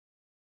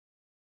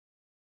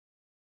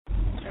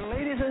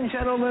and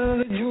gentlemen of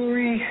the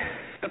jury,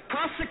 the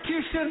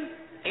prosecution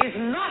is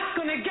not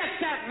going to get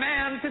that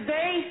man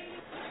today.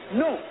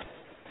 No,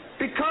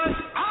 because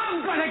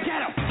I'm going to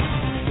get him.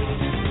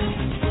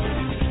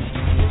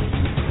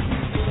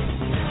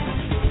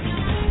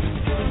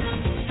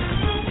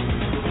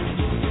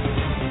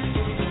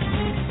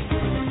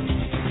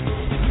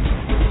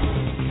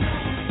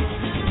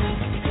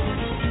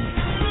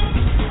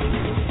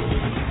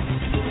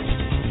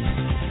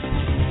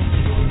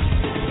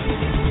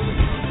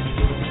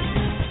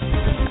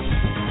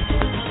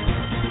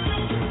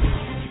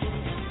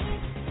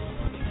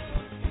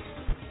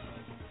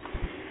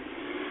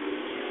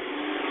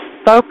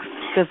 Folks,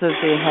 this is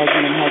the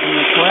Hagmann Hagmann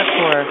Report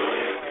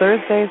for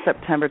Thursday,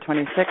 September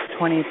 26,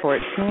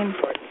 2014.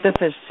 This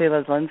is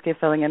Sheila Zilinsky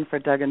filling in for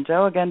Doug and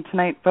Joe again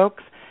tonight,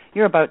 folks.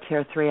 You're about to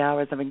hear 3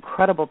 hours of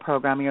incredible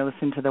programming. You're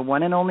listening to the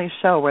one and only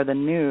show where the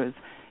news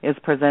is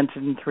presented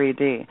in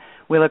 3D.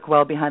 We look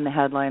well behind the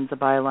headlines, the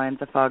bylines,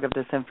 the fog of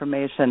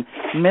disinformation,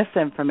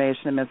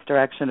 misinformation, and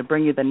misdirection to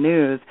bring you the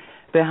news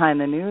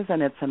behind the news,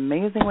 and it's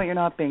amazing what you're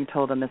not being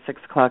told on the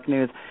 6 o'clock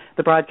news.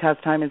 The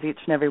broadcast time is each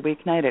and every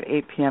weeknight at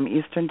 8 p.m.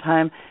 Eastern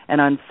Time, and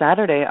on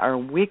Saturday, our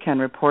weekend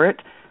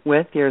report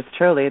with yours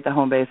truly. The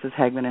home base is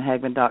Hagmann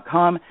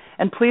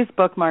and please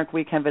bookmark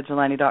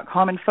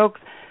weekendvigilante.com. And folks,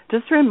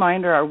 just a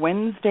reminder, our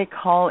Wednesday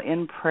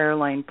call-in prayer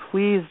line,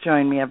 please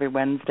join me every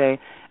Wednesday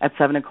at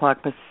 7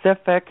 o'clock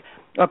Pacific.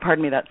 Oh,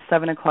 pardon me, that's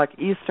 7 o'clock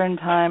Eastern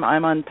Time.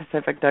 I'm on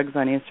Pacific, Doug's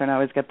on Eastern. I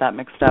always get that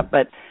mixed up,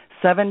 but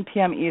 7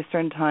 p.m.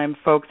 Eastern Time,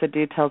 folks. The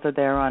details are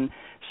there on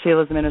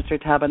Sheila's Ministry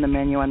tab on the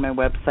menu on my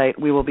website.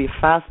 We will be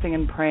fasting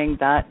and praying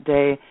that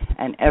day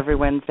and every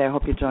Wednesday. I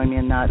hope you join me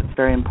in that. It's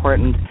very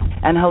important.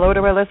 And hello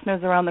to our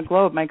listeners around the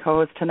globe, my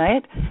co-host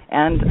tonight.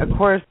 And, of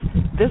course,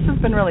 this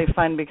has been really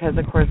fun because,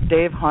 of course,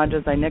 Dave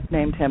Hodges, I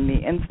nicknamed him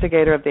the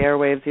instigator of the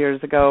airwaves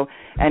years ago,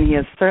 and he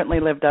has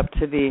certainly lived up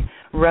to the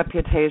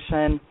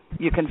reputation.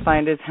 You can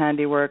find his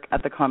handiwork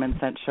at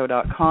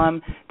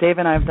thecommonsenseshow.com. Dave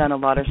and I have done a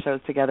lot of shows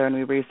together, and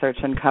we research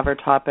and cover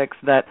topics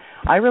that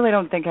I really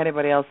don't think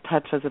anybody else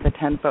touches with a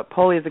 10-foot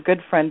pole. He's a good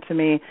friend to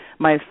me.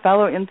 My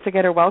fellow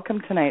instigator,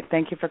 welcome tonight.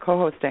 Thank you for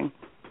co-hosting.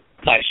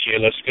 Hi,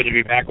 Sheila. It's good to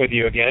be back with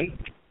you again.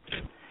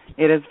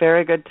 It is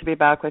very good to be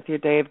back with you,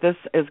 Dave. This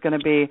is going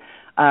to be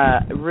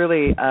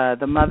really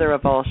the mother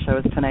of all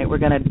shows tonight. We're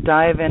going to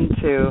dive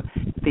into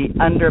the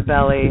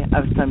underbelly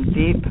of some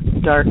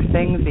deep, dark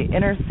things, the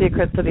inner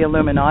secrets of the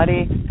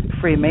Illuminati,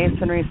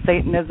 Freemasonry,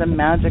 Satanism,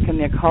 magic and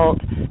the occult,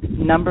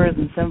 numbers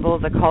and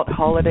symbols, occult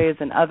holidays,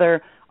 and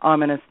other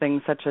ominous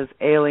things such as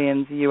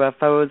aliens,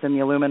 UFOs, and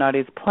the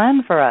Illuminati's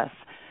plan for us.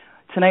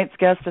 Tonight's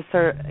guest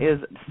is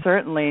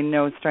certainly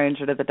no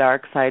stranger to the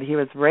dark side. He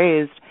was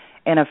raised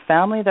in a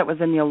family that was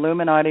in the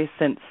Illuminati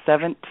since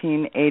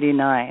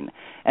 1789.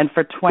 And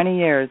for 20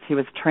 years, he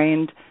was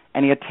trained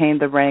and he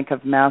attained the rank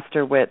of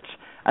Master Witch,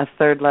 a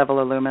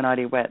third-level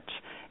Illuminati witch.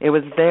 It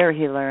was there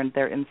he learned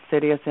their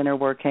insidious inner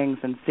workings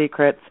and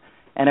secrets,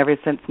 and ever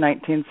since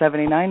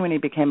 1979, when he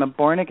became a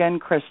born-again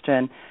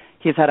Christian,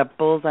 he's had a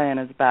bullseye on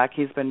his back.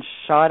 He's been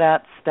shot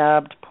at,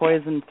 stabbed,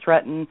 poisoned,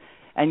 threatened,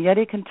 and yet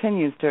he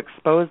continues to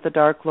expose the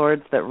dark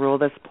lords that rule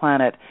this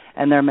planet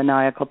and their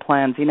maniacal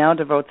plans. He now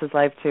devotes his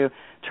life to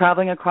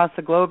traveling across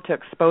the globe to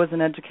expose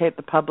and educate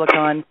the public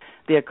on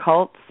the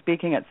occult,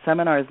 speaking at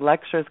seminars,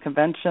 lectures,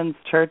 conventions,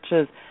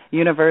 churches,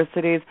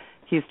 universities.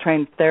 He's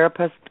trained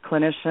therapists,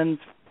 clinicians,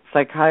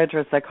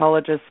 psychiatrists,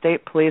 psychologists,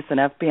 state police, and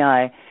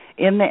FBI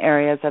in the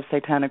areas of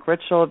satanic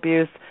ritual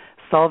abuse,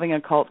 solving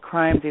occult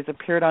crimes. He's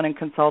appeared on and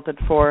consulted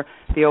for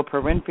the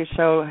Oprah Winfrey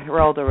Show,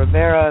 Geraldo,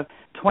 Rivera,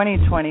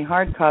 2020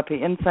 hard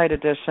copy, Inside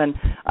Edition,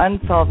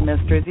 Unsolved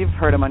Mysteries. You've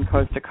heard him on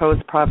Coast to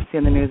Coast, Prophecy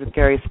in the News with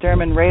Gary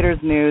Stearman, Raiders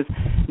News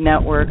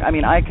Network. I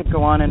mean, I could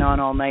go on and on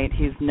all night.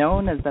 He's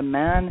known as the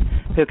man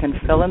who can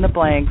fill in the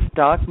blanks.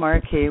 Doc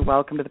Marquis,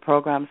 welcome to the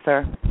program,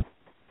 sir.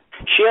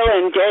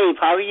 Sheila and Dave,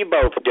 how are you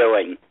both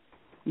doing?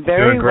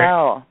 Very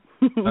well.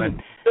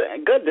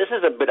 Good. This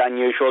is a bit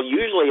unusual.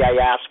 Usually I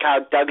ask how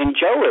Doug and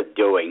Joe are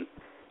doing.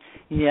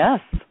 Yes.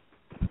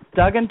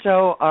 Doug and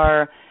Joe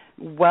are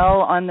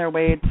well on their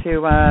way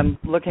to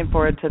looking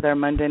forward to their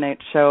Monday night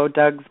show.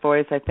 Doug's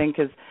voice, I think,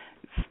 is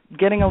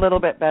getting a little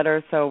bit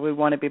better, so we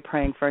want to be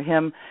praying for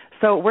him.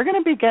 So we're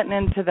going to be getting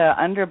into the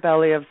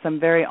underbelly of some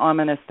very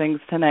ominous things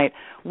tonight.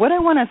 What I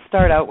want to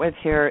start out with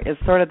here is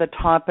sort of the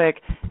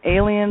topic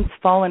aliens,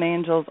 fallen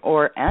angels,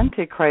 or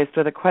Antichrist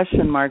with a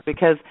question mark,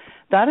 because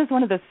that is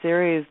one of the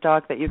series,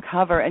 Doc, that you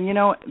cover. And, you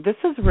know, this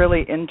is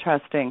really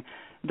interesting.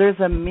 There's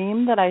a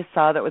meme that I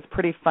saw that was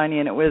pretty funny,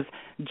 and it was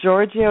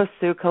Giorgio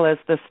Tsoukalos,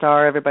 the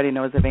star everybody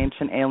knows of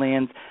Ancient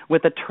Aliens,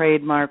 with a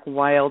trademark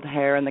wild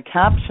hair. And the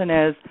caption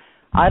is,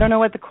 I don't know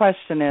what the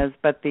question is,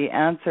 but the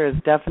answer is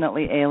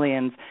definitely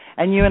aliens.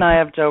 And you and I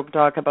have joked,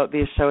 Doc, about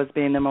these shows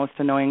being the most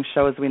annoying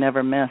shows we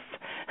never miss.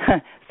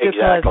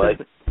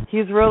 Exactly.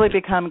 He's really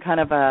become kind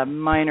of a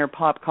minor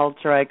pop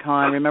culture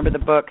icon. Remember the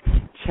book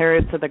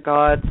Chariots of the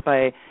Gods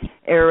by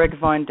Erich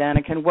von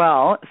Däniken.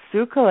 Well,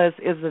 Tsoukalos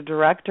is the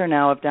director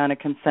now of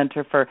Däniken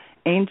Center for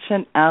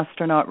Ancient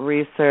Astronaut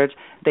Research.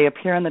 They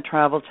appear on the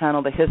Travel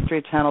Channel, the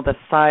History Channel, the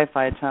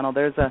Sci-Fi Channel.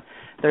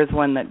 There's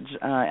one that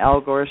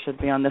Al Gore should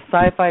be on. The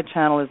Sci-Fi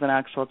Channel is an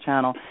actual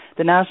channel.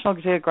 The National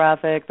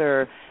Geographic,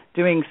 they're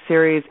doing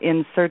series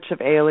In Search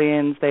of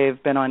Aliens.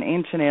 They've been on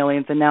Ancient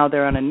Aliens, and now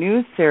they're on a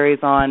new series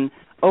on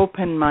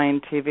Open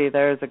Mind TV.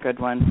 There's a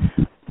good one.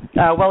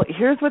 Well,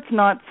 here's what's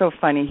not so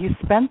funny. He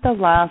spent the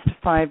last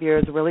 5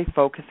 years really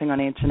focusing on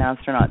ancient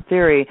astronaut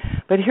theory,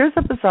 but here's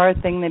a bizarre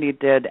thing that he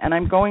did, and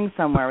I'm going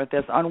somewhere with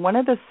this. On one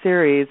of the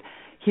series,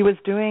 he was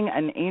doing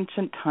an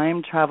ancient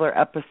time traveler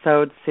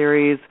episode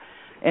series,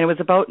 and it was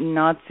about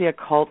Nazi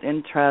occult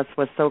interests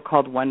with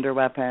so-called wonder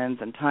weapons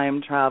and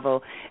time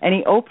travel. And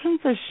he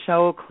opens the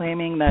show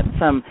claiming that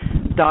some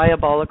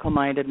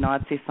diabolical-minded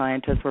Nazi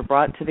scientists were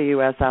brought to the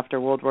U.S. after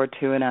World War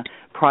II in a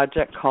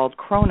project called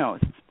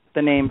Kronos,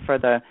 the name for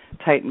the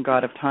Titan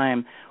god of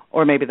time,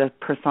 or maybe the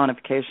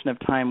personification of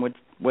time would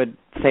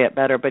say it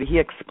better. But he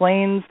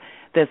explains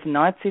this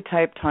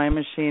Nazi-type time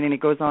machine, and he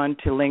goes on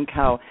to link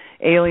how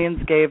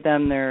aliens gave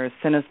them their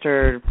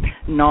sinister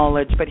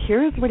knowledge. But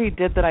here's what he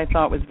did that I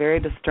thought was very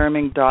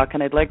disturbing, Doc,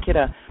 and I'd like you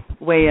to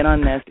weigh in on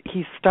this.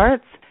 He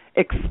starts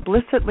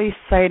explicitly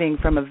citing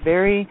from a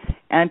very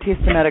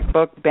anti-Semitic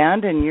book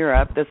banned in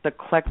Europe, this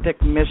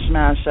eclectic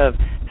mishmash of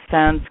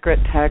Sanskrit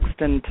text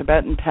and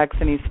Tibetan text,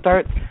 and he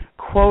starts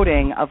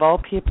quoting, of all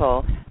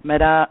people,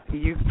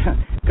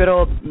 good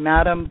old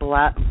Madame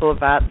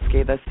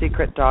Blavatsky, the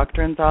Secret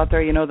Doctrines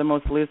author, the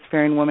most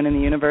Luciferian woman in the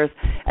universe.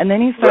 And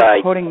then he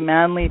starts quoting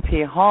Manly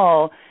P.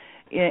 Hall.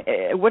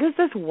 What is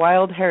this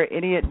wild-haired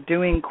idiot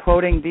doing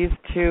quoting these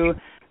two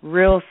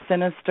real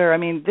sinister? I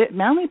mean,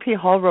 Manly P.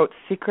 Hall wrote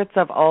Secrets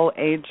of All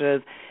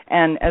Ages,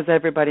 and as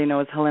everybody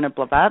knows, Helena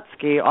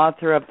Blavatsky,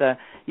 author of the,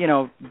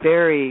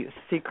 very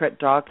secret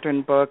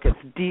doctrine book. It's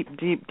deep,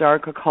 deep,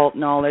 dark occult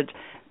knowledge.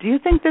 Do you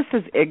think this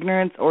is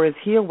ignorance, or is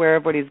he aware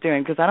of what he's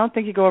doing? Because I don't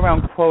think you go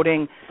around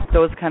quoting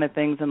those kind of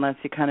things unless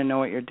you kind of know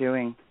what you're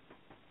doing.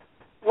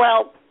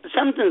 Well,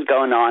 something's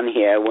going on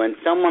here when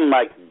someone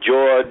like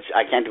George,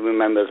 I can't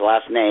remember his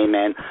last name,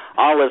 and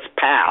all his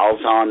pals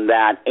on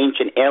that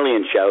Ancient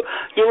Alien show,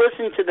 you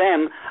listen to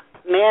them,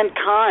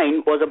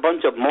 mankind was a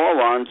bunch of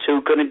morons who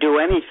couldn't do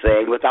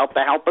anything without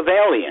the help of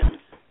aliens.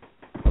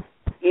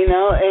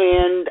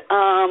 And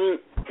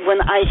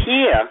when I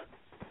hear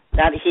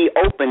that he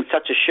opened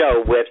such a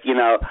show with,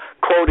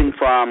 quoting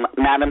from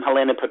Madame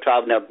Helena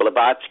Petrovna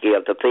Blavatsky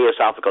of the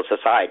Theosophical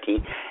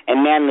Society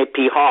and Manly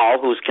P. Hall,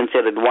 who's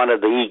considered one of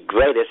the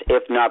greatest,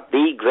 if not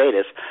the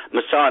greatest,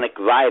 Masonic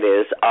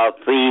writers of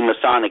the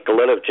Masonic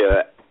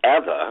literature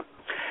ever.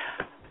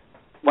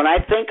 When I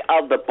think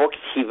of the books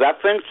he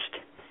referenced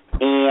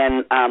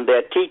and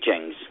their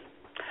teachings,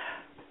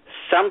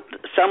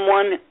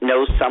 someone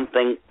knows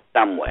something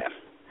somewhere,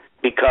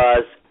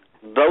 because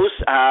those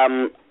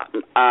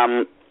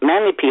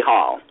Manly P.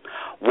 Hall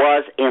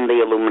was in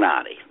the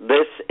Illuminati.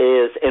 This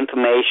is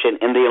information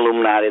in the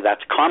Illuminati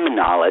that's common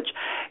knowledge.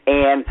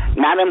 And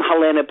Madame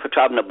Helena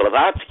Petrovna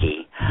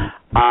Blavatsky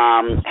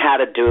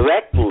had a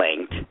direct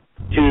link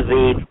to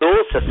the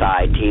Thule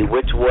Society,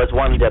 which was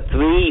one of the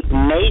three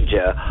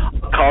major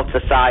occult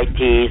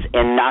societies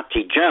in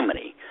Nazi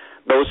Germany.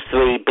 Those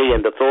three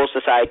being the Thule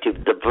Society,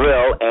 the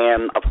Brill,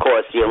 and, of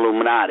course, the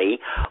Illuminati,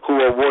 who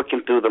were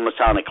working through the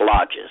Masonic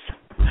lodges.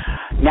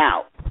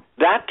 Now,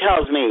 that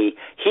tells me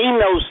he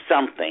knows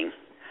something,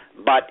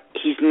 but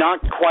he's not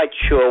quite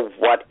sure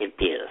what it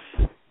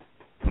is.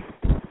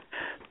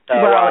 So,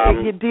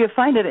 do you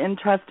find it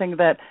interesting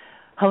that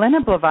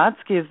Helena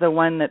Blavatsky is the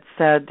one that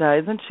said,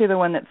 isn't she the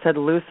one that said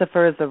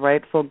Lucifer is the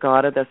rightful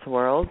god of this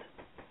world?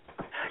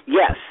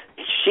 Yes.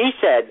 She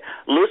said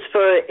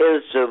Lucifer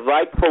is the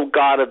rightful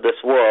god of this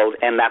world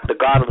and that the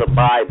God of the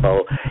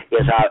Bible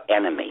is our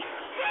enemy.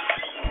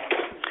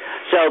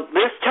 So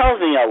this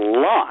tells me a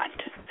lot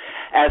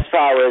as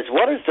far as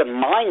what is the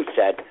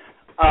mindset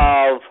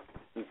of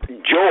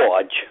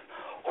George,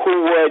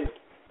 who would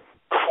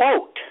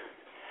quote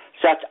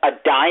such a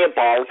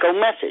diabolical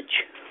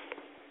message.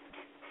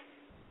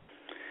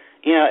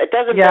 It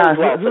doesn't make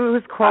well.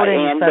 Who's quoting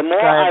and such the more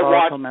I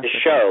watch messages?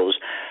 The shows,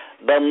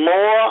 the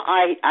more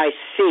I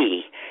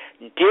see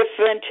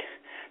different,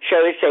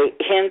 shall we say,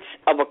 hints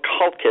of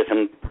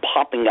occultism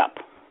popping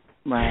up.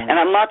 Right. And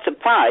I'm not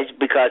surprised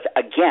because,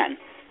 again,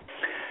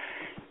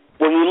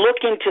 when we look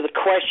into the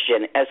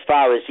question as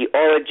far as the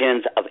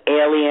origins of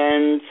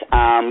aliens,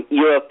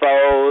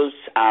 UFOs,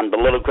 the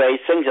little grays,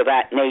 things of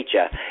that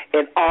nature,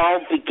 it all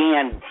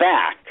began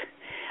back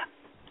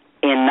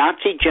in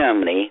Nazi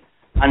Germany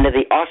under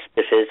the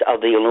auspices of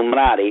the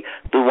Illuminati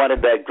through one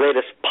of the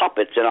greatest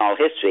puppets in all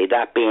history,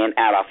 that being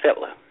Adolf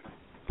Hitler.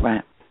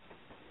 Right.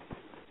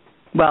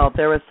 Well,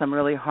 there was some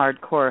really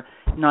hardcore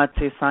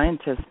Nazi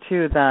scientists,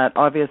 too, that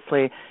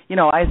obviously,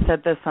 I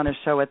said this on a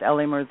show with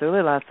Ellie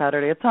Marzulli last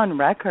Saturday. It's on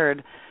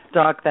record,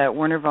 Doc, that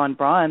Werner von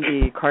Braun,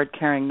 the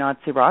card-carrying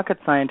Nazi rocket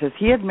scientist,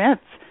 he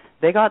admits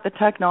they got the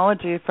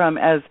technology from,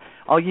 as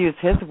I'll use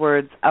his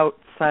words,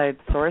 outside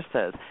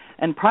sources.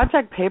 And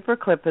Project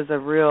Paperclip is a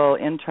real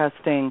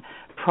interesting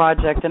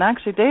project. And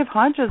actually, Dave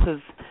Hodges is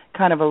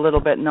kind of a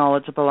little bit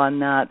knowledgeable on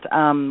that.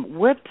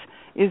 What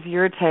is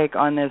your take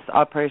on this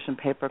Operation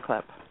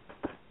Paperclip?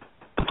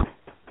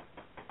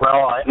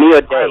 Well,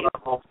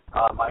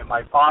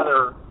 my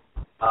father,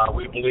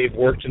 we believe,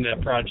 worked in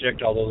that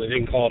project, although they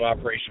didn't call it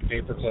Operation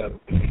Paperclip.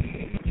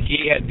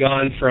 He had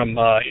gone from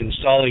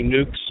installing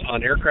nukes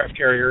on aircraft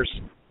carriers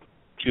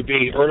to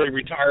being early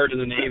retired in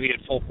the Navy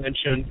at full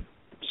pension,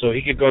 so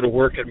he could go to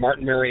work at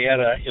Martin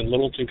Marietta in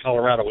Littleton,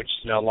 Colorado, which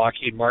is now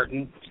Lockheed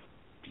Martin,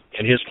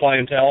 and his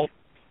clientele,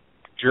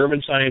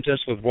 German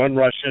scientists with one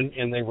Russian,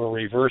 and they were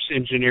reverse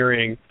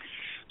engineering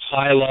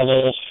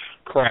high-level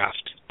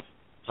craft,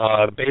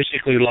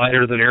 basically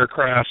lighter than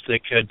aircraft that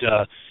could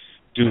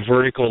do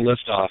vertical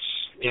liftoffs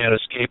and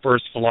escape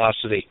Earth's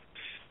velocity.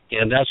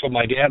 And that's what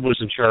my dad was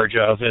in charge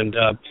of. And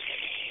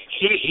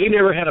he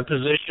never had a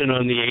position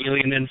on the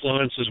alien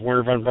influence, as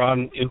Werner von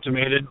Braun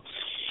intimated,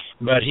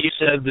 but he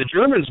said the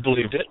Germans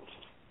believed it.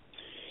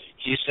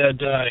 He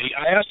said,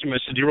 I asked him, I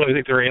said, do you really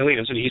think they're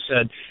aliens? And he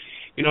said,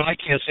 I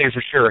can't say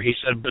for sure. He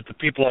said, but the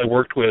people I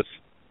worked with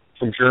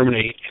from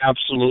Germany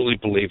absolutely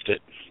believed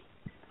it.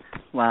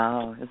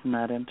 Wow, isn't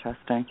that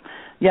interesting?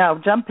 Yeah,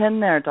 jump in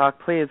there, Doc,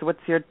 please.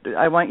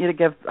 I want you to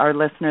give our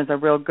listeners a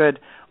real good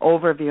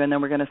overview, and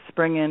then we're going to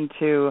spring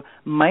into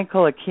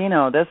Michael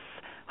Aquino. This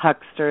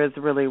huckster is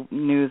really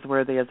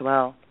newsworthy as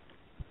well.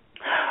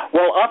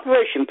 Well,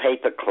 Operation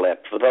Paperclip,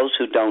 for those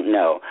who don't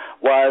know,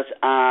 was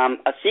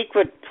a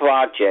secret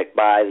project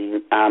by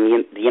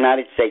the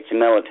United States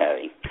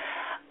military,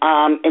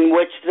 in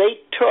which they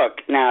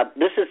took, now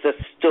this is the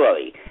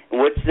story,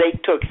 in which they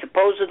took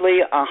supposedly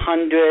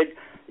 100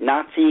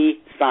 Nazi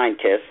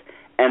scientists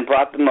and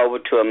brought them over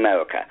to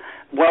America.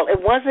 Well,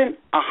 it wasn't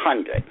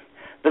 100.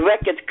 The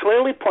records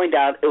clearly point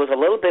out it was a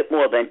little bit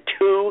more than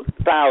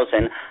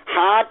 2,000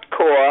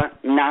 hardcore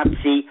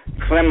Nazi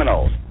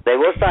criminals. They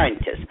were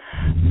scientists.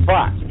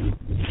 But,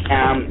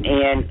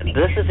 and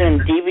this is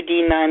in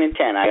DVD 9 and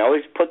 10. I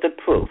always put the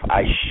proof.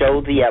 I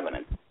show the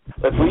evidence.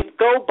 If we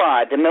go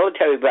by the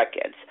military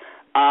records,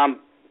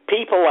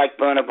 people like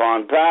Werner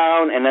von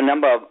Braun and a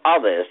number of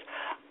others,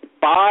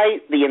 by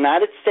the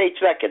United States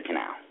records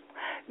now,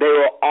 they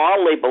were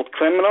all labeled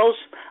criminals.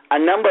 A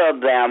number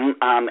of them,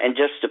 and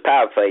just to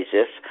paraphrase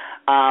this,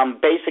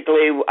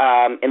 basically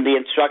in the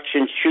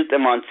instructions, shoot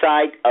them on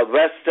sight,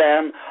 arrest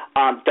them,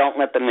 don't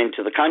let them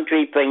into the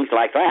country, things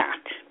like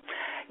that.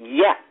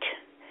 Yet,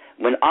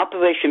 when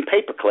Operation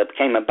Paperclip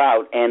came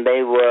about and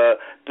they were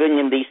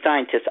bringing these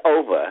scientists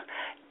over,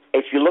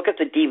 if you look at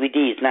the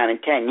DVDs 9 and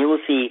 10, you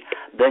will see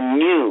the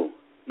new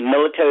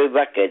military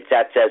records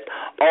that says,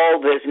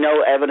 there's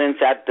no evidence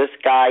that this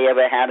guy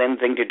ever had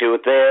anything to do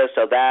with this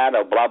or that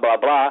or blah, blah,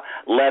 blah,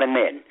 let him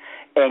in.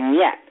 And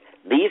yet,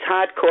 these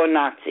hardcore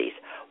Nazis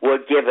were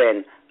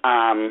given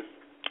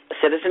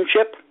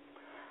citizenship,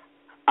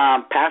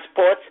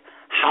 passports,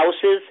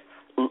 houses,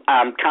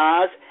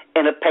 cars,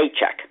 and a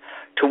paycheck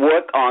to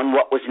work on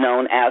what was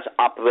known as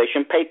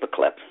Operation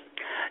Paperclip.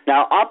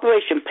 Now,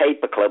 Operation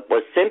Paperclip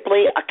was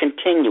simply a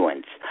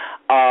continuance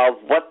of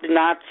what the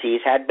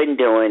Nazis had been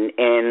doing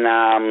in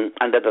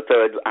under the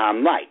Third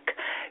Reich.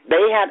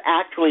 They had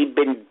actually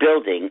been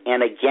building,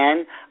 and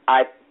again,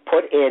 I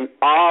put in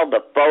all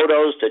the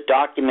photos, the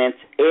documents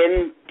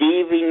in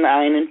DV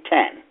 9 and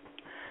 10,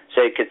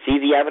 so you could see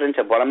the evidence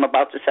of what I'm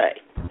about to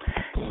say.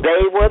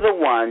 They were the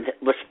ones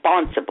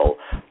responsible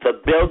for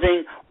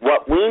building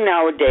what we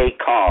nowadays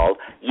call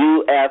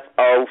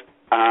UFO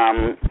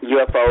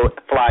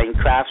flying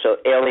crafts or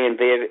alien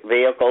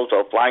vehicles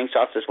or flying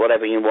saucers,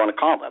 whatever you want to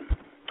call them.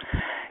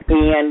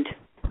 And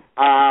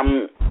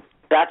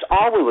that's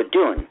all we were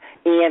doing.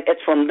 And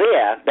it's from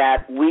there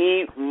that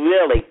we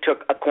really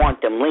took a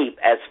quantum leap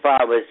as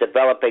far as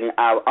developing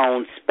our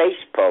own space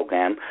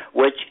program,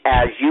 which,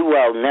 as you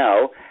well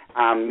know,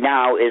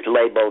 now is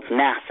labeled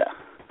NASA.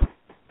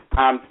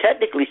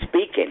 Technically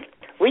speaking,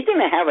 we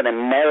didn't have an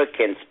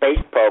American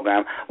space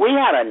program. We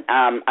had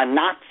a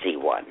Nazi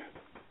one.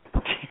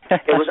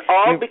 It was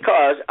all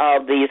because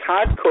of these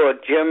hardcore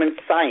German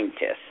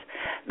scientists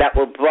that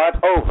were brought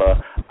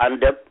over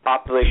under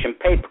Operation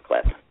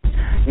Paperclip.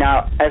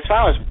 Now, as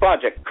far as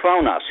Project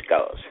Kronos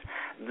goes,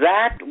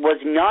 that was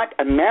not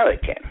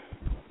American.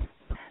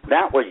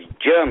 That was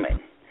German.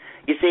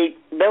 You see,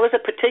 there was a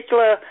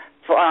particular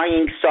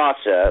flying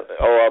saucer,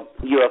 or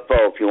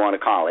UFO if you want to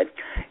call it.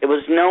 It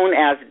was known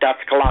as Das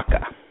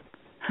Glocke.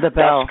 The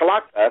bell. Das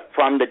Glocke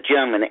from the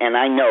German, and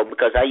I know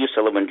because I used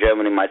to live in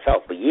Germany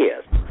myself for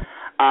years,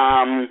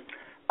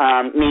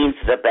 means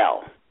the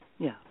bell.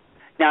 Yeah.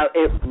 Now,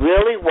 it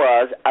really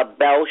was a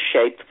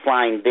bell-shaped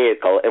flying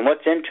vehicle, and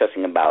what's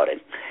interesting about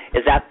it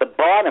is at the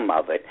bottom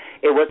of it,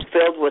 it was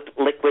filled with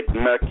liquid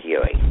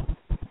mercury.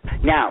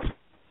 Now,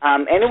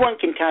 anyone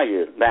can tell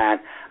you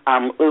that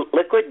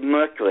liquid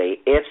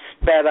mercury, if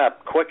sped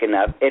up quick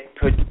enough, it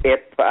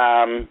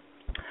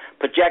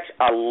projects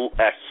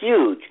a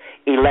huge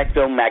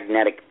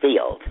electromagnetic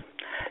field.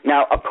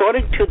 Now,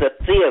 according to the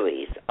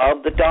theories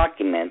of the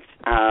documents,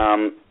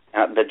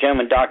 the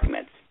German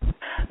documents,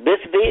 this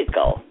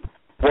vehicle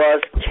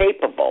was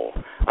capable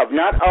of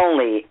not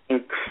only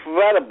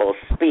incredible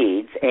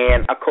speeds,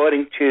 and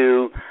according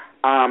to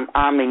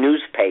Army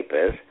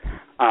newspapers,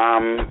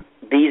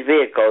 these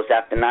vehicles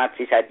that the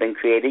Nazis had been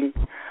creating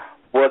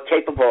were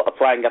capable of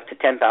flying up to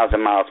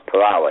 10,000 miles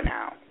per hour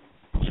now.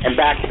 And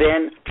back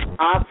then,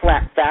 our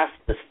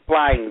fastest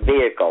flying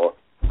vehicle,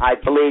 I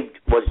believe,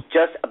 was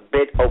just a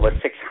bit over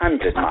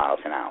 600 miles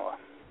an hour.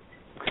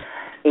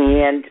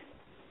 And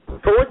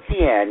towards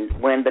the end,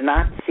 when the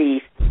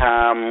Nazis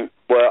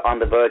were on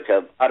the verge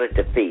of utter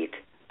defeat,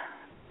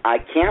 I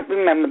can't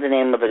remember the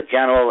name of the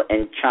general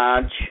in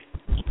charge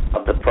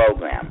of the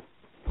program,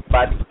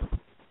 but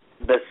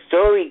the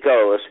story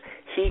goes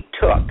he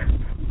took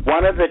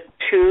one of the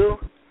two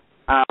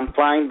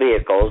flying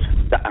vehicles,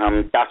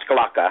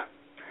 Daskalaka,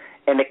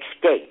 and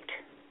escaped.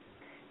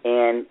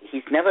 And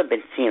he's never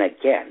been seen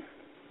again.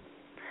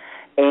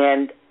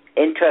 And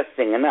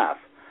interesting enough,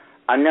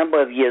 a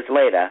number of years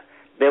later,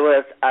 there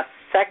was a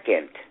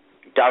second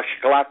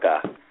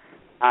Daskalaka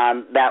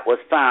that was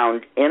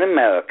found in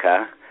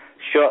America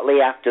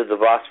shortly after the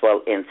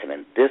Roswell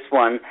incident. This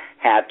one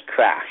had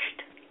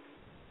crashed.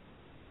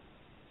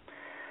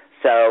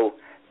 So,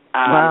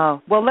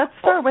 wow. Well, let's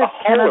start with the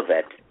whole of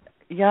it.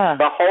 Yeah.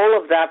 The whole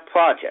of that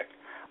project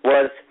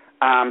was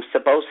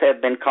supposed to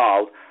have been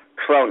called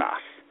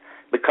Kronos,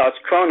 because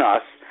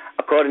Kronos,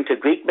 according to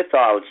Greek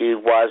mythology,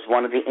 was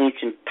one of the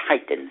ancient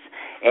titans,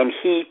 and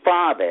he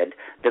fathered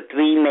the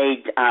three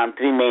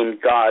main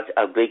gods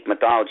of Greek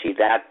mythology,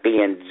 that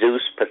being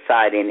Zeus,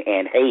 Poseidon,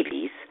 and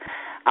Hades.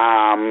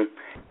 And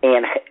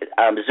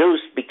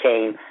Zeus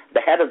became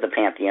the head of the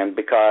pantheon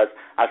because,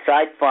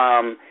 aside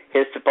from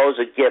his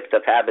supposed gift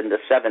of having the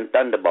seven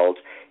thunderbolts,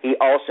 he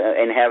also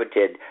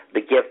inherited the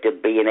gift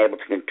of being able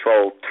to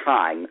control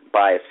time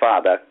by his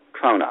father,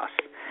 Kronos.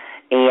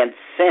 And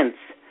since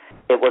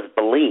it was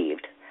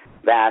believed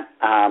that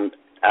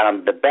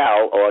the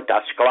bell, or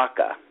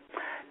Daskalaka,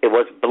 it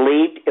was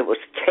believed it was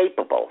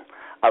capable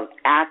of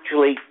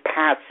actually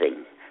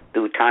passing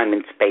through time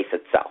and space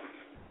itself.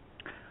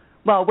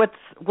 Well,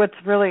 what's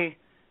really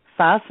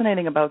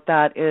fascinating about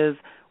that is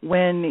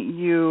when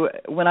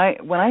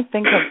I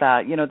think of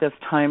that, this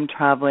time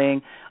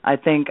traveling, I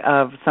think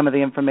of some of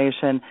the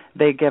information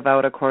they give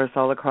out, of course,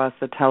 all across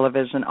the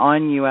television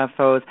on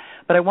UFOs.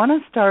 But I want to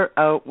start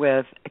out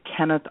with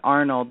Kenneth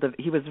Arnold.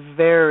 He was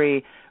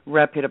very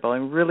reputable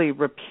and really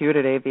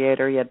reputed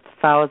aviator. He had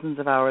thousands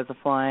of hours of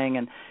flying,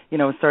 and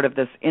sort of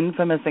this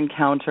infamous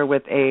encounter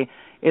with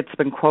it's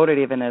been quoted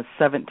even as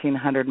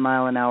 1,700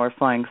 mile an hour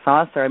flying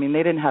saucer. I mean,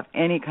 they didn't have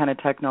any kind of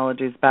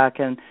technologies back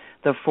in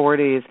the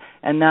 40s,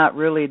 and that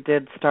really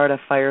did start a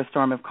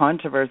firestorm of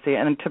controversy.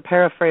 And to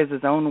paraphrase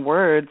his own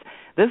words,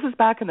 this is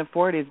back in the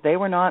 40s. They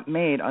were not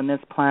made on this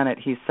planet,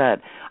 he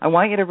said. I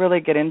want you to really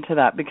get into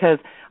that because,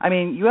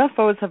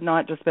 UFOs have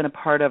not just been a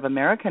part of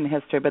American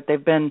history, but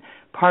they've been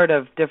part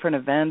of different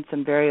events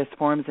in various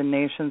forms and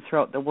nations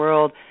throughout the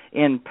world,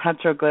 in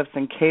petroglyphs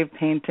and cave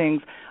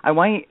paintings.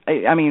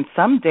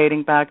 Some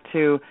dating back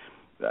to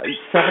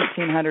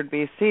 1700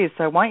 BC.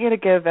 So I want you to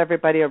give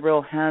everybody a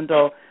real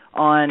handle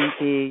on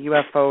the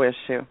UFO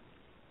issue.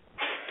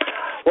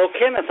 Well,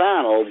 Kenneth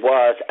Arnold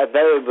was a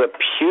very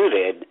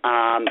reputed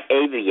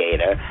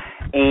aviator,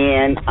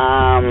 and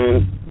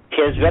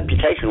his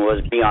reputation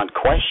was beyond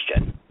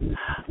question.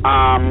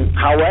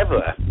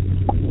 However,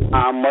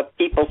 what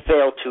people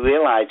fail to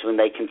realize when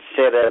they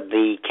consider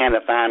the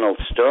Kenneth Arnold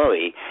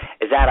story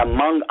is that,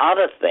 among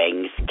other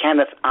things,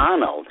 Kenneth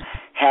Arnold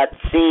had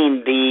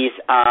seen these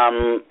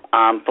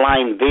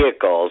flying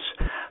vehicles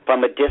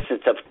from a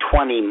distance of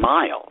 20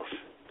 miles.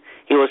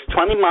 He was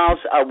 20 miles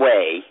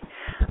away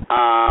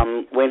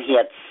when he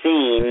had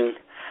seen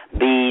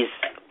these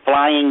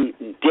flying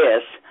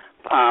discs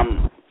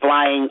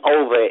flying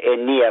over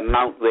near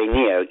Mount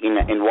Rainier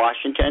in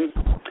Washington.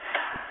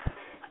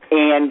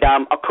 And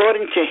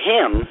according to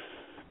him,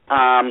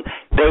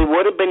 they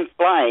would have been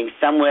flying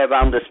somewhere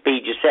around the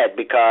speed you said,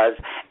 because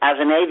as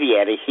an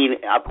aviator, he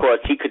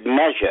could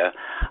measure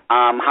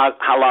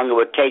how long it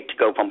would take to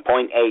go from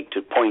point A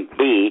to point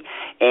B,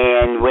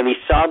 and when he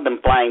saw them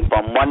flying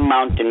from one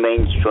mountain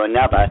range to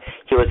another,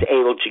 he was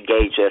able to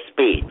gauge their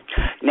speed.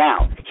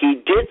 Now, he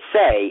did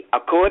say,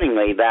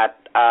 accordingly, that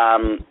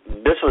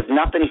this was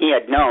nothing he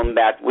had known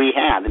that we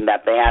had, and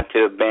that they had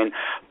to have been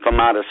from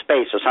outer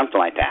space or something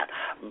like that.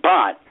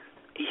 But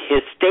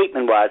his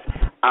statement was,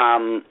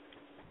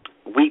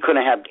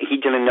 he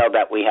didn't know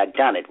that we had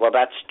done it. Well,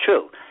 that's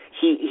true.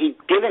 He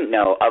didn't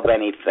know of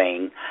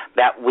anything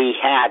that we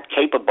had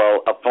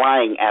capable of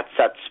flying at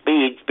such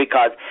speeds,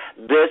 because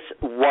this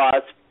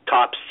was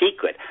top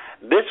secret.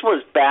 This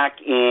was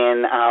back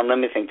in,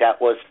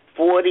 that was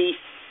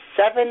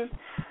 47,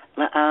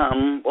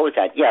 what was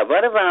that? Yeah,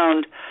 right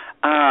around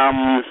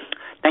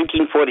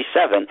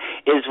 1947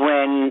 is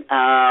when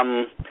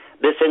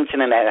this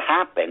incident had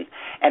happened.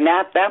 And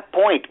at that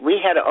point, we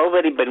had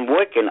already been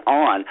working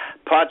on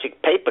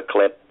Project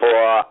Paperclip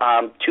for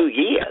 2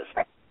 years.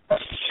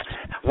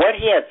 What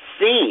he had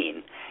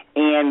seen,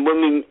 and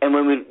when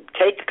we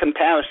take a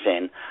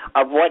comparison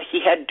of what he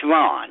had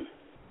drawn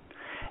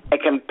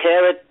and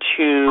compare it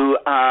to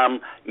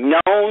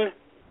known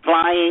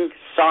flying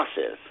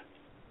saucers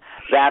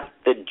that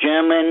the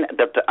German,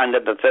 under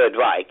the Third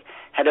Reich,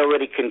 had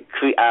already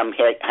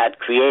had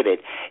created,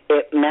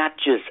 it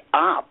matches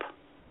up.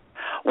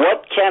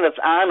 What Kenneth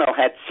Arnold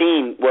had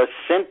seen was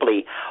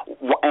simply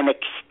an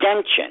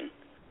extension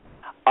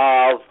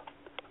of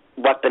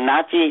what the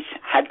Nazis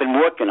had been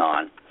working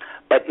on,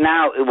 but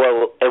now it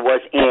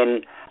was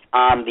in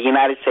the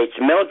United States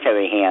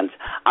military hands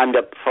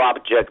under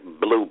Project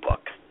Blue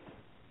Book.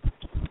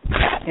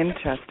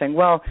 Interesting.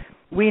 Well,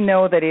 we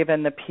know that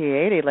even the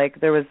P-80, like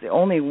there was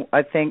only,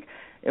 I think,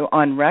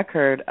 on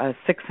record, a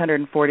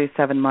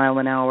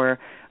 647-mile-an-hour,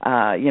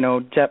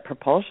 jet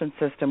propulsion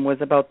system was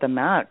about the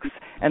max,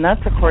 and that's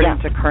according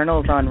to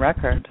colonels on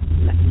record.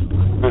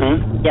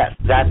 Mm-hmm. Yes,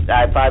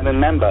 if I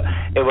remember,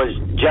 it was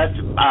just,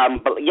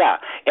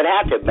 it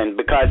had to have been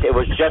because it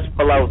was just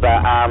below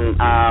the,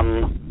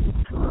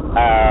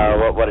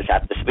 what is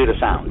that? The speed of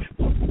sound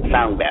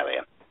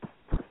barrier.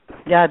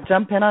 Yeah,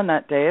 jump in on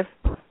that, Dave.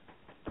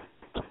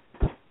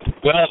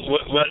 Well,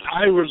 what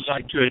I would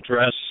like to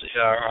address,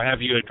 or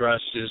have you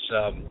address, is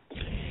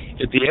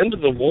at the end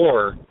of the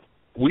war,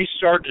 we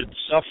started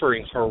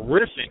suffering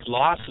horrific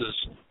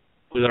losses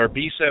with our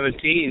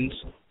B-17s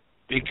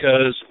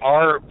because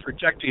our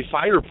protective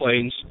fighter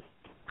planes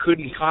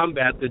couldn't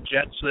combat the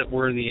jets that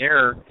were in the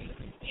air,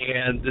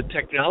 and the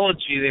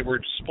technology they were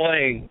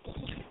displaying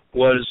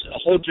was a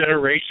whole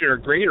generation or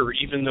greater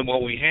even than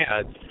what we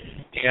had.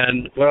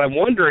 And what I'm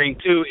wondering,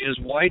 too, is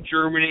why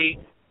Germany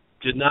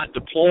did not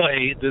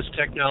deploy this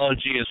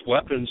technology as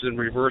weapons and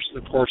reverse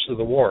the course of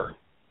the war.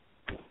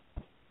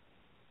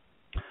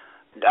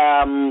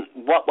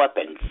 What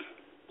weapons?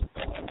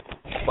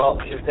 Well,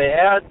 if they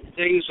had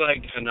things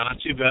like a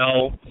Nazi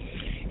Bell,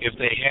 if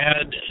they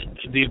had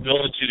the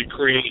ability to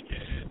create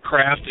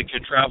craft that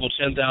could travel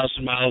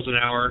 10,000 miles an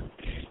hour,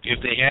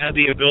 if they had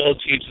the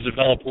ability to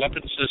develop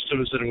weapon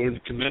systems that were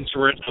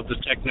commensurate of the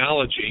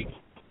technology,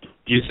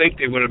 do you think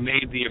they would have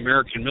made the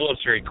American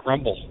military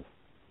crumble?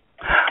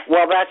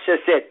 Well, that's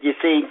just it. You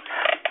see,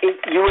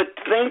 you would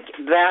think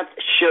that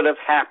should have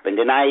happened,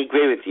 and I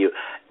agree with you.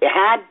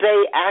 Had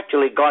they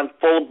actually gone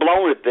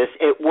full-blown with this,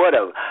 it would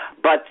have.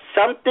 But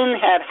something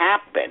had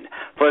happened.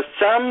 For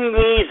some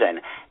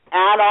reason,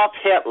 Adolf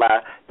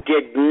Hitler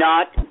did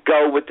not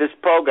go with this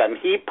program.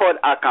 He put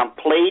a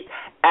complete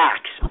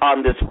axe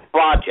on this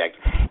project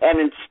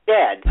and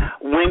instead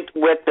went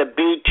with the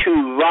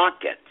B-2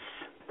 rockets.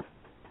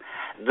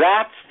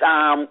 That's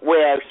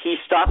where he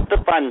stopped the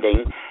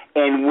funding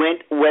and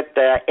went with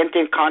the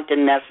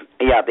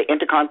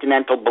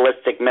intercontinental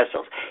ballistic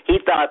missiles. He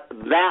thought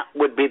that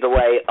would be the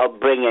way of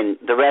bringing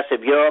the rest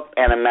of Europe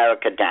and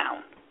America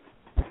down.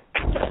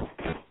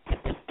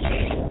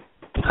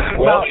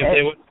 Well, if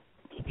they would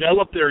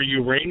develop their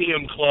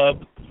uranium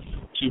club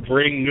to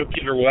bring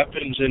nuclear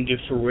weapons into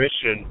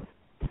fruition,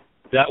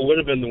 that would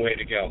have been the way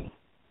to go.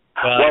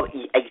 Well,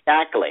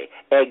 exactly.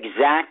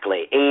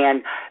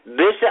 And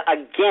this,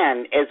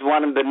 again, is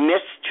one of the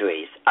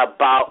mysteries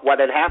about what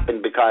had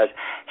happened, because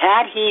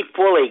had he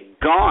fully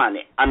gone,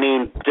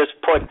 just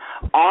put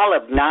all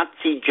of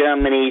Nazi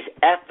Germany's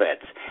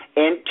efforts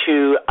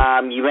into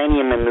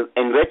uranium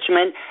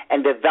enrichment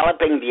and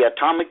developing the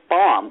atomic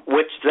bomb,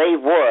 which they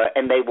were,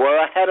 and they were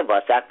ahead of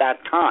us at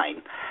that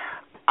time,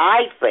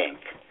 I think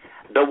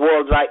the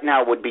world right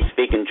now would be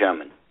speaking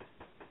German.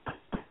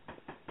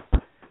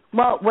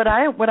 Well, what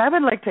I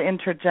would like to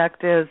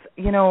interject is,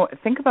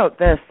 think about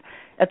this.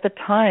 At the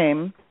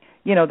time,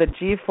 the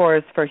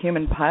G-force for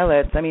human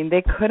pilots,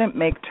 they couldn't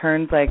make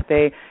turns like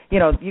they,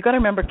 you got to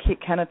remember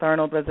Kenneth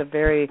Arnold was a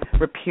very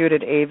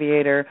reputed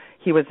aviator.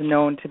 He was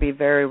known to be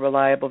very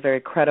reliable, very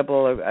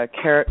credible,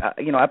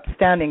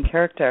 upstanding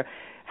character.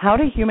 How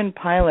do human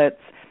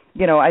pilots,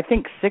 I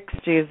think 6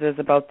 Gs is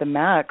about the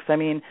max.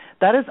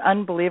 That is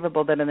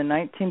unbelievable that in the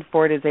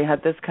 1940s they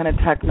had this kind of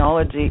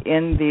technology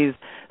in these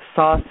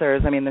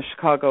saucers. The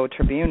Chicago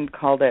Tribune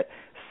called it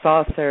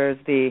saucers.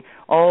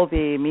 All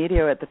the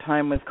media at the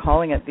time was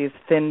calling it these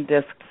thin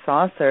disc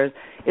saucers.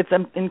 It's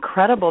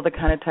incredible the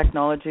kind of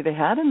technology they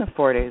had in the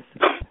 40s.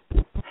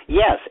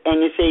 Yes,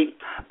 and you see,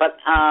 but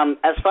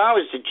as far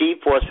as the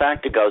G-force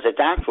factor goes, it's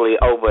actually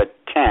over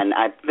 10.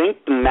 I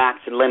think the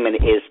max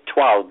limit is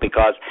 12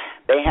 because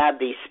they have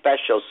these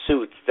special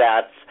suits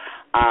that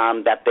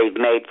they've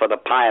made for the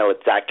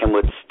pilots that can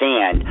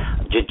withstand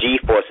the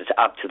G-forces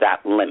up to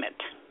that limit.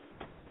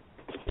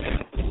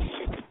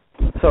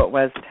 So it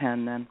was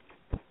 10 then?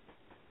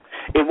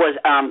 It was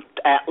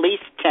at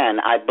least 10.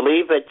 I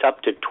believe it's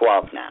up to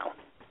 12 now.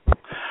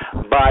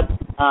 But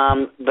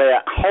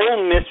the whole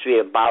mystery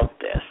about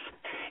this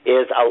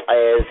is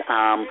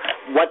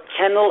what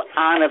Kenneth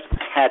Arnold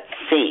had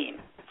seen.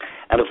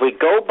 And if we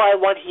go by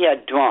what he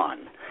had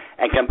drawn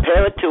and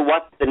compare it to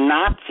what the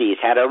Nazis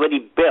had already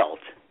built,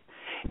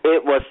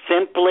 it was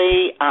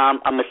simply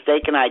a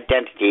mistaken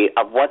identity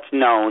of what's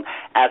known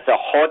as the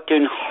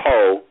Horton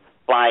Ho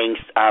flying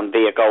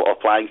vehicle or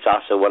flying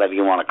saucer, whatever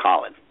you want to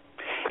call it.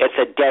 It's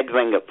a dead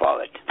ringer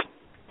for it.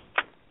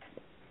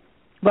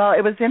 Well,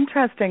 it was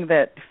interesting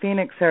that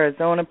Phoenix,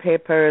 Arizona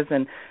papers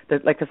and,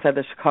 like I said,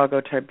 the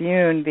Chicago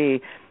Tribune,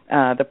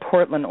 the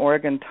Portland,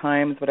 Oregon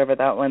Times, whatever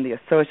that one, the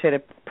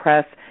Associated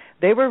Press,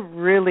 they were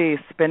really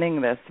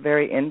spinning this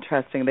very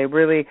interesting.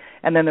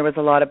 And then there was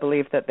a lot of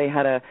belief that they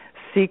had a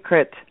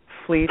secret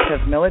fleet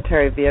of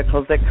military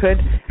vehicles that could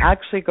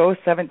actually go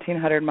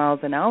 1,700 miles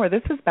an hour.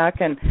 This is back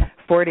in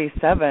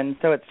 1947,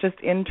 so it's just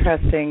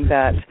interesting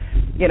that,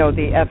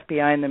 the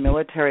FBI and the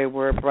military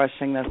were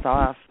brushing this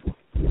off.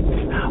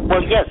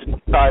 Well, yes,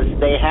 because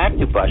they had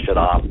to brush it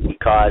off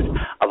because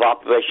of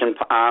Operation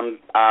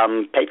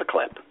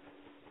Paperclip.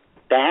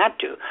 They had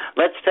to.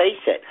 Let's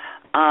face it.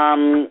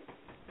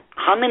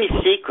 How many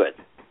secrets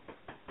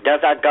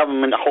does our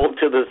government hold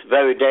to this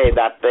very day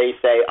that they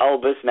say, oh,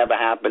 this never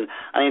happened?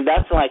 I mean,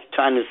 that's like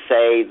trying to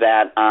say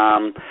that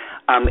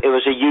it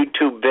was a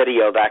YouTube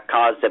video that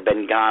caused the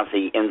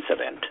Benghazi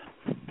incident.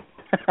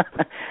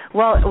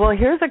 Well,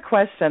 here's a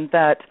question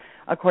that,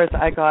 of course,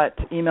 I got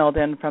emailed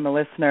in from a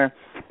listener,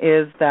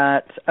 is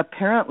that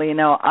apparently,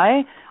 now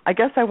I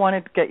guess I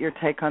wanted to get your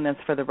take on this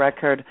for the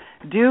record.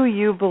 Do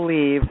you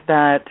believe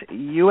that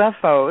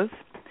UFOs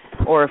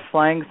or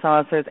flying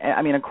saucers,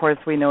 I mean, of course,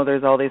 we know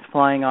there's all these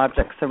flying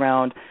objects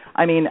around.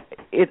 I mean,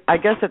 I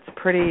guess it's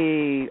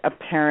pretty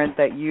apparent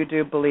that you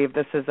do believe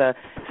this is a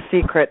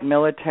secret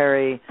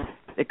military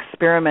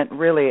experiment,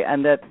 really,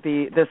 and that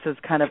this is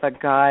kind of a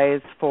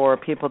guise for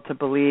people to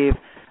believe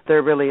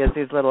there really is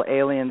these little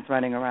aliens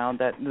running around,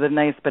 that the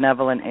nice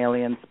benevolent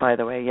aliens, by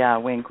the way. Yeah,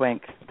 wink,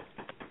 wink.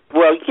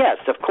 Well, yes,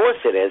 of course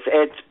it is.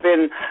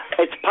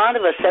 It's part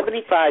of a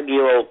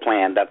 75-year-old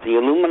plan that the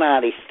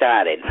Illuminati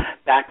started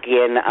back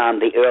in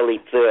the early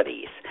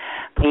 30s.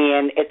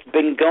 And it's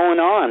been going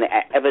on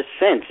ever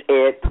since.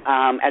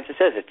 As it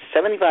says, it's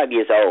 75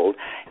 years old,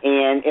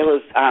 and it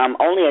was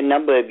only a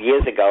number of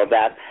years ago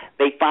that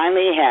they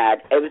finally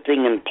had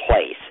everything in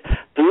place,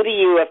 through the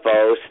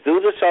UFOs, through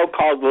the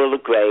so-called Will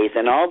of Grays,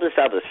 and all this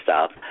other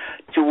stuff,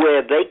 to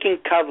where they can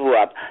cover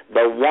up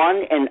the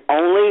one and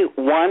only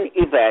one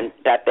event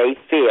that they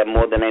fear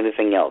more than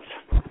anything else,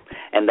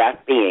 and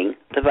that being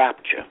the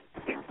rapture.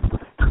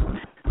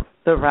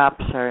 The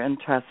rapture,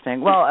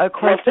 interesting. Well, of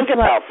course, think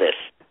about this.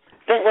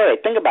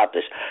 Think about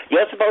this.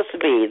 You're supposed to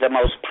be the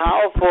most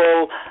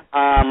powerful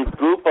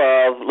group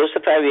of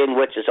Luciferian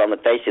witches on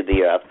the face of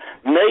the earth,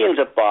 millions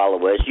of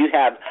followers. You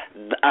have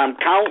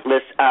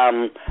countless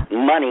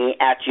money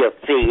at your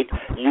feet.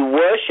 You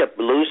worship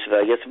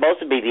Lucifer. You're supposed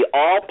to be the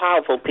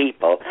all-powerful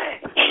people.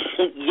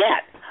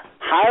 Yet,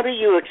 how do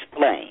you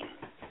explain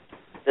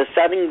the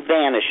sudden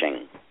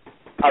vanishing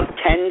of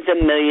tens of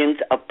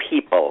millions of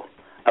people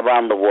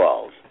around the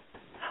world?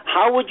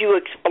 How would you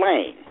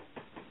explain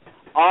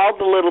all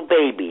the little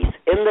babies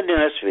in the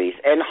nurseries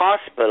and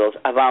hospitals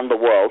around the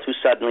world who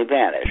suddenly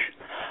vanish?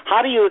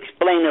 How do you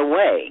explain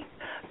away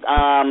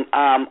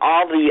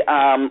all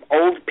the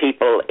old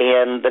people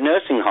in the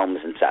nursing homes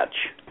and such?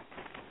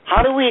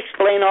 How do we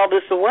explain all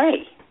this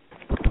away?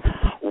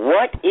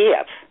 What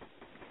if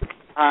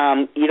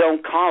you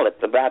don't call it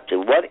the rapture?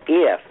 What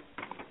if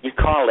you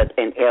call it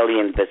an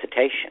alien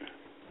visitation?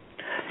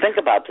 Think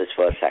about this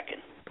for a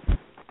second.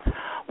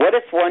 What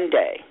if one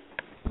day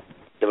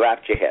the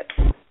rapture hits?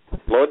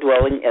 Lord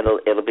willing,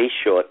 it'll be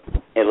short.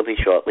 It'll be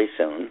shortly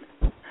soon,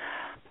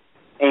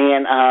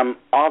 and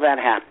all that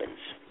happens.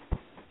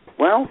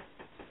 Well,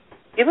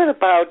 give it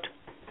about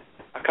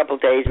a couple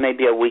of days,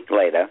 maybe a week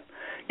later,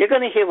 you're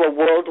going to hear a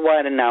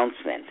worldwide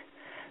announcement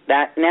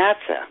that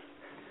NASA,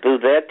 through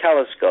their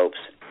telescopes,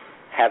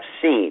 have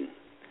seen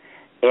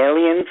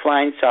alien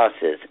flying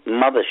saucers,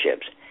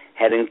 motherships,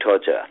 heading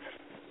towards Earth.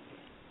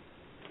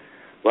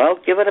 Well,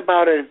 give it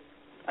about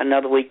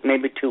another week,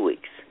 maybe 2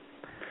 weeks.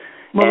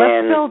 Well,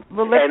 let's build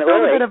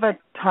a bit of a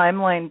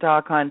timeline,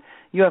 Doc, on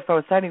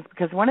UFO sightings,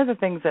 because one of the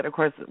things that, of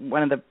course,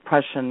 one of the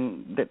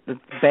question that's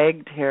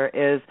begged here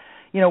is,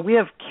 we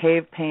have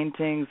cave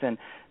paintings and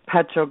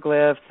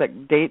petroglyphs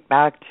that date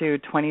back to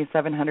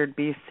 2700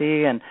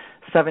 BC and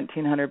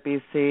 1700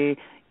 BC,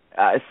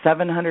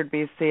 700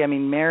 BC. I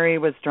mean, Mary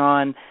was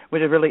drawn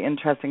with a really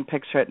interesting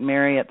picture at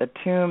Mary at the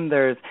tomb.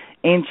 There's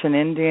ancient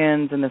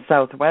Indians in the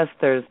Southwest.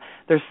 There's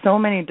so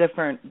many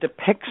different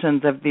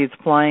depictions of these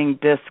flying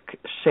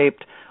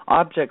disc-shaped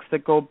objects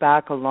that go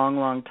back a long,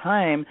 long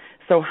time.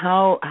 So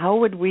how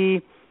would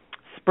we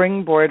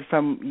springboard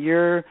from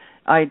your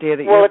idea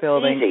that you're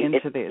building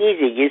into these?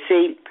 It's easy. You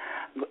see,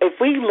 if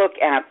we look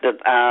at the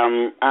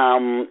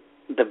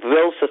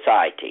Vril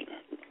Society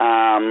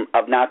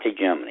of Nazi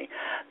Germany,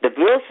 the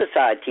Vril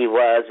Society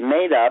was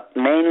made up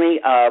mainly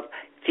of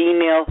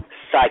female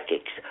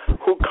psychics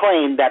who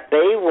claimed that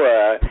they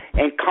were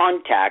in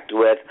contact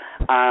with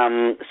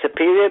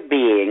superior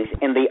beings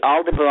in the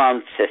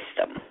Aldebaran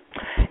system.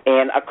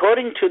 And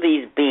according to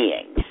these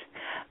beings,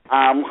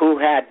 who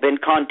had been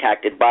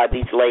contacted by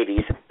these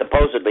ladies,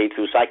 supposedly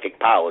through psychic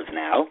powers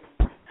now,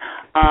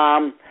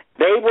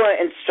 they were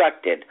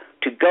instructed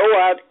to go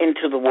out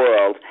into the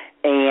world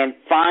and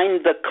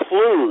find the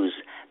clues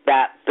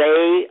that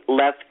they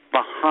left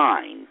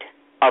behind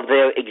of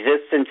their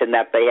existence and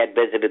that they had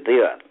visited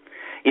the earth.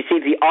 You see,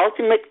 the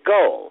ultimate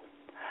goal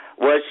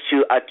was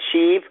to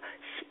achieve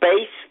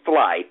space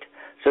flight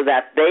so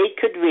that they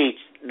could reach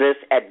this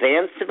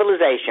advanced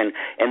civilization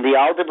in the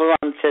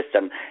Aldebaran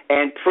system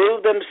and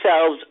prove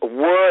themselves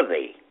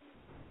worthy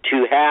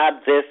to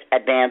have this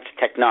advanced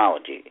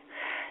technology.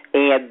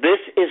 And this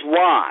is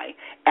why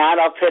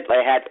Adolf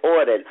Hitler had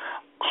ordered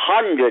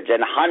hundreds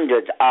and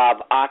hundreds of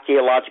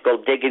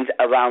archaeological diggings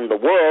around the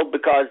world,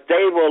 because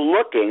they were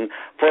looking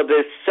for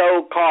this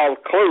so-called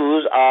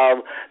clues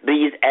of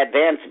these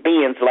advanced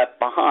beings left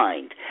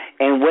behind.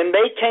 And when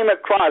they came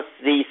across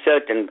these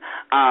certain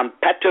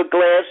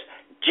petroglyphs,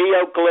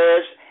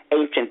 geoglyphs,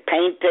 ancient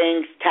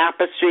paintings,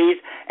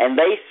 tapestries, and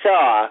they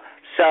saw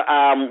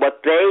what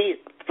they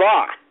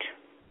thought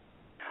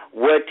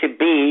were to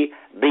be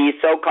the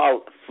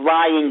so-called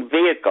flying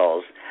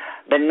vehicles,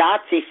 the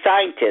Nazi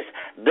scientists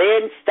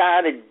then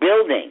started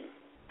building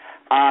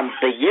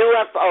the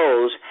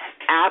UFOs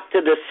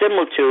after the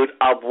similitude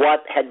of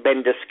what had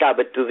been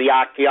discovered through the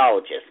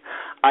archaeologists.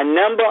 A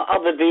number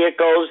of the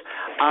vehicles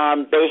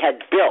they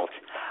had built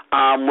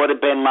would have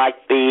been like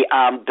the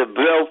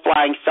Brill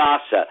flying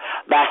saucer,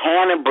 the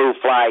Hannibal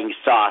flying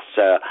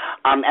saucer.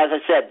 As I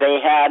said, they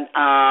had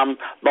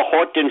the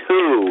Horton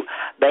Who.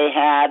 They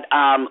had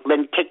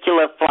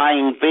lenticular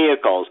flying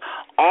vehicles.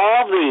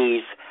 All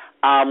these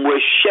were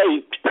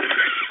shaped,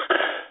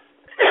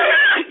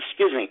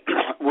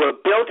 were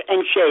built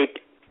and shaped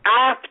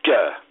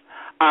after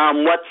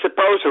what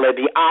supposedly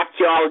the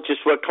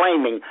archaeologists were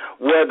claiming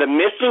were the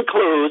missing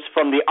clues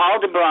from the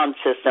Aldebaran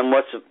system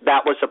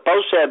that was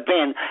supposed to have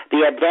been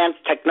the advanced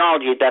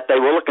technology that they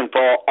were looking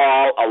for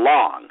all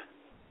along.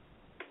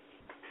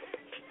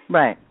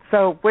 Right.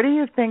 So what do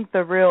you think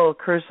the real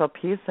crucial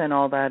piece in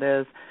all that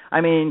is?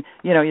 I mean,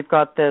 you've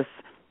got this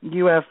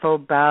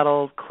UFO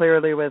battle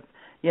clearly with,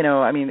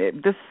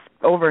 this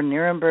over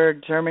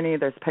Nuremberg, Germany,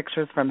 there's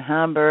pictures from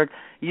Hamburg.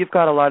 You've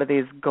got a lot of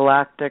these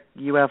galactic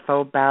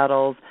UFO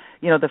battles.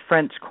 The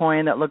French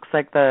coin that looks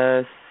like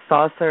the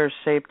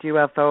saucer-shaped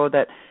UFO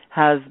that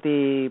has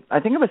I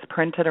think it was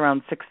printed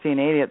around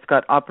 1680. It's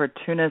got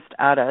opportunist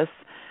at us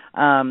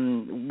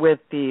with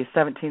the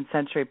 17th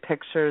century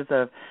pictures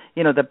of,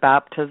 the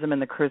baptism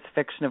and the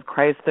crucifixion of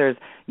Christ. There's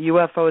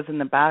UFOs in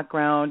the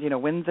background,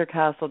 Windsor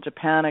Castle,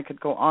 Japan. I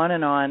could go on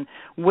and on.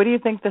 What do you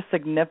think the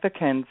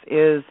significance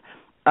is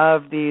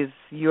of these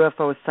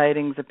UFO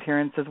sightings,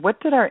 appearances? What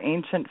did our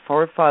ancient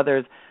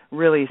forefathers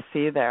really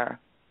see there?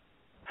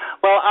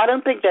 Well, I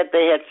don't think that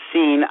they had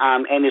seen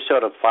any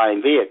sort of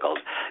flying vehicles,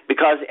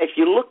 because if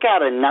you look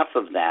at enough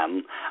of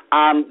them,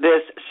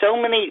 there's so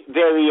many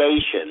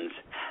variations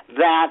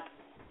that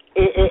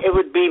it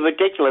would be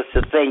ridiculous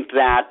to think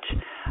that,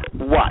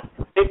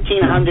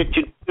 1,500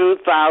 to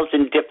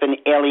 2,000 different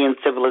alien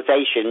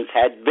civilizations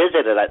had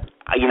visited,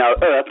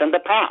 Earth in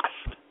the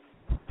past.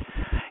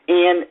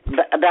 And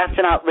that's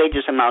an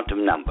outrageous amount of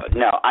number.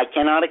 No, I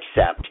cannot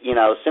accept,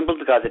 simply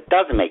because it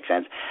doesn't make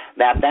sense,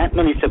 that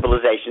many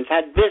civilizations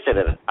had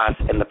visited us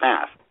in the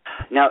past.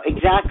 Now,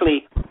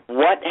 exactly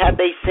what had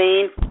they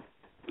seen?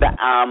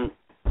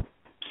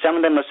 Some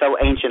of them are so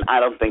ancient, I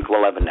don't think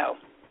we'll ever know.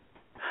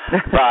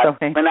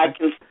 But when I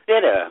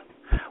consider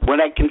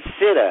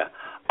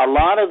a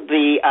lot of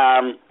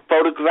the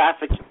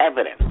photographic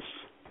evidence,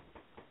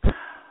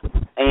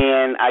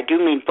 and I do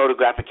mean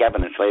photographic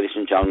evidence, ladies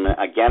and gentlemen.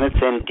 Again, it's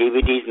in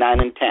DVDs 9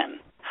 and 10,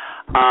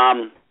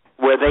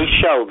 where they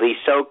show these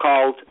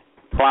so-called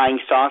flying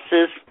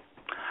saucers.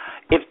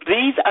 If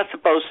these are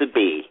supposed to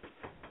be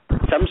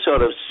some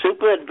sort of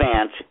super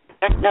advanced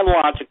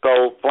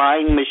technological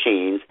flying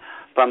machines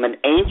from an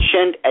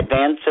ancient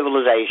advanced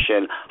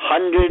civilization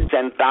hundreds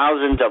and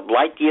thousands of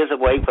light years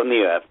away from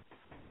the Earth,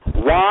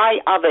 why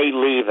are they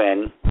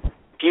leaving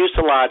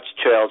fuselage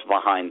trails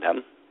behind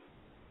them?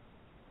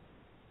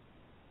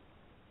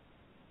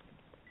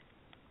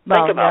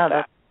 Well, think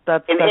about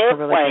that. An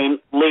airplane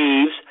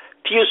leaves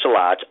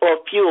fuselage or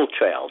fuel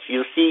trails.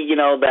 You see,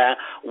 the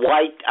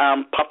white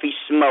puffy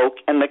smoke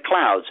in the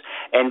clouds.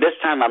 And this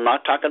time I'm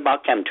not talking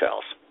about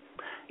chemtrails.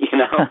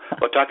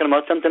 We're talking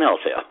about something else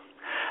here.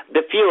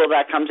 The fuel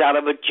that comes out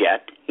of a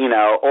jet,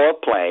 or a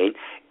plane,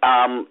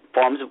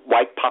 forms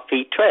white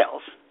puffy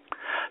trails.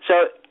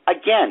 So,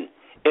 again,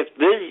 if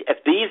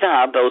these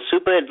are those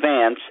super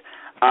advanced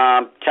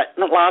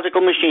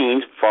technological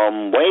machines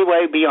from way,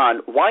 way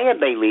beyond, why are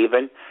they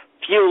leaving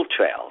fuel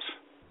trails?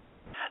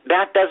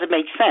 That doesn't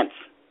make sense.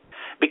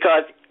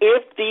 Because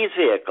if these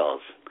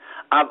vehicles,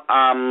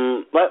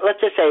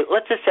 let's just say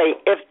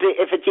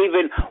if it's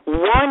even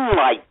one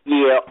light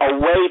year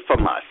away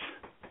from us,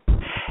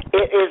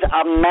 it is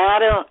a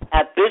matter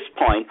at this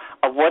point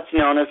of what's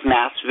known as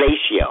mass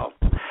ratio.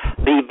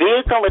 The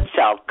vehicle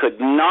itself could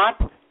not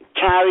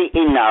carry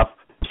enough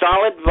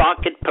solid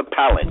rocket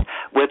propellant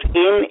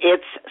within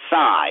its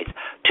size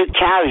to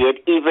carry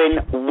it even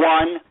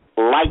one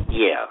light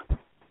year.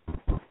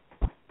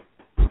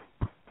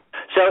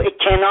 So it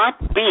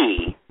cannot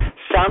be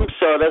some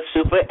sort of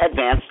super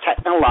advanced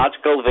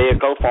technological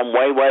vehicle from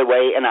way, way,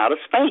 way in outer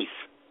space.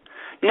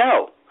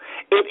 No,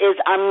 it is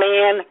a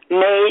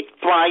man-made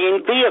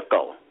flying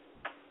vehicle.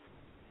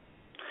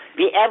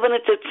 The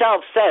evidence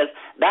itself says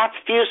that's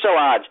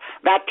fuselage.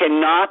 That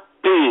cannot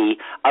be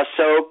a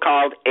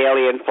so-called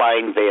alien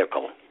flying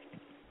vehicle.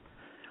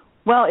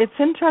 Well, it's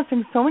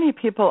interesting. So many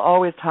people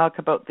always talk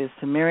about the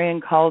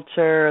Sumerian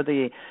culture,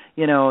 the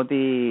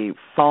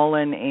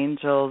fallen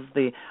angels,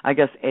 I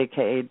guess,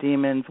 AKA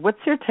demons.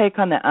 What's your take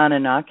on the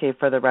Anunnaki,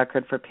 for the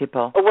record, for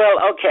people? Well,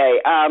 okay,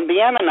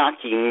 the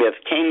Anunnaki myth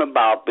came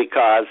about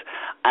because,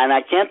 and I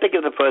can't think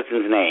of the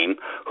person's name,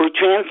 who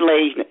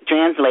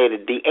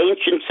translated the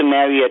ancient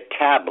Sumerian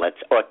tablets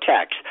or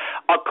texts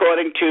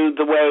according to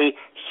the way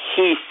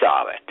he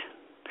saw it.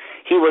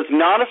 He was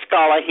not a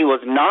scholar. He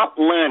was not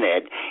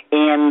learned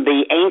in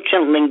the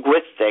ancient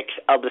linguistics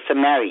of the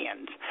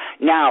Sumerians.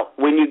 Now,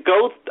 when you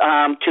go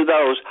to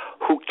those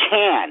who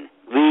can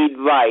read,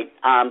 write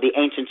the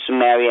ancient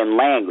Sumerian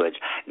language,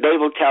 they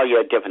will tell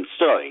you a different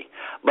story.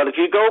 But if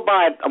you go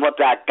by what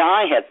that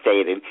guy had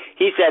stated,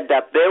 he said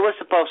that there was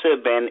supposed to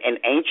have been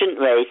an ancient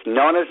race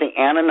known as the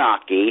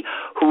Anunnaki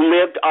who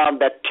lived on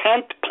the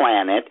 10th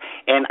planet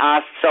in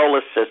our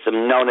solar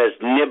system known as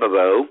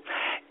Nibiru,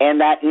 and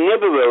that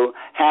Nibiru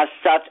has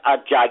such a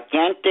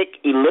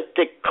gigantic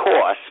elliptic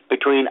course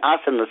between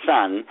us and the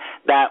sun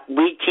that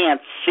we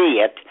can't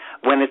see it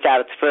when it's at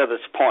its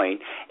furthest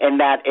point, and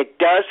that it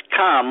does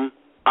come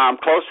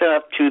close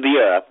enough to the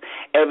Earth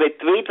every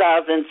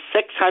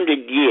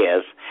 3,600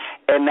 years,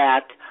 and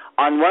that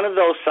on one of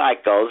those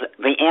cycles,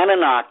 the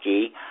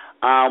Anunnaki,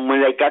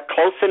 when they got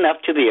close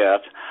enough to the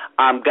Earth,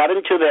 got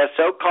into their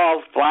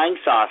so-called flying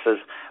saucers,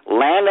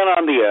 landed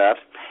on the Earth,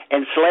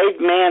 enslaved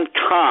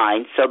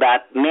mankind so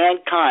that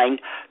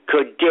mankind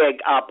could dig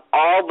up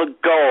all the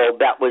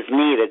gold that was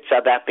needed so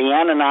that the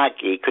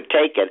Anunnaki could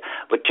take it,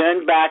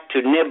 return back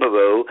to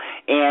Nibiru,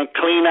 and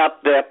clean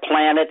up their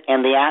planet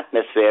and the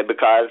atmosphere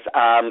because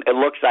it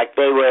looks like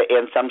they were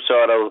in some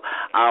sort of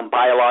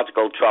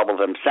biological trouble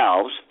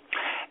themselves.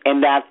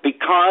 And that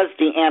because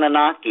the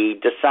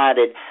Anunnaki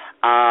decided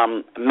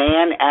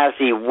man as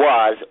he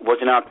was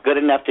not good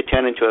enough to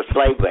turn into a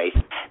slave race,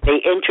 they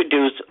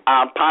introduced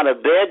part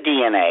of their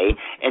DNA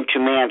into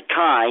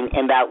mankind,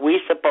 and that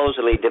we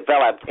supposedly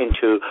developed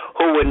into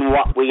who and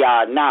what we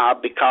are now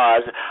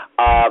because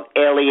of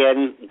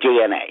alien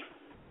DNA.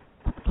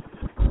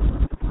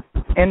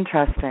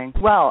 Interesting.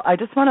 Well, I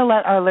just want to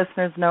let our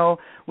listeners know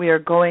we are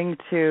going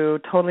to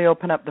totally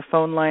open up the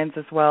phone lines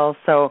as well,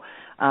 so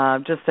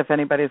just if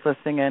anybody's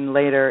listening in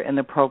later in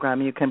the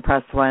program, you can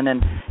press 1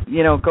 and,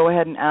 go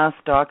ahead and ask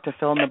Doc to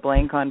fill in the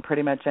blank on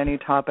pretty much any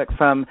topic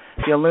from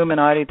the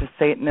Illuminati to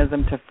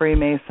Satanism to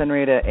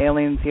Freemasonry to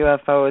aliens,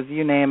 UFOs,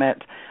 you name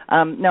it.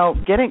 Now,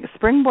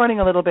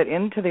 springboarding a little bit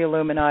into the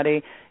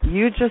Illuminati,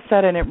 you just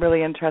said in a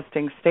really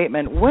interesting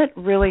statement, what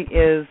really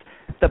is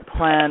the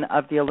plan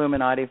of the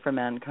Illuminati for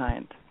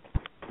mankind?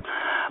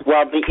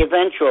 Well, the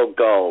eventual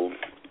goal,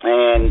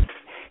 and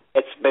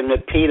it's been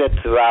repeated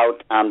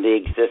throughout the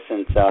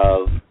existence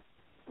of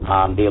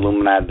the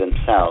Illuminati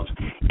themselves,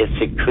 is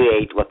to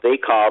create what they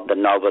call the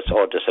Novus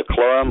Ordo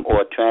Seclorum,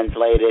 or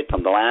translated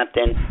from the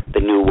Latin,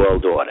 the New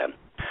World Order.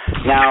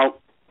 Now,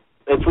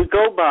 if we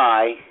go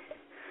by,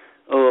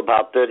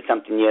 about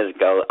 30-something years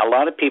ago, a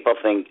lot of people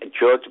think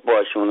George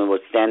Bush, when he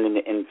was standing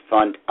in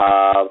front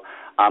of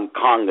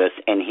Congress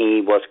and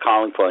he was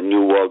calling for a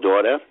New World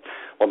Order,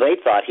 well, they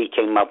thought he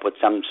came up with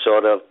some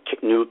sort of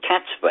new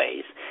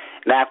catchphrase.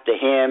 And after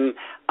him,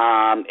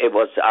 it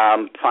was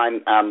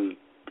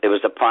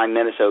the Prime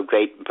Minister of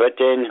Great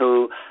Britain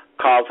who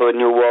called for a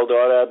New World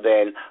Order,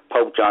 then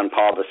Pope John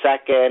Paul II,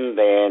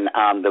 then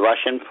the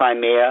Russian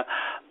Premier.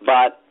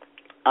 But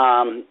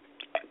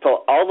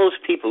for all those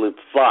people who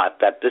thought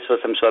that this was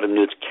some sort of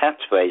new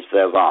catchphrase,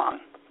 they're wrong.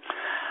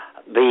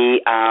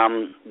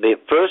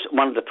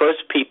 One of the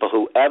first people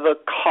who ever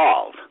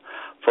called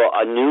for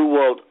a New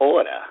World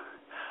Order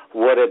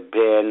would have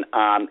been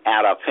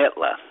Adolf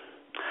Hitler.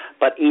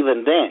 But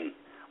even then,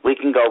 we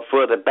can go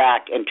further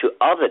back into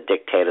other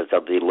dictators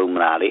of the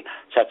Illuminati,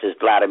 such as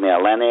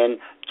Vladimir Lenin,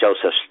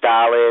 Joseph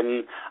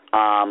Stalin,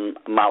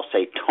 Mao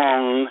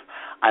Zedong,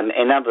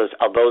 and others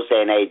of those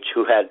day and age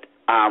who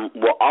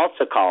were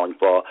also calling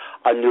for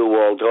a New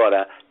World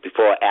Order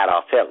before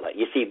Adolf Hitler.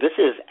 You see, this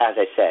is, as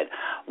I said,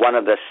 one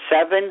of the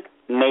 7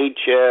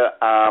 major,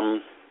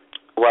 the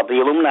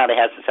Illuminati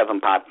has a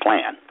 7-part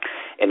plan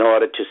in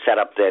order to set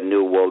up their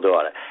New World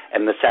Order.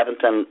 And the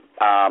seventh and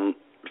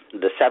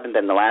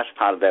the last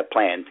part of their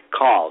plan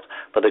calls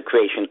for the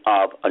creation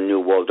of a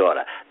New World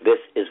Order. This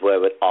is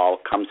where it all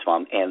comes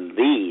from, and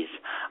these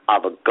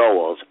are the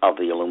goals of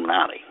the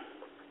Illuminati.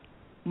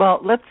 Well,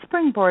 let's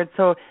springboard.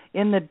 So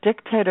in the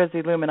Dictators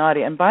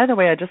Illuminati, and by the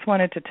way, I just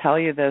wanted to tell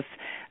you this,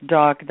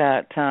 Doc,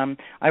 that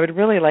I would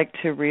really like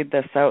to read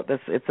this out.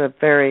 It's a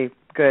very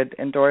good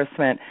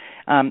endorsement.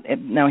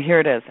 Now, here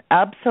it is.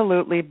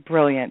 Absolutely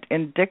brilliant.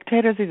 In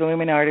Dictators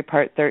Illuminati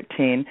Part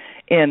 13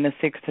 in the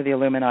Six to the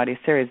Illuminati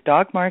series,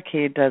 Doc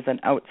Marquis does an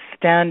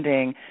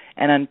outstanding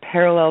and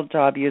unparalleled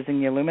job using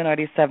the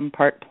Illuminati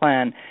 7-part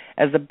plan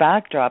as a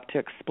backdrop to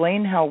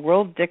explain how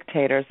world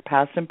dictators,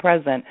 past and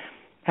present,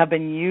 have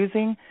been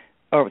using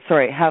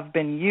have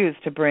been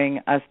used to bring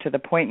us to the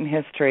point in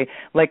history,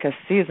 like a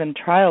seasoned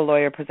trial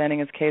lawyer presenting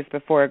his case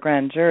before a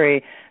grand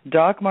jury,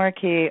 Doc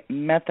Marquis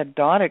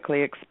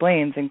methodically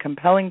explains in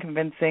compelling,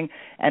 convincing,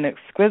 and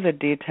exquisite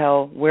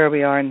detail where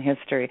we are in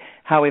history,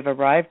 how we've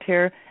arrived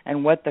here,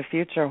 and what the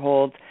future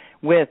holds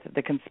with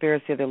the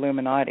conspiracy of the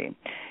Illuminati.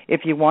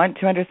 If you want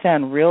to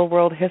understand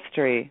real-world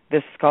history,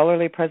 this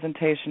scholarly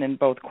presentation in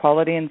both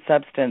quality and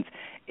substance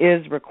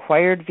is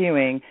required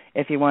viewing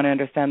if you want to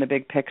understand the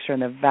big picture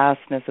and the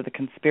vastness of the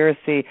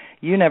conspiracy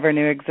you never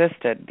knew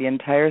existed. The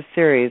entire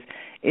series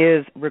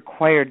is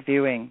required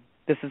viewing.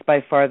 This is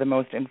by far the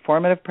most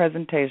informative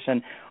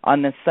presentation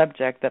on this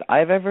subject that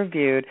I've ever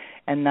viewed,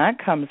 and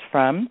that comes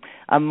from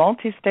a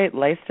multi-state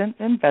licensed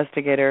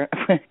investigator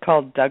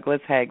called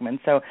Douglas Hagmann.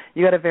 So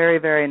you got a very,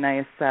 very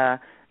nice,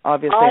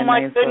 obviously. Oh,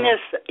 my goodness.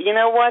 You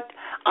know what?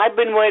 I've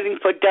been waiting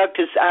for Doug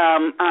to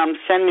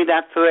send me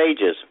that for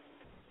ages.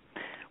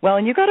 Well,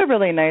 and you got a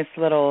really nice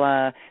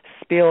little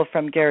spiel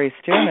from Gary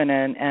Stuhlman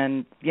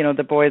and you know,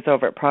 the boys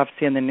over at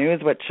Prophecy in the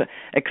News, which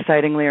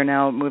excitingly are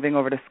now moving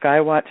over to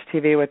Skywatch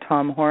TV with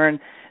Tom Horn.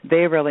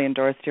 They really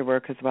endorsed your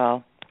work as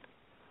well.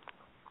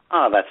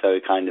 Oh, that's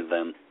very kind of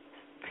them.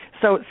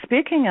 So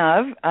speaking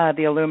of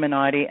the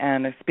Illuminati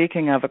and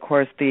speaking of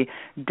course, the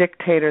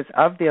dictators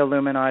of the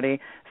Illuminati,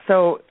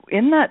 so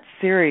in that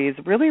series,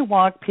 really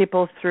walk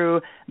people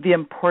through the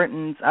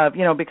importance of,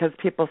 you know, because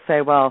people say,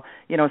 well,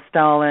 you know,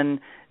 Stalin,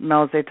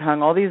 Mao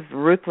Zedong, all these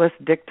ruthless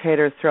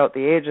dictators throughout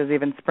the ages,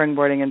 even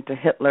springboarding into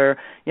Hitler,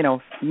 you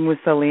know,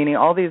 Mussolini,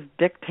 all these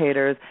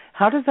dictators.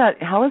 How is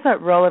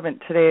that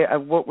relevant today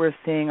of what we're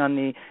seeing on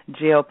the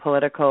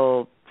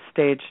geopolitical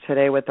stage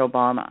today with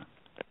Obama?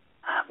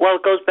 Well,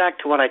 it goes back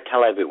to what I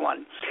tell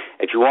everyone.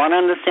 If you want to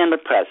understand the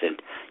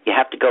present, you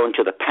have to go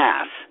into the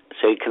past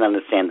so you can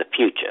understand the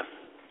future.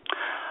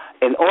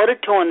 In order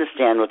to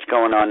understand what's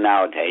going on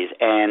nowadays,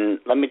 and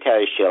let me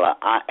tell you, Sheila,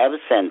 ever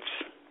since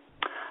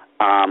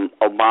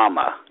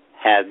Obama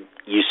had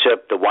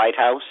usurped the White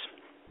House,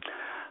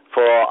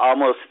 for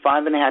almost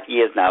 5.5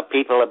 years now,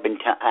 people have been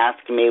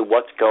asking me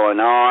what's going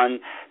on.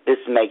 This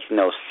makes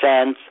no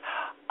sense.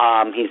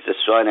 He's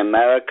destroying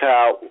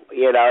America.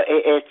 You know,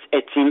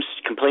 it seems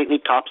completely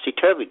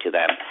topsy-turvy to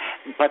them.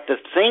 But the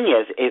thing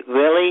is, it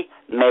really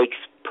makes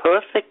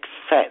perfect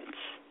sense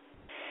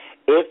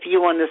if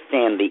you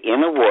understand the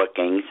inner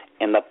workings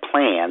and the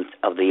plans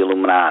of the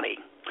Illuminati.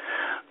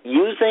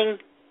 Using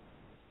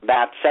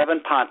that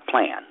 7-part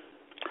plan,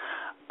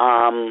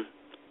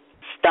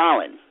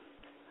 Stalin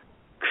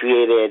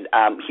created,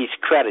 he's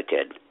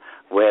credited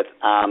with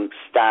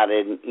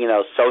started, you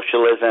know,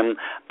 socialism,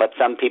 but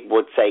some people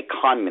would say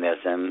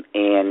communism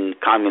in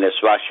communist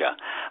Russia.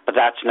 But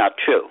that's not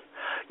true.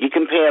 You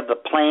compare the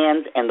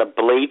plans and the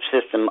belief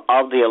system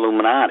of the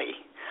Illuminati,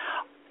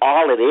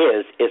 all it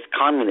is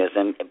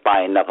communism by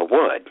another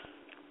word.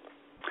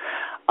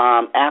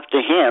 After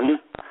him,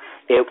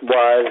 it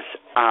was,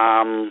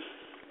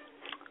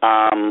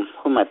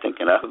 who am I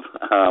thinking of?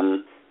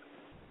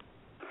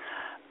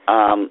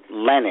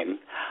 Lenin,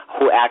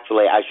 who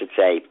actually, I should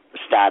say,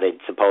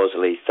 started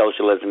supposedly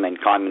socialism and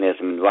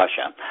communism in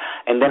Russia.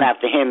 And then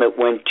after him, it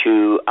went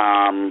to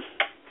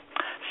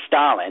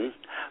Stalin.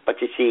 But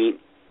you see,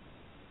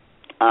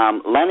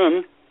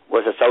 Lenin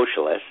was a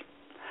socialist.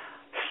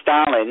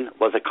 Stalin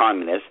was a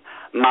communist.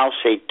 Mao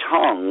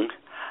Zedong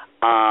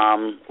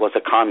was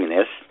a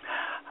communist.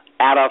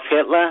 Adolf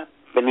Hitler,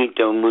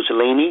 Benito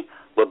Mussolini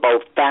were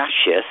both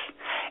fascists.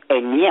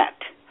 And yet,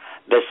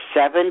 the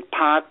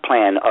 7-part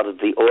plan of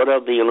the Order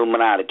of the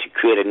Illuminati to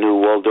create a new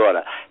world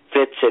order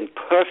fits in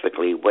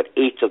perfectly with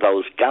each of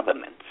those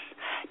governments.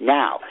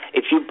 Now,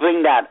 if you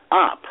bring that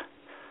up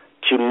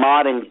to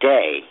modern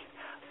day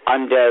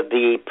under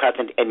the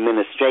present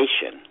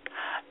administration,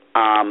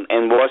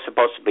 and we're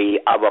supposed to be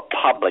a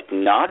republic,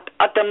 not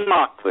a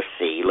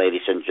democracy,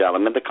 ladies and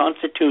gentlemen. The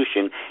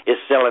Constitution is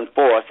still in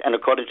force, and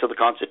according to the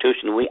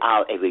Constitution, we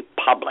are a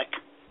republic.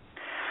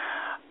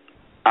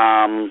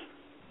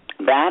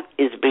 That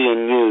is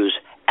being used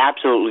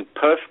absolutely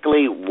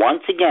perfectly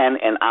once again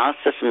in our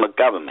system of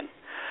government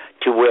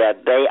to where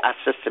they are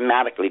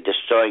systematically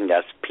destroying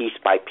us piece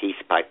by piece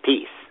by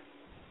piece.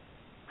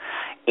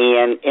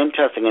 And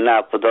interesting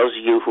enough, for those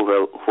of you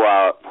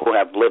who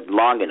have lived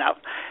long enough,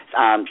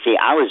 see,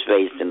 I was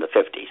raised in the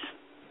 50s,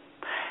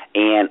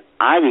 and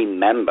I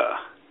remember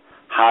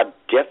how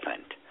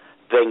different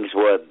things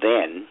were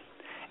then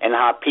and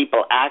how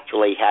people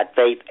actually had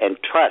faith and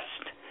trust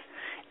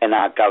in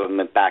our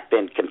government back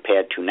then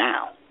compared to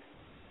now.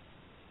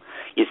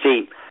 You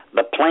see,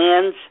 the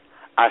plans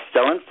are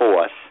still in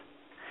force,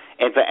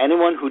 and for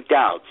anyone who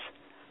doubts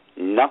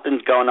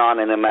nothing's going on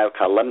in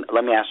America, let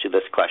me ask you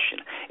this question.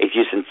 If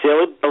you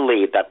sincerely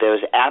believe that there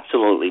is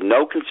absolutely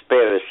no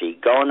conspiracy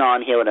going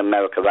on here in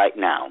America right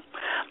now,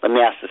 let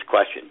me ask this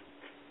question.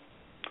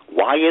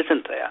 Why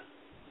isn't there?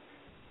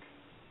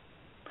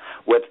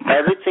 With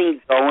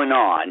everything going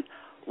on,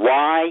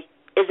 why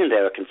isn't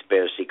there a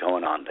conspiracy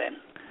going on then?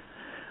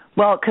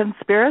 Well,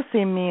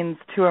 conspiracy means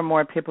 2 or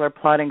more people are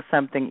plotting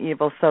something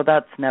evil, so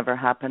that's never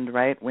happened,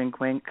 right? Wink,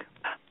 wink.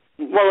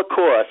 Well, of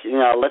course,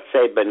 let's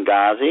say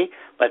Benghazi,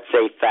 let's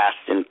say Fast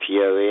and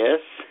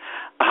Furious.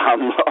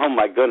 Oh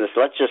my goodness,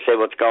 let's just say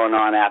what's going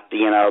on at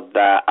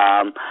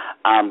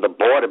the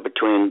border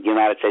between the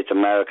United States of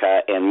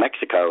America and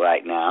Mexico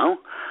right now.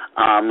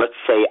 Let's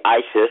say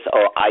ISIS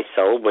or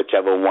ISIL,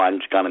 whichever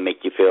one's going to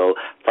make you feel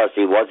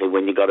fuzzy-wuzzy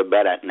when you go to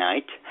bed at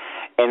night,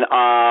 and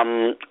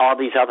all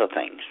these other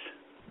things.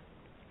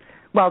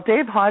 Well,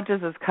 Dave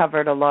Hodges has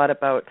covered a lot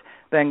about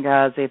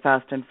Benghazi,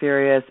 Fast and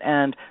Furious,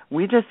 and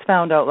we just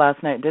found out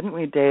last night, didn't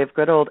we, Dave?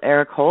 Good old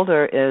Eric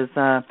Holder is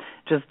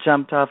just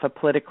jumped off a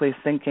politically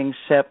sinking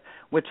ship,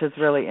 which is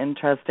really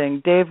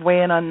interesting. Dave,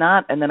 weigh in on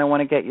that, and then I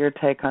want to get your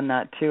take on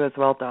that too as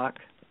well, Doc.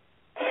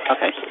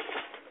 Okay.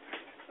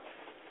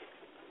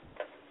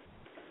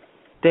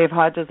 Dave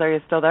Hodges, are you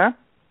still there?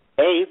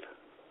 Dave?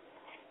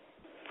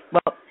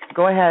 Well,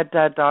 go ahead,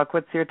 Doc.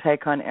 What's your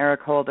take on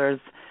Eric Holder's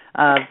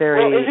very...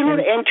 Well, isn't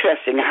it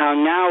interesting how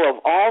now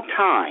of all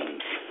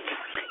times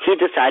he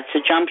decides to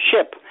jump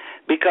ship?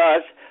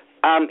 Because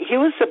he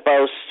was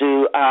supposed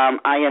to,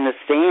 I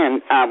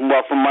understand,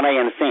 from what I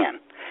understand,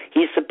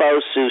 he's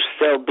supposed to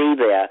still be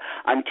there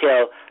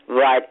until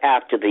right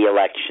after the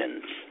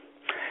elections.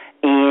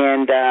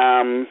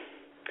 And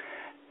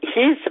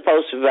he's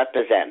supposed to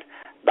represent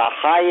the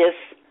highest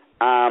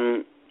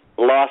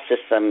law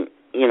system,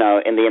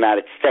 in the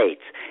United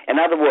States. In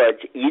other words,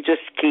 you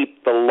just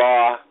keep the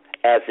law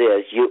as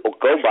is. You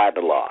go by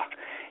the law.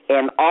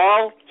 And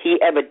all he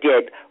ever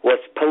did was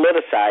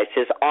politicize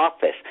his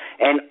office,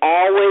 and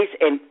always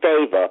in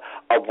favor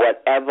of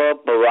whatever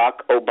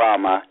Barack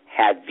Obama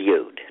had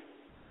viewed.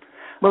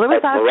 Well, it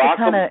was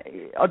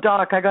actually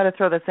Doc, I got to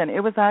throw this in.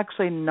 It was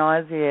actually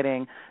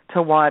nauseating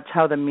to watch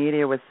how the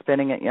media was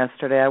spinning it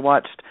yesterday. I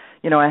watched,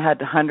 I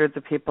had hundreds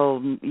of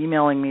people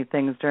emailing me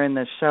things during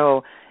the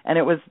show, and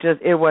it was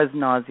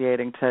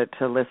nauseating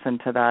to listen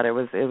to that. It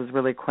was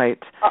really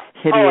quite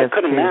hideous I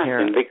couldn't to hear.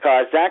 imagine,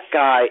 because that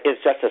guy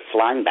is just a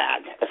slime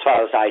bag as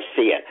far as I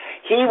see it.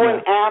 He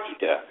went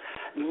after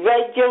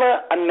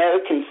regular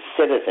American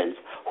citizens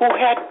who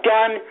had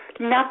done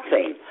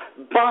nothing,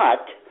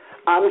 but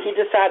he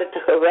decided to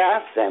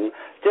harass them,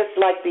 just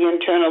like the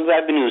Internal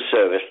Revenue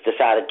Service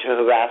decided to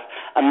harass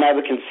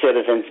American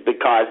citizens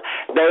because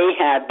they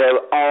had their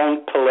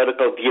own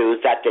political views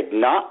that did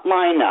not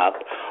line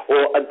up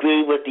or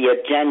agree with the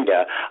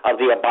agenda of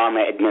the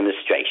Obama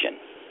administration.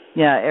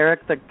 Yeah,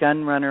 Eric the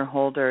gun runner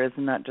Holder,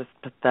 isn't that just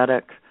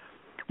pathetic?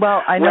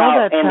 Well, I know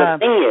that... and the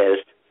thing is,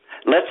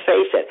 let's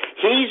face it,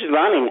 he's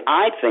running,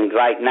 I think,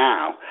 right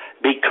now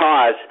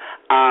because...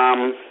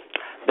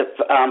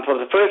 for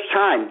the first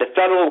time, the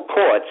federal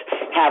courts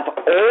have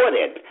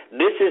ordered,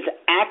 this is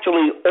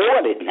actually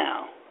ordered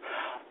now,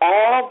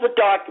 all the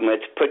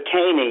documents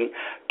pertaining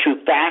to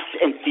Fast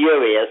and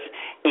Furious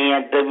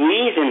and the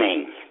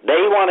reasoning.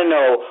 They want to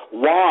know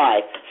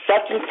why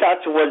such and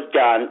such was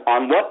done,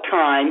 on what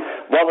time,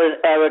 what was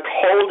Eric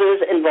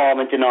Holder's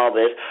involvement in all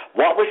this,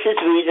 what was his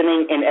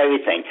reasoning and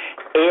everything.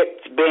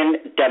 It's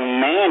been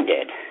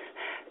demanded.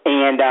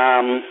 And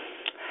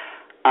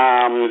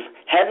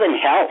heaven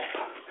help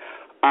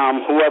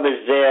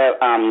whoever's there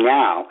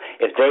now,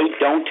 if they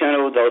don't turn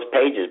over those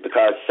pages,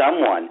 because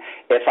someone,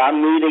 if I'm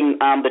reading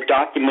the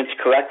documents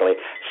correctly,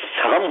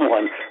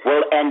 someone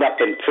will end up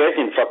in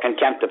prison for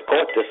contempt of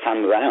court this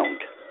time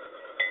around.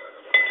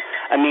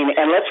 I mean,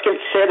 and let's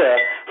consider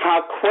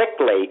how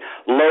quickly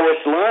Lois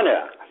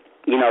Lerner,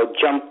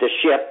 jumped the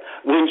ship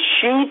when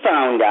she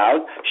found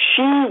out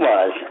she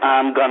was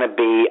going to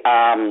be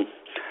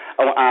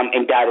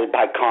indicted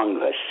by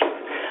Congress.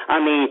 I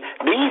mean,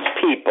 these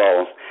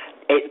people...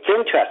 It's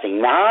interesting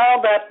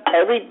now that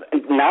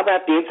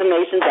the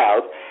information's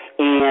out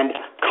and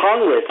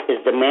Congress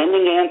is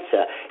demanding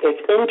answer.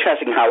 It's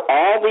interesting how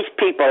all these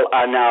people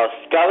are now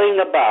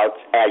scurrying about,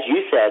 as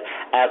you said,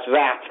 as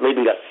rats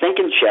leaving a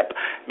sinking ship.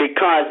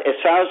 Because as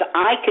far as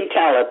I can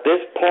tell at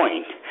this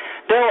point,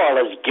 they're all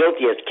as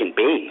guilty as can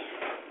be.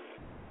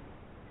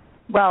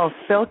 Well,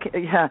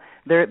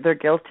 they're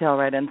guilty, all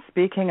right. And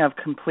speaking of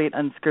complete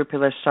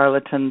unscrupulous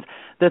charlatans,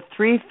 the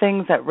three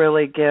things that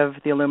really give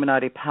the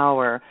Illuminati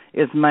power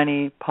is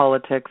money,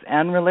 politics,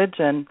 and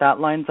religion. That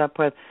lines up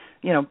with,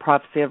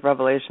 prophecy of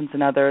Revelations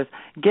and others.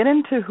 Get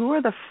into who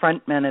are the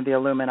front men of the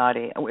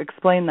Illuminati.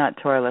 Explain that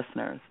to our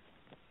listeners.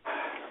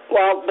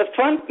 Well, the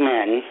front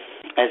men,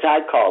 as I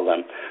call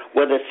them,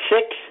 were the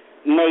six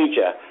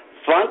major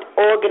front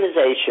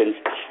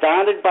organizations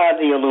started by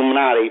the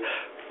Illuminati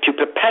to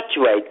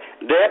perpetuate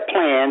their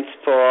plans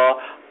for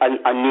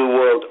a new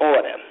world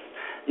order.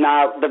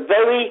 Now, the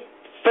very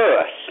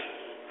first,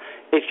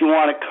 if you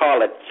want to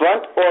call it,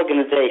 front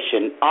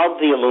organization of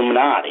the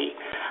Illuminati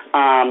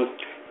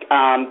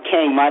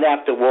came right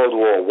after World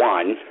War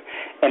I,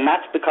 and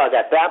that's because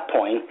at that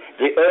point,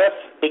 the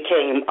Earth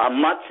became a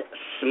much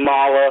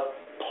smaller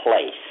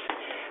place.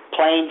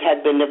 Planes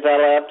had been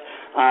developed.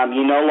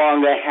 You no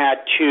longer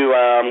had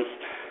to...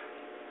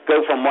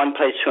 go from one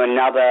place to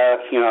another,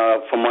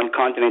 from one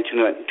continent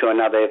to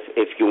another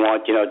if you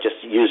want, just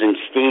using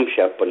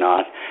steamship or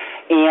not.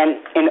 And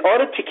in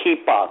order to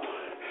keep up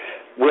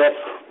with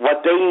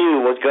what they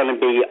knew was going to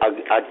be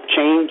a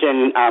change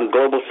in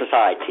global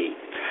society,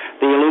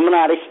 the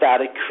Illuminati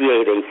started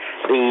creating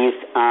these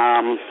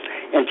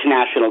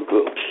international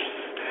groups.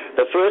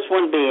 The first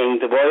one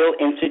being the Royal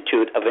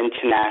Institute of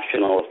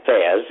International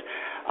Affairs,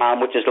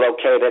 which is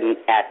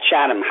located at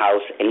Chatham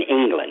House in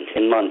England,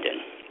 in London.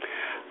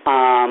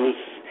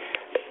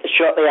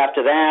 Shortly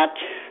after that,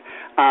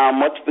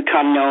 what's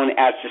become known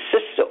as the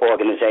sister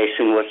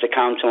organization was the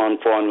Council on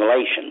Foreign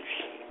Relations.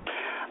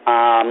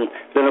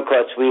 Then, of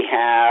course, we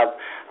have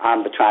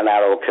the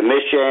Trilateral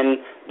Commission,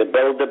 the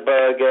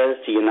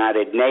Bilderbergers, the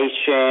United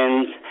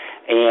Nations,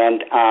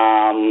 and,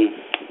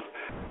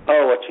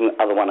 what's the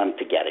other one I'm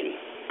forgetting?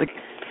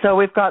 So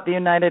we've got the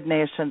United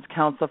Nations,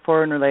 Council of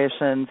Foreign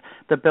Relations,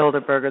 the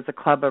Bilderbergers, the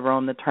Club of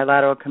Rome, the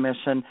Trilateral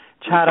Commission,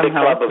 Chatham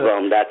House. The Club of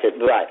Rome, that's it,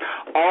 right.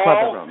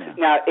 Club of Rome, yeah.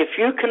 Now, if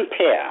you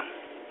compare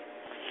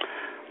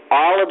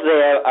all of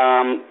their,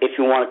 if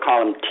you want to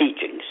call them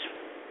teachings,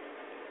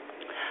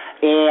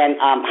 and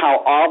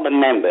how all the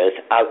members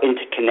are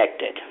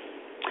interconnected,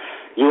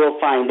 you will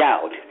find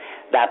out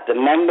that the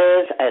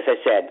members, as I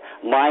said,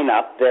 line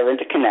up, they're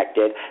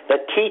interconnected. The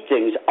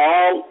teachings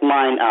all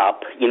line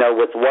up,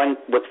 with one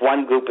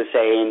group is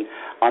saying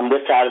on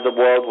this side of the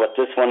world what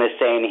this one is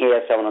saying here,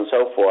 so on and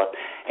so forth.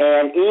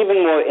 And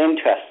even more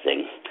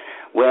interesting,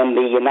 when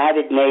the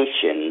United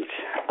Nations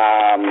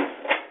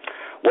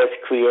was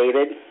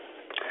created,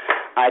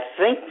 I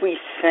think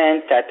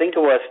it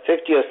was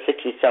 50 or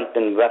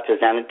 60-something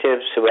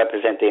representatives who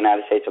represent the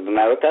United States of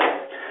America,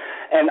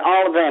 and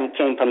all of them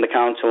came from the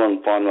Council on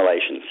Foreign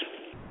Relations.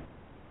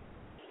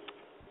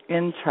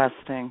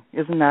 Interesting.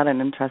 Isn't that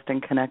an interesting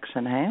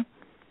connection, hey?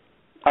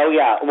 Oh,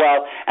 yeah.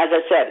 Well, as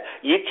I said,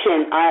 you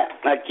can,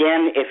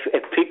 again,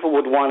 if people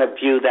would want to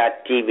view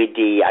that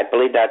DVD, I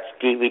believe that's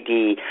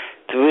DVD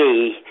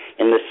 3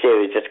 in the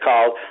series. It's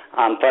called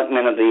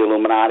Frontmen of the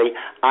Illuminati.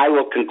 I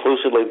will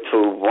conclusively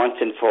prove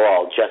once and for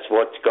all just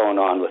what's going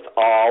on with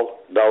all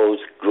those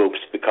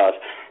groups, because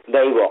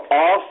they were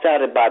all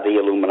started by the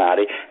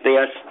Illuminati. They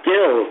are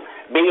still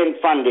being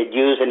funded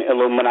using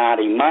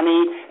Illuminati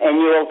money, and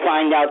you will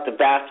find out the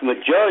vast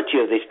majority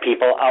of these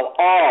people are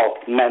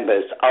all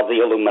members of the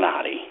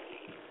Illuminati.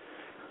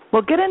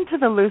 Well, get into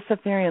the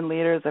Luciferian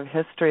leaders of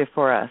history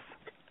for us.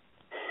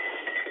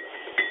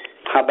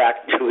 How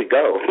back do we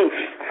go?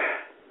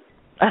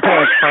 As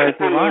far as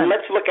you want.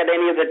 Let's look at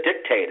any of the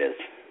dictators.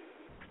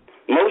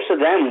 Most of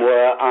them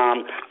were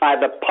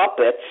either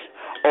puppets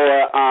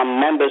or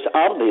members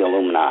of the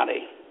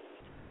Illuminati.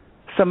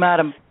 So,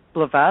 Madame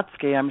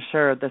Blavatsky, I'm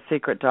sure, the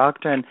secret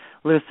doctrine,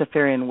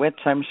 Luciferian witch,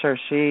 I'm sure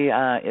she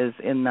is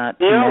in that.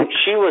 No,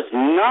 she was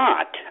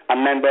not a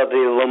member of the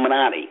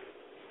Illuminati.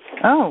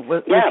 Oh,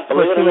 yeah,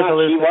 believe it or not,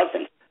 she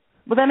wasn't.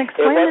 Well, then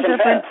explain the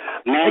difference.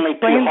 Manly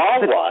P.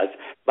 Hall was,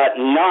 but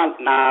not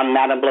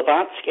Madame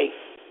Blavatsky.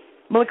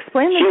 Well,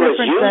 explain the difference.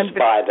 She was used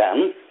by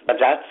them, but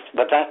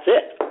that's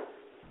it.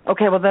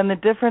 Okay, well then the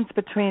difference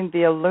between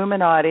the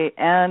Illuminati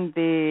and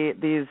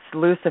these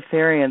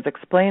Luciferians.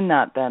 Explain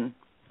that then.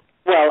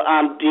 Well,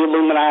 the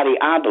Illuminati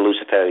are the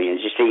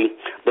Luciferians. You see,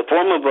 the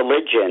form of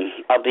religion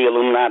of the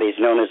Illuminati is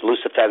known as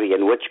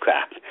Luciferian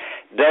witchcraft.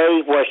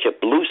 They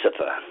worship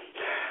Lucifer.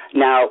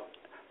 Now,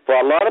 for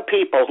a lot of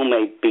people who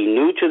may be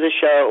new to the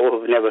show or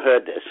who've never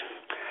heard this,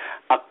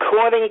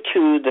 according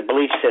to the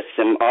belief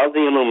system of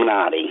the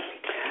Illuminati,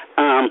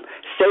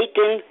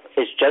 Satan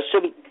is just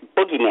a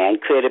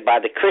boogeyman created by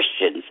the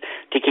Christians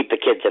to keep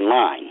the kids in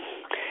line.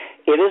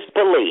 It is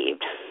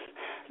believed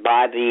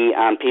by the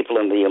people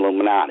in the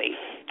Illuminati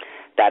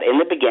that in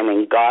the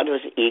beginning God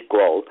was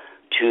equal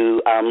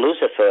to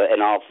Lucifer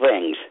in all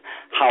things.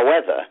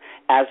 However,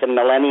 as the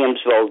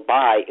millenniums rolled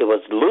by, it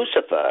was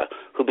Lucifer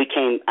who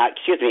became,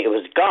 it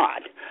was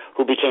God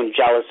who became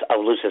jealous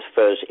of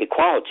Lucifer's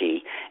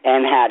equality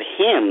and had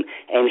him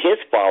and his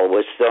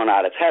followers thrown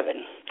out of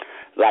heaven.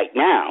 Right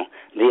now,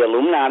 the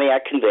Illuminati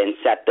are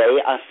convinced that they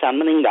are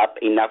summoning up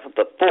enough of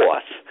the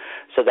force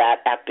so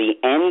that at the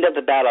end of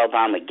the Battle of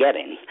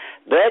Armageddon,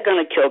 they're going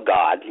to kill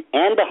God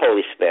and the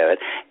Holy Spirit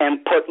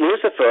and put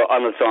Lucifer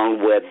on the throne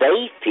where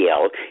they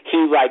feel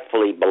he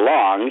rightfully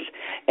belongs.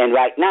 And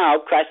right now,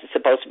 Christ is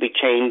supposed to be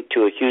chained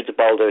to a huge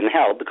boulder in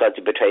hell because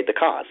he betrayed the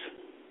cause.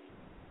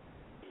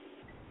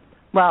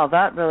 Wow,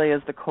 that really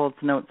is the Cold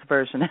Notes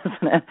version,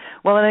 isn't it?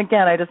 Well, and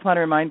again, I just want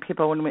to remind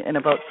people in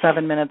about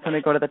 7 minutes when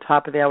we go to the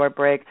top of the hour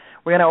break,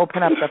 we're going to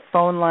open up the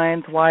phone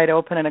lines wide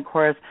open, and of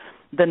course,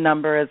 the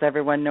number, as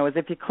everyone knows.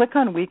 If you click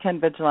on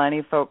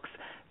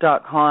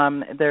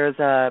weekendvigilantefolks.com, there's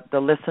the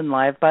Listen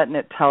Live button.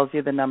 It tells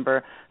you the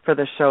number for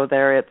the show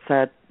there.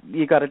 It's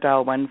you got to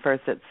dial one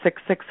first. It's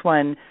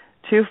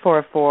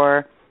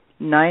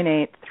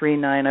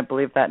 661-244-9839, I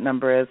believe that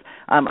number is.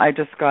 I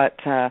just got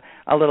a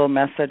little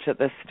message at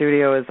the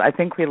studio. I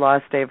think we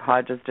lost Dave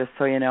Hodges, just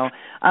so you know.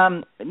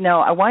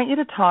 Now, I want you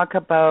to talk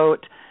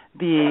about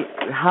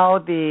how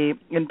the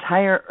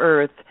entire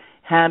earth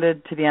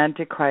handed to the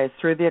Antichrist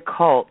through the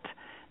occult,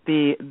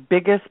 the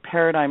biggest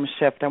paradigm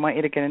shift. I want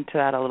you to get into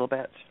that a little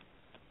bit.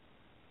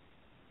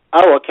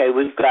 Oh, okay.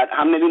 We've got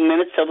how many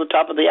minutes till the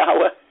top of the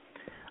hour?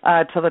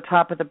 till the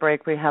top of the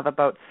break. We have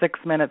about 6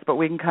 minutes, but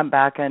we can come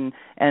back and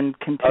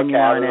continue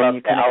on. And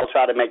you can... I'll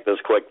try to make this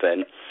quick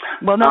then.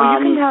 Well, no,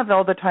 you can have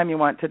all the time you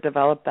want to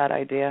develop that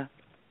idea.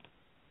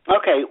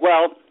 Okay,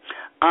 well,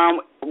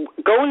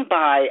 going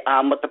by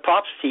what the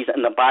prophecies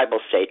in the Bible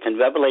states in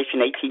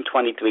Revelation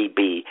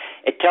 18:23b,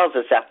 it tells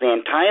us that the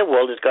entire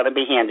world is going to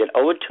be handed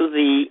over to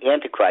the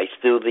Antichrist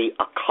through the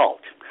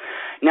occult.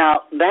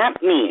 Now,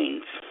 that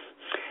means,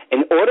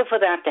 in order for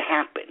that to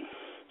happen,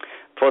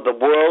 for the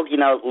world,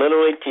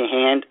 literally to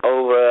hand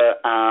over,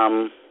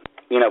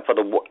 for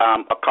the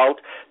occult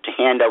to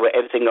hand over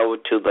everything over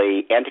to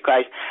the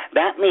Antichrist,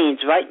 that means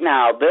right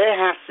now there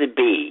has to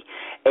be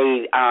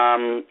a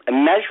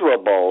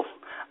measurable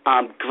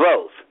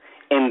growth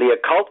in the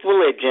occult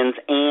religions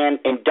and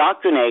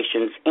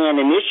indoctrinations and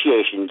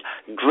initiations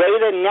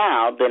greater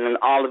now than in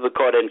all of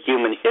recorded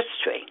human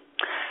history.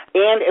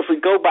 And if we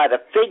go by the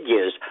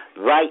figures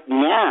right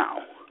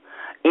now,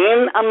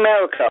 in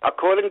America,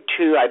 according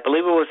to, I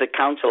believe it was the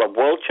Council of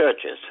World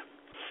Churches,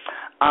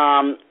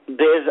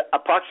 there's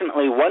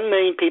approximately 1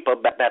 million people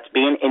that's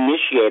being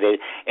initiated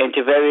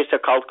into various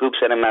occult groups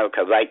in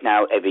America right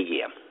now every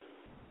year.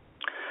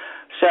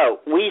 So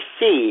we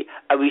see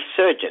a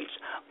resurgence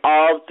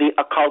of the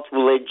occult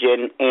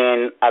religion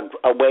in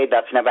a way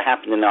that's never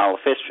happened in all of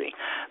history.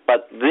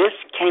 But this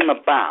came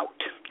about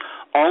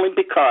only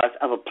because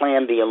of a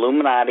plan the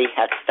Illuminati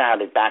had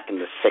started back in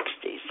the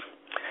 60s.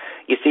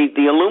 You see,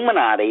 the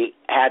Illuminati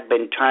had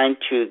been trying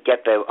to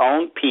get their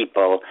own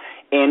people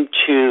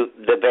into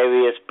the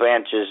various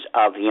branches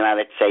of the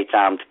United States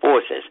Armed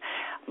Forces,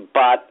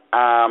 but,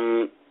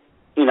 and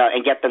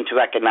get them to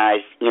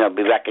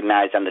be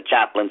recognized under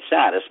chaplain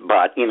status.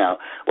 But,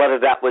 whether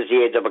that was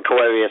the age of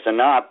Aquarius or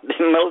not, the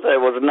military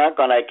was not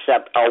going to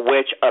accept a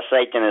witch, a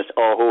Satanist,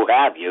 or who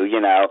have you,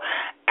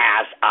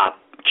 as a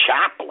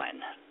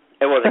chaplain.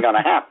 It wasn't going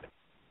to happen.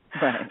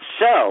 Right.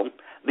 So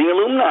the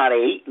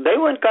Illuminati, they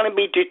weren't going to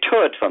be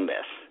deterred from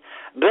this.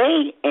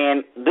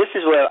 And this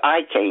is where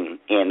I came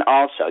in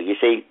also. You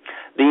see,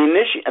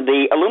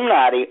 the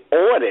Illuminati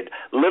ordered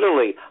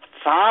literally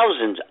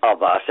thousands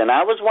of us, and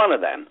I was one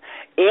of them,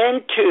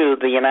 into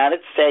the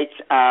United States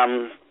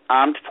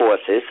Armed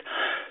Forces,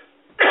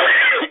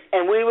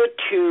 and we were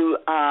to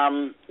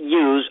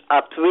use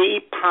a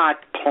 3-part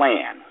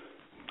plan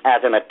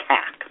as an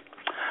attack.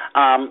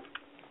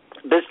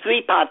 This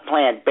 3-part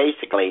plan,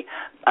 basically,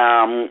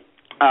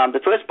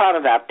 the first part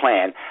of that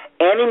plan,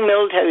 any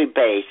military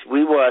base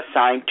we were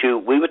assigned to,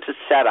 we were to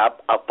set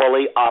up a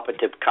fully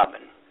operative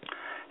coven.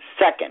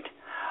 Second,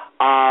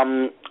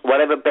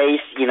 whatever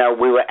base, we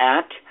were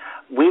at,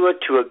 we were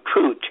to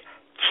recruit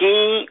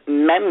key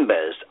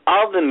members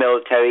of the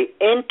military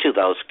into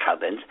those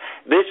covens.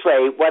 This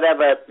way,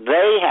 whatever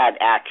they had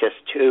access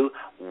to,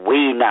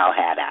 we now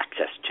had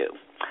access to.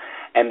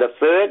 And the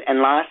third and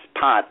last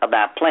part of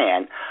that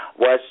plan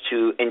was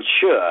to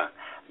ensure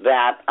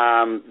that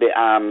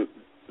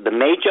the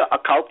major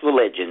occult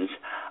religions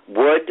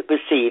would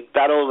receive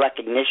federal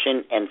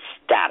recognition and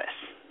status.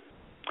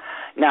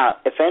 Now,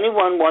 if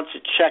anyone wants to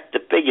check the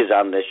figures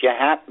on this,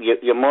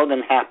 you're more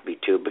than happy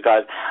to,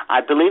 because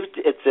I believe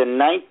it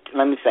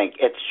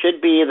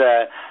should be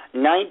the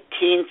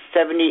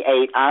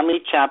 1978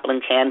 Army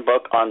Chaplain's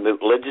Handbook on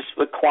Religious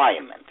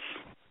Requirements,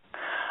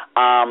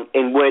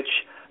 in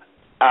which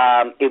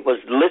it was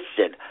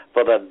listed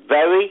for the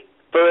very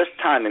first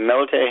time in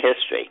military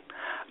history.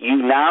 You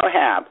now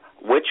have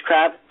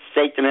witchcraft,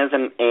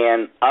 Satanism,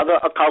 and other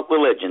occult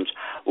religions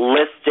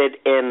listed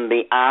in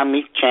the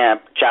Army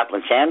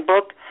Chaplain's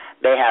Handbook.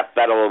 They have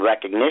federal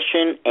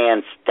recognition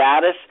and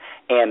status,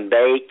 and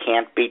they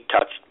can't be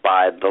touched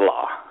by the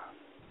law.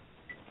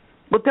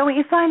 Well, don't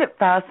you find it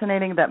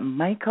fascinating that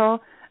Michael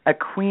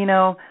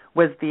Aquino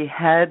was the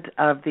head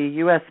of the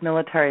U.S.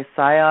 military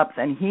psyops,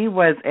 and he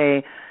was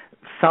a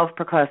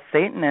self-proclaimed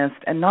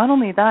Satanist, and not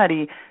only that,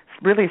 he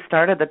really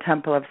started the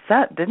Temple of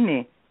Set, didn't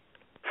he?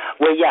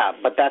 Well, yeah,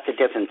 but that's a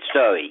different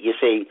story. You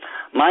see,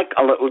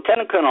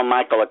 Lieutenant Colonel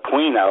Michael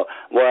Aquino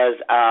was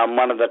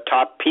one of the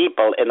top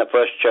people in the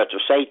First Church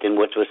of Satan,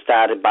 which was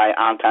started by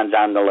Anton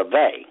de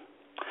LaVey.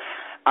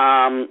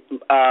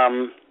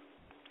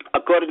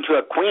 According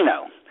to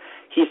Aquino,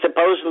 he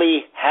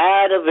supposedly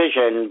had a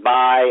vision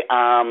by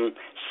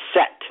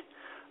Set,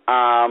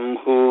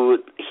 who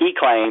he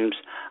claims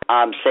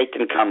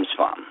Satan comes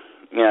from.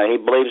 He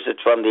believes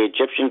it's from the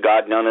Egyptian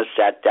god known as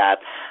Set that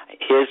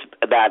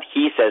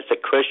he says the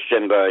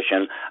Christian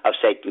version of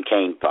Satan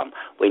came from.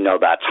 We know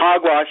that's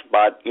hogwash,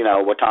 but,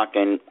 we're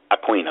talking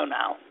Aquino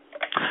now.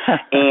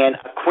 And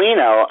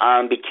Aquino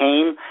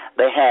became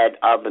the head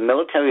of the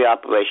military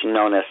operation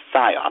known as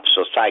PSYOPs,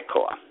 or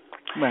PSYCOR.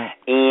 Right.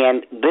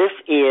 And this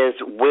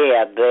is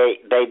where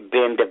they've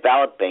been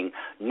developing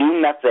new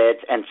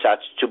methods and such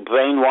to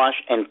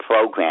brainwash and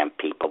program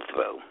people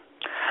through.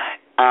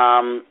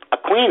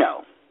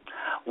 Aquino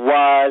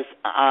was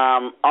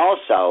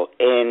also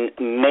in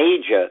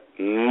major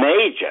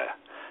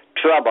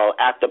trouble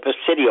at the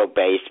Presidio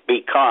base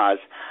because,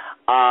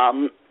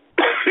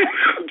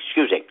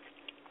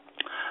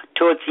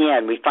 towards the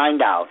end we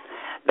find out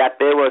that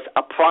there was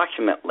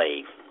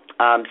approximately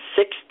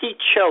 60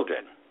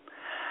 children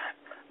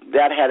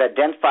that had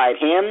identified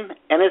him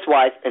and his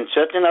wife and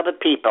certain other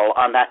people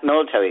on that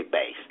military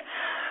base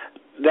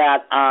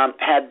that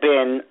had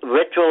been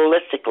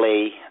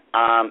ritualistically,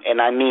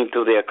 and I mean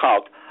through the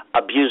occult,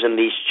 abusing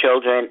these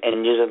children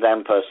and using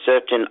them for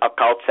certain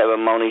occult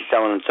ceremonies, so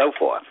on and so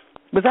forth.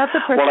 Was that the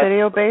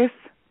Presidio base?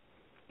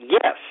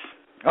 Yes.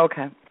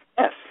 Okay.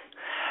 Yes.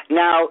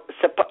 Now,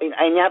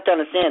 and you have to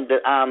understand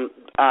that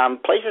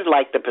places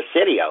like the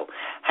Presidio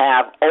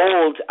have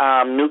old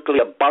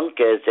nuclear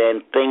bunkers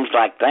and things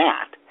like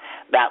that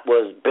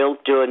was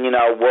built during,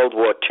 World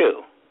War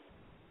II.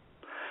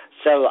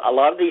 So a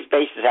lot of these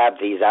bases have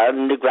these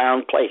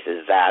underground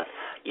places that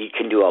you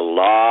can do a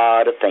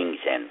lot of things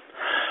in.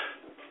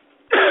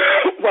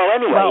 Well,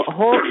 anyway.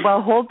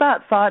 Hold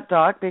that thought,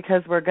 Doc,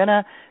 because we're going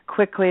to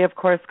quickly, of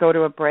course, go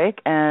to a break.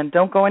 And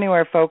don't go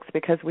anywhere, folks,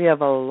 because we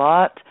have a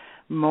lot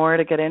more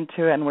to get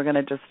into, and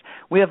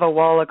we have a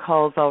wall of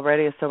calls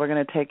already, so we're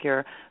going to take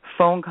your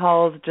phone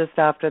calls just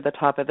after the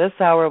top of this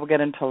hour. We'll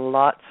get into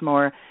lots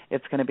more.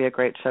 It's going to be a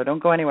great show.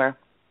 Don't go anywhere.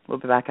 We'll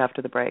be back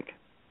after the break.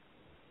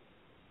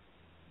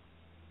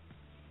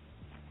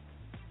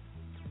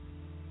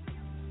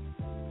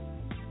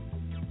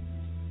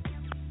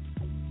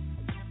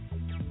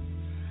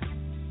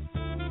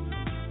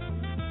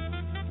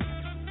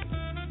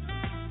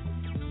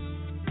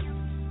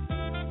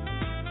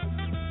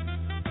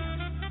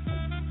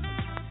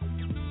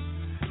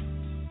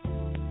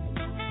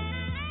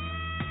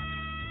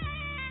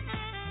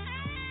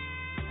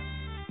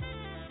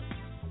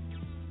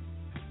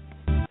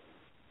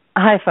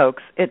 Hi,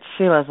 folks. It's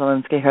Sheila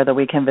Zilinsky here, the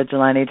Weekend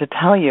Vigilante, to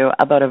tell you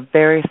about a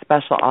very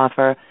special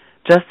offer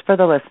just for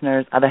the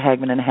listeners of the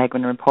Hagmann and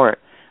Hagmann Report.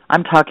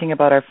 I'm talking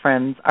about our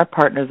friends, our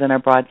partners in our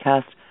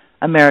broadcast,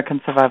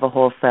 American Survival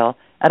Wholesale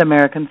at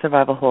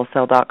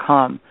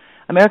AmericanSurvivalWholesale.com.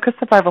 American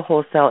Survival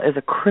Wholesale is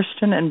a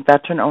Christian and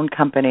veteran-owned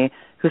company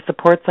who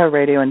supports our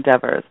radio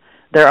endeavors.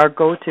 They're our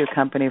go-to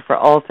company for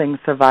all things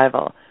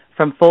survival,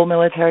 from full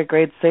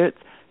military-grade suits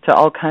to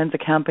all kinds of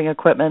camping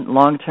equipment,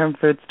 long-term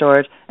food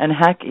storage, and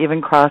heck,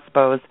 even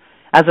crossbows.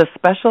 As a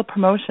special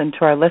promotion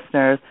to our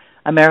listeners,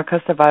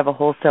 America Survival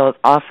Wholesale is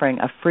offering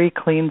a free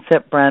Clean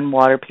Sip brand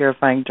water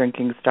purifying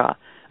drinking straw,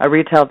 a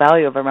retail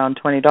value of around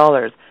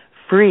 $20,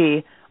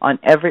 free on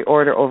every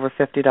order over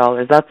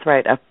 $50. That's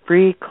right, a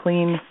free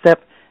Clean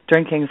Sip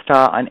drinking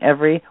straw on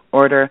every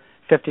order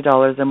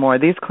 $50 or more.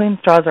 These clean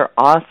straws are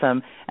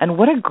awesome, and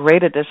what a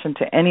great addition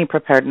to any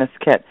preparedness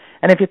kit.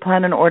 And if you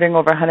plan on ordering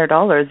over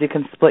 $100, you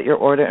can split your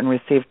order and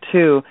receive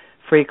 2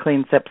 free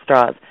Clean Sip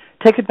straws.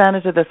 Take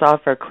advantage of this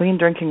offer. Clean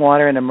drinking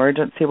water in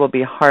emergency will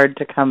be hard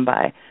to come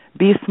by.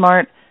 Be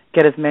smart.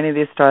 Get as many of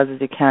these straws as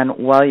you can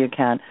while you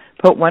can.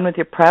 Put one with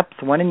your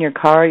preps, one in your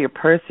car, your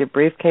purse, your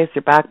briefcase,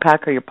 your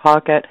backpack, or your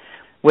pocket.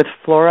 With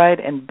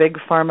fluoride and big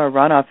pharma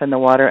runoff in the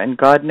water and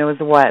God knows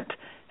what,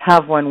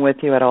 have one with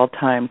you at all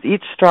times.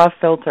 Each straw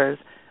filters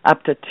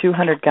up to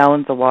 200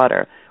 gallons of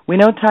water. We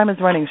know time is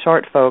running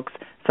short, folks,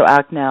 so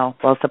act now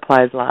while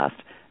supplies last.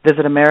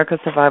 Visit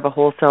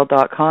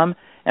AmericaSurvivalWholesale.com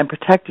and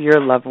protect your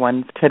loved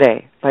ones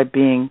today by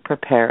being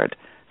prepared.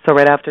 So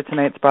right after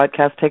tonight's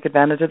broadcast, take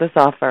advantage of this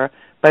offer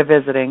by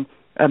visiting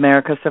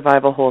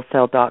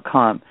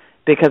AmericaSurvivalWholesale.com,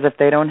 because if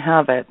they don't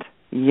have it,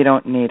 you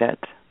don't need it.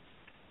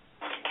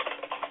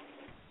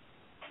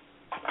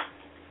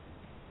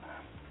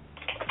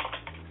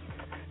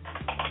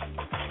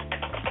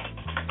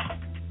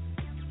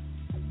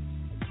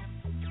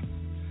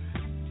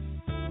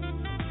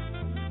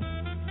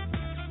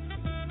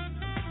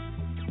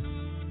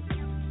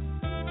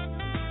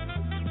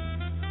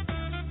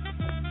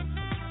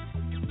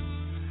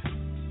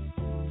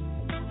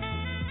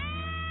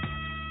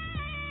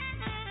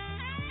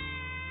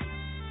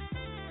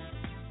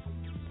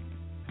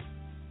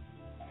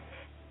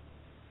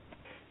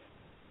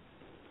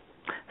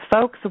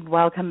 Folks,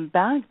 welcome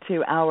back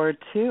to Hour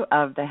 2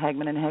 of the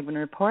Hagmann and Hagmann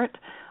Report.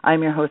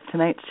 I'm your host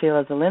tonight,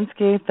 Sheila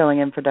Zilinsky, filling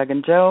in for Doug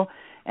and Joe.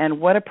 And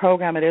what a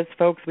program it is,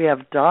 folks. We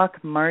have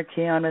Doc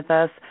Marquis on with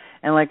us.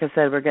 And like I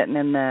said, we're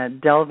getting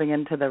delving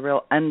into the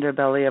real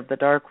underbelly of the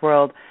dark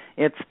world.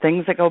 It's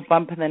things that go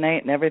bump in the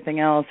night and everything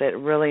else. It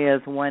really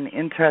is one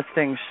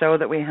interesting show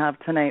that we have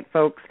tonight,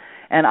 folks.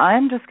 And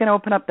I'm just going to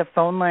open up the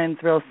phone lines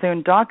real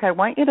soon. Doc, I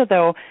want you to,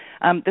 though,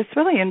 this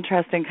really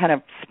interesting kind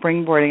of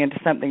springboarding into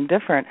something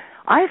different.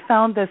 I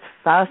found this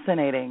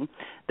fascinating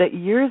that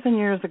years and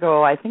years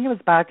ago, I think it was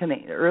back in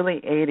the early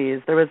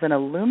 80s, there was an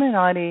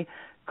Illuminati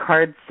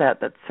card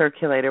set that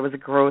circulated. It was at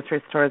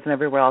grocery stores and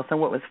everywhere else. And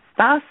what was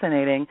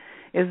fascinating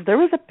is there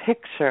was a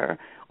picture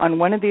on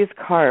one of these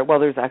cards. Well,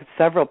 there's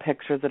several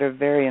pictures that are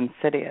very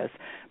insidious.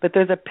 But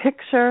there's a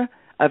picture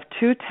of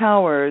 2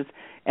 towers,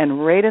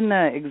 and right in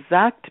the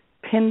exact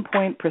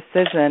pinpoint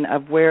precision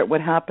of where it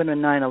would happen in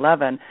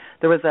 9/11,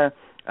 there was a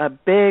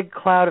big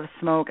cloud of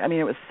smoke. I mean,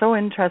 it was so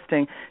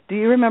interesting. Do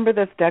you remember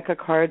this deck of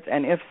cards?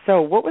 And if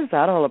so, what was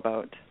that all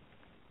about?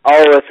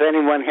 Oh, if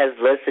anyone has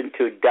listened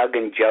to Doug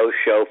and Joe's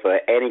show for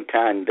any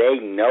time, they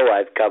know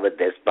I've covered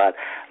this. But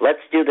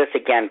let's do this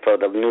again for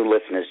the new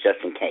listeners,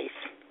 just in case.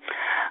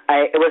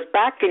 It was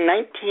back in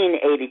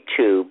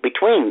 1982,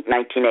 between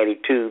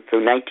 1982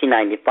 through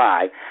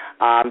 1995,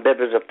 there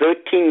was a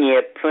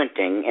 13-year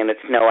printing, and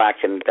it's no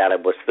accident that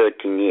it was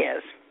 13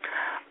 years,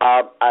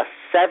 of a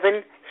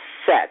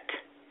 7-set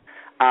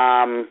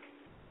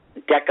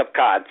deck of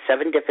cards,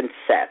 7 different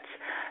sets,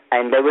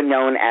 and they were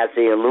known as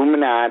the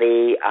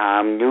Illuminati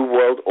New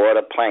World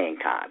Order playing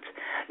cards.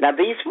 Now,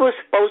 these were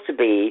supposed to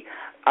be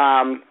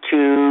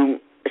to,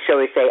 shall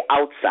we say,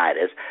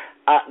 outsiders,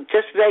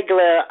 just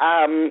regular,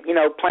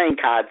 playing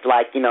cards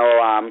like,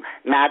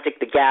 Magic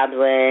the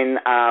Gathering,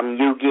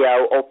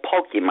 Yu-Gi-Oh, or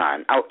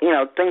Pokemon,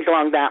 things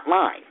along that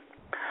line.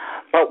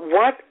 But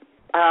what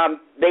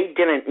they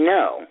didn't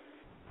know,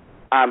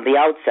 the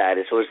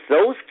outsiders, was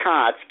those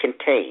cards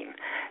contain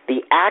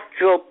the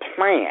actual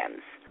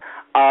plans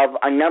of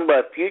a number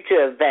of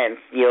future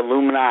events the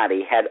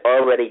Illuminati had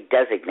already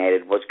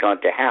designated was going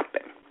to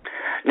happen.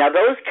 Now,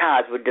 those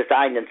cards were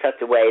designed in such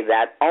a way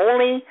that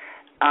only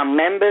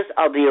members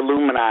of the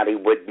Illuminati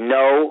would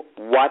know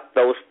what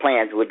those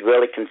plans would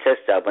really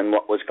consist of and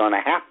what was going to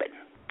happen.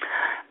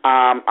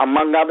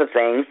 Among other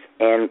things,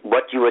 and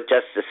what you were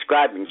just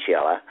describing,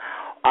 Sheila,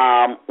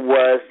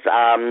 was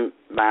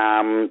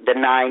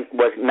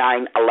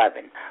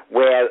 9/11,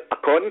 where,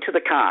 according to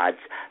the cards,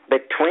 the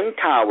Twin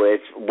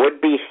Towers would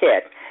be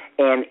hit.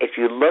 And if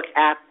you look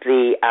at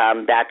the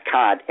that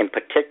card in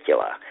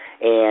particular,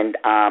 and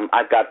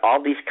I've got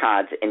all these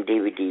cards in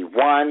DVD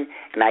 1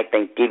 and I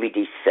think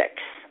DVD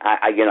 6.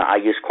 I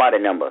use quite a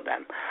number of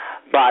them,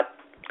 but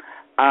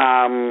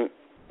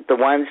the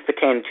ones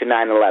pertaining to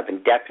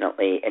 9/11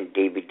 definitely in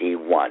DVD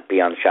 1,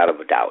 beyond a shadow of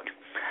a doubt.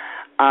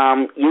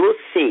 You will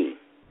see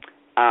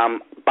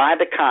by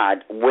the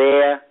card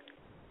where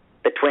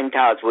the Twin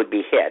Towers would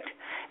be hit.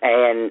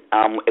 And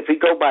if we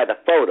go by the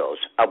photos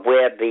of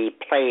where the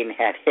plane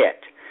had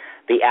hit,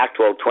 the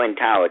actual Twin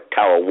Tower,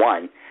 Tower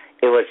 1,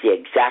 it was the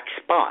exact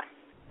spot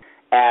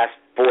as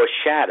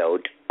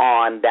foreshadowed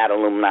on that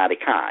Illuminati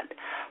card.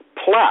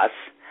 Plus,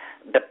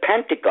 the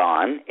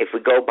Pentagon, if we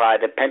go by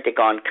the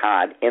Pentagon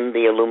card in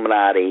the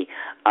Illuminati,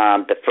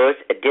 the first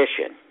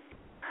edition,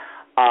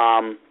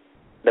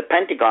 the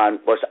Pentagon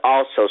was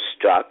also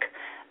struck.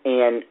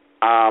 And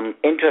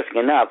interesting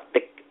enough,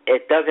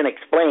 it doesn't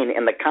explain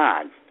in the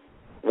card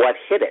what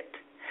hit it.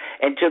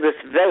 And to this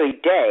very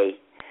day,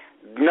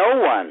 no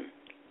one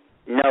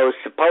knows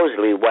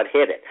supposedly what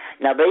hit it.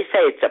 Now, they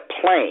say it's a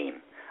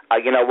plane,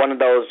 one of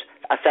those,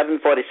 a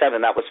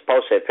 747 that was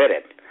supposed to have hit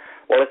it.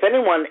 Well, if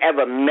anyone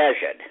ever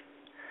measured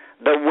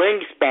the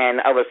wingspan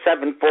of a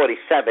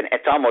 747,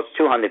 it's almost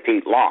 200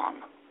 feet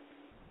long.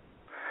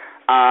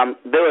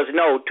 There was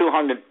no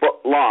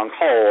 200-foot-long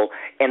hole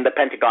in the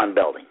Pentagon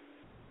building.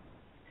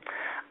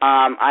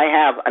 I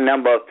have a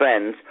number of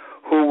friends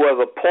who were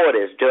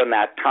reporters during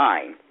that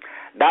time.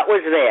 That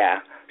was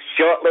there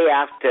shortly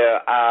after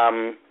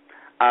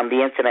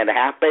the incident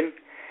happened,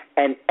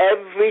 and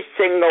every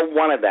single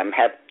one of them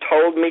have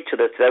told me to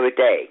this very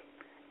day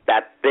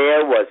that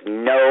there was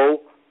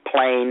no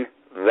plane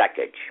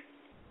wreckage.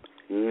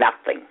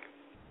 Nothing.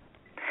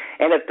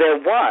 And if there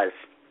was,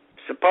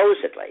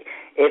 supposedly,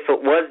 if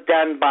it was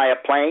done by a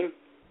plane,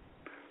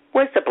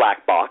 where's the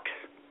black box?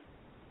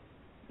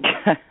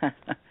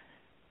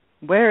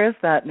 Where is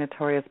that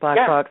notorious black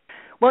box?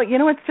 Well,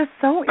 it's just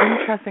so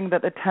interesting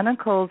that the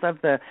tentacles of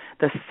the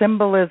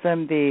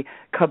symbolism, the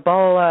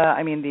Kabbalah,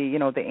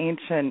 the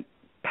ancient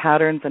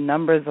patterns and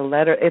numbers, the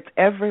letter, it's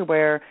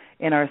everywhere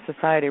in our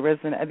society,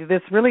 isn't it?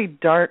 This really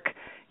dark,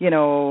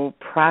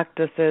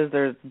 practices.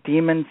 There's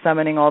demon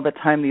summoning all the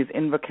time, these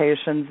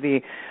invocations.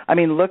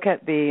 Look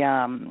at the,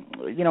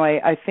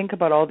 I think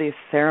about all these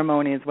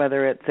ceremonies,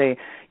 whether it's a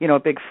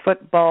big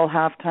football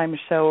halftime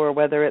show or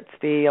whether it's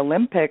the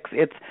Olympics.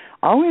 It's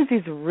always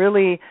these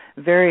really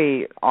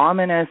very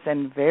ominous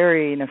and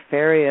very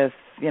nefarious,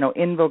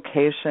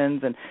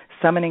 invocations and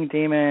summoning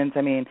demons.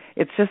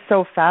 It's just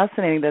so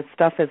fascinating that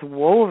stuff is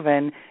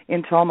woven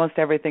into almost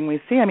everything we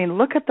see.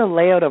 Look at the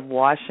layout of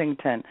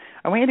Washington.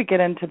 I want you to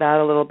get into that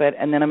a little bit,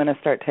 and then I'm going to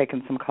start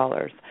taking some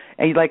callers.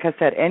 And like I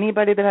said,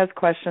 anybody that has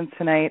questions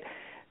tonight,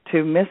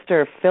 to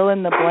Mr.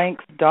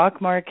 Fill-in-the-Blanks,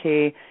 Doc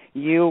Marquis,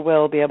 you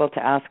will be able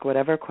to ask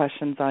whatever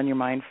questions on your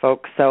mind,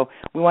 folks. So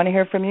we want to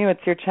hear from you.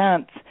 It's your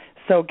chance.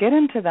 So get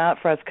into that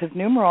for us, because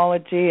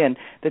numerology and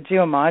the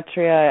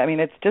geometria,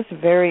 it's just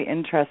very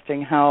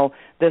interesting how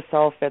this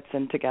all fits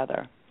in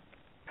together.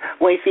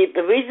 Well, you see,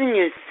 the reason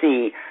you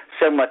see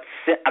so much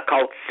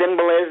occult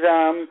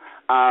symbolism,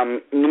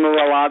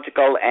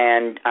 numerological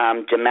and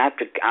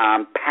geometric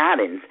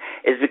patterns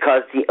is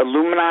because the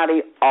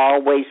Illuminati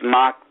always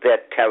mark their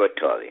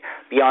territory.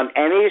 Beyond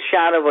any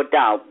shadow of a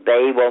doubt,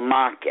 they will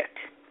mark it.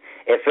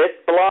 If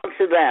it belongs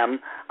to them,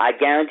 I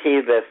guarantee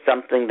you there's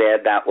something there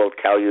that will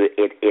tell you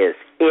it is,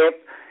 if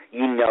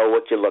you know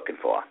what you're looking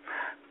for.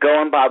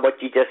 Going by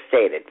what you just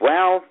stated,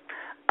 well,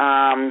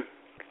 the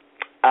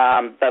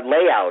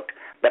layout,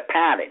 the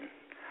pattern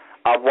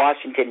of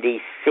Washington,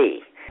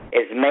 D.C.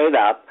 is made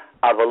up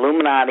of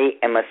Illuminati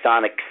and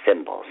Masonic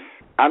symbols.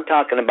 I'm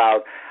talking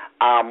about,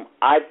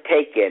 I've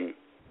taken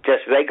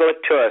just regular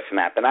tourist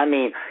map. And I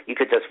mean, you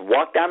could just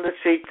walk down the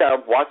streets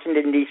of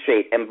Washington,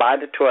 D.C. and buy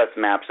the tourist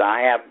maps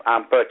I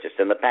have purchased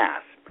in the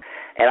past.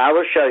 And I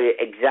will show you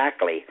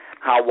exactly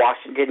how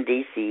Washington,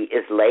 D.C.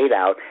 is laid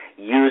out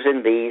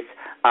using these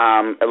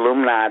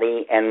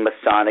Illuminati and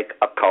Masonic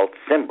occult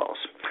symbols.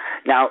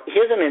 Now,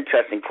 here's an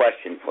interesting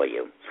question for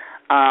you.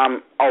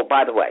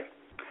 By the way,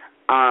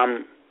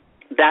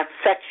 that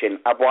section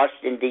of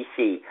Washington,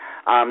 D.C.,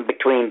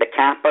 between the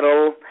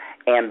Capitol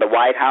and the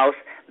White House,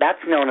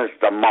 that's known as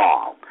the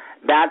Mall.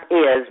 That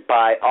is,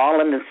 by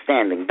all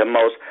understanding, the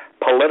most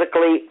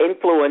politically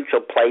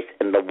influential place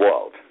in the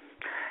world.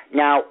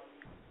 Now,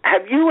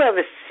 have you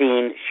ever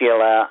seen,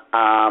 Sheila,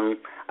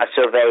 a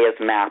surveyor's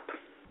map?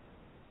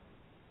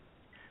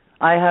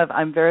 I have.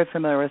 I'm very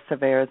familiar with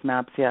surveyor's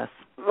maps, yes.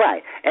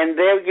 Right, and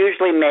they're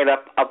usually made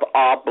up of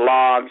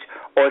oblongs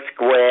or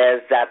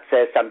squares that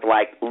says something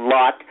like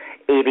Lot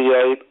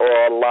 88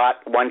 or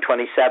Lot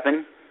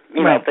 127,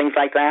 right. Things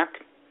like that.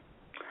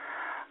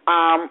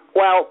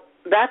 Well,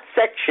 that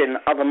section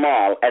of the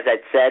mall, as I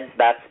said,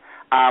 that's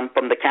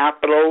from the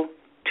Capitol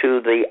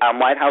to the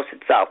White House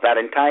itself, that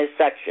entire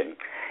section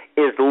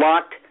is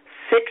Lot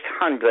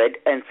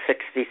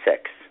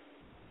 666.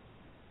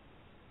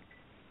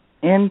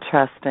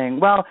 Interesting.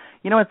 Well,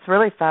 what's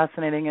really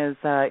fascinating is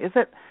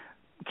it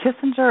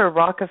Kissinger or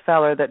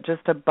Rockefeller that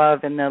just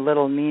above in the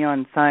little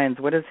neon signs,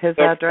 what is his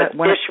address? It's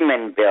the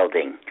Tishman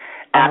Building.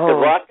 At the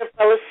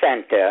Rockefeller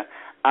Center,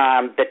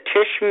 the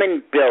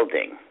Tishman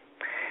Building,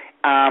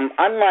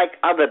 unlike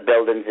other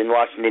buildings in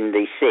Washington,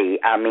 D.C.,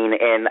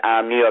 in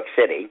New York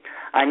City,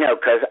 I know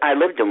because I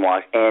lived in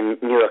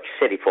New York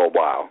City for a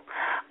while.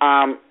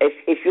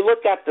 If you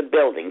look at the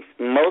buildings,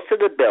 most of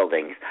the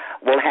buildings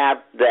will have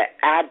the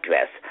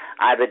address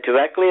either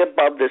directly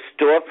above the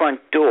storefront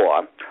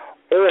door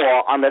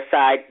or on the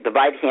side, the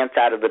right-hand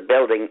side of the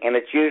building, and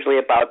it's usually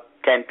about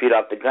 10 feet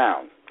off the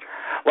ground.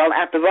 Well,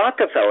 at the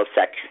Rockefeller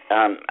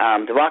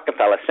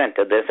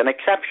Center, there's an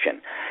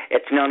exception.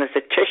 It's known as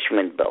the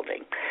Tishman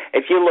Building.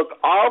 If you look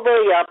all the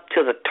way up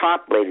to the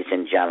top, ladies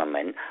and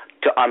gentlemen,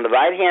 on the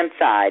right-hand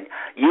side,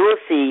 you will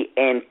see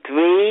in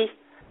 3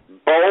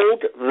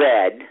 bold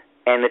red,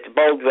 and it's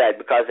bold red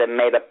because they're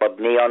made up of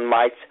neon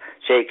lights,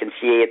 so you can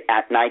see it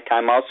at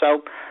nighttime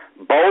also.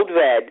 Bold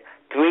red,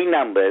 3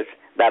 numbers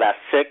that are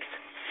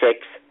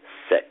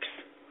 666.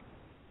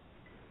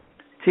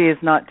 Geez,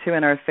 not too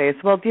in our face.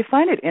 Well, do you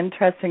find it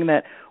interesting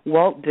that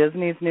Walt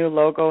Disney's new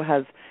logo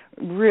has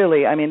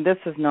really, this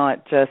is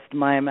not just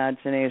my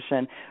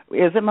imagination.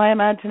 Is it my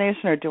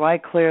imagination, or do I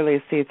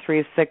clearly see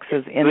 3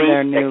 6s in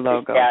their new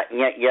logo?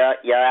 Yeah,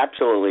 you're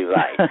absolutely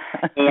right.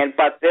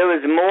 But there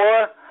is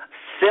more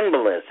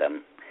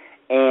symbolism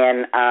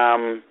in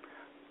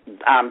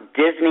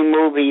Disney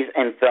movies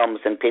and films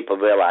than people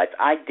realize.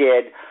 I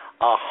did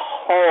a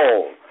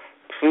whole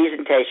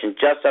presentation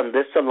just on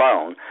this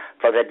alone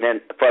for the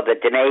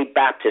Dene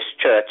Baptist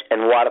Church in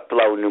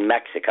Waterflow, New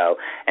Mexico,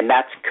 and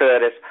that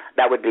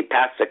would be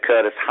Pastor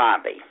Curtis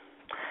Harvey.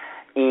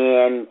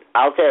 And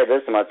I'll tell you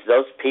this much,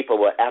 those people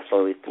were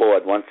absolutely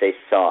floored once they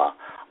saw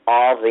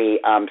all the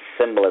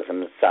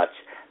symbolism and such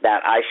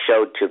that I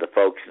showed to the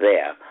folks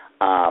there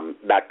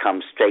that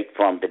comes straight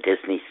from the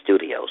Disney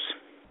studios.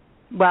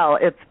 Well,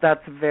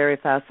 that's very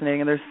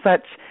fascinating, and there's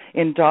such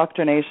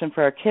indoctrination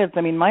for our kids.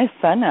 My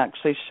son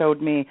actually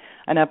showed me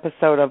an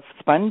episode of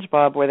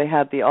SpongeBob where they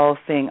had the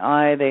all-seeing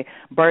eye.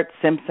 Bart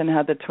Simpson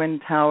had the Twin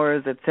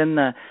Towers. It's in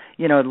the,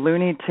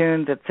 Looney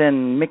Tunes. It's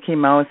in Mickey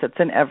Mouse. It's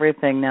in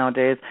everything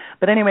nowadays.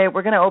 But anyway,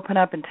 we're going to open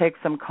up and take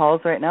some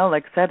calls right now.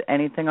 Like I said,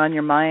 anything on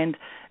your mind,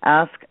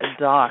 ask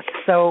Doc.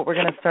 So we're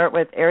going to start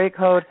with area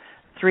code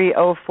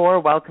 304.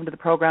 Welcome to the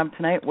program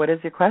tonight. What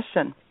is your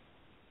question?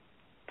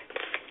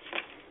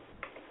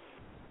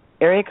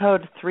 Area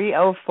code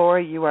 304,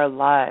 you are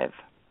live.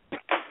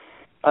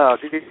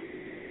 The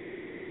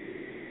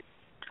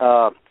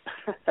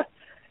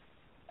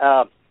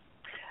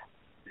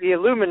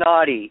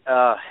Illuminati,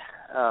 I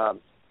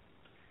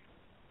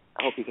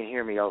hope you can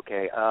hear me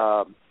okay.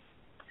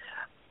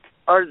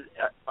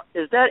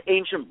 Is that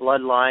ancient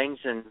bloodlines,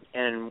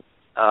 and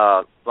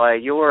by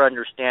your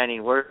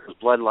understanding, where does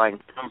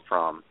bloodlines come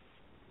from?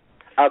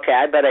 Okay,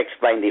 I better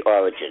explain the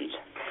origins.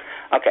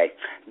 Okay,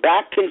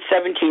 back in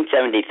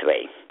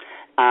 1773,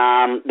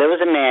 there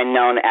was a man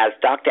known as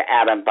Dr.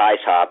 Adam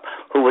Weishaupt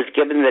who was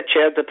given the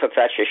chair of the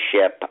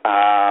professorship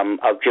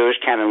of Jewish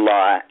canon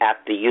law at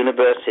the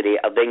University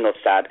of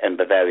Ingolstadt in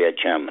Bavaria,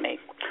 Germany.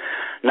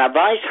 Now,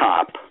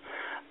 Weishaupt,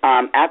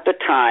 at the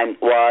time,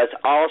 was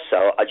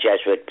also a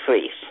Jesuit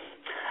priest,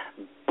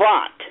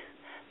 but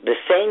the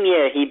same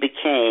year he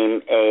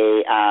became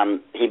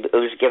he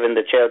was given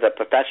the chair of the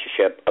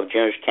professorship of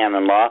Jewish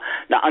canon law.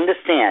 Now,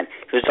 understand,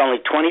 he was only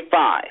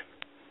 25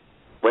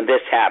 when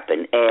this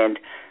happened, and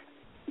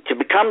to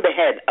become the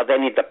head of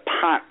any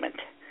department,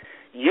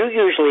 you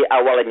usually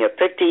are well in your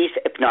 50s,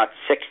 if not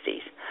 60s.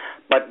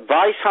 But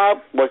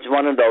Weishaupt was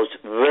one of those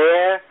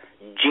rare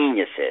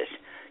geniuses.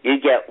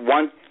 You get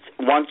once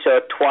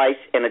or twice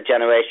in a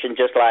generation,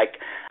 just like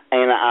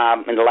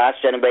in the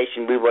last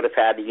generation, we would have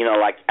had,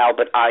 like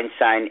Albert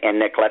Einstein and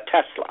Nikola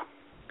Tesla.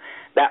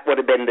 That would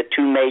have been the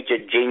two major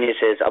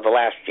geniuses of the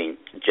last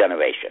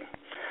generation.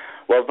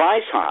 Well,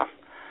 Weishaupt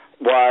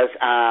was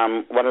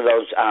one of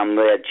those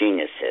rare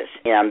geniuses.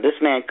 And this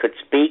man could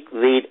speak,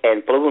 read,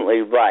 and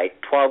fluently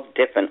write 12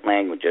 different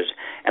languages,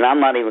 and I'm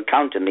not even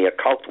counting the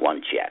occult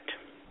ones yet.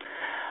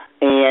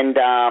 And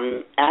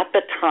at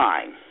the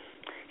time,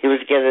 he was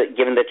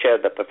given the chair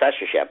of the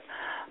professorship.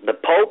 The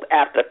Pope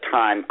at the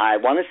time, I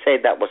want to say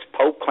that was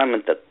Pope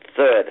Clement III,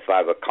 if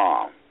I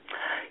recall,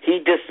 he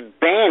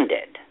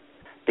disbanded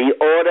the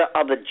Order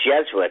of the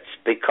Jesuits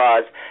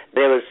because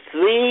there was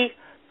three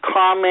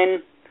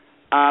common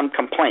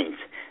complaints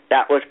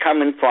that was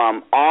coming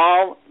from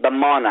all the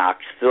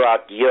monarchs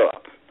throughout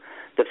Europe.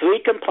 The three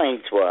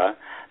complaints were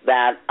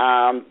that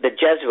the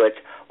Jesuits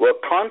were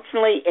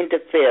constantly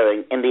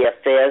interfering in the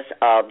affairs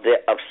of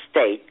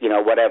state,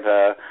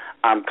 whatever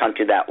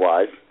country that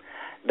was,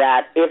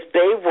 that if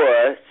they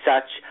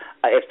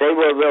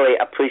were really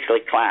a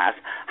priestly class,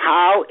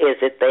 how is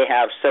it they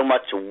have so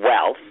much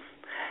wealth?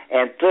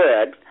 And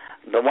third,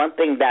 the one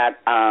thing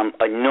that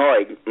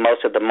annoyed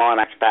most of the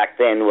monarchs back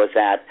then was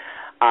that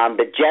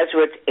the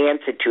Jesuits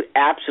answered to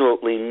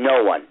absolutely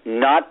no one,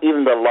 not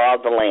even the law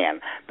of the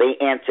land. They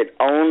answered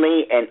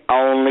only and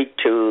only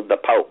to the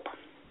Pope.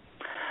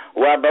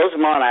 Well, those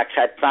monarchs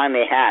had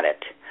finally had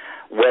it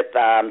with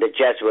the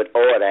Jesuit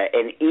order,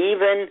 and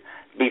even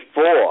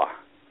before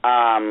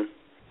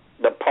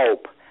the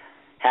Pope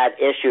had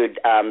issued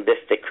this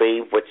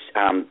decree which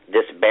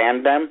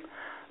disbanded them,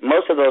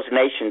 most of those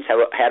nations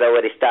had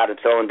already started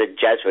throwing the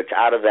Jesuits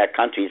out of their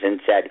countries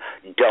and said,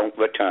 don't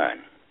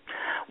return.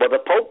 Well, the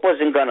Pope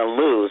wasn't going to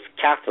lose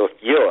Catholic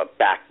Europe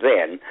back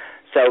then,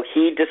 so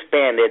he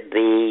disbanded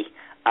the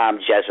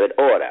Jesuit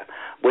order,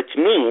 which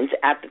means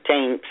at the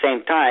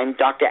same time,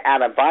 Dr.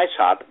 Adam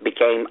Weishaupt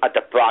became a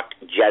defrocked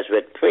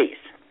Jesuit priest.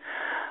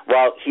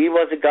 Well, he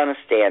wasn't going to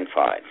stand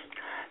for it.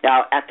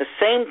 Now, at the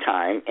same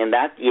time, in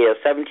that year,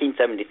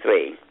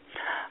 1773,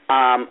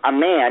 a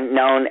man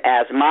known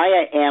as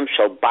Meyer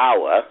Amschel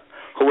Bauer,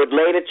 who would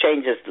later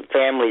change his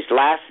family's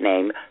last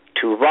name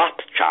to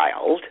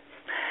Rothschild,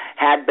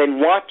 had been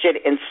watching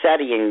and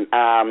studying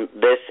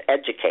this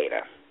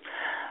educator.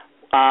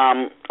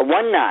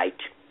 One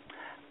night,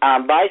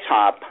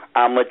 Weishaupt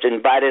was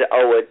invited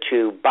over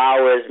to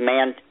Bauer's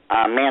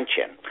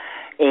mansion,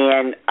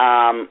 and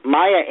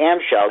Meyer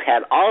Amschel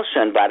had also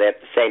invited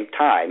at the same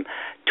time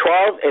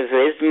 12 of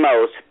his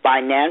most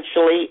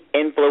financially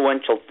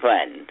influential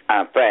friends,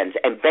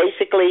 and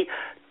basically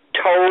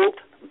told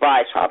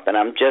Weishaupt, and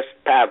I'm just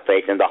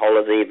paraphrasing the whole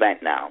of the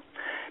event now,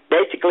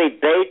 basically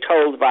they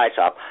told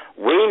Weishaupt,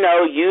 we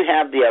know you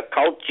have the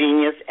occult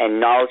genius and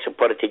knowledge to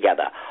put it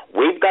together.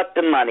 We've got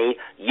the money.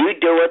 You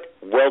do it,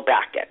 we'll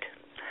back it.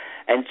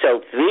 And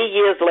so 3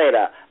 years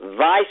later,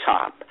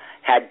 Weishaupt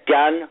had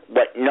done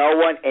what no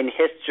one in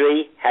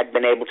history had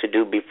been able to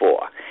do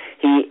before.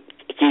 He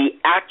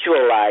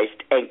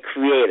actualized and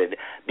created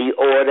the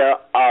Order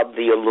of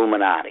the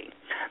Illuminati.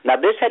 Now,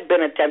 this had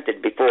been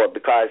attempted before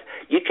because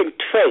you can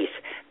trace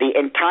the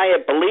entire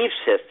belief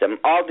system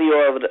of the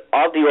Order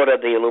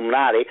of the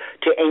Illuminati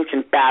to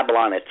ancient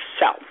Babylon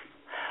itself.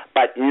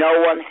 But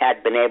no one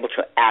had been able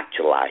to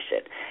actualize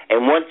it.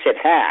 And once it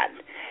had,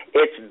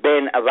 it's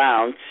been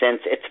around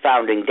since its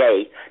founding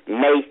date,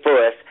 May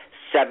 1st,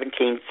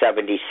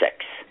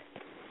 1776.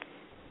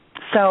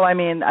 So, I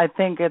mean, I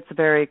think it's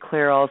very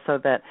clear also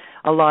that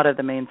a lot of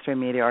the mainstream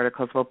media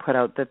articles will put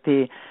out that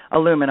the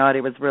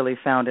Illuminati was really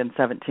found in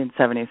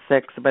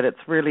 1776, but it's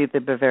really the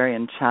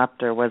Bavarian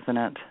chapter, wasn't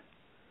it?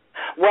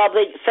 Well,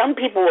 some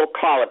people will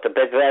call it the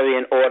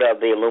Bavarian Order of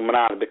the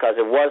Illuminati because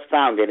it was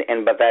founded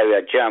in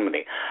Bavaria,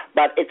 Germany.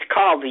 But it's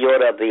called the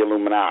Order of the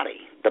Illuminati,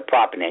 the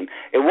proper name.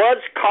 It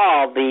was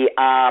called the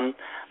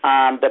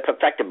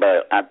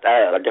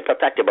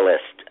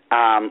Perfectibilist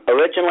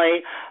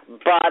originally,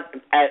 but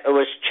it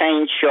was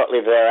changed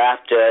shortly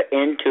thereafter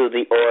into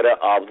the Order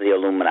of the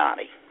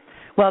Illuminati.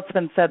 Well, it's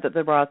been said that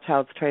the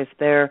Rothschilds traced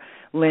their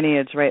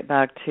lineage right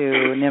back to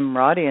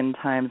Nimrodian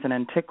times in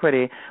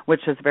antiquity,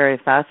 which is very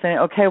fascinating.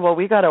 Okay, well,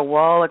 we got a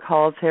wall of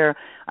calls here.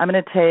 I'm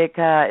going to take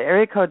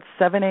area code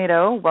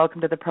 780.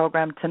 Welcome to the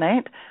program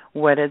tonight.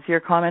 What is your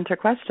comment or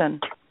question?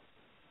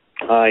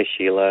 Hi,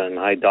 Sheila, and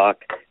hi,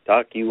 Doc.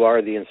 Doc, you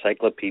are the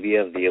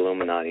encyclopedia of the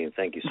Illuminati, and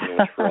thank you so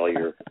much for all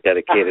your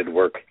dedicated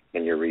work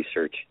and your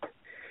research.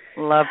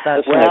 Love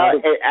that.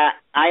 Well,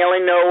 I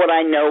only know what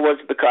I know was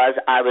because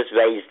I was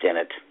raised in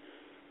it.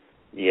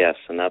 Yes,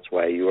 and that's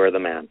why you are the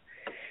man.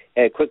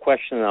 A quick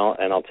question,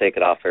 and I'll take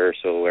it off air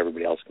so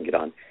everybody else can get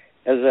on.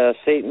 As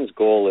Satan's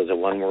goal is a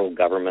one-world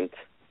government,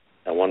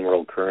 a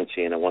one-world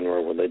currency, and a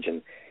one-world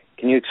religion,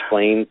 can you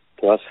explain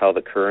to us how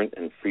the current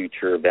and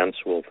future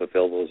events will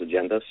fulfill those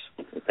agendas?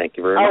 Thank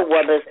you very much.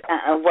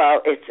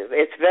 Well,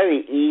 it's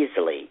very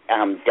easily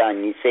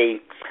done. You see,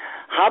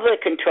 how they're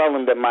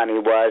controlling the money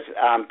was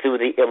through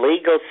the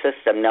illegal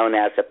system known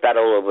as the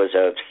Federal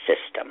Reserve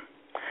System.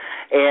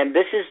 And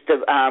this is the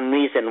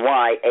reason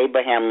why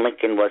Abraham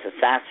Lincoln was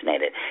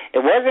assassinated.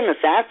 It wasn't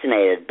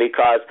assassinated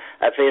because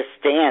of his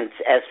stance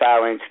as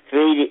far as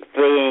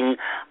freeing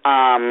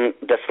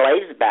the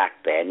slaves back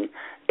then.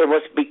 It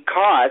was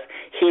because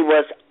he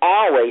was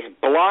always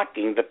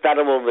blocking the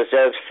Federal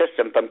Reserve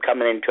System from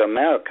coming into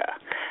America.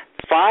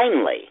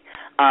 Finally,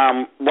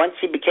 once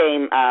he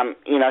became,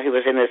 he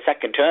was in his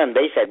second term,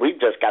 they said, we've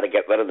just got to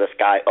get rid of this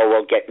guy or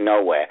we'll get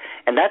nowhere.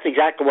 And that's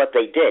exactly what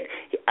they did.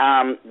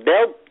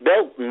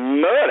 They'll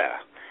murder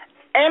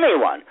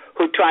anyone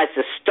who tries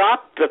to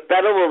stop the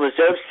Federal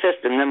Reserve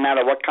System, no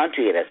matter what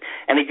country it is.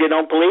 And if you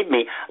don't believe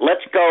me,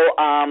 let's go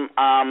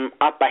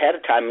up ahead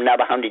of time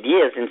another 100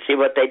 years and see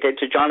what they did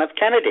to John F.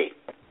 Kennedy.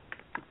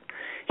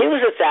 He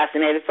was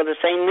assassinated for the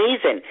same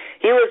reason.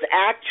 He was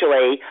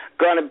actually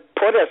going to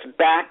put us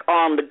back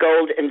on the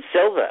gold and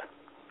silver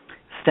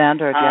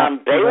standard.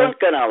 They weren't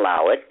going to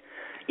allow it.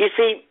 You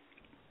see,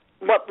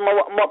 what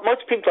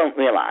most people don't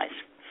realize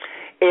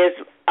is,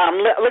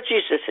 let's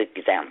use this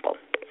example.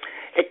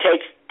 It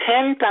takes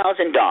 $10,000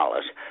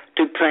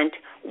 to print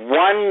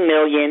 $1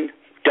 million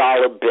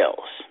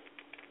bills,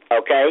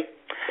 okay?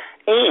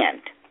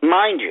 And,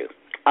 mind you,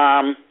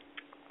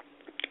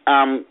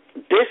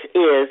 this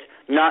is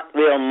not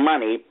real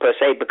money per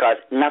se because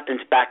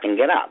nothing's backing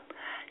it up.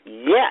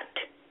 Yet,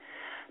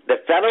 the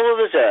Federal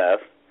Reserve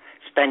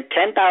spent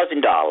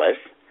 $10,000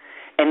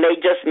 and they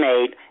just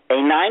made a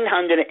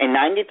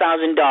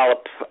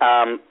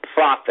 $990,000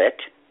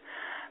 profit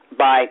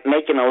by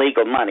making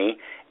illegal money,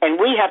 and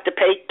we have to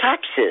pay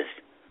taxes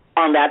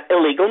on that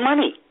illegal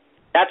money.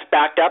 That's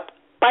backed up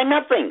by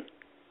nothing.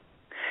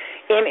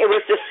 And it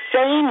was the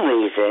same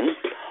reason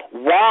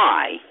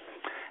why,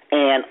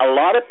 and a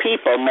lot of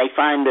people may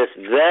find this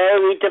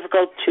very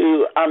difficult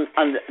to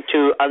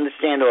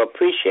understand or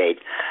appreciate,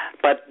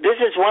 but this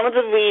is one of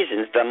the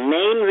reasons, the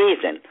main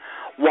reason,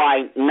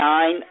 why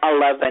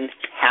 9/11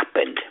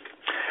 happened.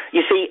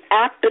 You see,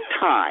 at the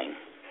time,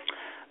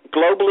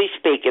 globally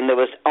speaking, there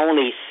was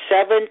only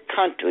 7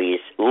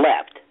 countries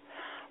left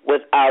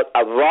without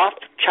a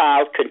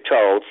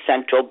Rothschild-controlled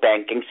central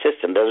banking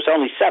system. There was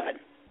only 7.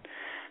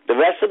 The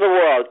rest of the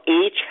world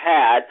each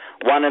had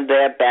one of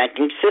their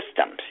banking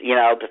systems,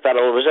 the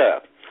Federal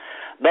Reserve.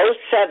 Those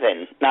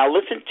 7, now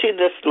listen to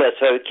this list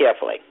very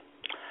carefully: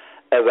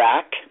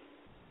 Iraq,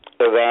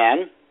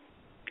 Iran,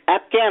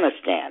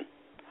 Afghanistan,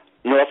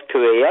 North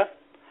Korea,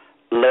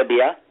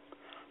 Libya,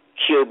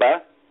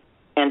 Cuba,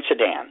 and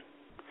Sudan.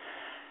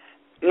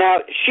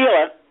 Now,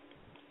 Sheila,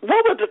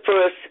 what were the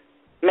first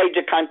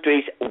major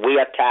countries we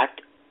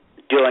attacked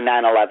during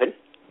 9/11?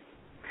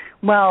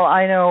 Well,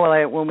 I know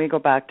when we go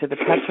back to the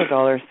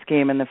petrodollar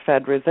scheme and the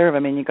Fed Reserve, I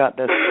mean, you got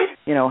this,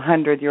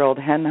 100-year-old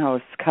hen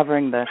house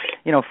covering the,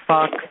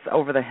 fox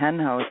over the hen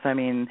house. I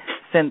mean,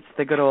 since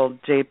the good old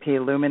J.P.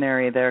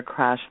 luminary there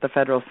crashed the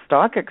Federal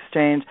Stock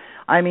Exchange,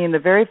 I mean, the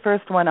very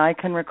first one I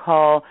can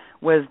recall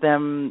was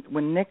them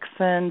when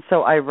Nixon,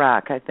 so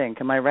Iraq, I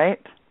think. Am I right?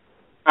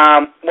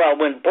 Well,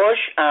 when Bush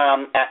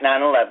at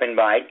 9/11,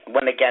 right,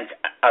 went against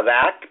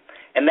Iraq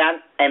and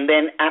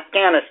then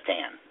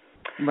Afghanistan.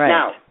 Right.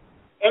 Now,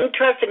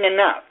 interesting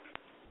enough,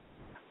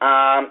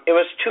 it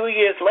was 2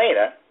 years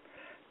later.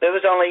 There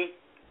was only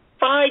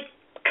 5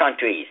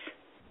 countries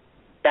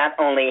that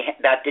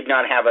did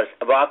not have a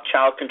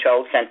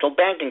Rothschild-controlled central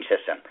banking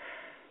system,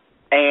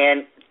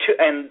 and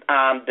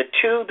the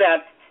 2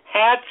 that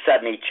had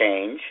suddenly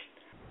changed,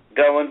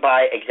 going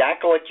by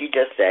exactly what you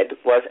just said,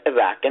 was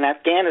Iraq and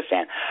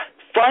Afghanistan.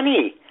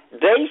 Funny,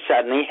 they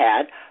suddenly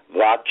had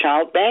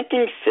Rothschild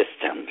banking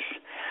systems.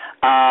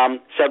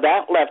 So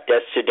that left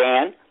us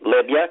Sudan,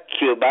 Libya,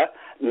 Cuba,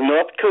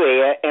 North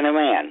Korea, and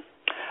Iran.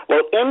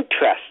 Well,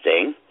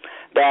 interesting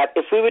that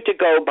if we were to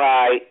go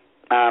by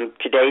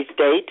today's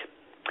date,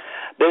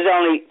 there's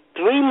only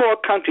 3 more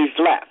countries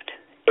left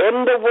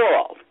in the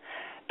world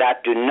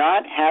that do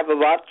not have a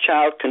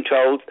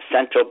Rothschild-controlled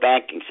central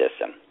banking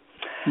system.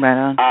 Right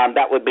on.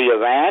 That would be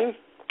Iran,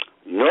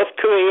 North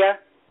Korea,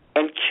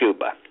 and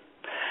Cuba.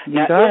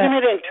 Now, isn't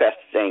it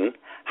interesting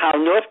how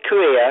North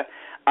Korea,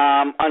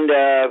 when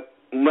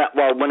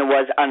it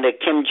was under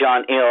Kim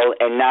Jong-il,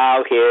 and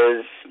now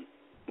his,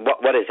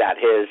 what is that,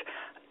 his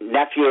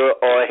nephew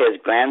or his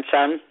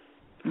grandson?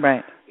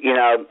 Right.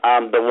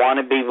 The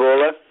wannabe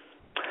ruler,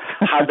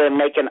 how they're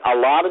making a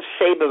lot of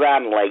saber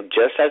rattling,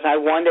 just as I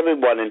warned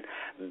everyone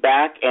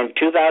back in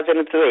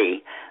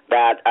 2003,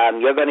 that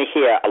you're going to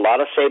hear a lot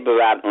of saber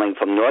rattling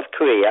from North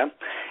Korea,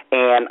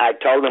 and I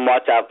told them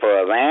watch out for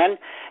Iran,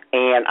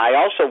 and I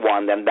also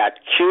warned them that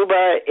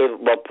Cuba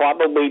will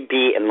probably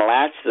be in the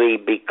last 3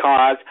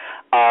 because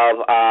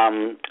of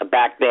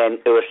back then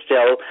it was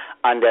still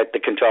under the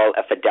control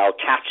of Fidel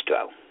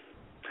Castro.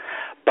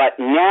 But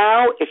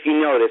now, if you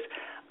notice,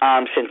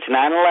 since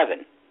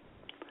 9/11,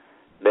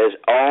 there's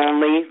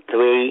only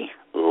 3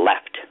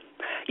 left.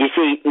 You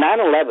see,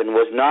 9/11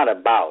 was not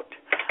about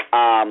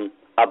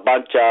a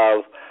bunch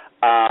of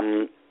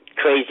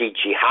crazy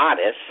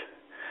jihadists.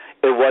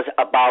 It was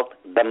about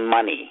the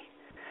money.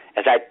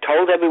 As I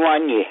told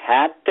everyone, you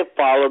had to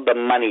follow the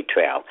money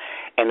trail.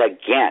 And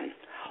again,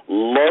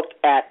 look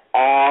at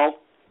all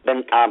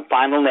the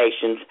final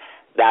nations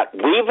that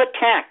we've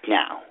attacked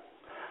now,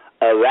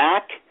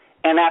 Iraq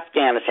and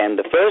Afghanistan,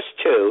 the first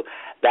two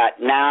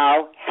that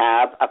now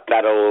have a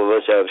Federal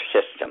Reserve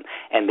System.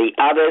 And the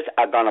others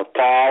are going to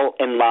fall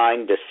in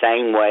line the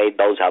same way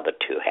those other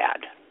two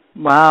had.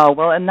 Wow.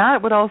 Well, and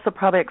that would also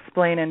probably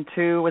explain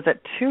was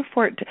it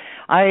 214?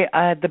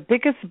 The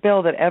biggest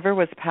bill that ever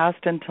was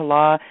passed into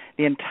law,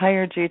 the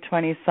entire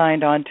G20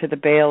 signed on to the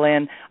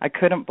bail-in. I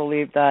couldn't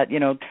believe that,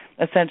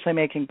 essentially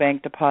making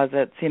bank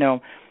deposits,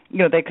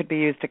 they could be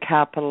used to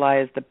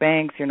capitalize the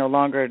banks. You're no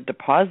longer a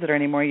depositor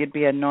anymore. You'd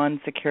be a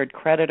non-secured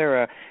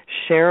creditor, a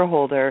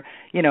shareholder,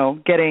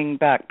 getting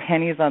back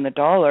pennies on the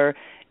dollar.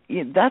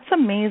 That's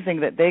amazing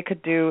that they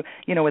could do,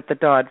 with the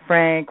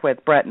Dodd-Frank,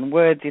 with Bretton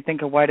Woods. You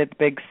think of why did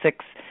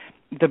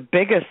the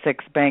biggest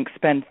six banks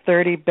spend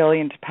 $30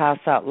 billion to pass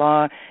that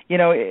law?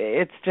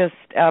 It's just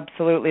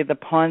absolutely the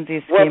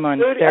Ponzi scheme on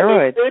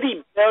steroids.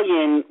 $30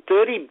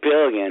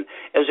 billion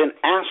is an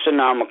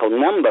astronomical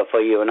number for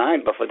you and I,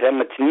 but for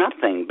them it's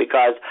nothing,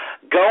 because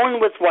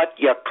going with what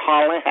your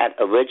caller had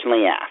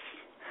originally asked,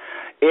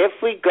 if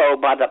we go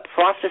by the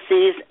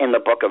processes in the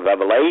book of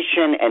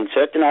Revelation and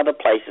certain other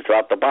places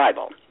throughout the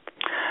Bible,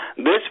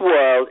 this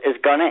world is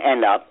going to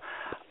end up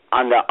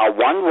under a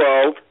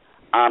one-world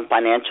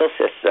financial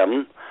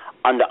system,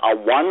 under a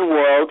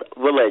one-world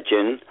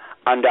religion,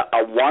 under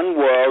a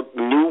one-world,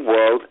 new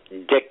world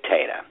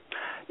dictator.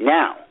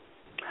 Now,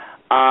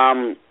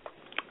 and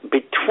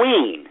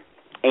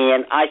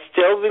I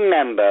still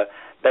remember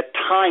the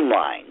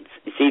timelines.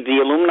 You see, the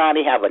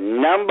Illuminati have a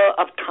number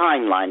of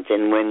timelines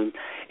in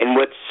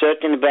which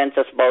certain events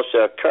are supposed to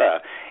occur,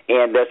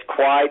 and there's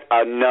quite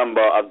a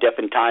number of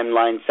different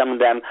timelines, some of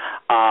them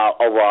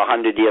over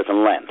 100 years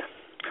in length.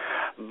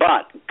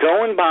 But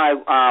going by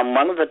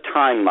one of the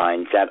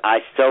timelines that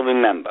I still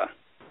remember,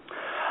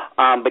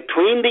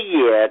 between the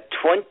year it's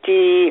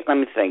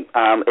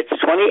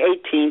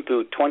 2018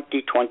 through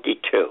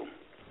 2022,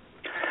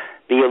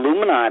 the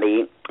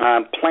Illuminati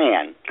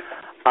plan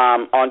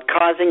on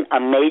causing a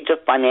major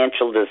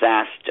financial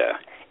disaster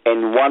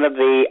in one of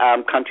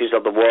the countries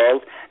of the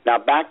world. Now,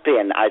 back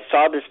then, I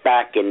saw this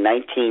back in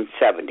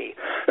 1970.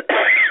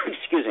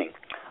 Excuse me.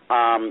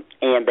 And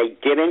they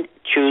didn't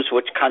choose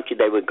which country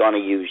they were going to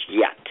use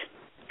yet.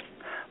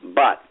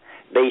 But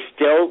they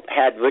still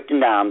had written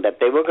down that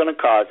they were going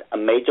to cause a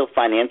major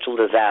financial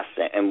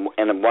disaster in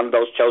one of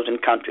those chosen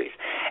countries.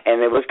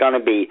 And it was going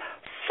to be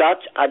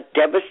such a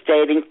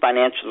devastating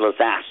financial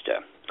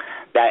disaster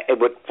that it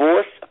would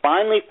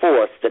finally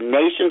force the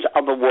nations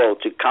of the world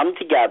to come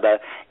together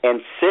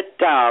and sit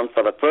down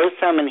for the first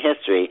time in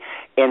history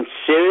and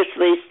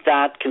seriously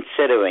start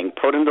considering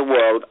putting the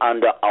world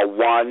under a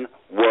one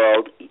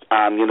world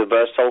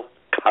universal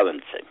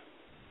currency.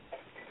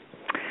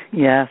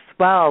 Yes.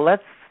 Well,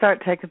 let's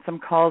start taking some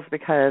calls,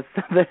 because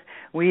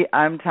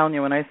I'm telling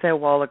you, when I say a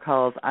wall of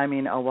calls, I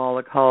mean a wall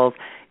of calls.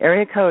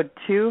 Area code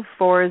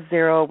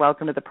 240,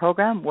 welcome to the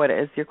program. What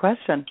is your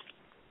question?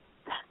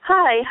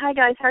 Hi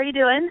guys. How are you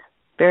doing?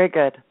 Very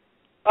good.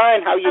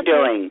 Fine. How are you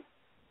doing?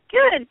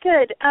 Good.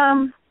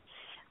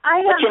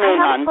 What's your name,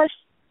 hon?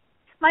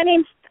 My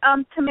name's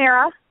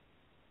Tamara.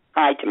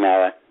 Hi,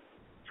 Tamara.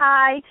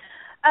 Hi.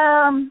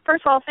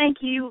 First of all,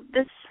 thank you.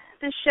 This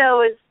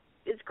show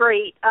is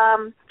great.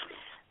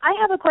 I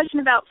have a question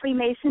about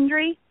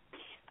Freemasonry.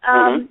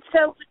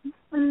 So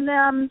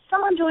when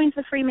someone joins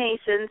the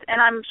Freemasons,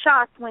 and I'm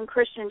shocked when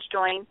Christians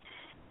join,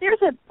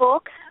 there's a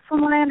book,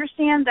 from what I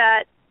understand,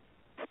 that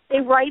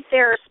they write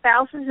their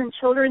spouses and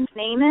children's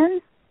name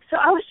in. So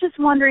I was just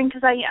wondering,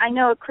 because I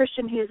know a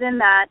Christian who's in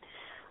that,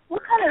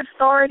 what kind of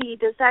authority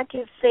does that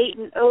give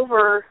Satan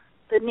over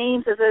the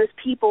names of those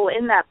people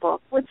in that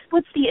book? What's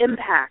the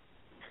impact?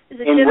 Is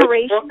it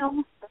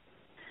generational?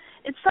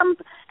 It's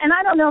and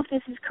I don't know if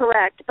this is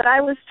correct, but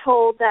I was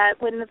told that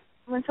when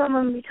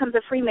someone becomes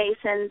a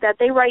Freemason, that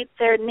they write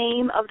their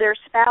name of their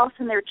spouse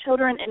and their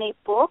children in a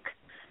book,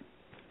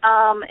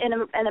 in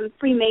a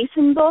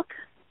Freemason book.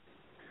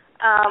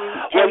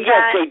 Well,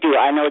 yes, they do.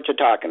 I know what you're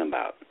talking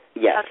about.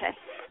 Yes.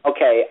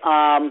 Okay.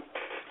 Well,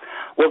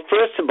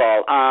 first of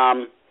all,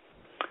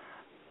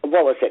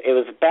 what was it? It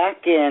was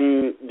back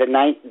in the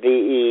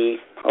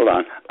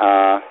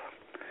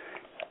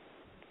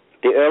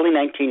early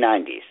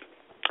 1990s,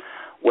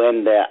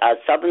 when the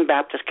Southern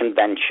Baptist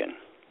Convention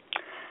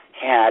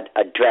had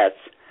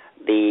addressed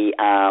the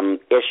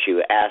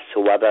issue as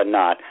to whether or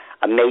not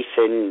a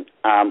Mason,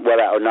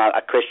 whether or not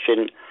a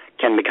Christian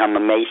can become a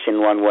Mason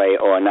one way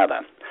or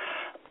another.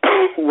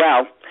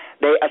 Well,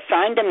 they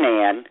assigned a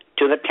man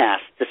to the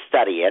task to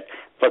study it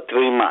for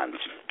 3 months.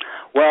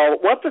 Well,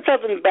 what the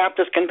Southern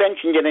Baptist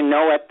Convention didn't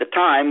know at the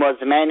time was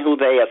the man who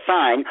they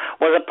assigned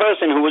was a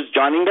person who was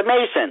joining the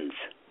Masons.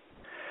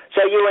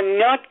 So you were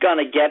not going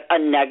to get a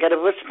negative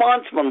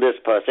response from this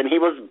person. He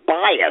was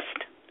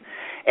biased.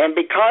 And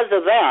because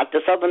of that,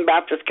 the Southern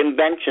Baptist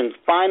Convention's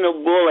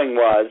final ruling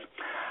was,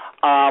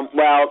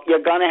 well,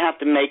 you're going to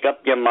have to make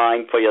up your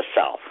mind for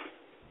yourself.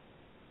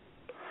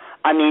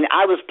 I mean,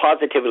 I was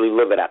positively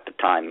livid at the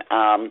time.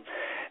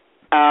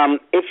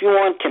 If you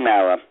want,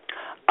 Tamara,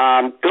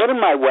 go to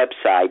my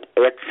website.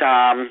 It's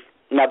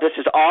now this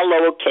is all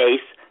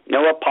lowercase,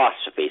 no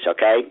apostrophes,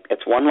 okay?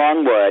 It's one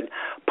long word.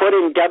 Put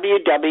in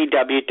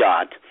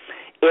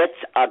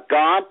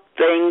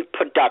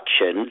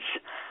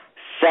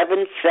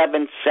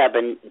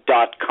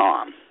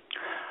www.itsagodthingproductions777.com.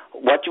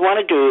 What you want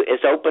to do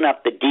is open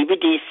up the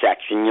DVD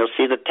section. You'll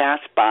see the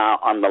taskbar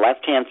on the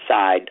left-hand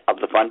side of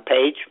the front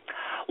page.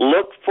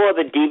 Look for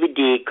the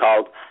DVD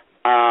called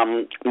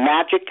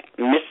Magic,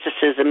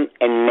 Mysticism,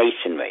 and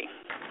Masonry.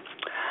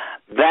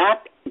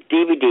 That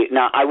DVD,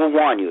 now I will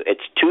warn you,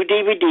 it's 2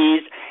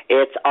 DVDs,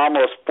 it's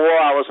almost 4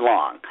 hours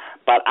long,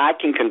 but I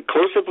can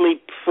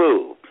conclusively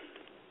prove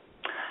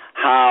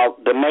how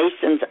the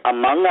Masons,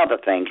 among other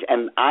things,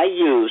 and I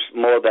use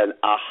more than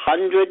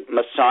 100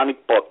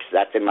 Masonic books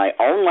that's in my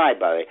own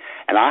library,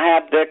 and I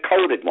have their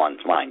coded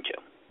ones, mind you,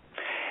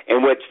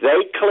 in which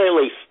they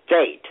clearly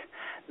state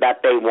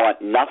that they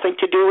want nothing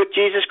to do with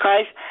Jesus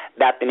Christ,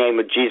 that the name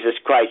of Jesus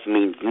Christ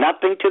means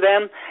nothing to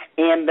them,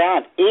 and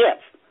that if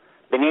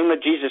the name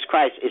of Jesus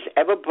Christ is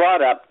ever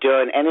brought up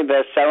during any of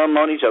their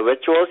ceremonies or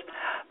rituals,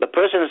 the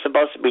person is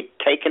supposed to be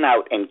taken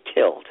out and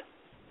killed.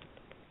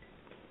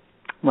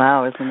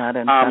 Wow, isn't that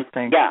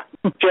interesting? Yeah.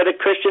 Should a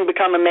Christian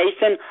become a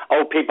Mason?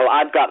 Oh, people,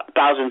 I've got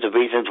thousands of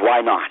reasons why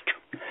not.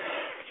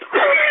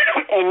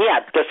 And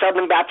yet, the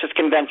Southern Baptist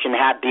Convention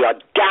had the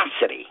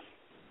audacity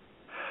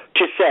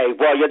to say,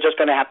 well, you're just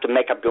going to have to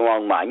make up your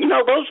own mind. You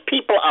know, those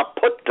people are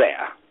put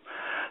there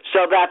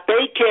so that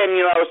they can,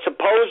 you know,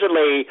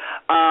 supposedly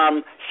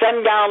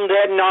send down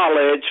their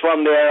knowledge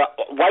from their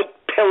white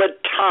pillared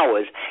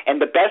towers,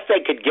 and the best they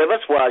could give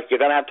us was, you're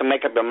going to have to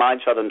make up your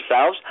minds for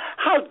themselves.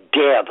 How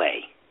dare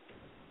they?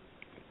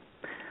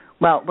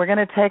 Well, we're going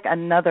to take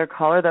another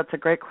caller. That's a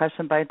great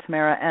question by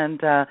Tamara.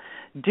 And that's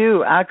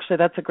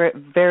a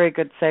very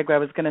good segue. I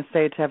was going to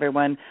say to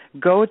everyone,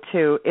 go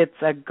to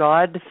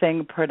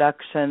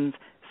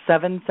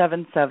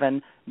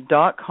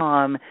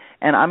itsagodthingproductions777.com.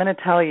 And I'm going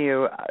to tell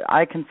you,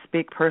 I can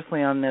speak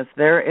personally on this.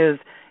 There is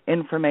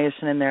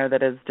information in there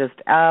that is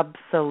just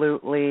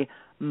absolutely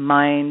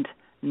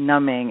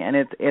mind-numbing. And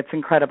it's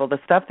incredible. The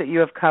stuff that you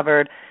have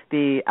covered,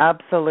 the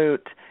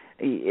absolute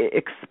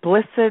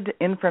explicit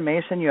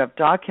information, you have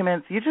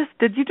documents.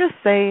 Did you just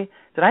say,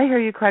 did I hear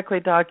you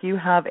correctly, Doc? You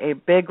have a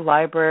big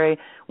library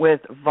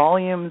with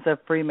volumes of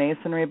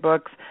Freemasonry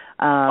books.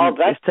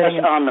 That's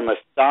just on the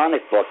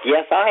Masonic book.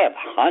 Yes, I have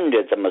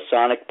hundreds of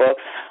Masonic books.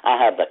 I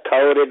have the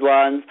coded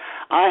ones.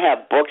 I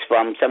have books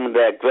from some of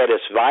the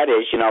greatest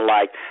writers, you know,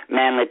 like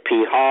Manly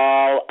P.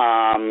 Hall,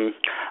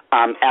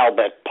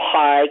 Albert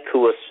Pike, who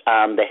was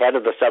the head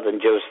of the Southern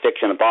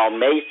Jurisdiction of all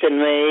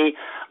Masonry.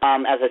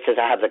 As I said,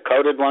 I have the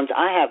coded ones.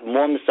 I have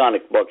more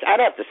Masonic books. I'd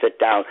have to sit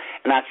down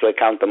and actually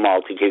count them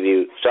all to give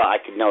you, so I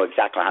could know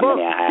exactly how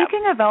many I have.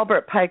 Speaking of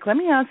Albert Pike, let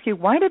me ask you,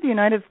 why did the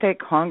United States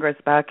Congress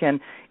back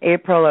in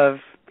April of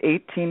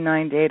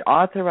 1898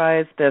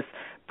 authorize this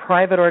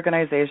private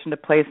organization to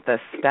place the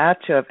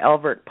statue of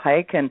Albert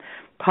Pike in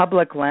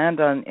public land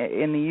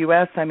in the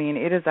U.S.? I mean,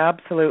 it is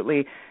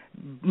absolutely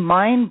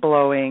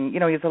mind-blowing. You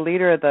know, he's a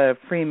leader of the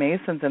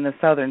Freemasons in the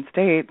southern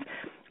states.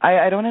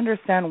 I don't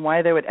understand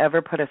why they would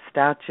ever put a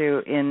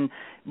statue in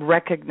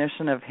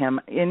recognition of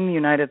him in the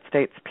United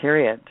States,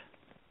 period.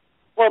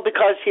 Well,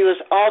 because he was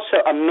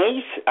also a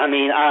Mason,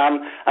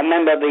 a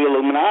member of the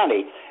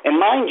Illuminati. And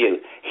mind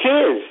you,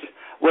 his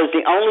was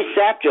the only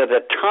statue at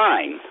the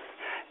time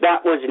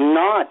that was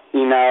not,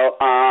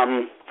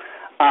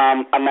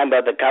 a member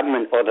of the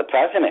government or the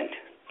president.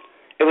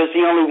 It was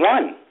the only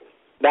one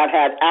that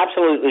had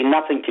absolutely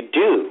nothing to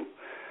do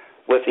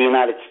with the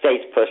United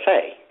States per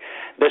se.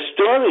 The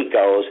story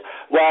goes,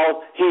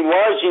 well, he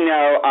was,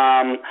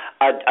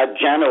 a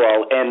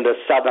general in the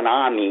Southern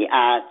Army.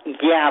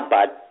 Yeah,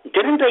 but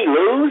didn't they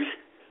lose?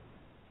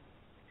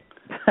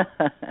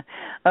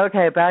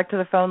 Okay, back to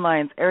the phone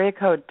lines. Area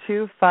code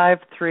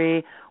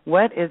 253.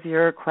 What is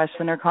your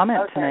question or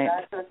comment tonight?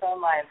 Okay, back to the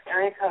phone lines.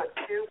 Area code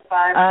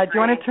 253. Do you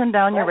want to turn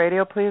down your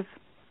radio, please?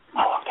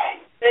 Oh,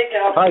 okay. There you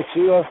go. Hi,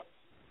 Sheila.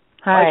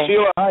 Hi,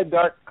 Sheila. Hi,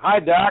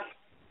 Doc.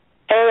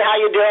 Hey, how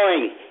you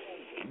doing?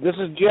 This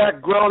is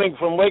Jack Groening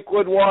from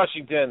Lakewood,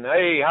 Washington.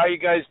 Hey, how you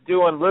guys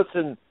doing?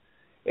 Listen,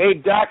 hey,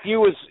 Doc, you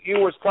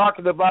was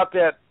talking about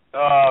that.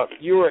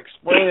 You were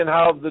explaining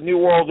how the New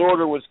World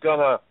Order was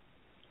gonna,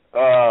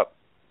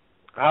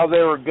 how they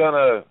were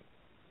gonna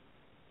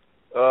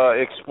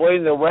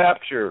explain the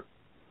rapture,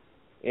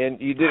 and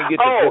you didn't get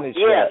to finish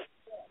that.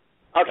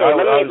 Okay,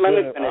 let me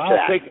finish that.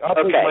 I'll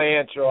take my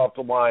answer off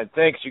the line.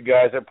 Thanks, you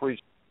guys. I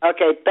appreciate it.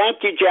 Okay,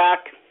 thank you,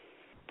 Jack.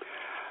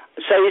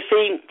 So you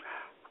see,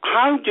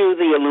 how do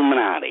the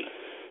Illuminati,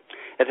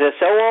 if they're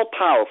so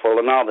all-powerful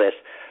and all this,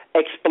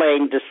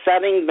 explain the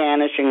sudden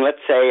vanishing,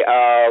 let's say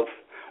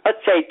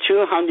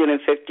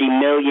 250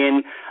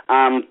 million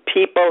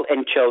people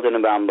and children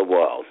around the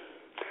world?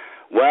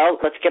 Well,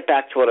 let's get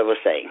back to what I was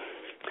saying.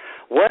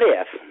 What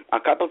if, a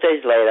couple of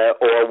days later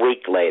or a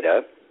week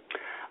later,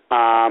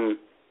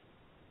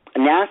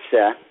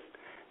 NASA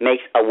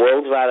makes a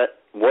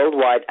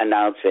worldwide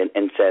announcement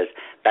and says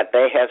that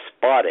they have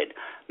spotted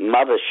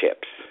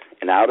motherships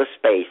in outer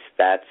space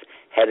that's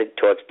headed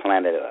towards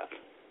planet Earth.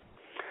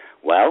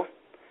 Well,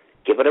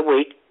 give it a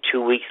week,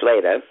 2 weeks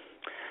later,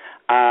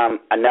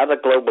 another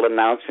global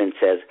announcement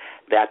says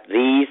that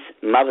these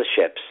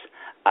motherships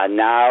are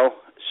now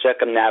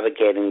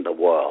circumnavigating the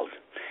world.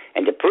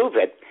 And to prove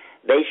it,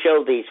 they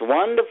show these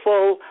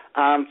wonderful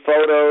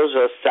photos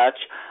or such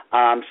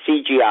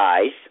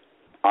CGIs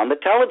on the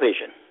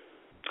television.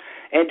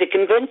 And to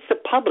convince the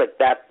public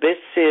that this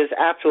is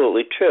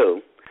absolutely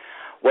true,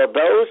 well,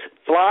 those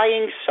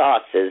flying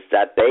saucers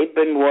that they've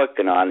been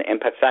working on and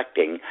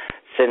perfecting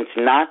since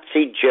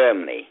Nazi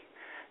Germany,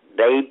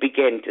 they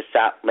begin to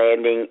start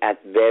landing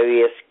at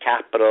various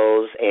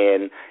capitals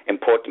and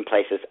important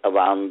places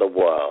around the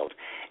world.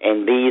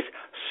 And these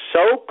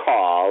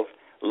so-called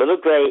little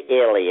gray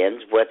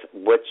aliens,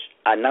 which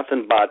are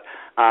nothing but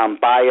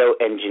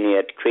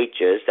bioengineered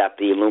creatures that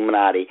the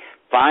Illuminati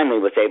finally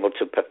was able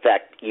to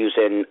perfect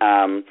using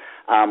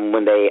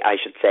when they, I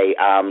should say,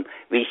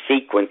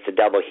 resequenced the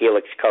double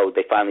helix code.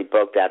 They finally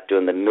broke that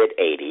during the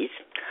mid-'80s.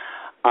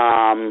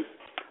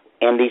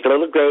 And these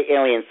little gray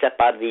aliens step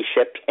out of these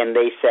ships and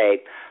they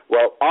say,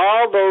 well,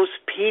 all those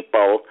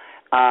people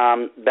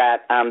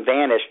that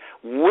vanished,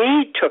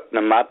 we took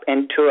them up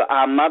into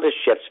our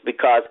motherships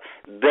because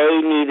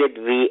they needed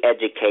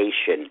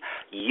re-education.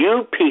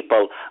 You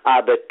people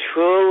are the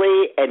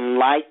truly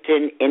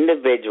enlightened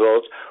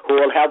individuals who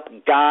will help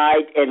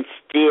guide and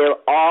steer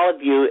all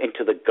of you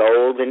into the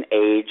golden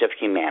age of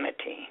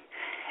humanity.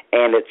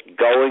 And it's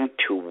going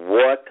to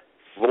work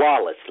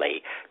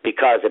flawlessly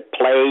because it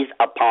plays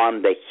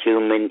upon the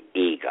human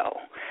ego.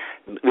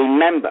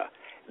 Remember,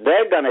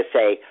 they're going to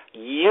say,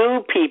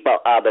 you people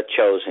are the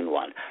chosen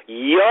one.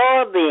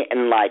 You're the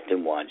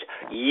enlightened ones.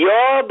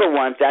 You're the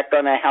ones that are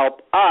going to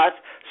help us,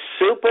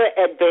 super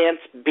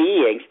advanced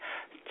beings,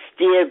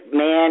 steer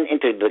man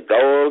into the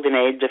golden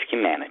age of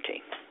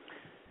humanity.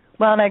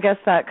 Well, and I guess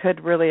that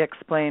could really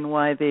explain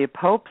why the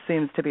Pope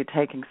seems to be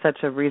taking such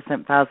a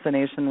recent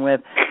fascination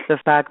with the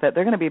fact that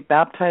they're going to be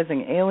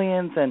baptizing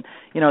aliens, and,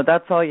 you know,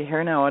 that's all you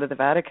hear now out of the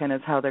Vatican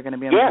is how they're going to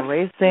be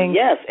embracing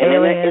aliens.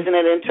 Isn't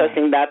it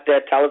interesting that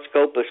their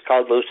telescope is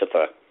called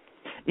Lucifer?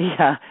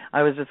 Yeah,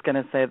 I was just going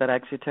to say that I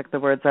actually took the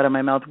words out of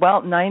my mouth.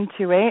 Well,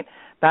 928,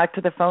 back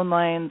to the phone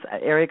lines,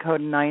 area code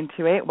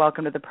 928.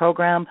 Welcome to the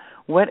program.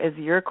 What is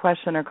your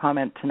question or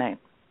comment tonight?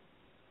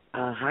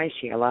 Hi,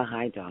 Sheila.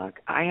 Hi, Doc.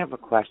 I have a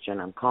question.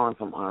 I'm calling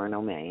from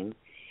Arno, Maine.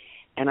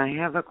 And I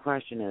have a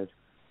question is,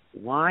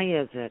 why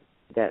is it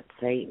that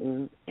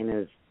Satan and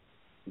his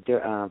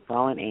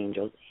fallen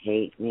angels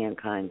hate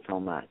mankind so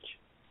much?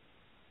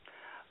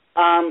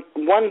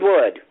 One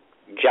word,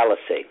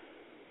 jealousy.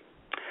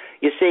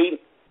 You see,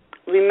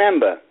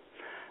 remember,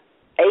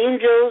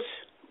 angels,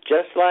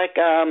 just like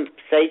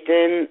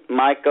Satan,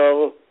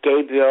 Michael,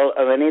 Gabriel,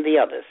 or any of the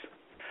others,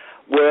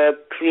 were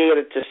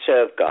created to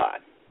serve God.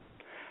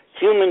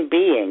 Human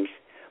beings,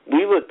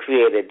 we were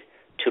created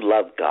to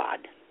love God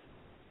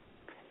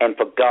and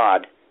for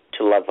God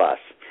to love us.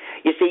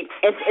 You see,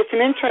 it's an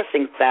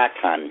interesting fact,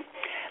 hon,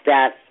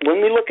 that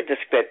when we look at the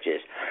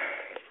scriptures,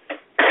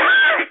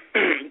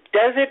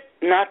 does it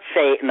not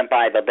say in the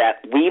Bible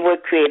that we were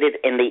created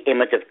in the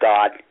image of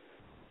God?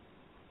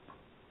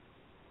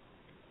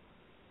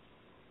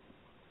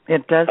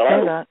 It does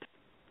say that.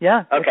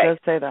 Yeah, okay. It does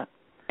say that.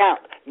 Now,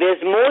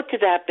 there's more to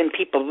that than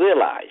people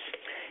realize.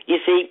 You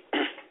see,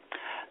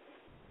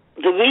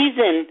 the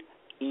reason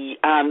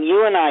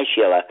you and I,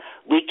 Sheila,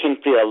 we can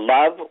feel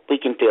love, we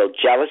can feel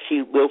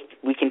jealousy,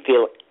 we can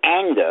feel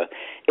anger,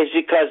 is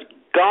because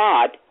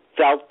God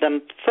felt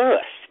them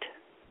first.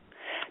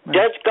 Right.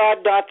 Does God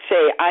not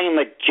say, I am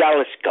a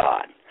jealous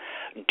God?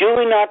 Do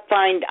we not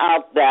find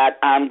out that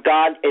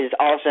God is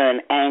also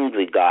an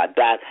angry God,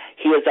 that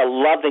he is a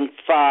loving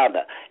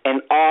Father,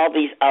 and all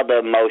these other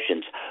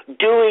emotions?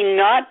 Do we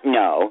not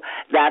know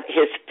that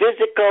his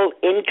physical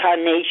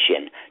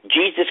incarnation,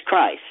 Jesus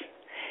Christ,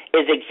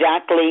 is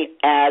exactly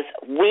as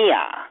we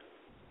are?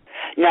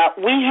 Now,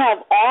 we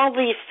have all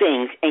these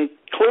things,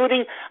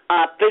 including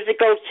our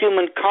physical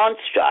human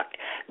construct,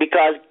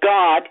 because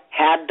God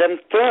had them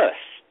first.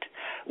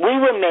 We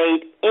were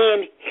made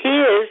in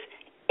his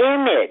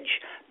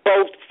image,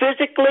 both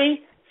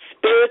physically,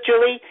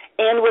 spiritually,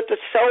 and with the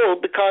soul,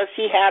 because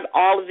he had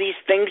all of these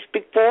things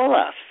before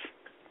us.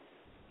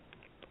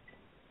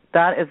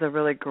 That is a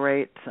really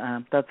great,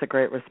 that's a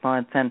great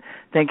response, and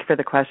thank you for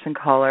the question,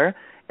 caller.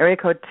 Area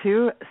code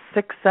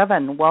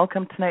 267,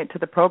 welcome tonight to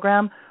the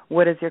program.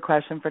 What is your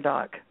question for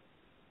Doc?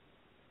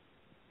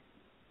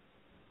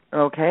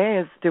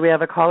 Okay, do we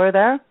have a caller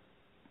there?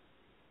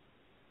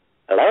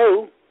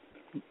 Hello?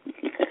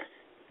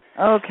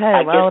 Okay,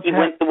 I guess he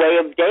went the way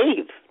of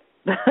Dave.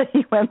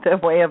 He went the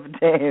way of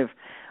Dave.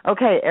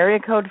 Okay, area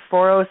code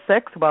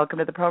 406, welcome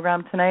to the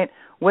program tonight.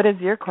 What is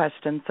your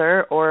question,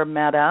 sir or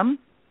madam?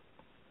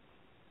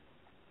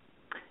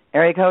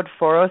 Area code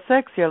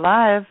 406, you're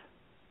live.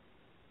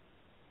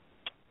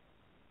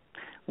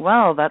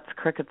 Well, that's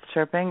crickets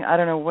chirping. I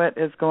don't know what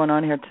is going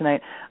on here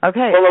tonight.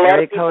 Okay, well,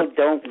 area code.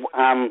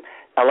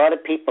 A lot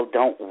of people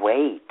don't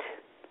wait.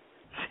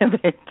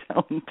 They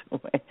don't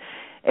wait.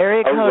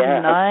 Area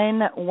code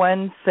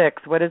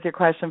 916. What is your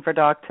question for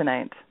Doc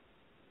tonight?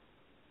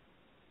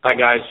 Hi,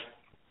 guys.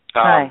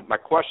 Hi. My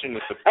question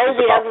is we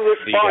have a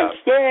response.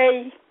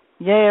 Yay!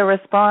 Yay, a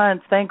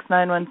response. Thanks,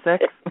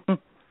 916.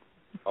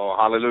 Oh,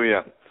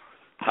 hallelujah.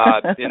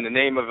 In the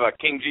name of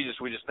King Jesus,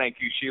 we just thank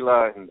you,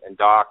 Sheila and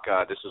Doc.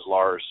 This is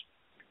Lars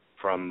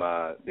from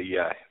the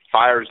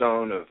fire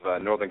zone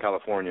of Northern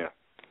California.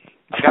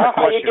 I've got a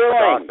question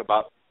for Doc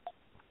about,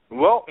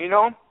 well, you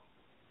know,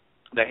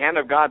 the hand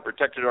of God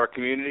protected our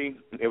community.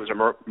 It was a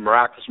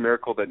miraculous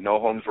miracle that no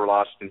homes were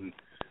lost in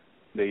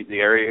the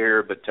area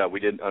here, but we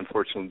did,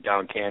 unfortunately,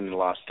 down Canyon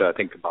lost, I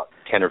think, about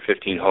 10 or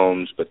 15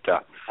 homes. But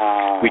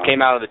we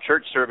came out of the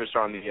church service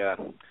on the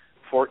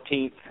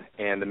 14th,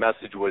 and the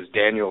message was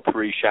Daniel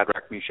 3,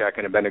 Shadrach, Meshach,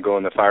 and Abednego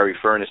in the fiery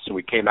furnace, and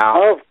we came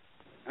out.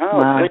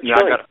 Wow. You know,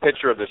 I got a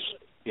picture of this.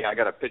 Yeah, I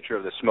got a picture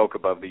of the smoke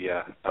above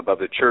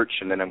the church,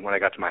 and then when I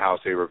got to my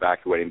house, they were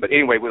evacuating. But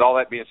anyway, with all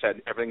that being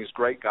said, everything is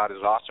great. God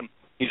is awesome.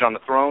 He's on the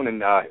throne,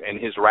 and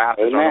His wrath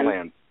is on the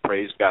land.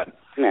 Praise God.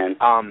 Amen.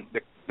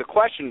 The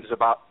question is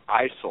about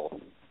ISIL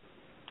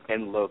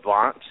and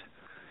Levant.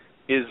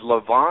 Is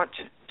Levant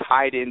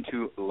tied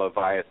into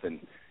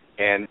Leviathan?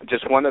 And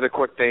just one other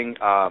quick thing,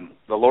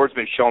 the Lord's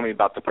been showing me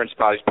about the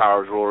principalities,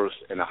 powers, rulers,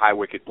 and the high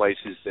wicked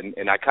places,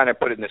 and I kind of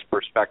put it in this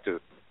perspective.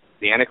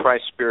 The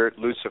Antichrist spirit,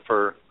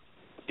 Lucifer,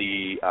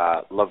 the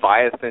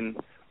Leviathan,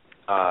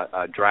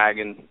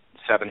 dragon,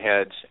 7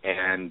 heads,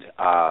 and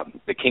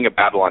the king of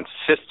Babylon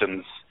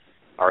systems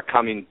are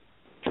coming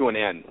to an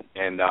end,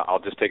 and I'll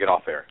just take it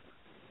off air.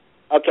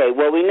 Okay,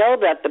 well, we know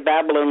that the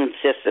Babylonian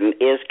system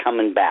is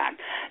coming back.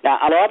 Now,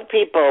 a lot of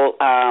people,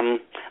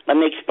 let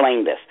me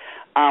explain this.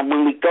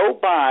 When we go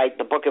by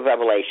the book of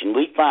Revelation,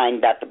 we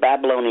find that the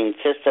Babylonian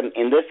system,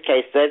 in this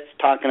case, that's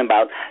talking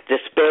about the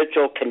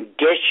spiritual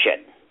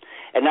condition.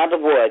 In other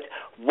words,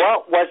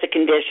 what was the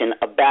condition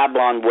of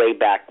Babylon way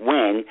back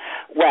when?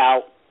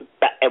 Well,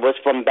 it was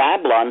from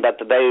Babylon that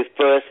the very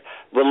first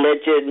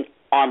religion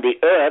on the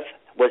earth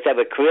was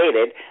ever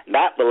created.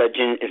 That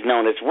religion is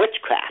known as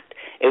witchcraft.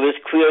 It was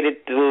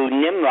created through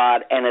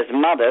Nimrod and his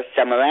mother,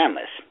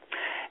 Semiramis.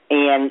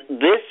 And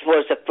this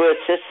was the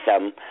first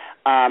system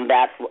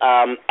that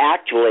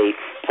actually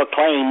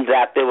proclaimed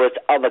that there was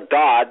other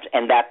gods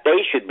and that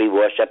they should be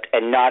worshipped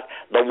and not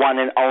the one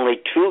and only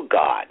true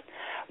God.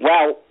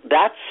 Well,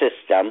 that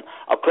system,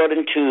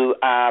 according to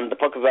the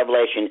book of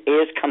Revelation,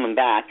 is coming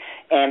back,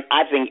 and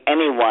I think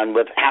anyone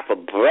with half a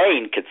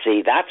brain could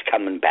see that's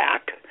coming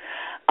back.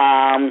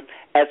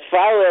 As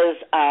far as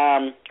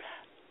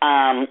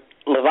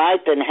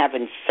Leviathan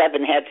having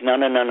 7 heads,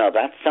 no,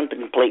 that's something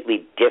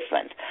completely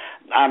different.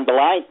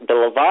 The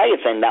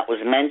Leviathan that was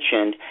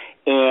mentioned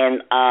in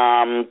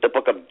the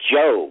book of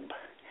Job,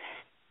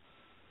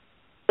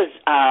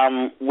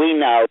 we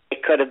know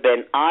it could have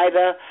been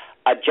either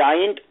a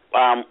giant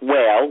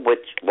whale,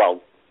 which,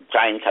 well,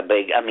 giants are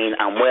big. I mean,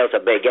 whales are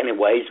big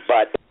anyways,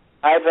 but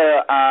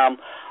either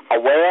a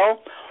whale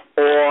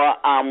or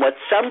what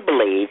some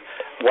believe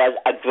was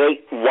a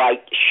great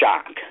white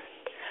shark.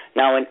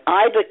 Now, in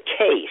either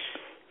case,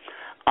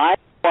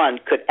 either one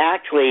could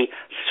actually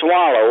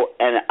swallow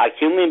a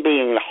human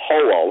being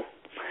whole.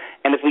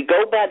 And if we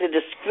go by the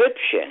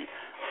description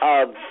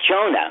of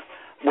Jonah,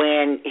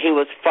 when he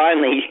was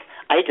finally,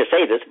 I hate to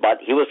say this, but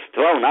he was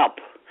thrown up,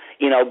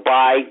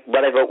 by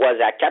whatever it was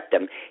that kept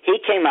him, he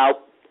came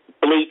out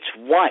bleached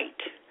white.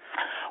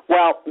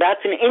 Well,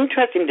 that's an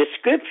interesting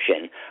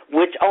description,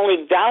 which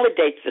only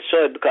validates the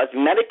story because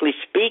medically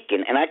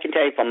speaking, and I can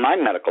tell you from my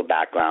medical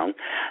background,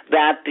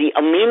 that the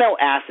amino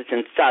acids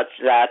and such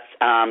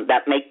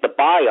that make the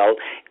bile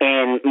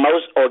in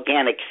most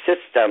organic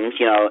systems,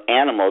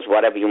 animals,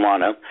 whatever you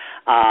want to,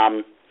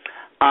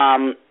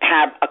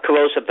 have a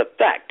corrosive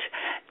effect.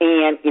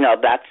 And,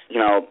 that's,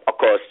 of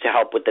course, to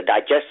help with the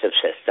digestive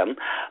system.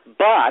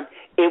 But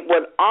it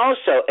would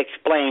also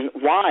explain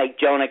why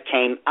Jonah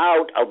came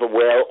out of the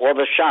whale or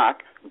the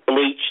shark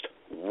bleached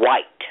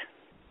white.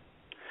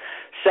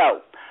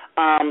 So,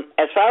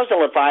 as far as the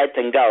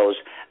Leviathan goes,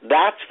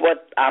 that's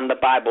what the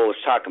Bible was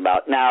talking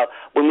about. Now,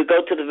 when we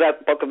go to the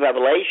book of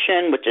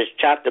Revelation, which is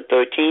chapter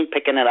 13,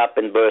 picking it up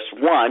in verse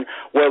 1,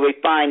 where we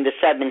find the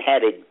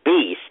 7-headed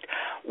beast,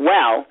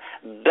 well,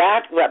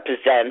 that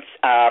represents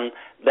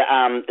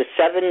the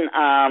 7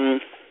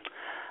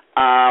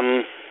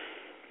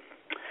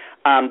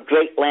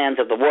 great lands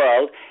of the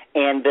world,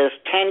 and there's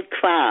 10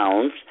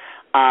 crowns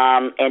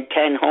and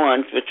 10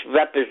 horns, which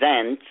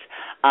represents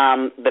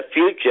the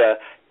future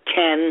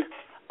 10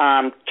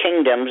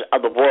 kingdoms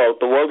of the world.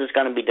 The world is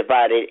going to be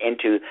divided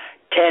into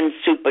 10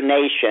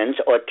 supernations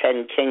or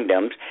 10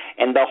 kingdoms,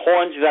 and the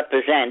horns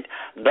represent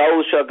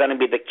those who are going to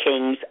be the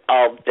kings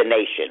of the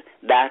nation.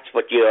 That's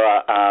what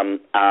you're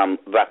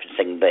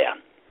referencing there.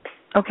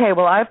 Okay,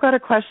 well, I've got a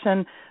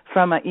question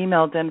from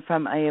emailed in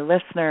from a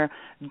listener.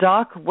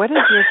 Doc, what is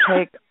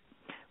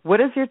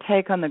your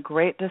take on the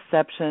great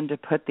deception to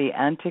put the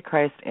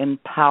Antichrist in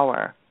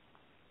power?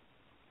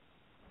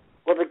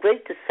 Well, the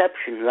great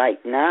deception right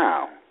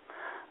now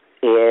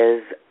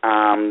is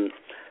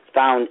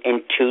found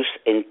in two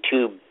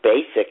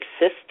basic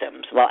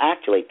systems. Well,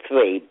 actually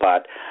three,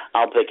 but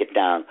I'll break it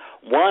down.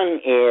 One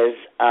is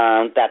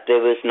that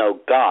there is no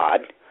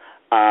God,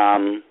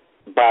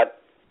 but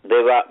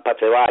there are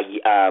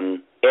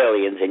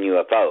aliens and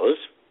UFOs.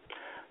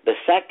 The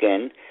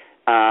second,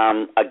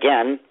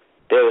 again,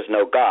 there is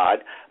no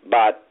God,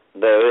 but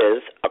there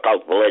is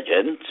occult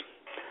religions,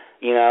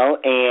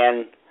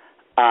 and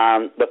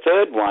the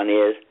third one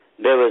is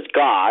there is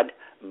God,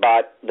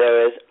 but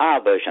there is our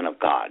version of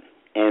God.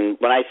 And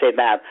when I say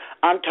that,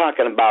 I'm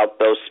talking about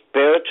those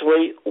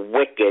spiritually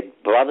wicked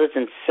brothers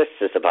and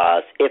sisters of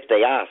ours, if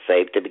they are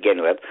saved to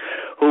begin with,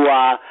 who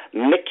are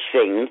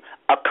mixing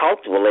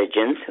occult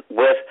religions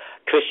with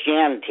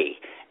Christianity,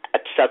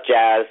 such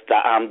as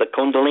the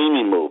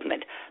Kundalini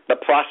movement, the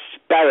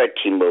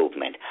prosperity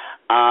movement,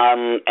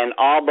 and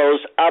all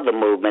those other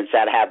movements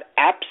that have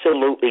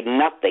absolutely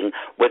nothing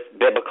with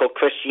biblical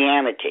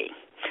Christianity.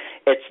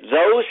 It's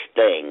those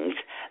things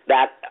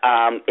that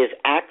is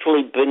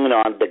actually bringing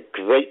on the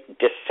great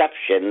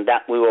deception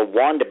that we were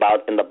warned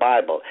about in the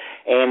Bible.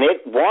 And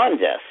it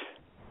warns us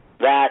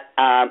that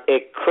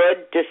it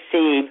could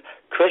deceive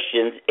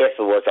Christians if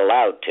it was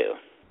allowed to.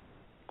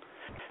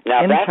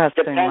 Now, that's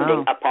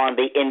depending upon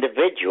the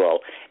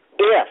individual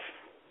if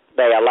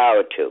they allow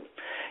it to.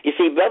 You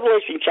see,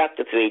 Revelation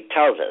chapter 3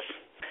 tells us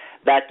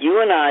that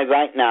you and I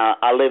right now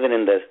are living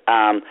in the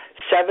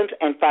seventh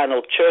and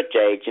final church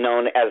age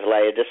known as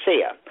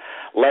Laodicea.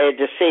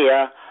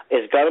 Laodicea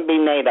is going to be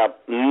made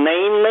up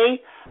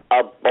mainly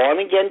of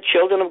born-again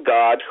children of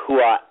God who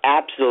are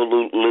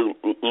absolutely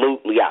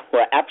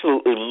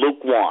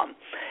lukewarm.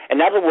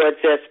 In other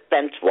words, they're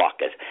fence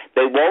walkers.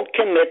 They won't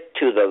commit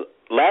to the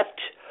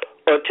left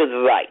or to the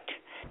right.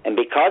 And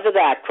because of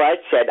that,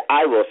 Christ said,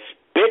 I will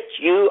spit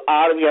you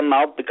out of your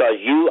mouth because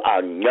you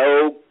are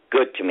no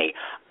good to me.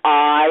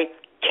 I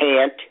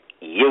can't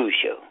use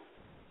you.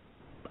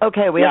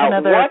 Okay, we have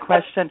another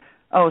question.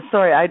 Oh,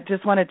 sorry, I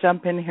just want to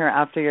jump in here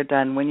after you're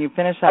done. When you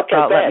finish that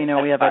thought, let me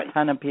know. We have a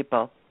ton of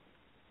people.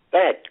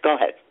 Go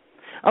ahead.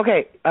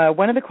 Okay,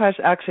 one of the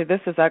questions, actually,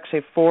 this is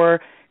actually 4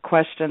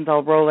 questions.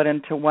 I'll roll it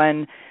into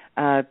one,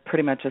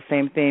 pretty much the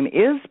same theme.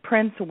 Is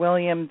Prince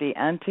William the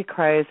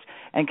Antichrist,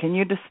 and can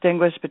you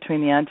distinguish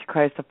between the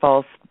Antichrist, the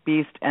false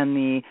beast, and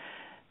the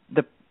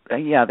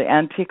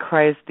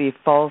Antichrist, the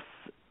false,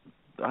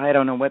 I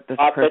don't know what this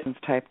person's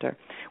typed there.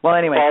 Well,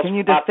 anyway, can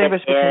you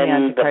distinguish between the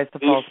Antichrist, the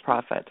false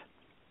prophet,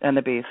 and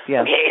the beast?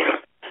 Yes. Okay.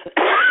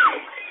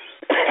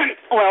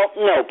 Well,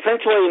 no,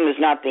 Prince William is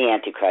not the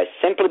Antichrist,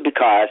 simply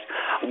because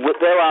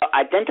there are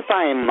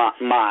identifying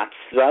marks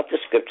throughout the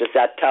scriptures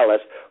that tell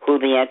us who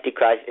the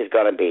Antichrist is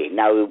going to be.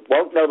 Now, we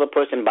won't know the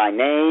person by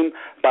name,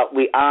 but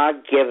we are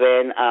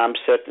given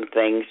certain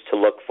things to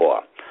look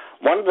for.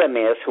 One of them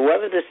is,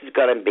 whoever this is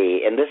going to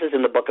be, and this is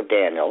in the book of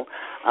Daniel,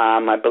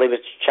 I believe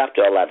it's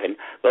chapter 11,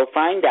 we'll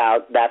find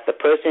out that the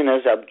person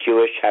is of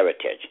Jewish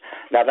heritage.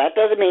 Now, that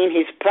doesn't mean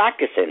he's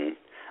practicing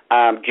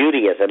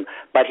Judaism,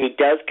 but he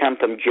does come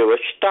from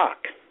Jewish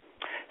stock.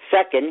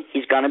 Second,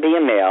 he's going to be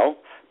a male.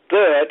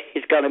 Third,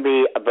 he's going to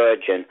be a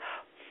virgin.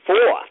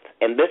 Fourth,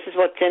 and this is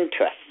what's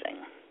interesting,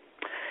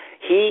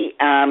 he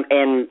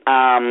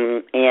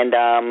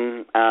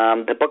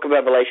the book of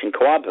Revelation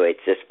corroborates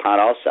this part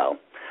also.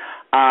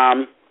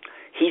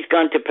 He's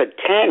going to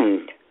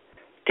pretend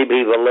to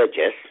be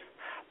religious,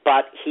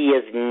 but he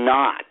is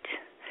not.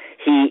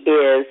 He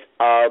is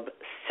of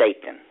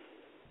Satan.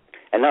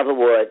 In other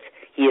words,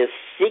 he is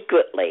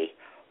secretly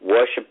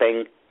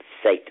worshiping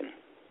Satan.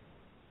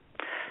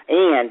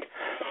 And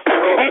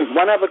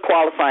one other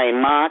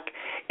qualifying mark,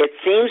 it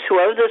seems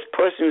whoever this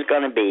person is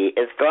going to be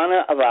is going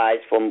to arise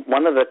from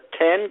one of the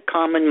 10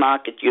 common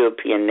market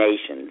European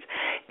nations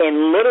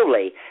and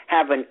literally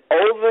have an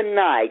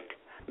overnight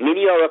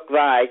meteoric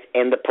rise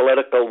in the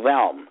political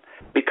realm,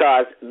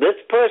 because this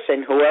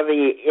person, whoever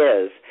he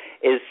is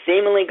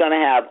seemingly going to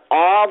have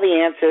all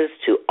the answers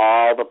to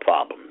all the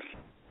problems.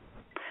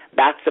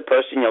 That's the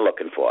person you're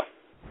looking for.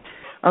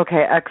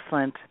 Okay,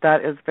 excellent.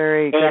 That is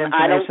very good information.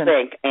 I don't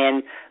think,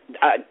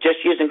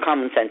 just using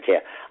common sense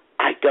here,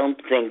 I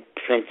don't think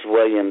Prince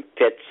William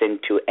fits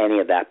into any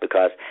of that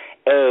because,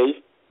 A,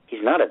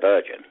 he's not a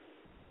virgin.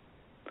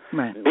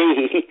 Right.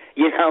 B,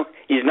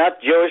 he's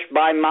not Jewish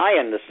by my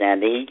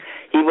understanding.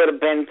 He would have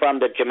been from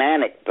the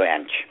Germanic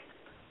branch.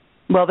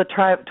 Well, the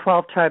 12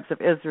 tribes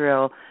of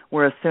Israel,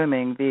 we're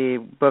assuming the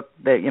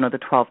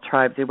 12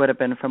 tribes, he would have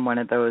been from one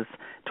of those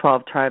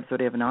 12 tribes, would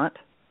he have not?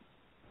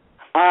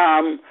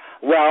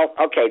 Well,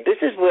 okay,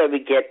 this is where we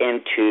get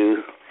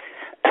into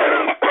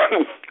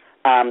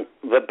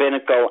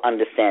rabbinical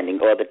understanding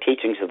or the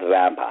teachings of the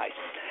rabbis.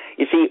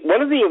 You see,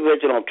 one of the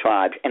original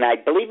tribes, and I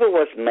believe it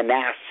was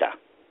Manasseh,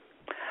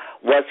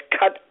 was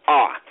cut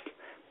off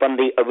from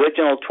the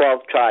original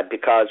 12 tribe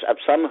because of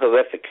some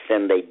horrific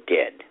sin they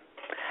did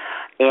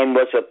and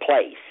was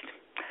replaced.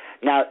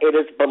 Now, it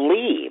is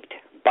believed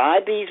by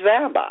these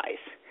rabbis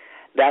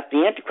that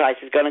the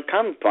Antichrist is going to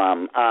come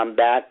from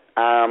that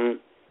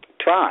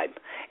tribe.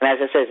 And as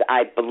I said,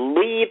 I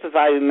believe, if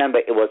I remember,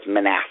 it was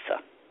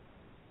Manasseh.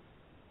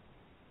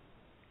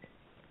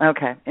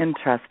 Okay,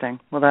 interesting.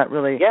 Well, that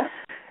really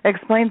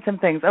explains some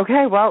things.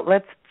 Okay, well,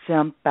 let's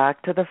jump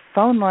back to the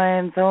phone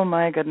lines. Oh,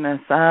 my goodness.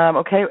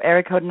 Okay,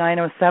 area code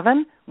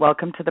 907.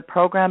 Welcome to the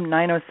program.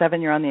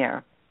 907, you're on the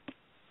air.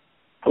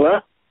 Hello?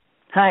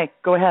 Hi,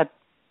 go ahead.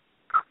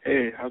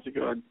 Hey, how's it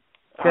going?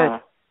 Good.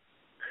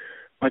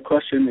 My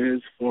question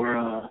is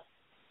for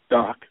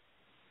Doc.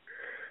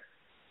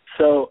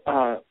 So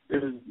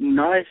it was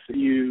nice that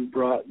you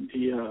brought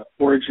the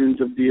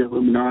origins of the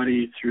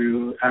Illuminati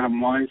through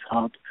Adam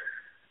Weishaupt.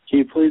 Can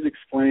you please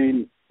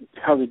explain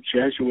how the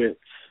Jesuits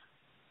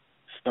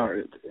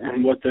started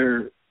and what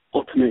their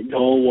ultimate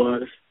goal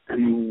was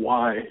and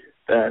why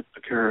that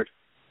occurred?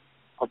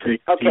 Okay,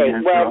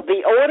 well,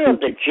 the order of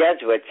the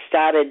Jesuits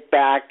started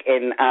back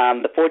in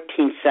the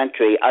 14th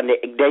century under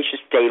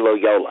Ignatius de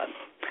Loyola.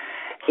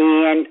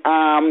 And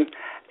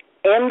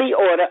in the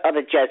order of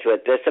the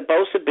Jesuits, there's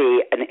supposed to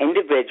be an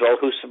individual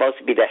who's supposed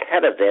to be the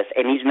head of this,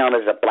 and he's known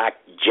as a black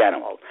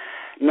general.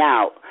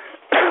 Now,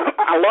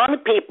 a lot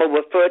of people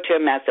refer to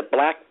him as the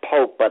Black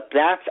Pope, but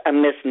that's a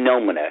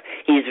misnomer.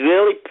 He's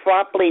really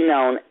properly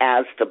known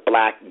as the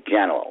Black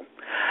General.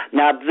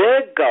 Now,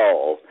 their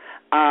goal,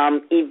 now,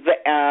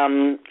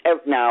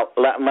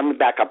 let me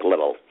back up a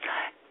little.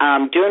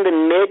 During the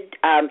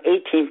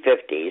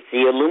mid-1850s,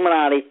 the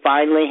Illuminati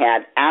finally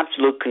had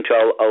absolute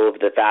control over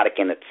the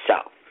Vatican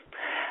itself.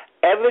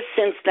 Ever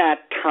since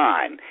that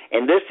time,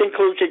 and this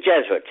includes the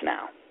Jesuits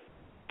now,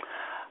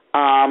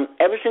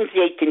 ever since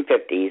the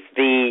 1850s,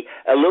 the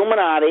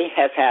Illuminati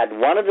has had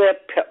one of their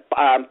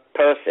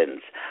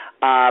persons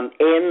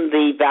in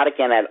the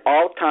Vatican at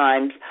all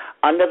times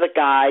under the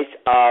guise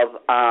of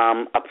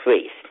a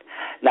priest.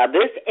 Now,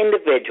 this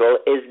individual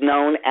is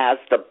known as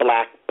the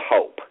Black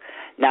Pope.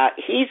 Now,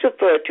 he's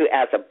referred to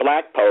as a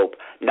Black Pope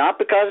not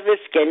because of his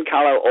skin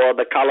color or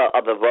the color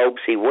of the robes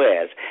he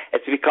wears.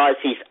 It's because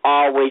he's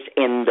always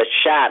in the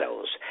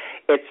shadows.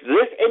 It's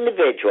this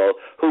individual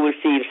who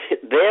receives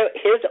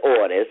his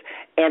orders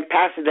and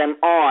passes them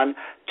on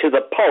to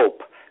the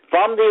Pope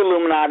from the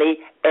Illuminati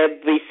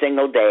every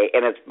single day,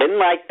 and it's been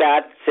like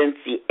that since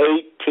the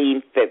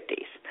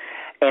 1850s.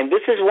 And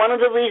this is one of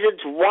the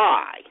reasons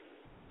why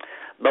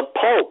the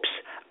popes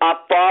are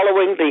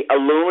following the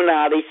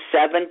Illuminati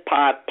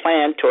 7-part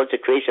plan towards the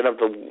creation of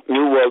the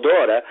New World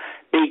Order,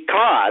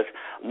 because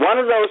one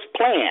of those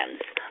plans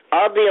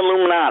of the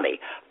Illuminati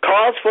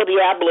calls for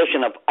the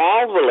abolition of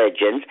all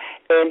religions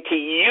and to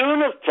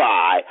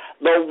unify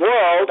the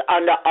world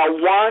under a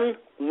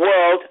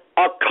one-world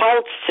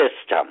occult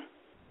system.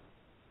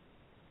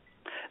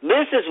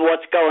 This is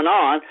what's going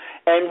on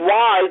and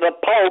why the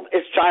Pope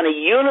is trying to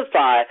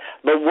unify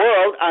the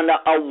world under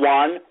a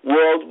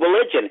one-world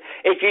religion.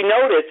 If you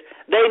notice,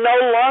 they no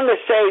longer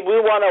say we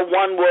want a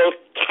one-world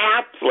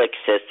Catholic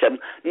system.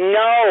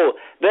 No,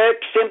 they're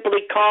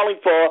simply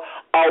calling for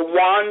a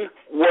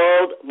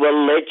one-world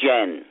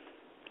religion.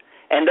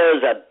 And there's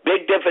a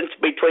big difference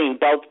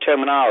between both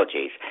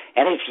terminologies.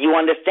 And if you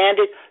understand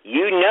it,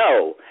 you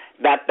know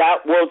that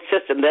that world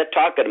system they're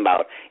talking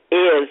about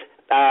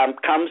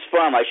comes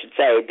from, I should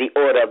say, the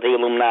order of the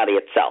Illuminati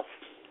itself.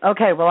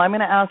 Okay, well, I'm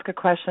going to ask a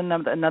question,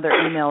 another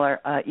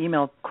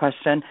email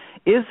question.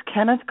 Is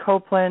Kenneth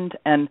Copeland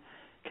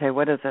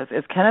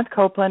is Kenneth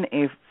Copeland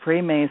a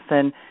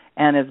Freemason,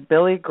 and was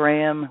Billy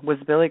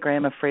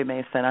Graham a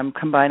Freemason? I'm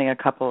combining a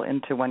couple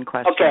into one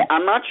question. Okay,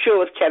 I'm not sure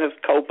with Kenneth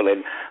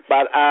Copeland,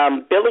 but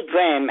Billy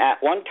Graham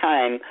at one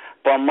time,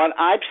 from what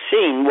I've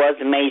seen, was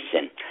a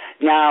Mason.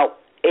 Now,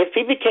 if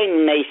he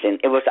became Mason,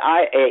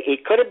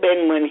 it could have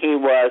been when he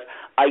was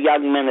a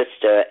young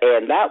minister,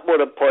 and that would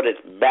have put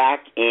it back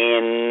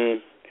in,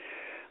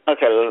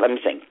 okay, let me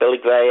think, Billy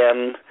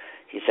Graham,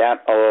 he's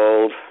that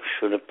old,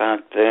 should have back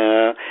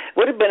there,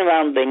 would have been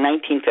around the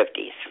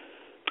 1950s.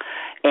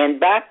 And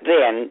back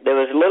then, there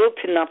was little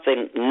to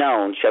nothing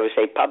known, shall we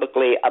say,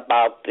 publicly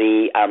about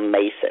the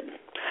Mason.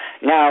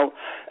 Now,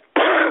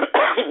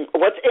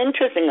 what's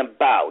interesting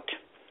about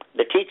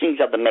the teachings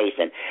of the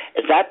Mason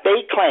is that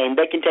they claim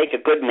they can take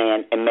a good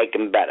man and make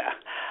him better.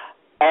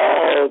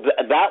 Oh,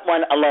 that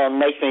one alone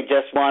makes me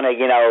just want to,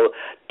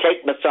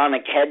 take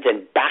Masonic heads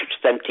and bash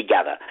them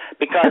together,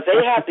 because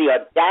they have the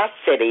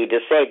audacity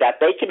to say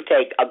that they can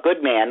take a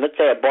good man, let's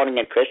say a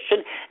born-again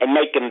Christian, and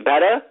make him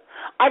better.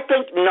 I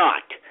think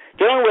not.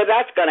 The only way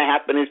that's going to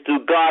happen is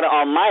through God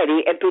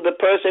Almighty and through the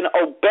person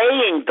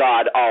obeying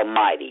God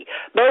Almighty.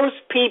 Those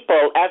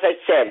people, as I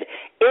said,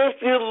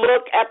 if you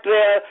look at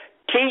their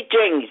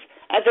teachings,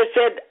 as I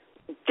said,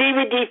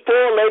 DVD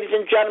 4, ladies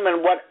and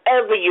gentlemen,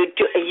 whatever you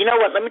do, you know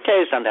what, let me tell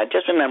you something. I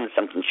just remembered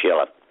something,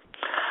 Sheila.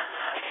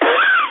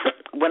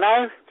 When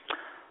I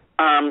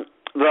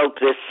wrote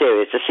this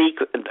series,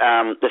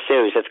 the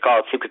series that's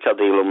called Secrets of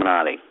the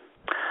Illuminati,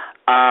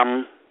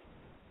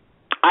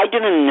 I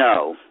didn't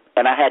know,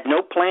 and I had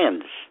no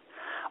plans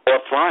or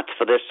thoughts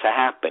for this to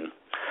happen.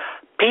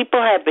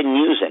 People have been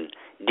using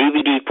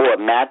DVD 4,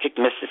 Magic,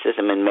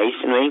 Mysticism, and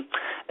Masonry,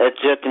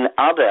 certain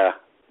other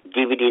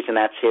DVDs in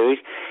that series,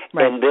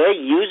 right, and they're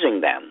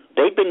using them.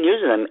 They've been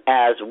using them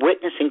as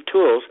witnessing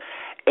tools,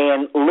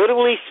 and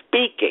literally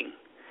speaking,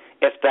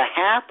 if the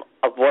half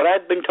of what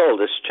I've been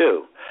told is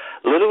true,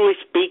 literally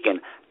speaking,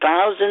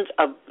 thousands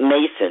of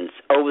Masons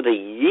over the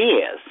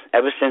years,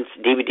 ever since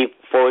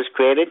DVD4 was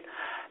created,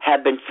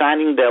 have been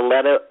signing their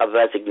letter of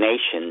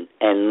resignation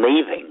and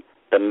leaving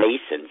the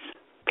Masons,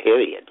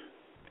 period.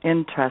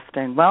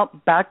 Interesting. Well,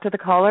 back to the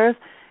callers.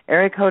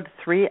 Area code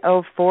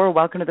 304,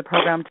 welcome to the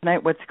program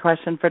tonight. What's your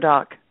question for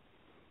Doc?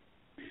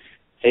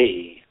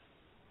 Hey.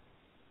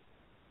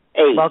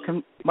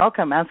 Welcome.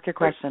 Ask your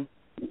question.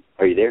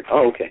 Are you there?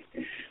 Oh, okay.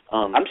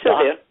 I'm still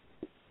Doc, here.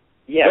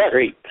 Yeah, yes.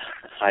 Great.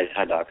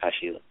 Hi, Doc. Hi,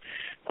 Sheila.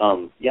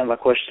 My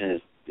question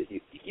is,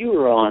 you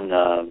were on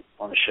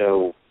the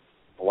show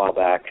a while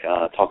back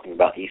talking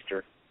about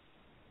Easter,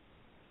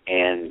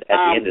 and at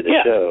the end of the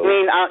show,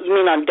 you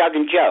mean on Doug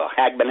and Joe,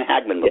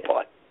 Hagmann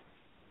Report?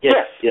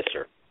 Yes,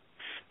 sir.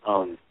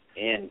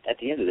 And at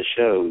the end of the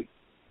show,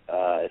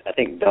 I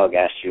think Doug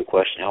asked you a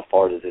question: how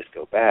far does this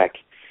go back?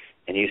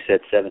 And you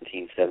said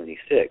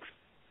 1776.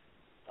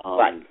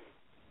 Right.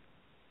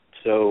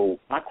 So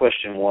my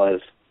question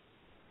was,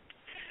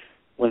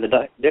 when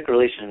the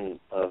Declaration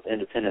of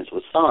Independence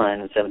was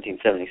signed in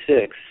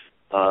 1776,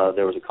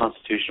 there was a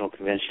constitutional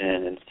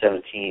convention in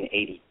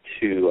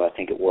 1782, I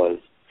think it was,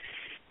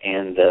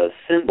 and the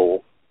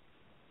symbol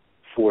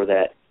for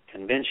that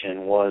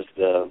convention was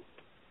the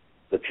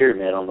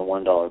pyramid on the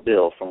 $1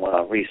 bill, from what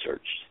I've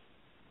researched.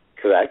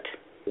 Correct.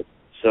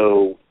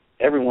 So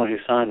everyone who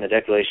signed the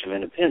Declaration of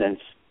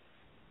Independence,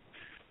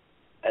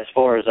 as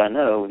far as I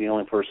know, the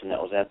only person that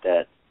was at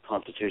that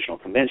constitutional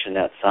convention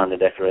that signed the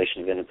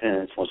Declaration of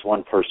Independence was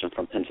one person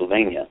from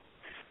Pennsylvania.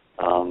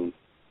 I'm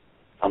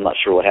not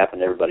sure what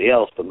happened to everybody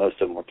else, but most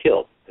of them were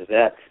killed. Is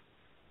that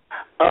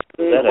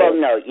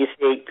no. You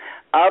see,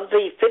 of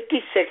the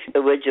 56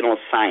 original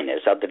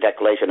signers of the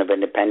Declaration of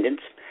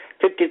Independence,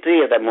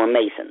 53 of them were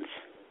Masons.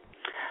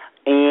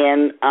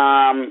 And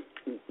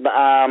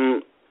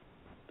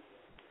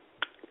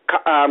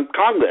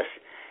Congress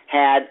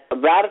had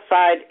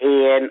ratified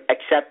and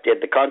accepted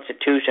the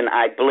Constitution,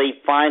 I believe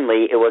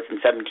finally it was in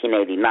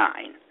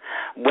 1789,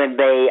 when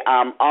they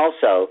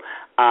also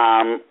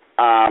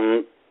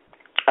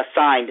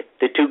assigned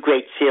the two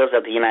great seals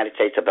of the United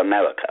States of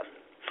America.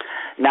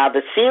 Now,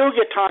 the seal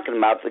you're talking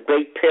about, the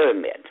Great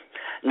Pyramid.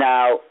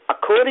 Now,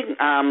 going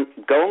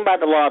by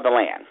the law of the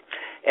land,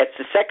 it's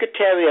the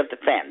Secretary of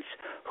Defense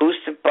who's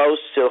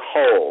supposed to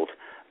hold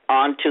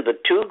onto the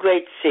two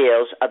great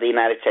seals of the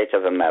United States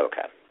of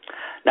America.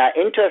 Now,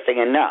 interesting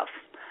enough,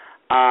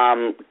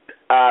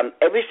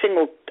 every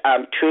single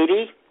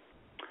treaty,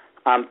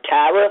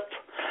 tariff,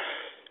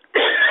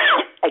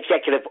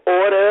 executive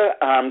order,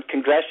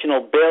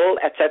 congressional bill,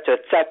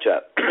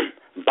 etc.,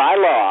 by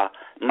law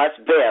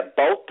must bear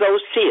both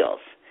those seals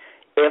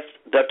if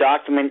the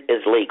document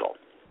is legal.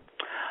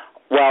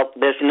 Well,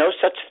 there's no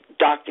such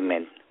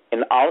document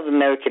in all of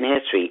American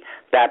history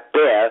that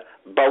bear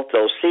both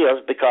those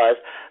seals, because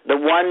the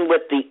one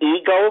with the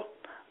eagle,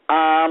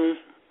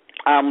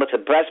 with the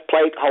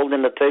breastplate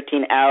holding the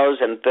 13 arrows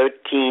and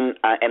 13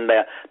 and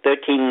the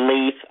 13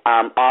 leaf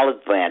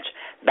olive branch,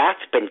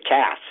 that's been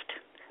cast.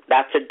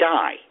 That's a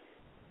die.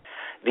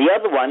 The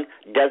other one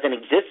doesn't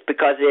exist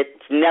because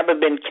it's never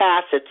been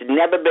cast. It's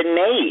never been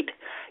made.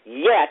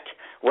 Yet,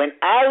 when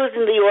I was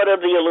in the Order of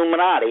the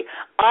Illuminati,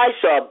 I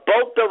saw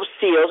both those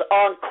seals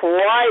on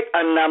quite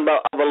a number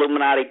of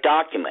Illuminati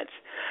documents.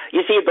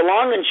 You see, the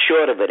long and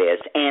short of it is,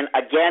 and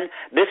again,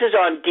 this is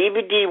on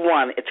DVD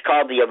 1. It's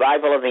called The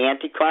Arrival of the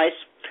Antichrist.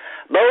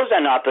 Those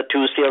are not the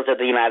two seals of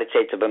the United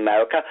States of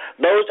America.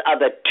 Those are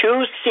the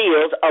two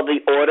seals of the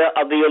Order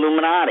of the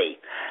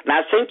Illuminati.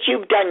 Now, since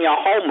you've done your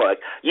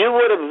homework, you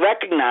would have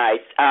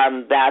recognized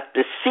that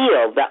the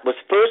seal that was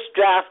first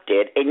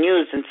drafted and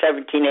used in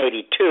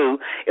 1782,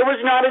 it was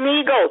not an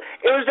eagle.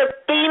 It was a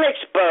phoenix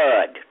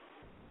bird.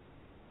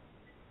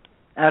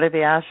 Out of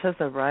the ashes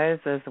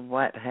arises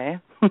what,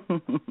 hey?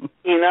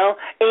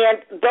 And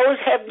those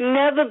have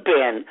never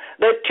been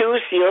the two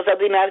seals of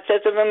the United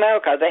States of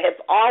America. They have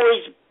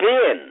always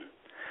been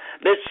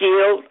the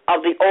seal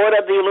of the Order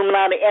of the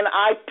Illuminati, and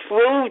I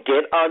proved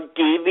it on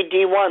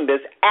DVD 1.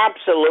 There's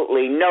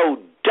absolutely no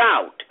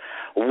doubt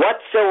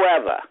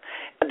whatsoever.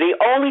 The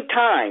only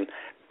time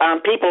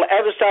people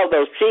ever saw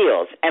those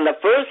seals, and the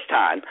first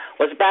time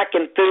was back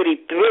in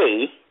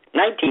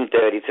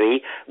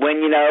 1933,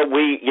 when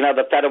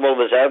the Federal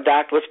Reserve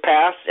Act was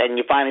passed, and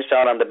you finally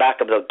saw it on the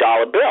back of the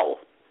dollar bill.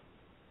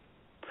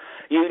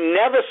 You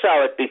never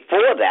saw it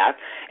before that,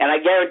 and I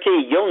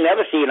guarantee you'll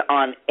never see it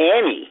on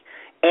any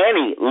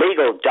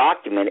legal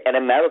document in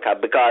America,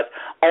 because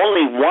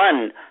only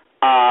one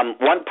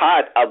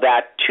part of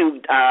that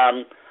two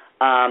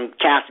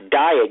cast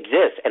die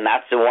exists, and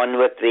that's the one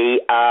with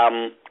the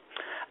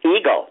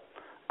eagle.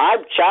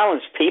 I've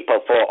challenged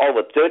people for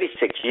over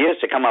 36 years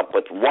to come up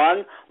with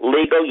one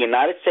legal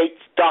United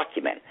States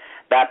document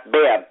that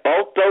bear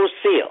both those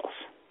seals.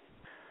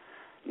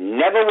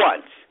 Never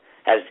once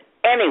has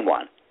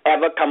anyone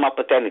ever come up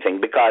with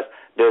anything, because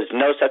there's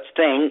no such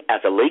thing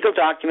as a legal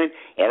document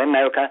in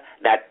America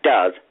that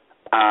does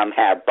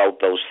have both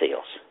those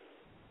seals.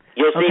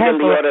 You'll see in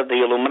the Order of the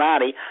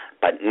Illuminati,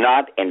 but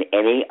not in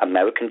any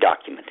American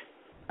document.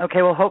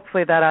 Okay, well,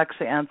 hopefully that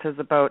actually answers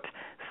about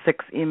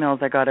 6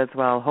 emails I got as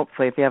well.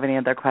 Hopefully, if you have any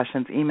other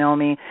questions, email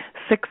me.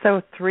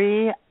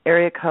 603,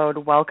 area code,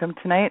 welcome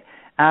tonight.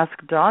 Ask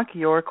Doc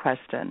your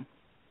question.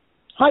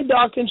 Hi,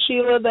 Doc and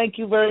Sheila. Thank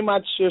you very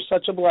much. You're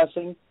such a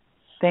blessing.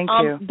 Thank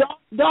you.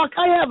 Doc,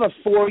 I have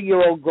a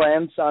 4-year-old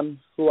grandson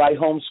who I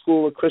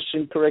homeschool a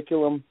Christian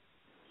curriculum,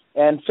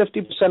 and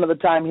 50% of the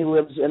time he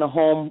lives in a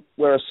home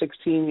where a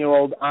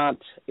 16-year-old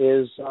aunt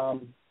is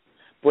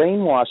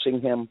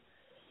brainwashing him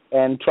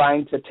and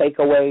trying to take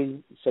away,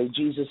 say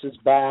Jesus is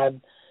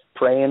bad,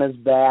 praying is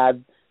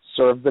bad,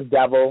 serve the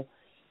devil.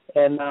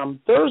 And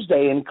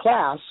Thursday in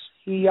class,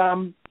 he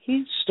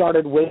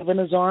started waving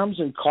his arms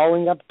and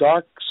calling up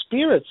dark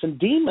spirits and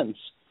demons.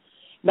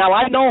 Now,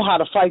 I know how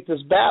to fight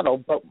this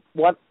battle, but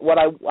what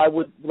I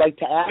would like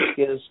to ask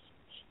is,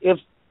 if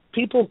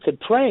people could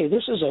pray,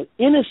 this is an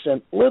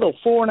innocent little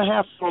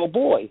 4.5-year-old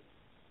boy,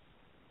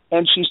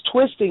 and she's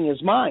twisting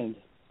his mind,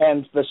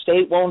 and the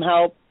state won't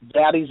help.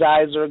 Daddy's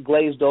eyes are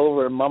glazed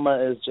over, and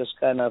Mama is just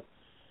kind of,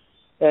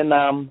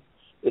 and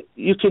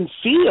you can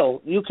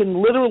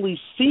literally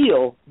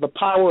feel the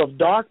power of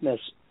darkness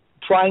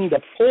trying to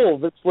pull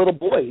this little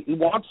boy. He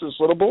wants this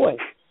little boy.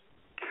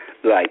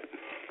 Right.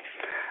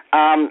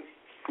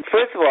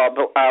 First of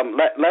all,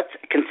 let's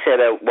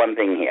consider one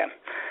thing here.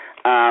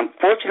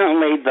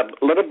 Fortunately,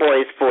 the little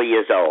boy is 4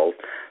 years old,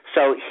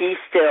 so he's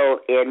still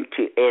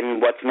in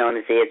what's known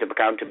as the age of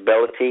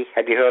accountability.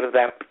 Have you heard of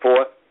that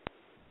before?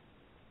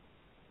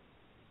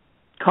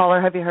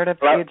 Caller, have you heard of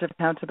the age of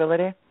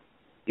accountability?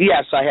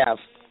 Yes, I have.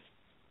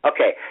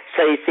 Okay,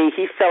 so you see,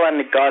 he's still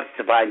under God's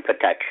divine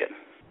protection.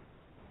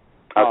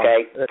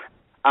 Okay?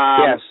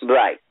 Yes.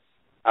 Right.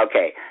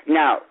 Okay.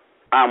 Now,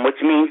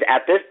 which means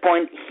at this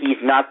point he's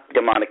not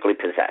demonically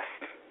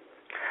possessed.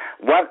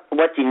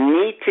 What you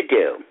need to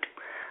do,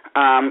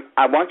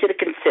 I want you to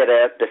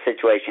consider the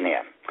situation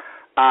here.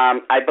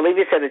 I believe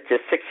you said it's a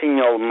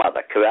 16-year-old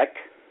mother, correct?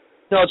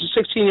 No, it's a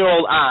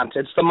 16-year-old aunt.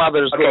 It's the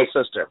mother's little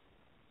sister.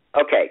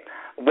 Okay.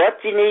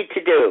 What you need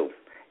to do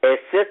is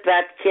sit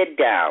that kid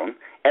down,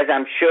 as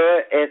I'm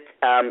sure it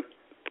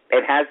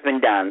has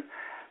been done,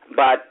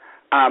 but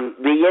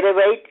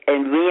reiterate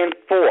and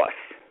reinforce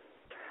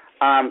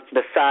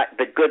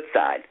the good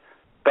side.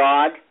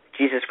 God,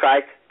 Jesus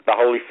Christ, the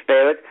Holy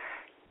Spirit.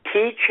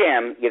 Teach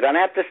him. You're going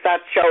to have to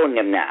start showing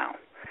him now.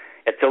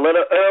 It's a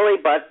little early,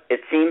 but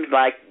it seems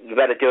like you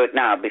better do it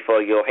now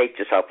before you'll hate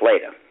yourself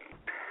later.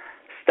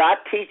 Start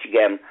teaching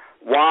him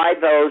why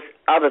those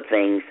other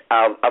things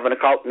of an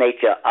occult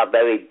nature are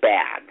very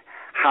bad.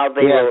 How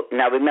they will.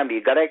 Now, remember,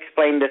 you've got to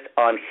explain this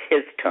on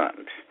his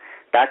terms.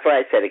 That's why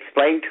I said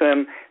explain to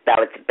him that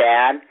it's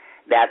bad,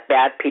 that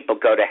bad people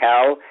go to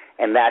hell,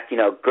 and that,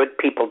 good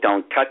people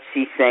don't touch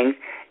these things,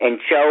 and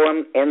show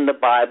him in the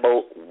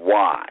Bible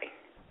why.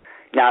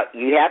 Now,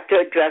 you have to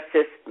address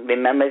this,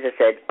 remember, as I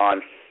said,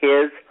 on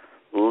his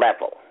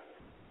level.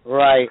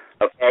 Right.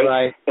 Okay?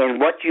 Right. And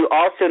what you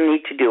also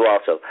need to do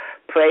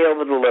pray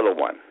over the little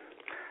one.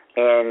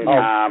 And,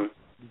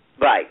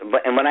 right.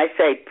 And when I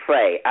say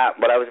pray,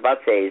 what I was about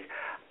to say is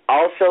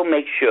also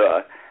make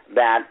sure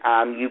that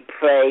you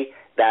pray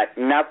that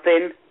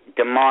nothing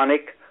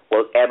demonic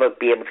will ever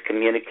be able to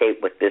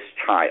communicate with this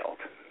child.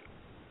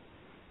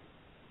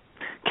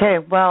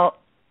 Okay, well,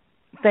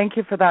 thank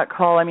you for that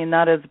call. I mean,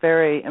 that is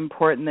very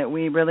important, that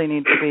we really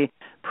need to be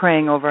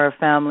praying over our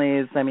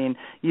families. I mean,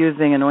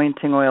 using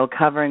anointing oil,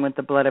 covering with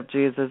the blood of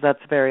Jesus. That's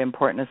very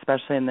important,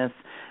 especially in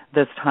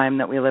this time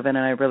that we live in,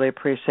 and I really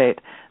appreciate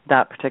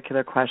that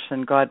particular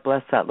question. God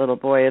bless that little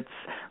boy. It's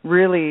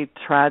really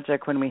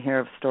tragic when we hear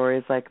of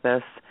stories like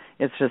this.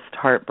 It's just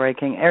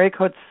heartbreaking. Area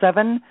code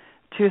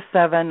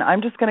 727.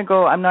 I'm just going to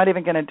go. I'm not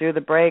even going to do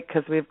the break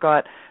because we've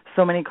got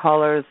so many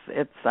callers.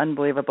 It's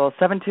unbelievable.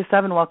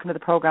 727, welcome to the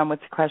program.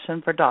 What's your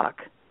question for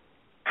Doc?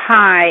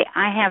 Hi,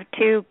 I have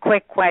 2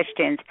 quick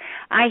questions.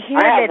 I hear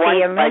that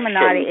the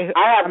Illuminati...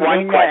 I have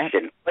one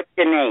question. What's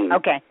your name?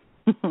 Okay.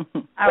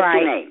 All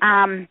right.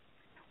 Your name?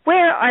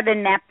 Where are the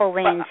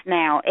Nephilims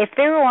now? If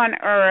they're on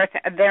Earth,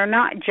 they're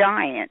not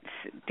giants.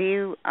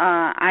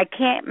 I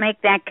can't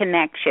make that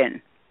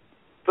connection.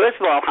 First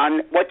of all,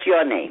 hon, what's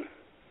your name?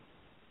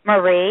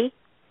 Marie.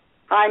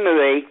 Hi,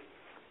 Marie.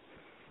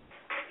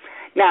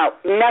 Now,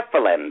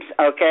 Nephilims,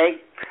 okay?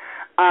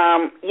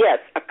 Yes,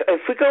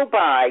 if we go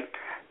by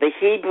the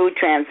Hebrew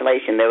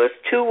translation, there was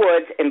 2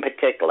 words in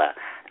particular,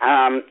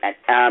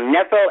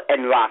 Nephil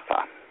and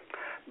Rapha.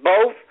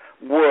 Both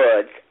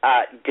words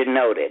are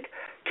denoted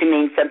to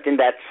mean something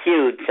that's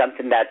huge,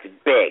 something that's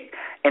big.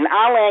 In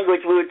our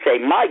language, we would say,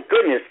 my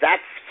goodness,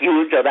 that's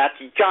huge or that's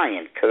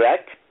giant,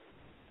 correct?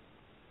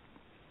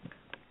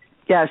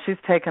 Yeah, she's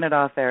taken it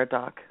off there,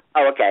 Doc.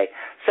 Oh, okay.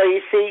 So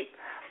you see,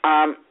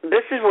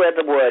 this is where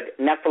the word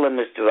Nephilim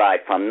is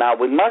derived from. Now,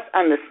 we must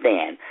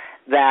understand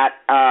that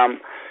a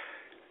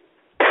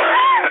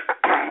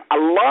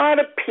lot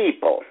of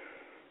people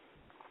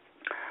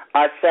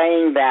are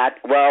saying that,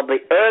 well, the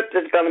earth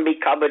is going to be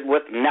covered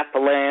with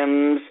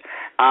Nephilims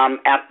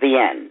at the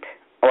end.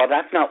 Well,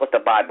 that's not what the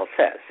Bible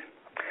says.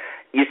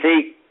 You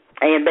see,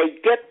 And they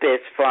get this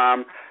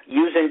from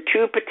using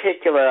two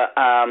particular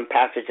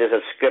passages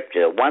of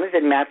Scripture. One is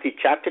in Matthew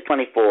chapter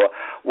 24,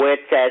 where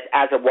it says,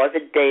 as it was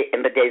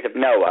in the days of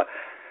Noah,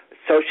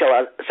 so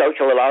shall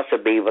it also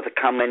be with the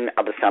coming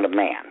of the Son of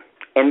Man.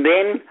 And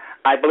then,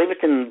 I believe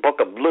it's in the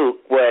book of Luke,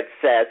 where it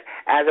says,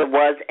 as it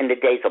was in the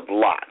days of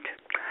Lot.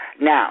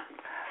 Now,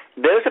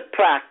 there's a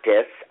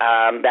practice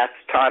that's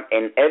taught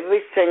in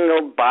every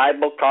single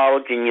Bible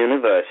college and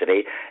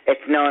university.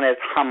 It's known as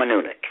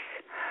hermeneutics.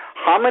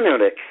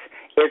 Hermeneutics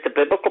is the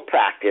biblical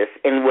practice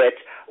in which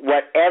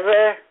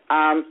whatever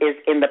is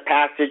in the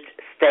passage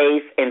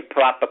stays in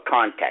proper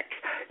context.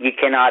 You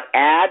cannot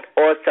add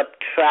or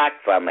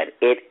subtract from it.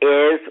 It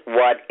is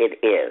what it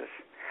is.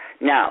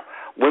 Now,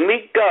 when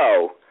we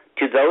go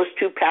to those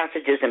two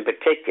passages in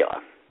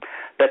particular,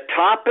 the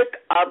topic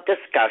of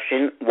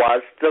discussion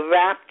was the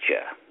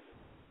rapture.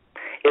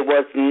 It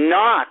was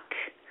not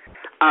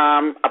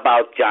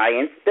about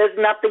giants. There's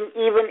nothing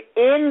even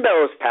in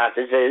those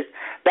passages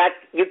that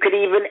you could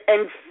even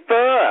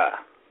infer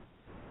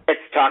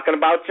it's talking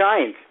about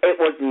giants. It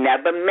was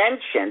never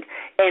mentioned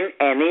in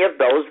any of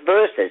those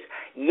verses.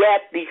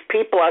 Yet these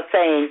people are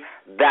saying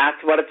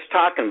that's what it's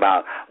talking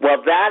about.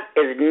 Well, that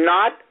is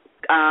not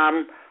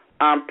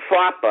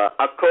proper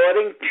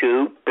according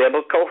to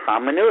biblical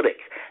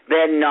hermeneutics.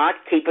 They're not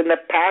keeping the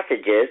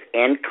passages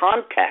in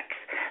context.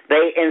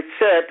 They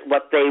insert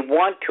what they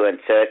want to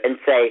insert and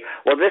say,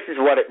 well, this is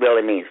what it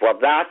really means. Well,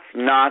 that's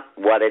not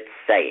what it's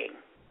saying.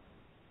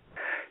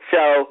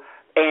 So,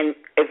 and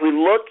if we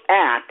look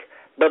at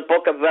the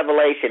book of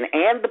Revelation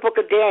and the book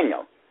of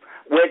Daniel,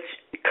 which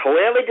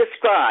clearly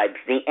describes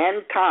the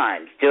end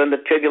times during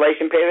the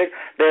tribulation period,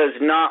 there's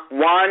not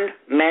one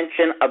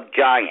mention of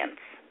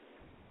giants.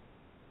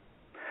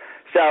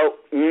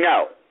 So,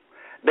 no,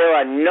 there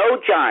are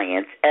no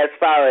giants as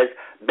far as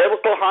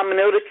biblical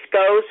hermeneutics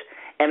goes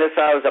and as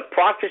far as a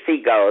prophecy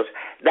goes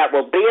that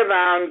will be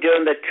around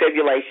during the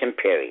tribulation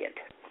period.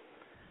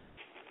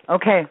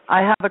 Okay,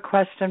 I have a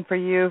question for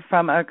you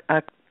from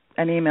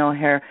an email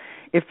here.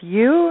 If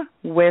you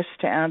wish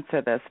to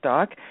answer this,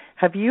 Doc,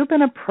 have you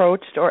been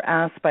approached or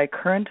asked by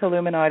current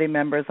Illuminati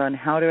members on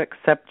how to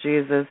accept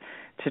Jesus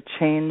to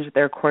change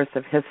their course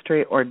of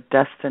history or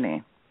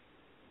destiny?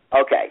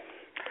 Okay.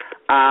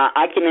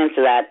 I can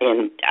answer that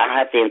I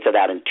have to answer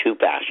that in two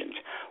fashions.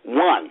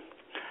 One,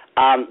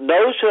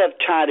 those who have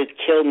tried to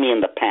kill me in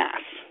the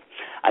past,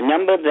 a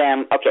number of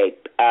them,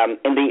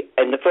 in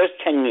the first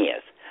 10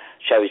 years,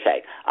 shall we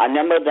say, a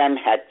number of them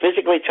had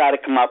physically tried to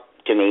come up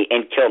to me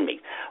and kill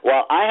me.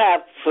 Well, I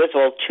have, first of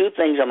all, two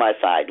things on my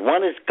side.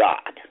 One is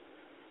God,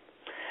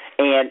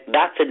 and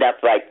that's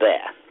enough right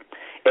there.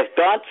 If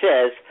God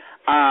says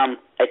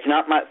it's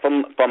not my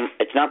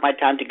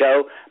time to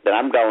go, then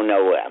I'm going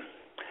nowhere.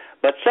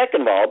 But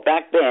second of all,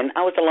 back then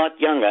I was a lot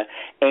younger,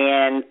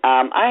 and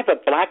I have a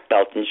black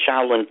belt in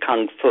Shaolin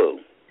Kung Fu.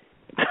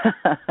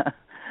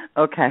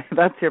 Okay,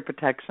 that's your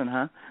protection,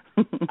 huh?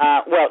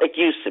 Well, it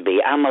used to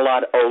be. I'm a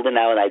lot older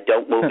now, and I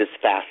don't move as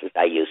fast as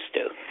I used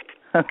to.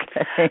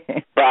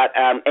 Okay. But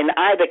in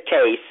either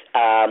case,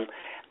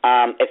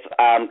 if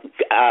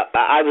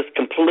I was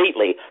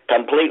completely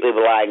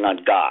relying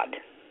on God.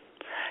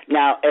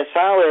 Now, as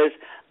far as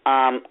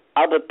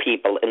other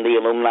people in the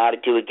Illuminati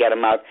to get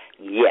them out,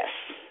 yes.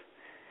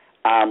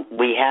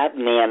 We have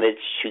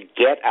managed to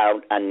get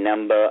out a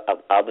number of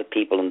other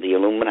people in the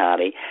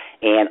Illuminati,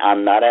 and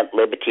I'm not at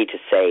liberty to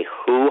say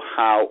who,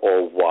 how,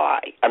 or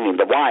why. I mean,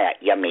 the why,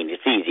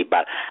 it's easy,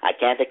 but I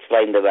can't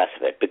explain the rest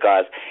of it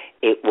because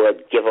it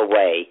would give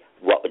away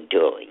what we're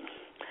doing.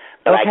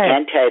 But okay. I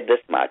can tell you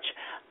this much.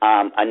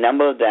 A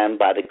number of them,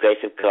 by the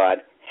grace of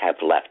God, have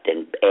left,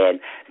 and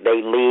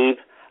they leave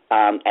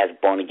as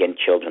born-again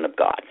children of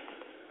God.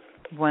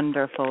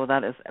 Wonderful.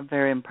 That is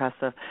very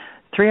impressive.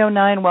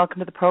 309, welcome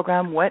to the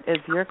program. What is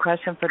your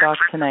question for Doc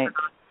tonight?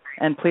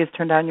 And please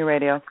turn down your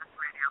radio.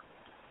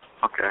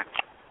 Okay.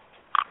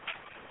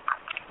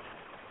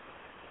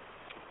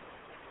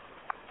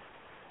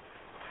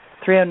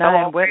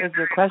 $309, what is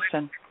your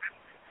question?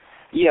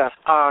 Yes.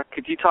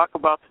 Could you talk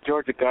about the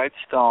Georgia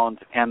Guidestones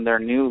and their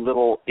new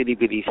little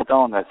itty-bitty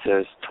stone that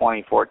says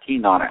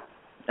 2014 on it?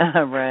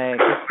 Right,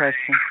 good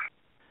question.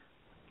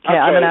 Okay,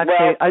 I'm going to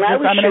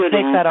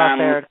take that off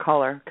air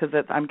caller because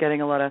I'm getting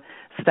a lot of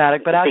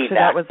static. But actually,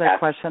 that was a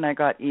question I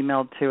got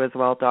emailed to as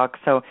well, Doc.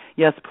 So,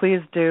 yes,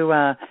 please do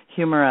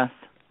humor us.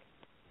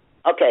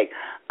 Okay.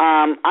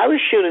 I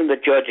was shooting the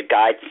Georgia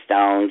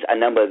Guidestones a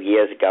number of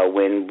years ago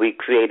when we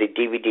created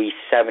DVD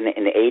 7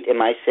 and 8 in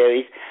my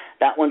series.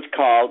 That one's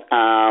called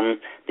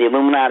The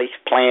Illuminati's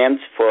Plans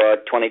for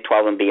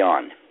 2012 and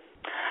Beyond.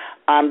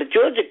 The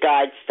Georgia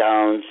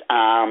Guidestones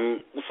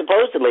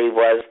supposedly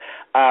was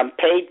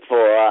paid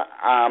for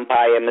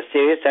by a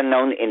mysterious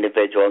unknown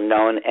individual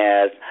known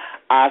as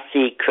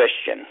R.C.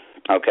 Christian,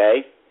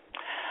 okay?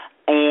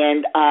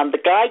 And the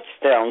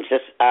Guidestones,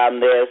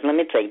 there's,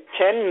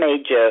 10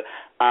 major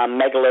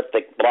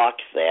megalithic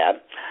blocks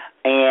there,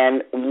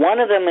 and one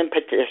of them in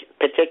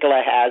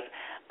particular has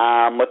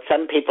what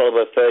some people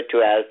refer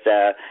to as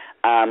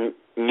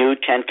New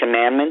 10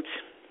 Commandments.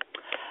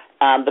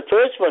 The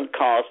first one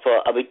calls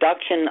for a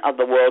reduction of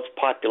the world's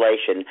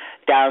population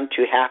down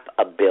to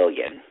 500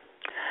 million.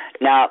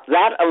 Now,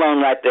 that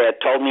alone right there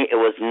told me it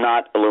was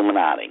not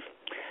Illuminati.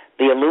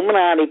 The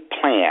Illuminati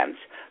plans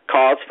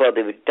calls for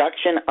the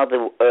reduction of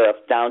the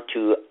Earth down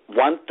to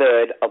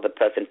 1/3 of the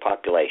present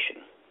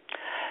population.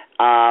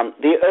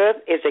 The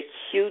Earth is a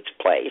huge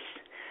place.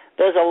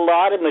 There's a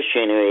lot of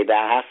machinery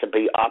that has to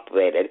be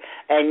operated,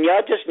 and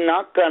you're just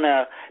not going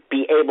to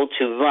be able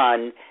to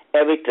run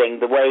everything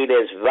the way it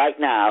is right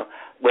now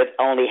with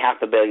only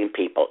 500 million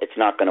people. It's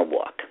not going to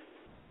work.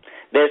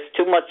 There's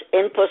too much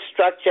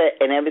infrastructure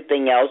and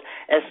everything else,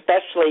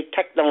 especially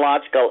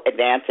technological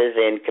advances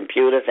in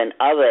computers and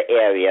other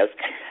areas,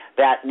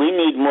 that we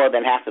need more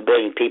than 500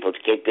 million people to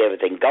keep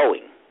everything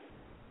going.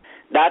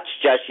 That's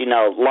just,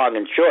 long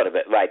and short of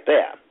it right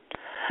there.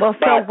 Well,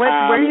 so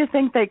where do you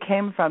think they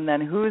came from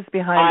then? Who's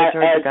behind the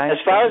Georgia Guidestones?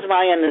 As far as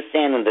my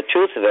understanding, the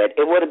truth of it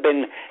would have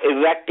been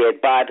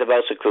erected by the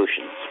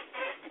Rosicrucians.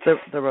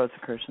 The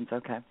Rosicrucians,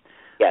 okay.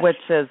 Yes.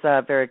 Which is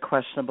a very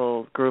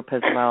questionable group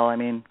as well. I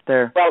mean,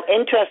 they're... Well,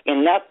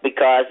 interesting enough,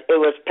 because it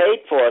was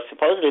paid for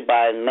supposedly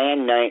by a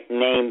man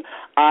named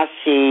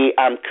R.C.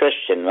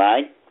 Christian,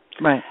 right?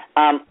 Right.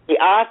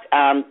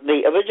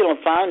 The original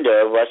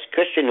founder was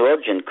Christian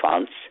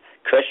Rosenkranz,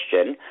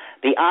 Christian.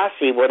 The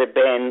RC would have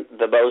been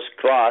the Rose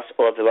Cross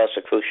or the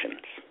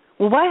Rosicrucians.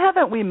 Well, why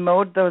haven't we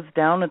mowed those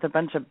down with a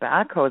bunch of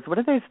backhoes? What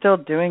are they still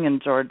doing in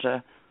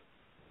Georgia?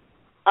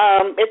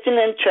 It's an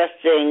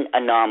interesting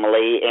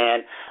anomaly,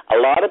 and a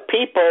lot of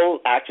people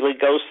actually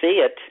go see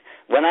it.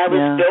 When I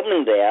was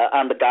filming there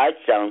on the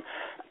Guidestone,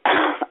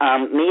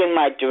 me and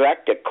my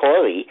director,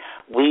 Corey,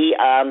 we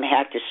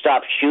had to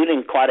stop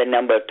shooting quite a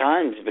number of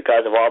times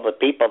because of all the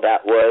people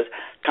that was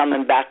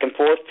coming back and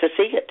forth to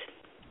see it.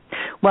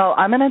 Well,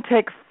 I'm going to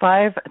take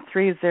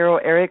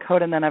 530 area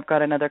code, and then I've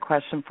got another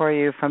question for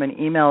you from an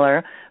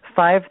emailer.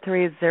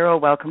 530,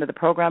 welcome to the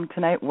program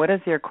tonight. What is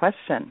your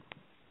question?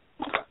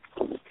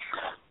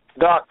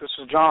 Doc, this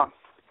is John.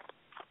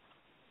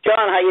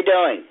 John, how you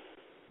doing?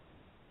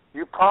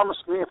 You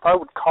promised me if I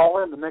would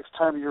call in the next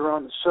time you were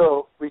on the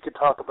show, we could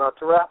talk about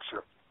the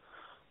rapture.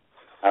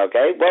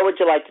 Okay. What would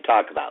you like to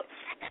talk about?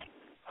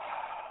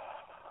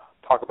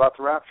 Talk about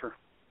the rapture.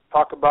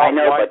 Talk about... I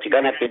know, but you're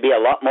going to have to be a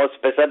lot more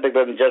specific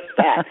than just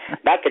that.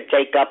 That could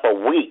take up a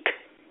week.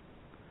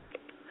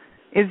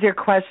 Is your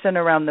question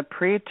around the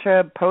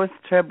pre-trib,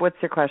 post-trib? What's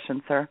your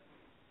question, sir?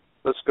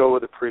 Let's go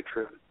with the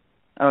pre-trib.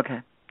 Okay.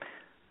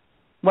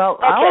 Well,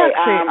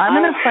 I'm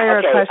going to fire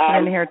a question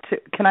in here, too.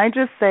 Can I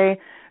just say,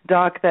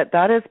 Doc,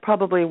 that is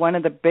probably one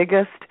of the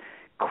biggest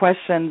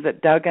questions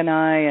that Doug and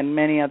I and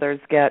many others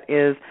get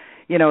is,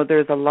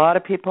 there's a lot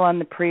of people on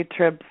the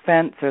pre-trib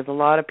fence, there's a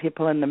lot of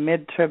people in the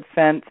mid-trib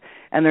fence,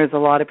 and there's a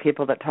lot of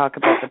people that talk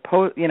about the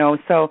post,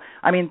 so,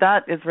 I mean,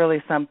 that is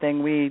really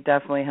something we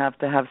definitely have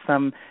to have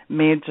some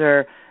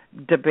major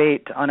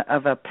debate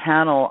of a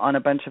panel on a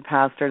bunch of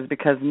pastors,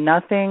 because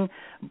nothing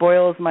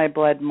boils my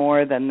blood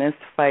more than this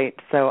fight,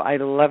 so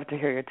I'd love to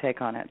hear your take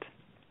on it.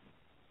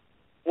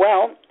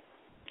 Well,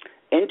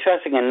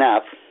 interesting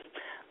enough,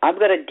 I've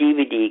got a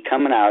DVD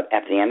coming out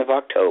at the end of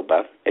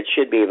October. It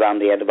should be around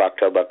the end of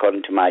October,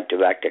 according to my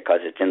director,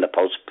 because it's in the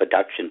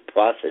post-production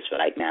process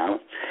right now,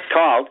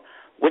 called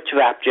Which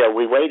Rapture Are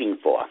We Waiting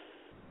For?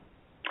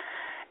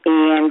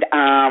 And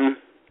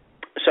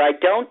so I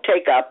don't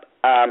take up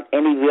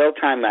any real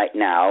time right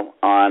now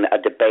on a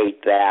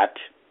debate that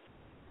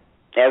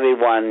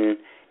everyone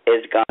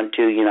is going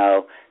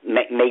to,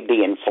 may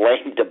be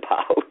inflamed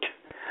about.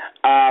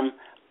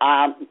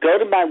 Go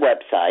to my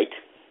website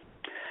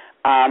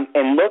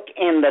and look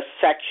in the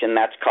section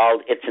that's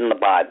called It's in the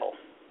Bible.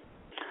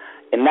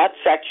 In that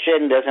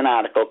section, there's an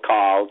article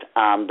called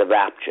The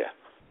Rapture.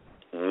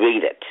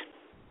 Read it.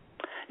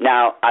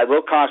 Now, I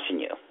will caution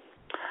you.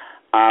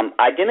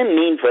 I didn't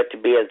mean for it to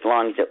be as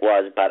long as it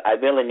was, but I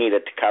really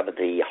needed to cover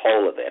the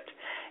whole of it.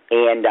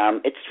 And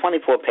it's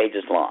 24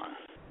 pages long.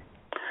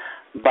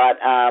 But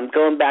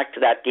going back to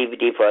that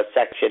DVD for a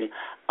section,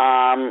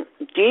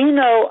 do you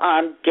know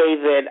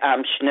David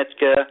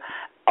Schnitzker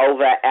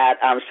over at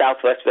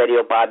Southwest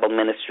Radio Bible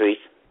Ministries?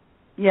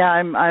 Yeah,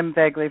 I'm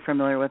vaguely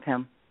familiar with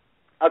him.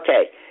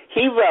 Okay.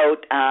 He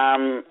wrote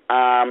an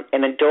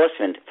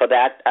endorsement for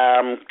that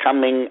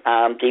coming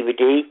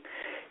DVD.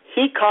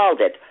 He called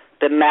it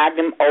the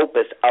magnum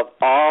opus of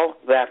all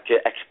rapture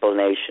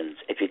explanations,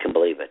 if you can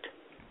believe it.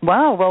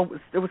 Wow. Well,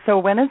 so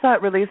when is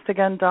that released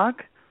again,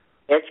 Doc?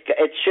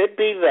 It should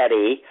be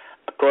ready,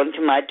 according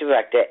to my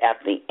director,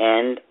 at the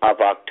end of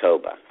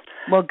October.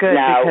 Well, good,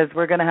 now, because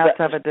we're going to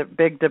have a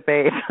big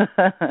debate.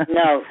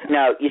 No.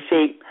 You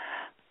see,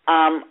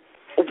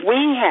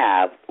 we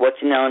have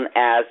what's known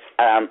as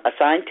a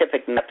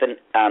scientific method.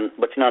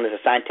 What's known as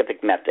a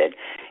scientific method,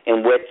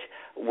 in which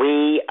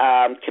we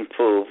can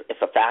prove if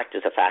a fact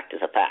is a fact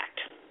is a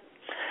fact.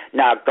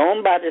 Now,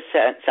 going by the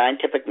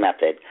scientific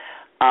method,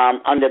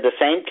 under the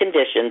same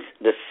conditions,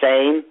 the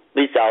same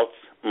results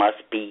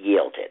must be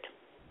yielded.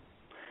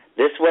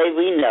 This way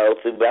we know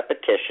through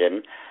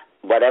repetition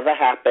whatever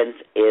happens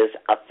is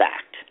a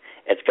fact.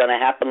 It's going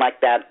to happen like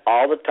that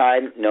all the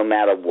time, no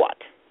matter what.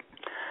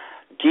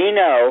 Do you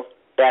know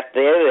that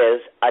there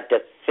is a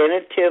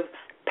definitive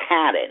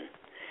pattern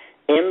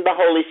in the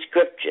Holy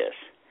Scriptures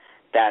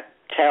that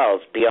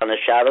tells, beyond a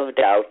shadow of a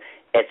doubt,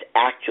 it's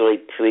actually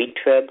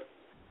pre-trib?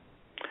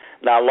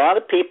 Now, a lot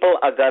of people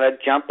are going to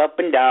jump up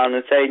and down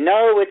and say,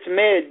 no, it's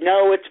mid,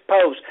 no, it's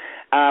post.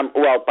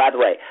 Well, by the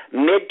way,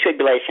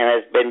 mid-tribulation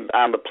has been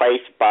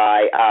replaced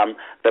by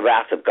the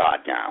wrath of God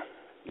now.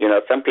 You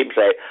know, some people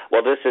say,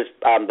 well, this is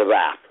the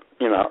wrath.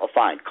 You know,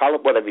 fine, call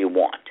it whatever you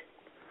want.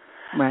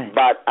 Right.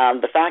 But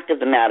the fact of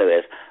the matter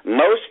is,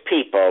 most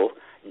people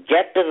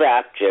get the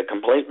rapture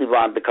completely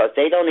wrong because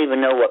they don't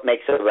even know what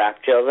makes a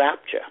rapture a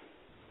rapture.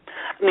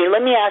 I mean,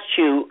 let me ask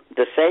you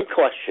the same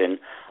question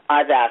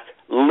I've asked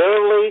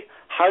literally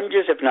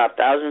hundreds, if not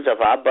thousands,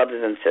 of our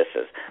brothers and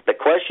sisters. The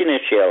question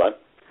is, Sheila,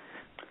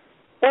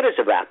 what is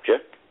a rapture?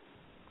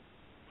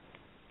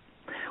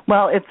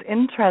 Well, it's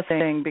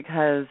interesting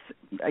because,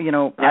 you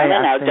know...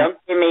 No, don't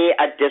give me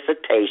a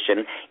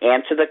dissertation.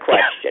 Answer the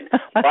question.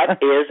 What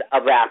is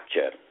a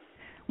rapture?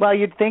 Well,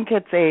 you'd think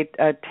it's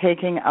a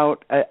taking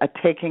out. A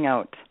taking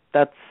out.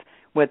 That's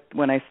what,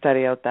 when I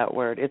study out that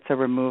word, it's a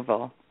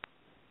removal.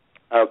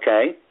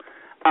 Okay.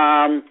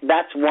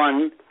 That's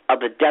one of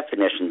the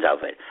definitions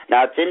of it.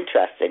 Now, it's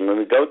interesting. When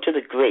we go to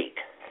the Greek,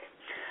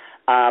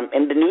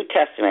 in the New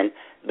Testament,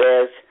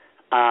 there's,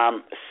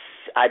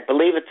 I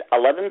believe it's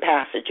 11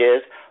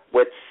 passages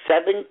with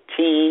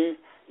 17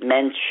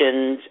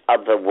 mentions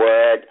of the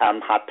word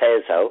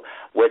harpazo,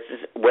 which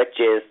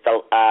is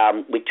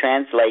the, we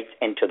translate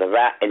into the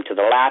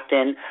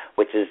Latin,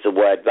 which is the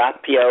word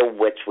rapio,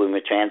 which when we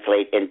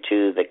translate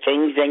into the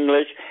King's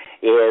English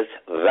is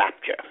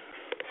rapture.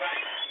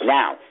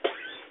 Now,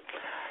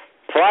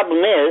 problem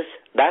is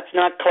that's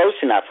not close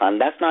enough, hon.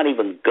 That's not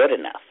even good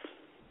enough.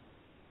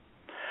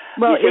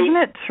 Well, isn't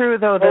it true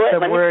though that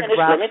the word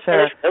rapture? Let me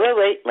finish.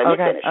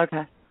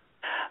 Okay.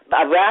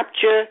 A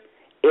rapture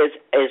is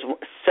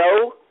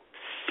so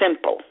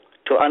simple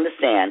to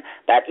understand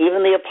that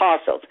even the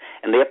apostles,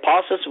 and the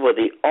apostles were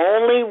the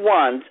only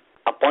ones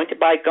appointed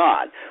by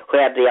God who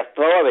had the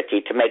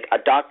authority to make a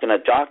doctrine a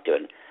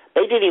doctrine.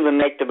 They didn't even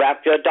make the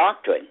rapture a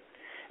doctrine.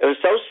 It was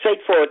so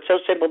straightforward, so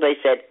simple, they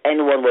said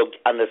anyone will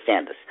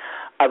understand this.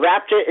 A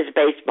rapture is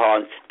based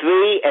upon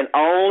three and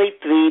only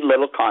three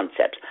little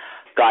concepts.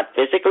 God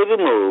physically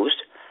removes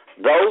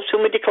those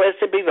whom he declares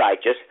to be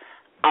righteous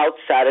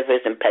outside of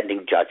his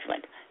impending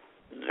judgment.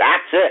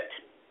 That's it.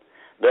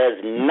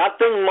 There's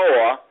nothing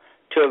more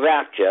to a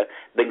rapture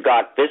than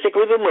God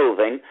physically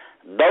removing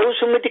those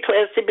whom he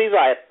declares to be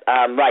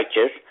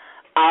righteous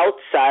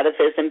outside of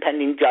his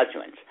impending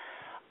judgments.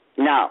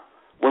 Now,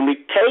 when we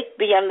take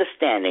the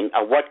understanding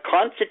of what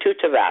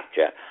constitutes a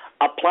rapture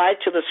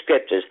applied to the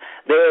Scriptures,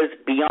 there is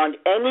beyond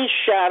any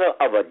shadow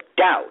of a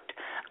doubt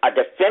a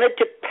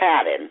definitive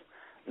pattern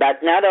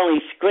that not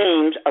only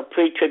screams of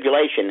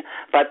pre-tribulation,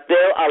 but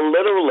there are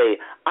literally,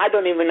 I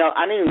don't even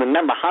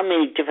remember how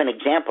many different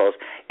examples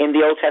in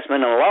the Old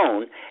Testament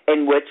alone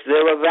in which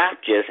there were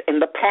raptures in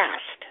the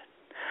past.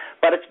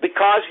 But it's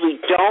because we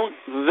don't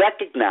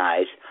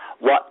recognize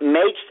what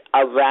makes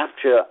a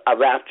rapture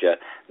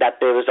that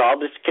there is all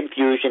this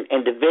confusion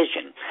and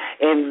division.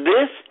 And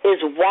this is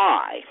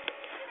why,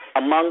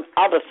 among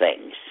other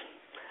things,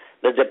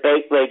 the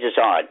debate rages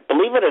on.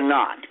 Believe it or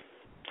not.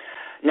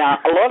 Now,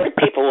 a lot of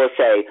people will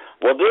say,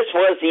 well, this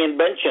was the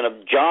invention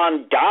of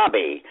John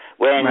Darby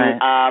when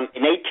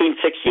in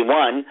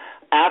 1861,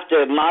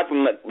 after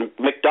Margaret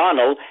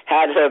MacDonald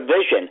had her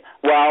vision.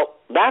 Well,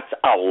 that's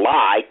a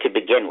lie to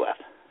begin with.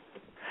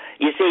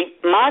 You see,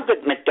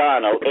 Margaret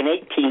MacDonald in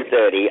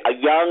 1830, a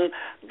young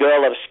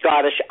girl of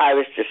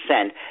Scottish-Irish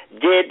descent,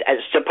 did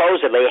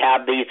supposedly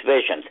have these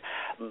visions.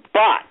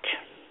 But,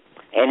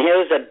 and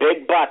here's a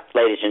big but,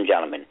 ladies and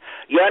gentlemen,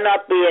 you're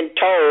not being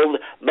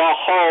told the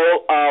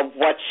whole of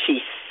what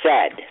she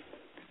said.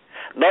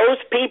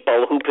 Those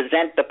people who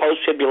present the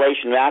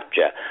post-tribulation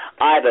rapture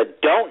either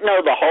don't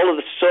know the whole of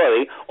the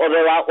story or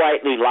they're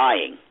outrightly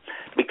lying.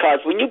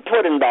 Because when you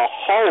put in the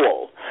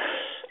whole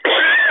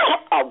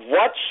of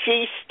what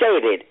she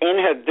stated in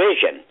her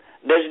vision,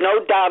 there's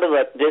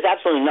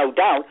absolutely no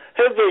doubt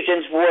her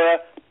visions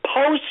were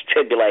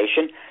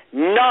post-tribulation,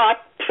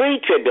 not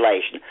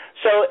pre-tribulation.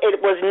 So it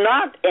was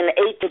not in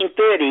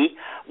 1830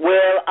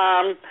 where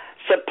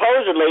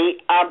supposedly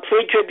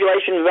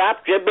pre-tribulation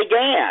rapture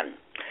began.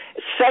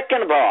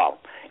 Second of all,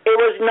 it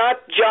was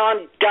not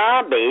John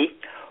Darby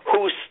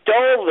who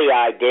stole the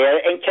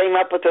idea and came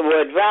up with the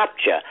word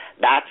rapture.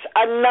 That's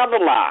another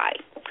lie.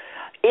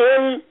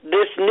 In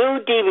this new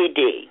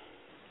DVD,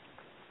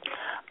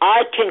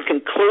 I can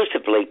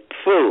conclusively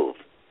prove,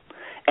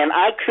 and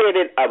I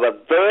created a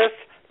reverse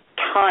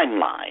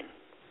timeline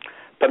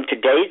from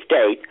today's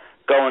date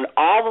going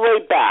all the way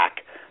back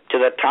to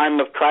the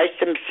time of Christ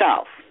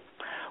himself.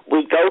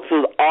 We go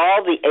through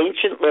all the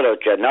ancient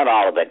literature, not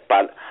all of it,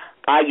 but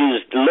I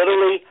used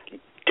literally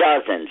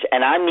dozens,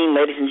 and I mean,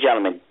 ladies and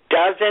gentlemen,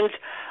 dozens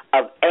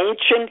of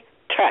ancient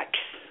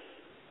texts,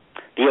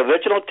 the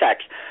original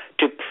text,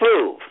 to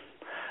prove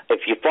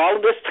if you follow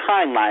this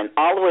timeline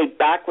all the way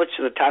backwards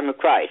to the time of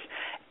Christ,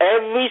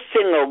 every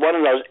single one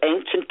of those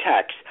ancient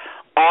texts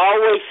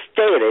always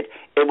stated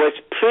it was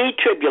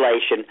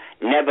pre-tribulation,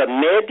 never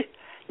mid,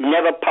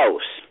 never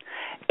post.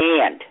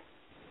 And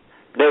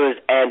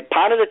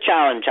part of the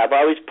challenge I've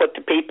always put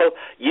to people,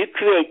 you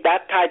create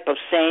that type of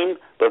same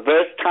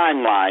reverse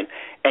timeline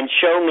and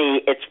show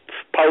me it's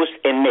post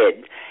and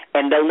mid,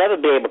 and they'll never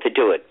be able to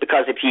do it,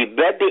 because if you've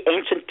read the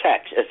ancient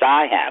texts as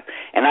I have,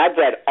 and I've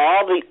read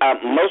all the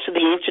most of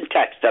the ancient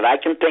texts that I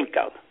can think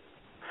of,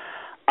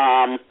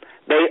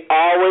 they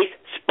always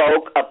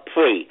spoke of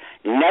pre.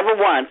 Never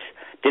once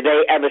did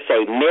they ever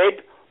say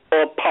mid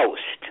or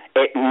post.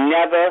 It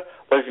never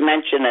was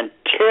mentioned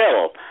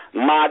until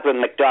Margaret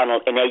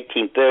MacDonald in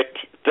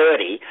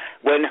 1830,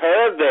 when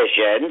her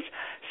visions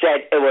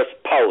said it was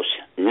post,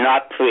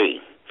 not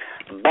pre.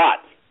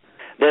 But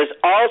there's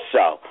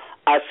also,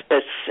 as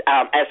far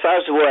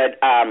as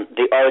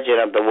the origin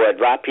of the word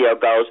rapio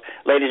goes,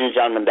 ladies and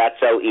gentlemen, that's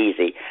so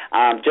easy.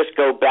 Just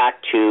go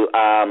back to,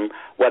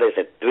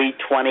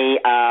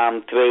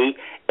 323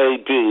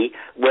 AD,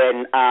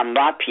 when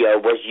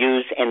rapio was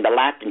used in the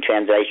Latin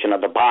translation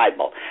of the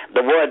Bible.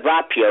 The word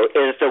rapio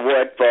is the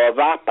word for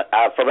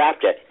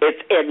rapture.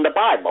 It's in the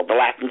Bible, the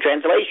Latin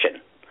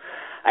translation.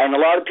 And a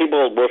lot of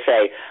people will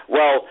say,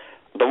 well,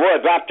 the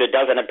word rapture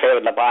doesn't appear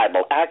in the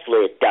Bible.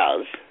 Actually, it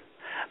does.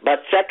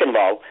 But second of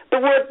all, the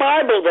word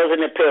Bible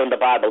doesn't appear in the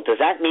Bible. Does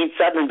that mean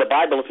suddenly the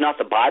Bible is not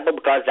the Bible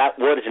because that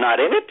word is not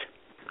in it?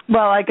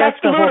 Well, I guess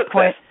That's the whole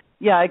point.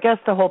 Yeah, I guess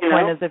the whole You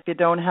point know? is if you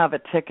don't have a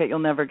ticket, you'll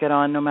never get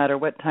on, no matter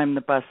what time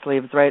the bus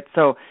leaves, right?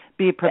 So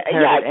be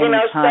prepared at any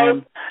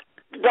time.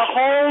 So the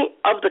whole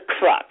of the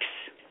crux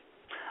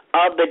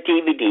of the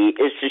DVD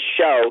is to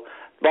show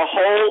the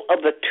whole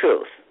of the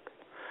truth,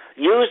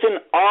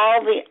 using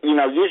all the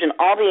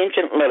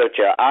ancient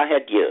literature I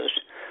had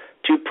used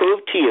to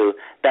prove to you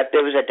that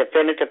there was a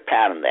definitive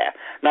pattern there.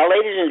 Now,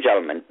 ladies and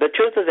gentlemen, the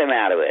truth of the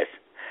matter is,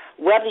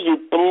 whether you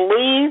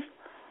believe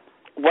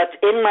what's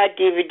in my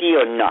DVD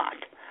or not,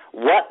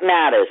 what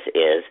matters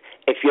is,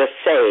 if you're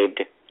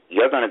saved,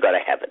 you're going to go to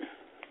heaven.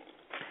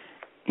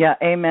 Yeah,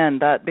 amen.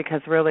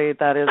 Because really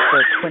that is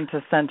the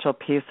quintessential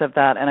piece of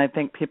that, and I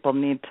think people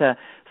need to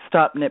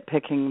stop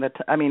nitpicking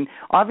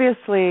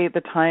obviously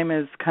the time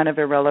is kind of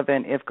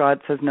irrelevant if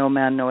God says no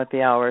man knoweth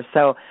the hour.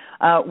 So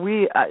I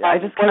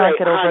just cannot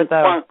get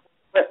over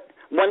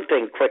one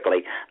thing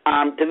quickly.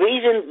 The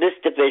reason this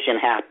division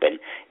happened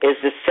is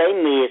the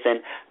same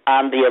reason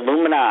the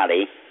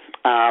Illuminati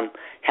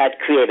had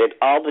created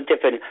all the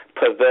different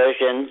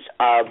perversions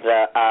of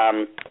the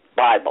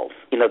Bible,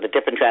 the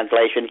different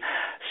translations,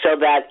 so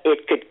that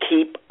it could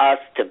keep us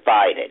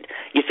divided.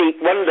 You see,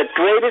 one of the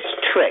greatest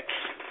tricks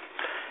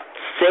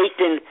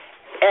Satan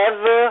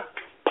ever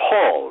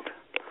pulled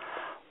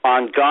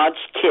on God's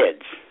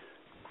kids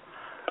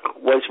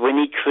was when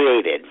he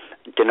created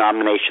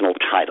denominational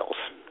titles.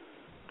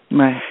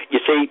 Right. You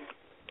see,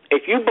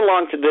 if you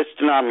belong to this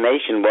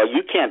denomination, well,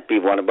 you can't be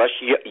one of us.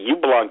 You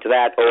belong to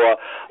that. Or,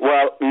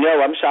 well,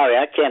 no, I'm sorry,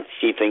 I can't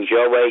see things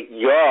your way.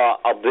 You're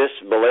of this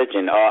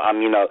religion, or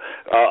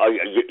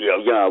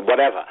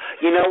whatever.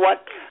 You know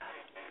what?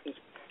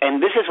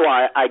 And this is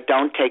why I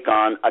don't take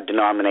on a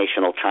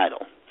denominational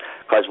title.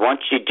 Because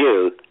once you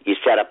do, you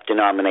set up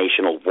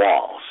denominational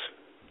walls.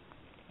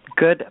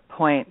 Good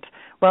point.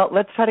 Well,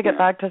 let's try to get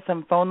back to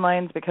some phone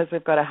lines because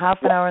we've got a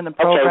half an hour in the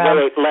program.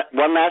 Okay, wait.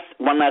 One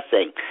last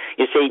thing.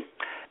 You see,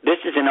 this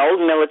is an old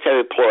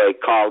military ploy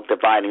called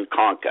divide and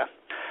conquer.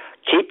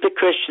 Keep the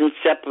Christians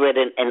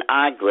separated and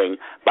arguing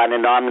by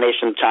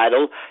denominational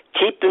title.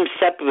 Keep them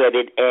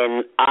separated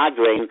and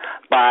arguing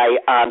by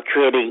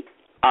creating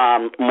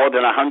more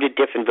than 100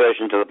 different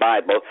versions of the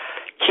Bible.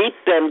 Keep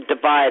them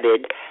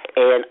divided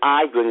and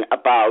arguing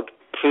about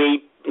pre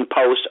and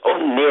post or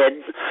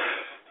mid,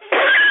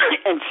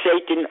 and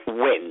Satan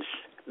wins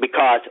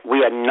because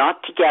we are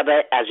not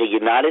together as a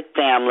united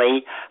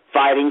family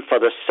fighting for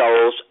the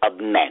souls of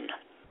men.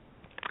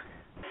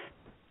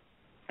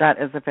 That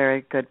is a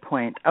very good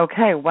point.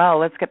 Okay, well,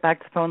 let's get back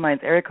to phone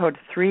lines. Area code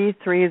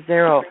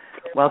 330.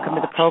 Welcome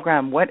to the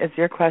program. What is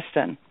your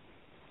question?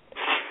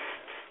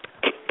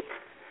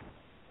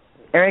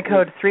 Area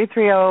code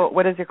 330.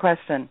 What is your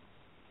question?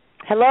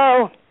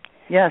 Hello.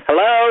 Yes.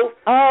 Hello?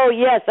 Oh,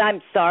 yes,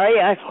 I'm sorry.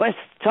 I was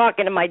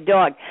talking to my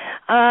dog.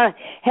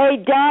 Hey,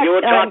 Doc. You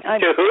were talking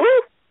to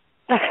who?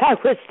 I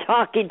was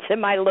talking to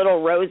my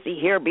little Rosie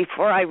here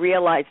before I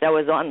realized I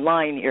was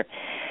online here.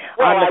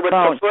 Well, on the I would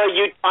phone. prefer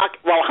you talk.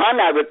 Well, hon,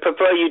 I would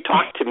prefer you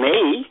talk to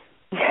me.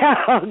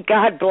 Oh,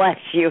 God bless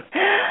you.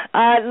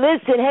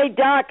 Listen, hey,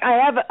 Doc, I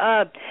have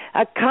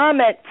a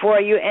comment for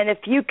you, and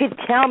if you could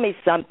tell me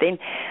something.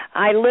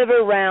 I live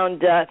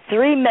around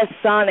 3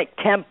 Masonic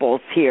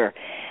temples here.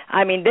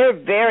 I mean, they're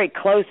very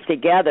close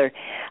together.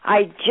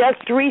 I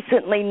just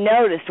recently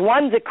noticed,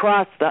 one's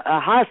across the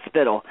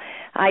hospital.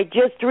 I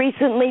just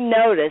recently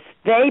noticed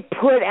they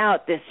put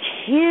out this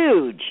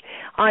huge,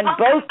 on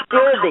both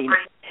buildings,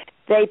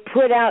 they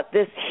put out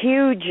this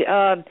huge,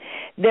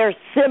 their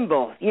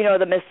symbol,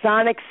 the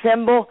Masonic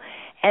symbol,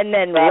 and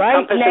then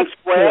right next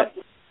to it.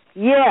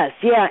 Yes,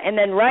 yeah, and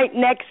then right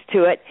next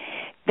to it,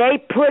 they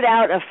put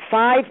out a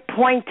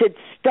 5-pointed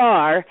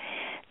star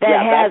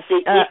that has...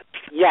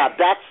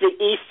 that's the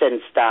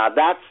Eastern Star.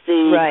 That's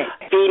the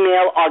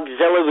female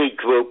auxiliary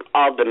group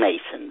of the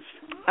Masons.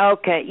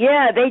 Okay,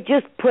 yeah, they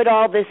just put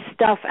all this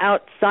stuff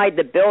outside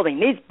the building.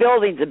 These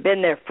buildings have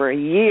been there for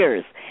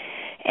years.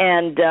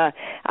 And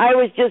I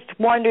was just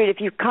wondering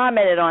if you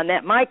commented on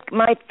that. My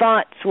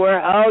thoughts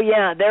were,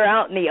 they're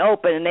out in the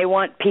open and they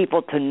want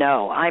people to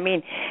know. I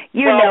mean,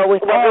 we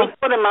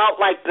put them out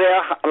like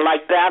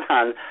that,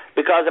 hon,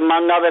 because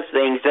among other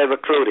things, they're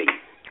recruiting.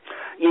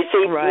 You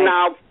see,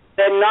 now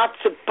they're not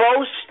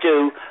supposed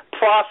to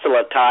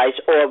proselytize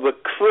or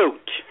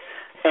recruit,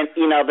 and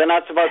they're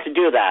not supposed to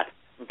do that.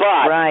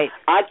 But I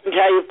can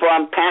tell you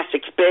from past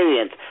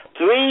experience,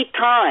 3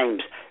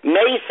 times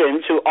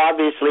Masons, who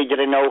obviously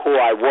didn't know who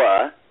I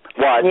was,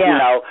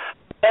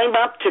 came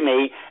up to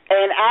me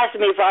and asked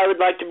me if I would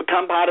like to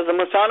become part of the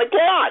Masonic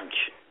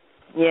Lodge.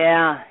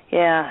 Yeah.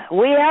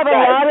 We have a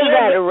lot of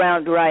that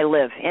around where I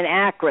live, in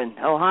Akron,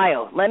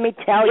 Ohio. Let me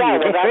tell you,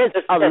 there is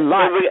a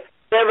lot.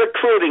 They're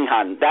recruiting,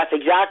 hon. That's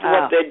exactly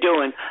what they're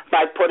doing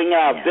by putting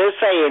out. Yeah. They're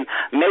saying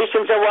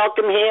Masons are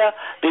welcome here,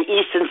 the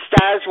Eastern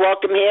Stars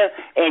welcome here,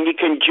 and you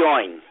can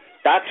join.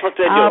 That's what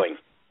they're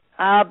doing.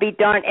 I'll be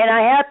darned. And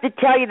I have to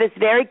tell you this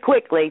very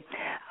quickly.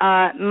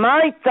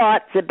 My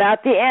thoughts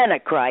about the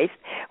Antichrist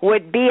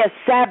would be a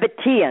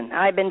Sabbatean.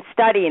 I've been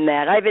studying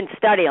that. I've been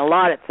studying a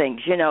lot of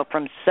things,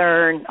 from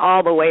CERN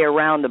all the way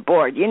around the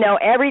board.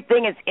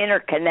 Everything is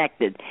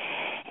interconnected.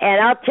 And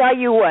I'll tell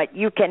you what,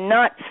 you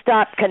cannot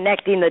stop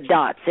connecting the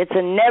dots. It's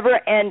a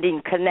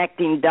never-ending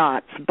connecting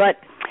dots. But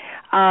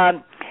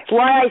why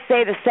I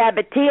say the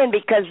Sabbatean,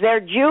 because they're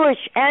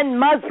Jewish and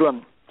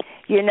Muslim,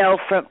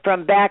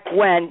 from back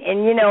when.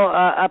 And,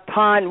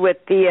 upon with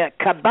the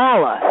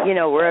Kabbalah,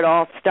 where it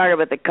all started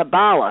with the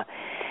Kabbalah.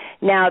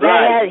 Now,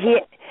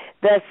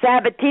 the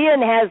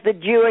Sabbatean has the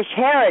Jewish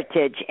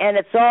heritage, and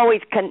it's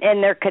always,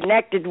 and they're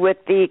connected with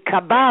the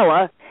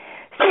Kabbalah.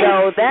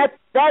 So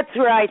that's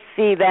where I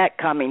see that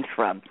coming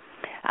from.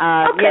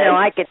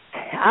 I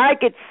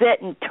could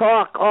sit and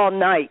talk all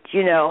night,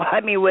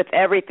 with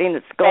everything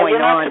that's going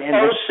on.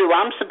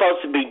 I'm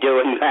supposed to be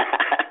doing that.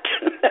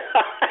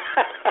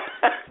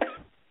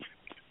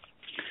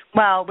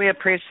 Well, we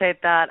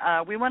appreciate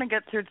that. We want to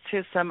get through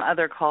to some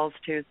other calls,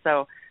 too,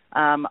 so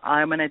I'm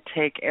going to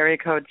take area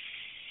code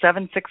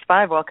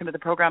 765. Welcome to the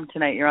program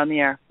tonight. You're on the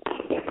air.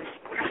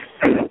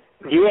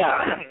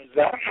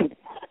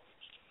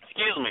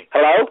 Excuse me.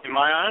 Hello? Am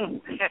I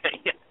on?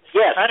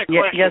 Yes. I had a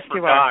question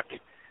for Doc.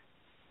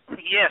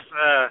 Yes.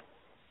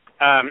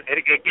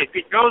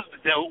 It goes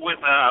with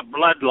a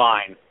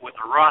bloodline, with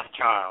a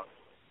Rothschild,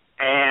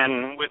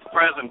 and with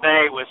present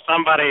day, with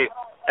somebody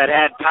that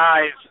had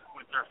ties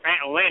with their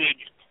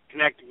lineage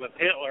connected with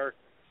Hitler,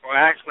 or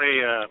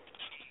actually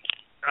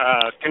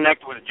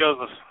connected with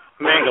Joseph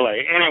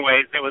Mengele.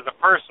 Anyways, there was a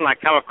person I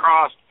come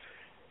across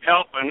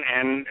helping,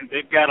 and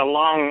they've got a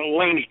long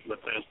lineage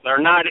with this. They're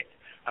not...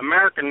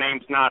 American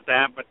name's not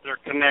that, but they're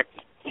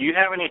connected. Do you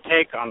have any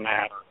take on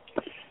that?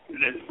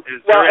 Is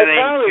there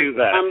anything to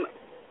that?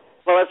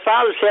 As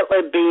far as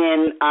Hitler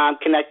being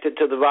connected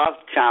to the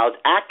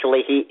Rothschilds,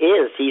 actually he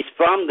is. He's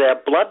from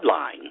their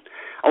bloodline.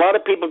 A lot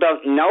of people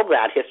don't know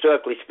that,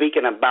 historically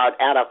speaking,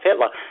 about Adolf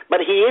Hitler,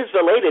 but he is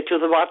related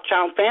to the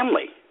Rothschild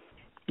family.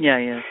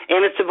 Yeah, yeah.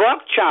 And it's the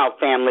Rothschild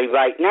family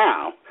right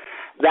now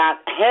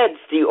that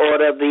heads the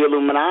Order of the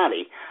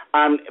Illuminati.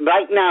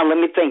 Right now, let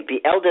me think.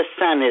 The eldest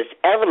son is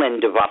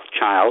Evelyn de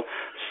Rothschild.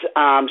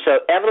 So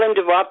Evelyn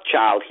de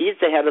Rothschild, he's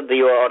the head of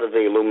the Order of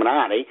the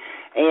Illuminati.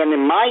 And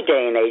in my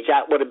day and age,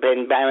 that would have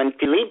been Baron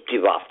Philippe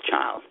de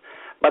Rothschild.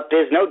 But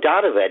there's no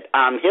doubt of it.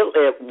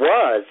 Hitler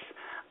was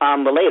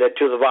related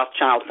to the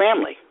Rothschild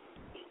family.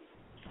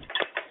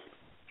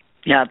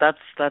 Yeah,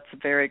 that's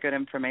very good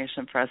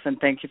information for us, and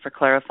thank you for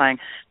clarifying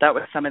that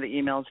with some of the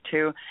emails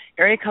too.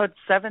 Area code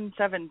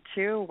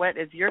 772. What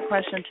is your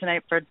question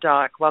tonight for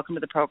Doc? Welcome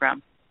to the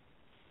program.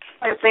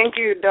 Thank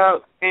you,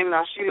 Doc and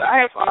Sheila.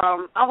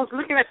 I was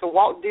looking at the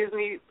Walt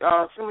Disney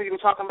symbol you were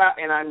talking about,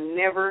 and I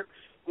never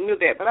knew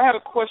that. But I have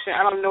a question.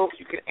 I don't know if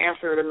you could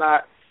answer it or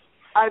not.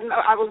 I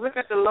was looking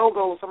at the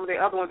logo, some of the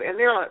other ones, and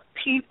there are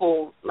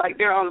people like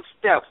they're on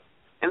steps.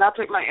 And I'll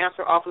take my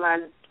answer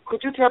offline.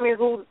 Could you tell me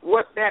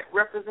what that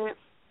represents?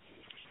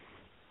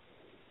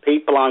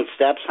 People on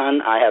steps,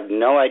 hon? I have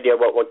no idea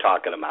what we're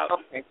talking about.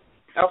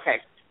 Okay.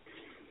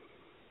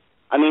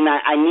 I mean,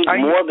 I need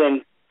more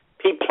than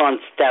people on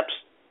steps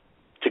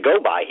to go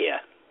by here.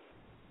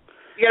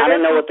 Yeah, I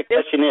don't know what the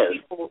question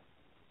is.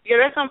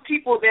 There's some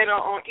people that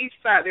are on each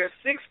side. There are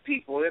 6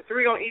 people. There are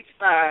 3 on each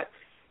side.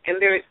 And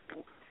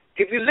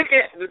if you look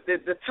at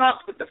the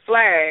tops with the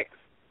flags,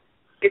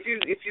 if you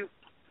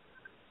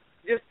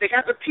they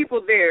got the people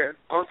there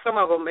on some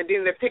of them, and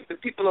then they pick the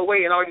people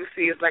away, and all you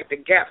see is like the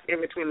gaps in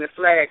between the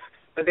flags,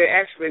 but they're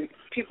actually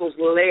people's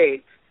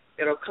legs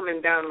that are coming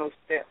down those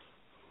steps.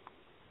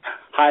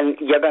 Hon,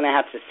 you're going to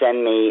have to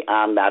send me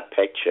that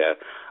picture.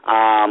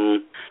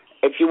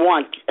 if you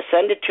want,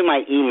 send it to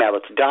my email.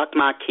 It's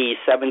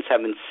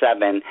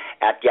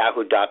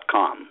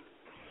docmarquis777@yahoo.com.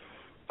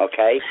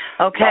 Okay?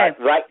 Okay.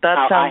 But right that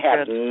now, sounds I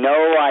have good.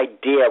 no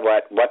idea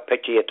what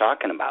picture you're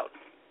talking about.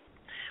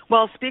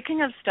 Well,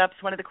 speaking of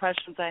steps, one of the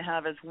questions I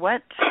have is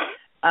what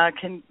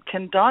can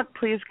Doc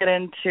please get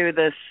into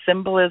the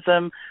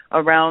symbolism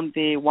around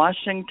the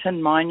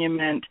Washington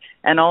Monument,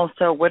 and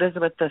also what is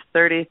it with the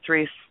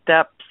 33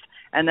 steps?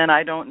 And then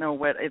I don't know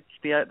what it's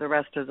the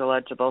rest is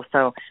illegible.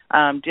 So,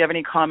 do you have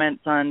any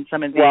comments on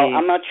some of the Well,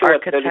 I'm not sure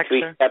what architecture?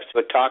 33 steps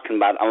we're talking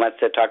about, unless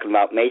they're talking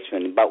about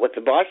masonry. But with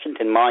the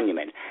Washington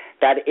Monument,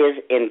 that is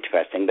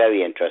interesting,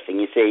 very interesting.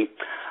 You see,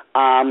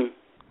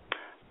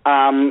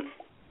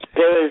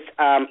 there is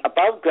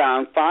above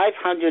ground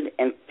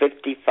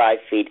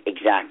 555 feet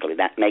exactly.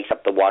 That makes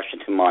up the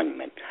Washington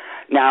Monument.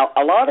 Now,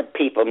 a lot of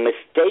people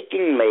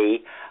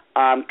mistakenly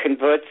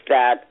converts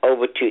that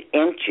over to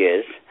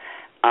inches.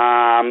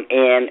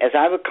 And as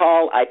I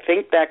recall, I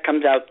think that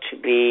comes out to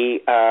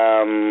be,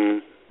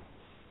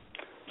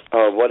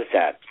 what is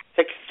that?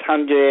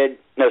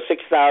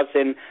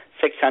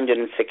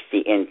 6,660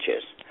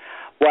 inches.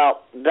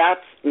 Well,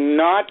 that's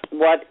not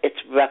what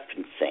it's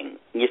referencing.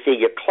 You see,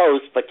 you're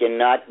close, but you're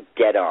not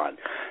dead on.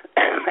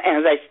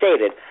 As I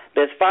stated,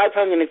 there's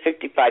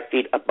 555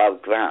 feet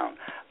above ground.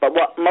 But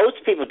what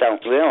most people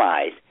don't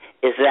realize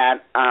is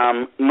that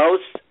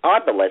most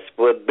obelisks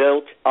were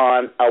built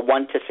on a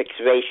 1-to-6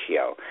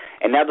 ratio.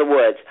 In other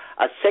words,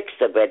 a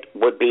sixth of it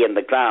would be in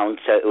the ground,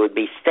 so it would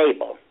be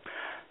stable.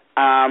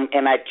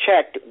 And I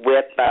checked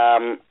with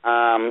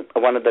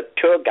one of the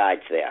tour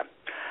guides there.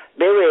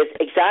 There is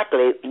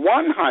exactly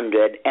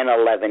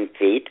 111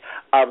 feet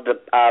of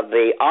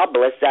the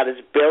obelisk that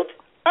is built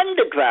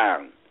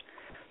underground.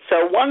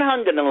 So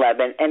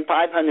 111 and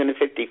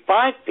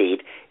 555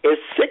 feet is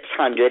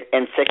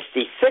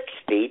 666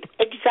 feet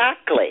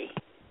exactly.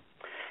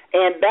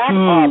 And that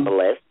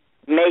obelisk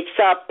makes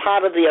up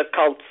part of the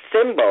occult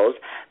symbols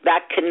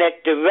that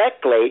connect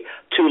directly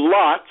to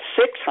lot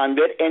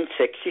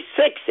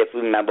 666, if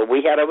you remember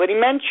we had already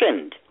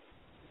mentioned.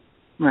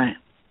 Right.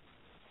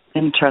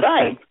 Interesting.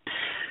 Right.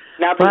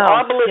 Now, the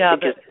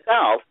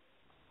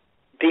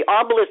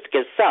obelisk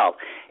itself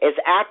is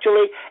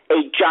actually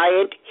a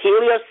giant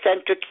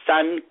heliocentric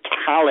sun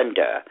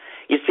calendar.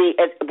 You see,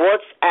 it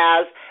works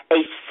as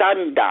a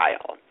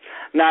sundial.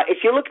 Now,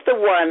 if you look at the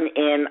one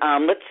in,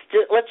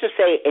 let's just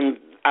say in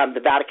the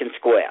Vatican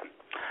Square,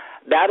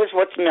 that is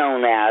what's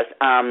known as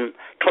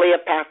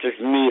Cleopatra's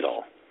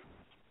Needle.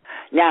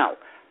 Now,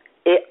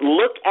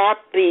 look at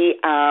the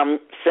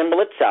symbol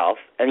itself,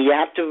 and you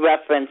have to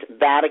reference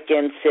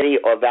Vatican City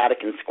or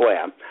Vatican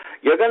Square.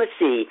 You're going to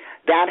see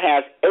that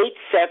has 8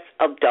 sets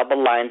of double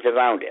lines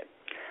around it.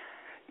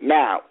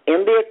 Now,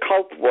 in the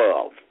occult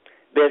world,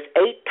 there's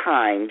 8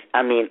 times,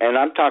 and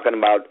I'm talking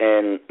about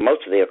in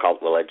most of the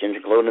occult religions,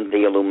 including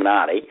the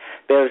Illuminati,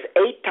 there's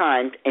 8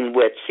 times in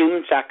which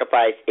human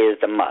sacrifice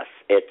is a must.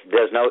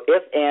 There's no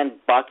if, and,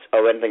 buts,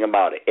 or anything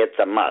about it. It's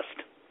a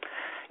must.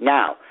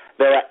 Now,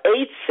 there are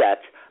 8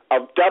 sets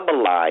of double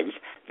lines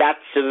that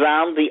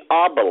surround the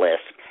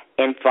obelisk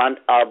in front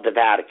of the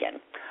Vatican.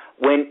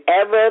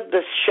 Whenever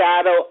the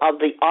shadow of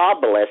the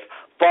obelisk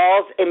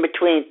falls in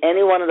between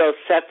any one of those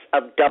sets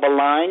of double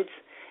lines,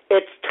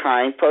 it's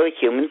time for a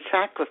human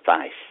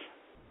sacrifice.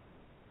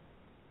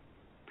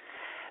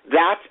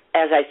 That,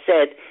 as I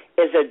said,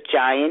 is a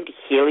giant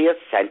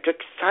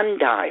heliocentric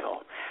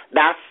sundial.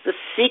 That's the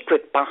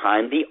secret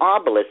behind the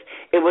obelisk.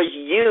 It was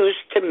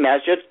used to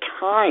measure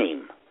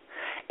time.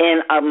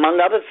 And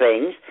among other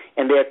things,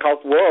 in the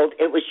occult world,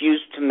 it was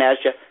used to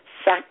measure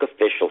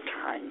sacrificial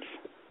times.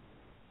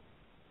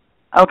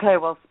 Okay,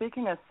 well,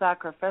 speaking of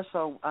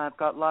sacrificial, I've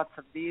got lots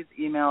of these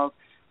emails.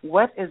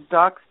 What is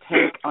Doc's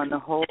take on the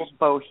whole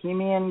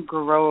Bohemian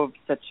Grove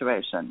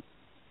situation?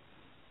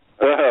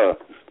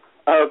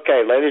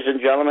 Okay, ladies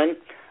and gentlemen,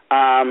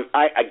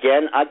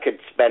 I could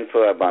spend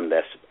forever on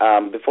this.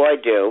 Before I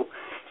do,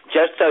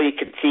 just so you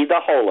can see the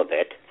whole of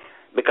it,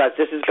 because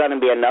this is going to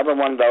be another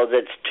one of those.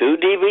 It's 2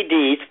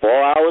 DVDs, 4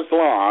 hours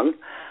long.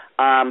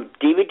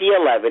 DVD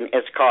 11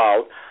 is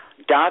called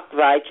Dark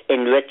Rites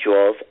and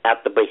Rituals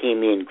at the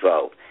Bohemian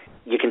Grove.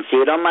 You can see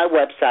it on my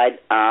website.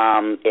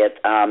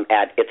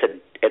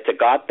 It's a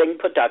God Thing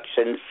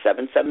Productions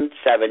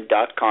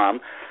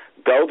 777.com.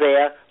 Go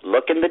there,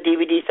 look in the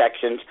DVD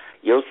sections.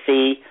 You'll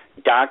see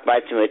Dark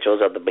Rites and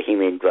Rituals of the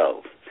Bohemian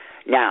Grove.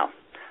 Now,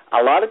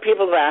 a lot of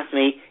people have asked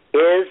me,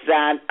 is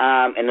that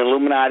an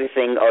Illuminati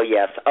thing? Oh,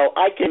 yes. Oh,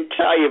 I can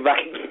tell you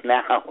right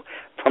now,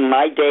 from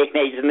my day and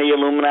age in the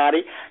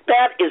Illuminati,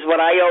 that is what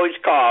I always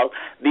call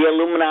the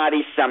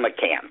Illuminati summer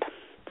camp.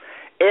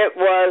 It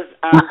was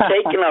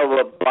taken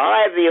over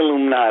by the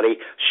Illuminati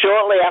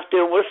shortly after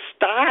it was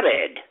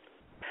started.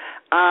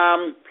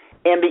 And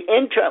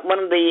one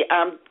of the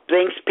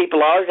things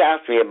people always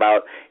ask me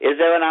about, is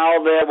there an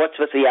owl there? What's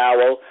with the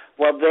owl?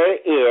 Well, there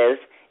is,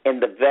 in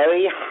the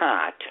very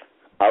heart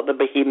of the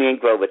Bohemian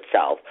Grove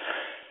itself,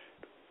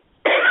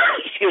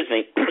 excuse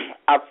me,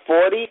 a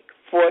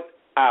 40-foot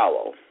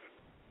owl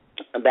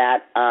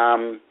that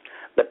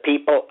the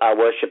people are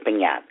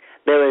worshiping at.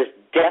 There is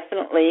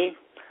definitely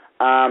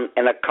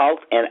an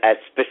occult, and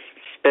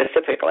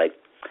specifically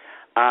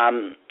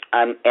an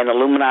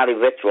Illuminati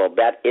ritual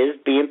that is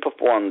being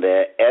performed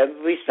there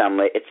every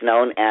summer. It's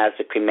known as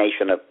the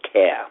cremation of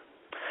care.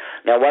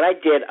 Now, what I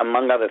did,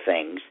 among other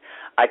things,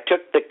 I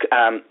took the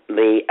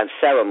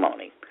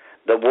ceremony,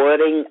 the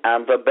wording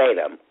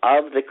verbatim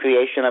of the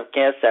creation of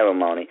care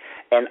ceremony,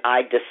 and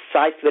I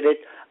deciphered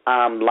it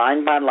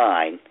line by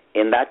line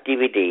in that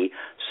DVD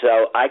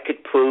so I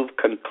could prove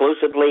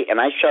conclusively,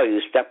 and I show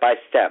you step by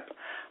step,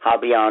 how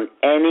beyond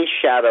any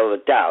shadow of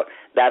a doubt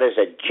that is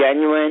a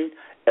genuine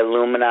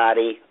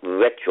Illuminati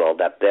ritual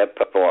that they're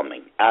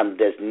performing.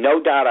 There's no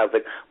doubt of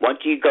it.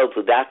 Once you go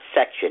through that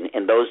section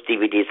in those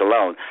DVDs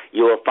alone,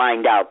 you will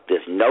find out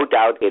there's no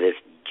doubt it is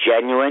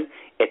genuine.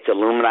 It's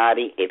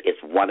Illuminati. It is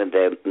one of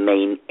their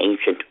main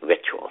ancient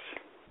rituals.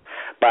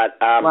 But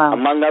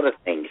among other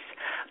things,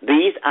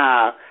 these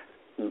are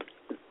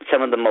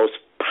some of the most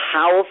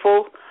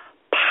powerful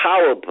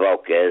power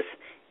brokers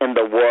in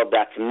the world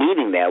that's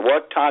meeting there. We're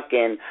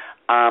talking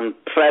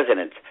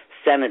presidents,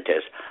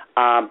 senators,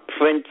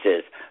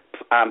 princes,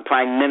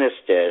 prime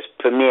ministers,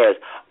 premiers,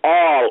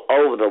 all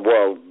over the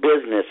world,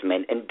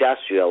 businessmen,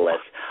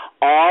 industrialists,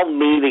 all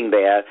meeting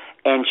there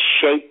and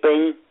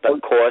shaping the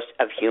course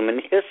of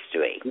human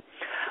history.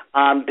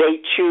 They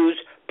choose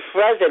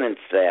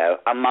presidents there,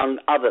 among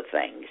other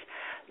things.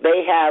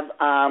 They have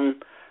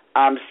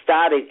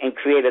started and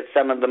created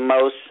some of the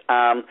most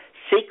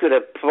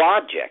secretive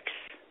projects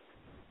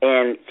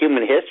in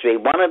human history.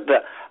 One of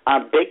the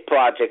big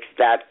projects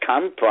that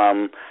come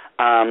from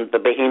the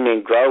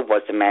Bohemian Grove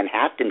was the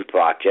Manhattan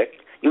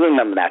Project. You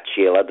remember that,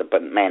 Sheila, the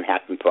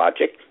Manhattan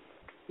Project?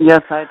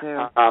 Yes, I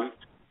do.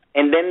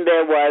 And then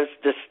there was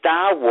the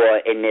Star War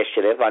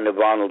Initiative under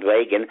Ronald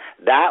Reagan.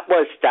 That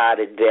was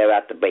started there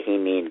at the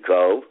Bohemian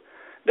Grove.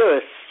 There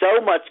is so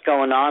much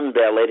going on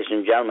there, ladies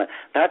and gentlemen.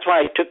 That's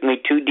why it took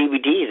me 2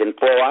 DVDs in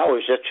 4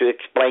 hours just to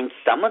explain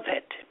some of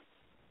it.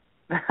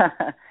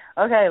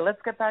 Okay,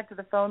 let's get back to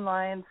the phone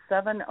line.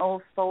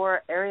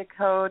 704 area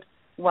code.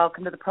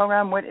 Welcome to the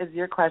program. What is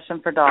your question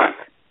for Doc?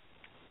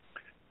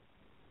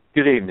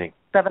 Good evening.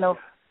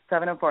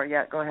 704,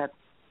 yeah, go ahead.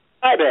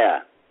 Hi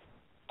there.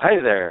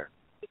 Hi there.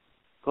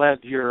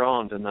 Glad you're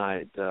on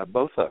tonight,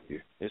 both of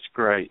you. It's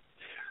great.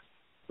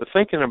 But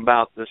thinking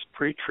about this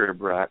pre-trib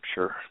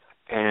rapture,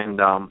 and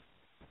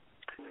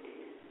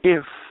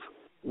if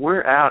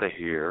we're out of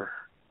here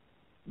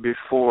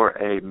before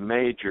a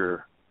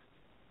major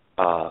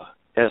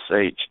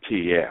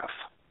SHTF,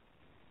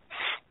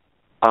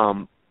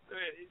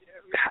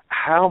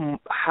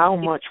 how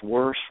much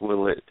worse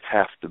will it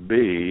have to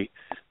be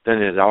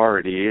than it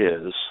already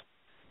is,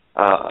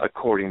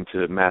 according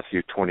to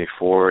Matthew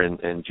 24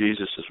 and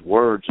Jesus'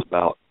 words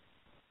about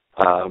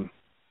the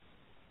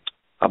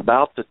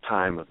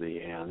time of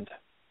the end,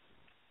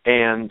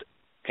 and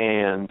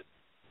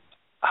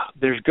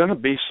there's going to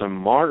be some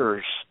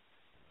martyrs,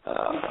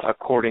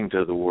 according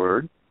to the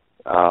word,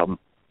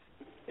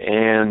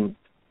 and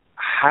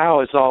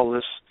how is all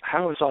this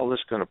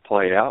going to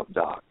play out,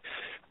 Doc?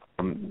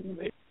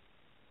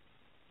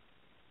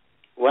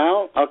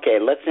 Well, okay,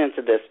 let's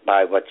answer this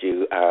by what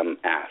you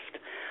asked.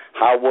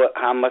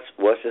 How much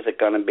worse is it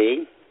going to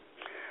be?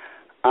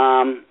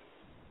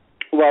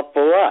 Well,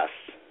 for us,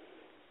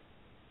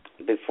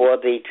 before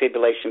the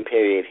tribulation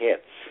period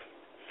hits,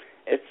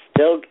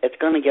 it's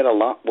going to get a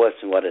lot worse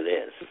than what it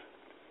is.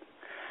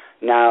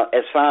 Now,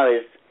 as far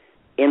as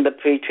in the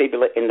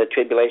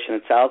tribulation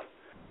itself,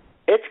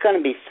 it's going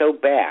to be so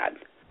bad.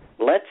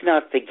 Let's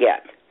not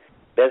forget,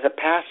 there's a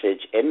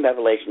passage in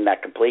Revelation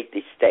that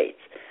completely states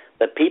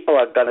that people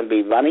are going to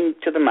be running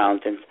to the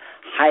mountains,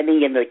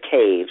 hiding in their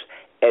caves,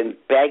 and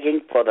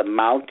begging for the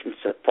mountains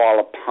to fall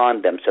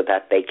upon them so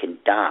that they can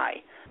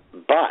die.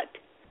 But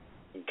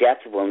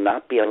death will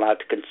not be allowed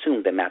to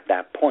consume them at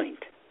that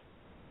point.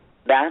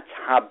 That's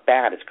how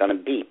bad it's going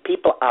to be.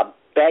 People are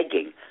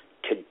begging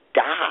to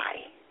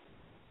die.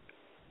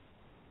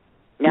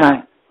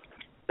 Now,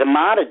 the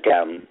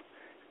martyrdom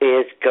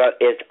is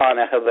on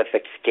a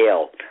horrific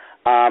scale.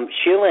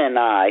 Sheila and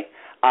I,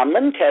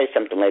 let me tell you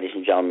something, ladies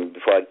and gentlemen,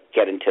 before I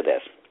get into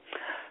this.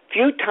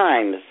 Few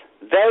times,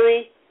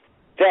 very,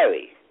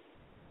 very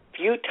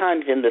few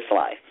times in this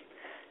life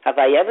have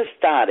I ever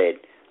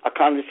started a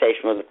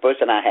conversation with a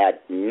person I had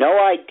no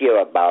idea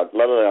about,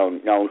 let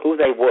alone known who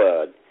they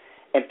were,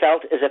 and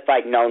felt as if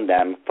I'd known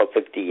them for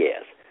 50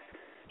 years.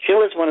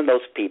 Sheila's one of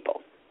those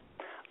people.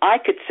 I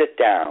could sit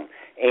down,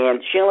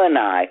 and Sheila and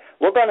I,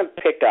 we're going to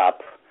pick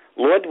up,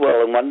 Lord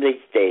willing, one of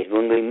these days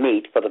when we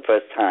meet for the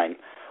first time,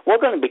 we're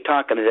going to be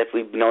talking as if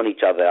we've known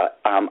each other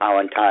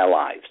our entire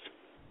lives.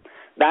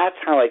 That's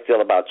how I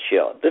feel about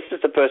Sheila. This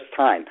is the first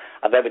time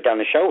I've ever done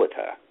a show with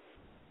her.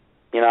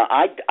 You know,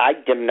 I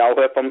didn't know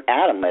her from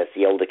Adam, as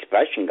the old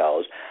expression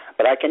goes,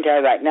 but I can tell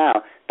you right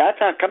now, that's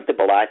how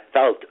comfortable I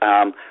felt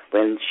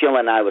when Sheila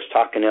and I was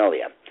talking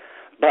earlier.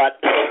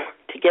 But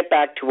to get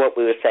back to what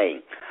we were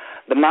saying,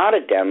 the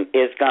martyrdom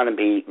is going to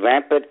be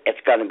rampant. It's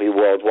going to be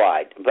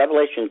worldwide.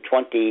 Revelation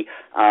 20,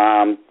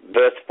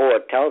 verse 4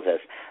 tells us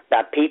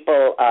that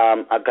people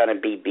are going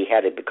to be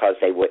beheaded because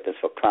they witness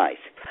for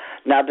Christ.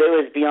 Now, there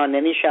is beyond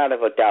any shadow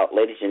of a doubt,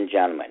 ladies and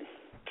gentlemen,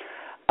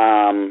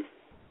 an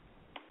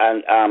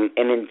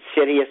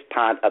insidious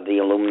part of the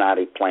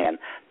Illuminati plan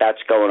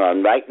that's going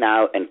on right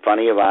now in front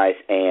of your eyes.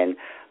 And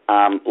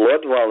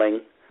Lord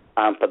willing,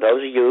 for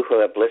those of you who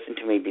have listened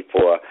to me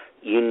before,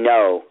 you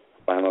know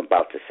what I'm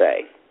about to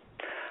say.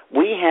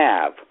 We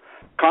have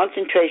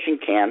concentration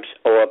camps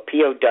or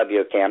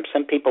POW camps.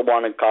 Some people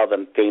want to call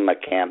them FEMA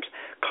camps.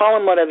 Call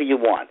them whatever you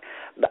want.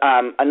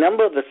 A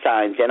number of the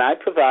signs, and I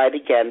provide,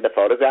 again, the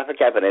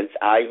photographic evidence.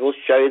 I will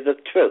show you the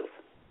truth.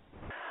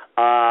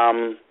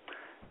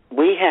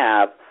 We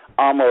have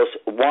almost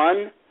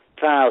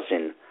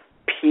 1,000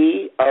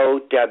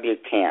 POW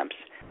camps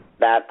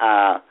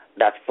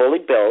that's fully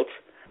built,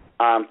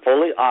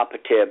 fully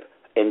operative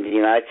in the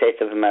United States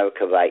of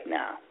America right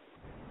now.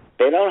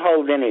 They don't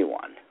hold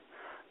anyone.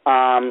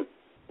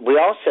 We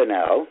also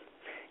know,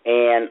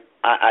 and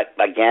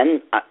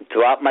again,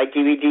 throughout my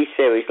DVD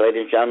series,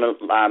 ladies and gentlemen,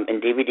 in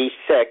DVD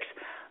 6,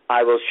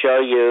 I will show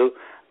you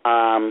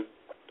the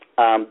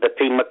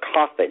FEMA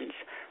coffins.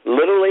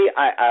 Literally,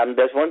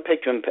 there's one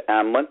picture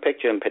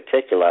in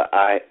particular.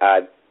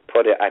 I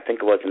put it. I think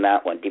it was in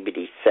that one,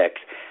 DVD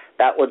 6.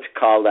 That one's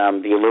called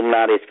 "The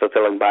Illuminati is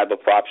Fulfilling Bible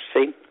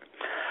Prophecy,"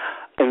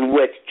 in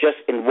which, just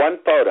in one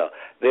photo,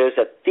 there's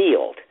a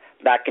field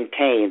that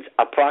contains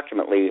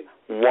approximately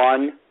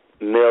 1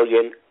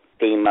 million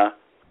FEMA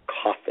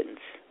coffins.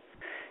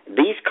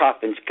 These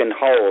coffins can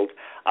hold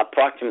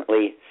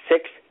approximately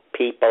 6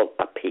 people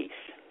apiece.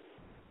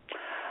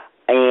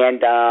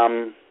 And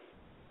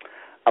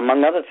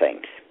among other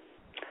things,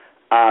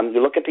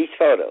 you look at these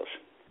photos.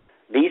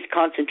 These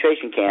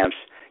concentration camps,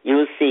 you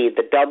will see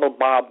the double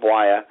barbed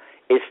wire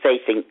is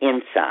facing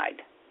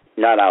inside,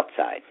 not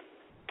outside.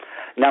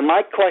 Now,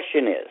 my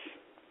question is,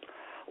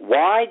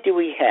 why do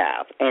we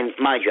have, and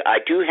mind you, I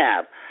do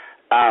have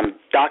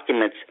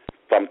documents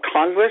from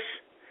Congress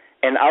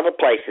and other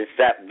places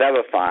that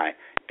verify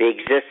the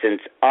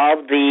existence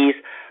of these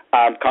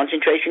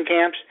concentration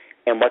camps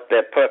and what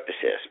their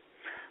purpose is.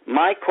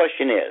 My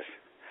question is,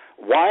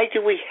 why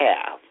do we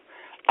have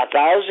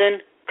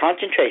 1,000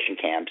 concentration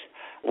camps?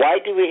 Why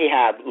do we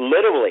have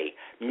literally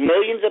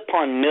millions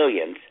upon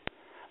millions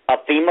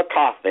of FEMA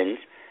coffins?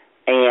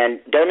 And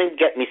don't even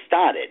get me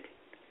started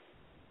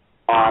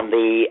on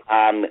the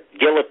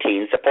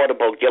guillotines, the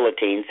portable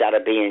guillotines that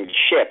are being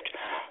shipped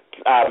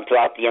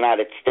throughout the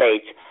United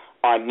States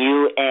on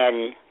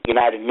UN,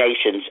 United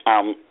Nations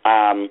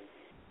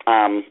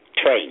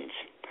trains.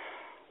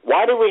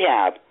 Why do we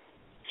have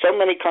so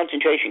many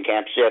concentration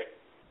camps if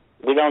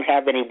we don't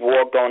have any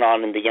war going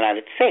on in the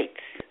United States?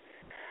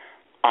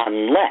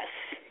 Unless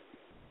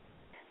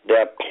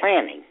they're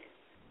planning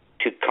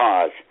to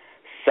cause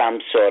some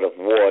sort of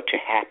war to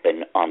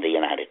happen on the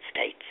United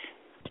States.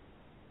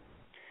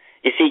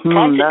 You see,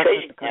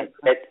 concentration camps,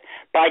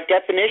 by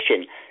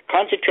definition,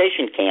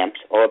 concentration camps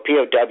or a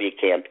POW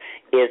camp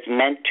is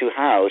meant to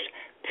house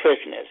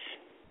prisoners.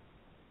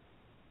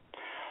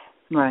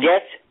 Right.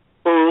 Guess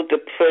who the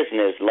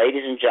prisoners,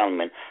 ladies and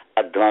gentlemen,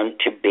 are going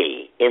to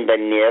be in the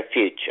near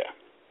future?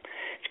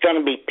 It's going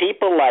to be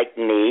people like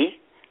me,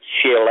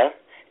 Sheila,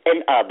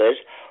 and others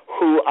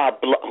who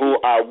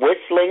are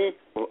whistling.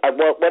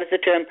 What is the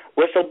term?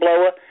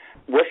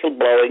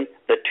 Whistleblowing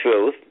the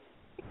truth.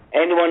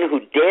 Anyone who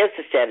dares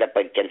to stand up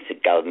against the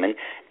government,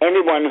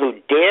 anyone who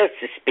dares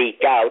to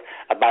speak out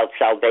about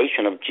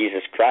salvation of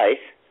Jesus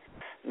Christ,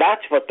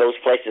 that's what those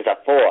places are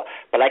for.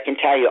 But I can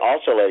tell you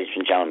also, ladies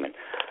and gentlemen,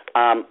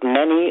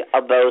 many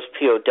of those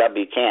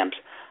POW camps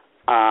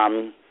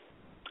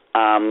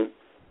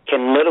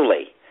can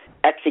literally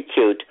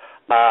execute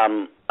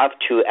up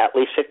to at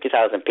least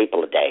 50,000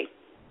 people a day.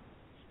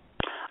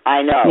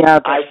 I know. Yeah,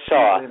 I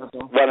saw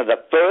one of the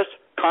first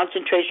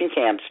concentration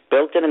camps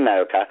built in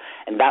America,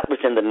 and that was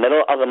in the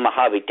middle of the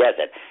Mojave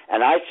Desert.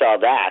 And I saw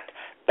that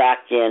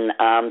back in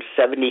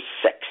 76.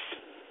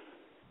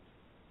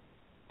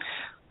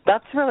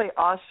 That's really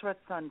Auschwitz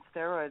on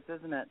steroids,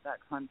 isn't it, that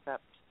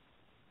concept?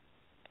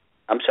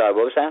 I'm sorry,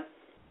 what was that?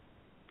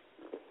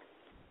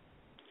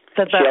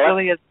 That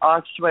really is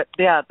Auschwitz.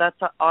 Yeah, that's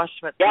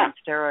Auschwitz on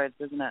steroids,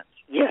 isn't it?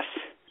 Yes,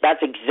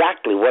 that's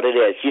exactly what it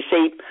is. You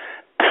see,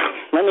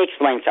 let me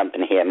explain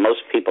something here.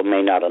 Most people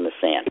may not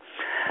understand.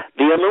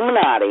 The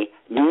Illuminati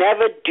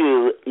never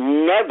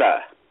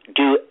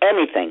do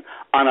anything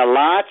on a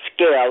large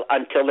scale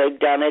until they've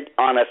done it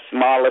on a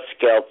smaller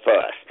scale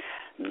first.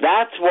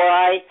 That's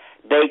why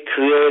they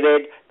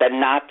created the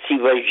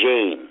Nazi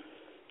regime.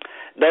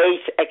 They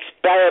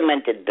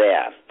experimented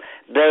there.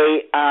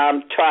 They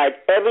tried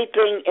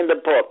everything in the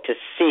book to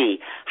see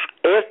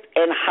if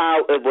and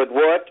how it would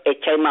work.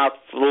 It came out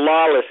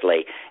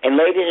flawlessly. And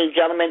ladies and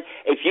gentlemen,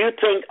 if you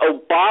think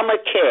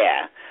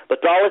Obamacare,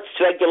 with all its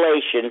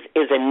regulations,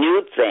 is a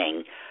new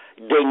thing,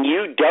 then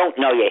you don't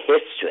know your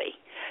history.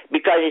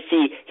 Because, you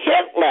see,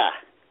 Hitler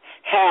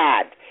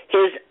had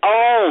his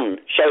own,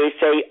 shall we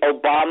say,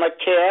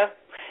 Obamacare.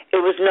 It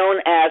was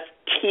known as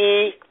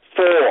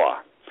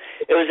T4.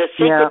 It was a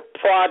secret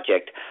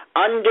project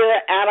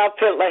under Adolf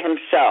Hitler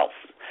himself.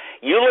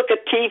 You look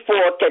at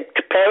T4,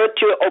 compare it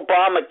to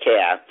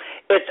Obamacare,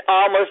 it's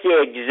almost the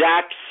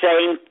exact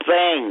same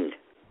thing.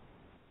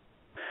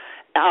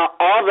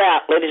 All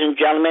that, ladies and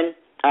gentlemen,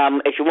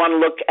 if you want to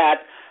look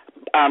at,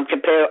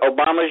 compare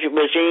Obama's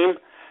regime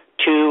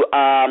to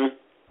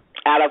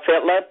Adolf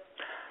Hitler,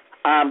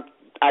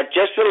 I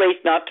just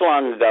released not too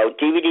long ago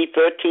DVD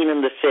 13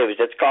 in the series.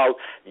 It's called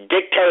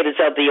Dictators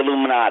of the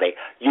Illuminati.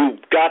 You've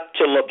got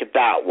to look at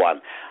that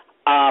one.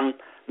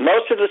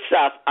 Most of the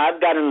stuff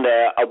I've got in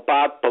there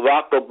about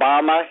Barack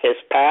Obama, his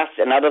past,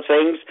 and other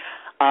things,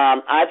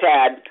 I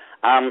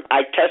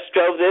test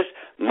drove this.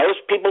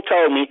 Most people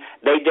told me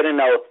they didn't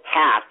know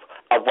half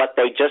of what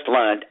they just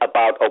learned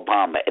about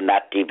Obama in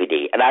that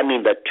DVD. And I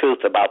mean the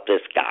truth about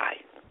this guy.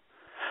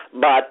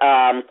 But,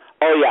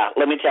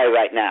 let me tell you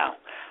right now.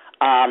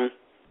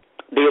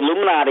 The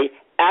Illuminati,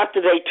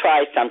 after they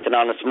try something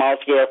on a small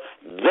scale,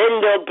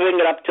 then they'll bring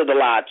it up to the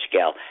large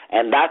scale.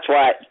 And that's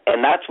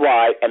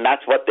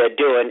what they're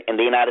doing in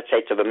the United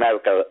States of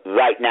America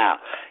right now.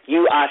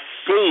 You are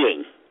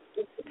seeing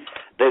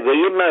the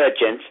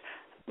reemergence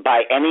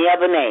by any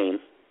other name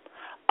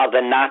of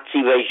the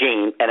Nazi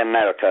regime in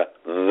America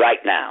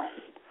right now.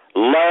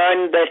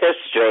 Learn the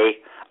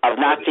history of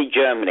Nazi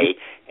Germany,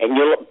 and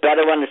you'll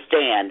better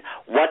understand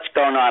what's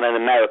going on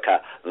in America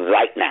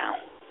right now.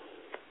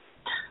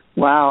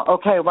 Wow.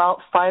 Okay.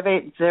 Well,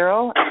 580,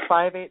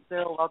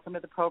 welcome to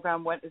the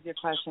program. What is your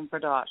question for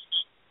Doc?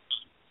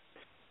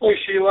 Hey,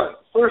 Sheila.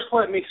 First,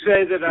 let me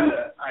say that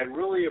I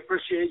really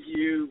appreciate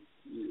you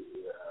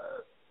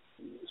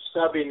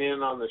subbing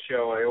in on the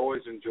show. I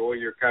always enjoy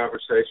your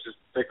conversations,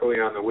 particularly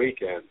on the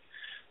weekend.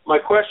 My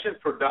question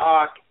for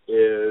Doc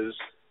is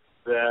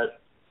that,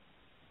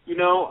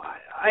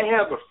 I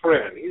have a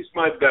friend. He's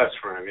my best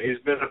friend. He's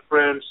been a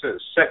friend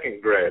since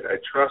second grade. I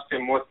trust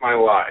him with my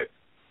life.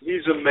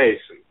 He's a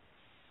Mason.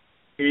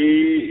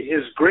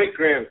 His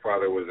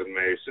great-grandfather was a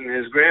Mason.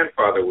 His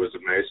grandfather was a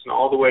Mason,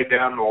 all the way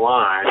down the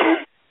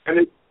line.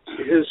 And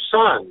his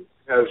son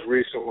has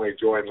recently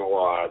joined the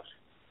lodge.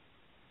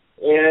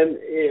 And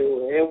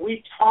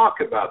we talk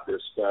about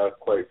this stuff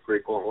quite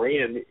frequently.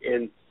 And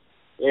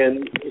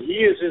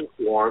he is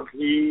informed.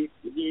 He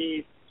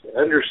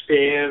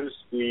understands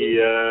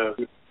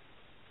the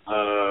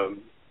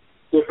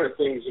different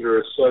things that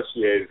are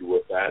associated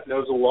with that.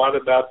 Knows a lot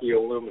about the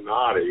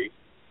Illuminati.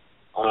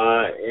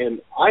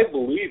 And I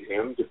believe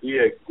him to be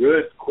a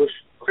good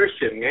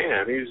Christian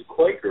man. He's a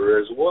Quaker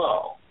as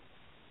well.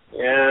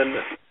 And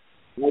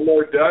I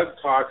know Doug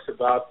talks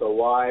about the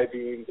lie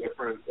being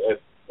different at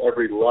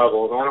every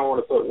level, and I don't want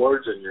to put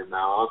words in your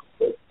mouth,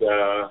 but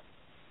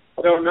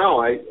I don't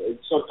know.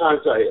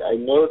 Sometimes I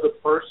know the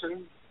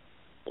person,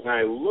 and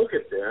I look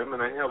at them,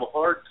 and I have a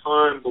hard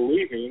time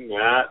believing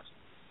that,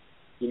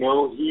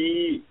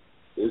 he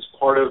is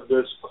part of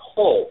this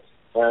cult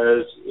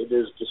as it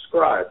is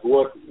described.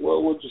 What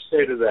would you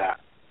say to that?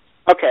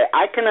 Okay,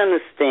 I can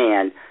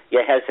understand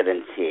your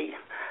hesitancy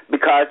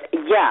because,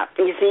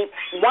 you see,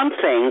 one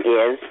thing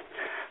is,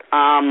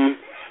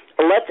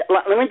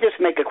 let me just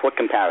make a quick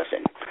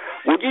comparison.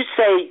 Would you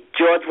say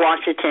George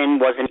Washington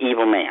was an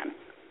evil man?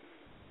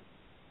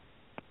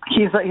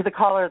 The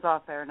caller is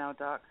off air now,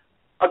 Doc.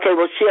 Okay,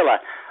 well, Sheila,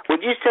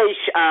 would you say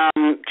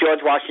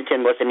George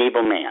Washington was an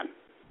evil man?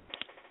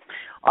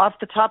 Off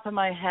the top of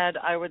my head,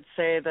 I would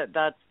say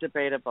that's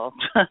debatable.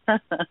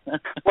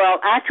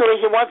 Well, actually,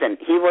 he wasn't.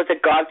 He was a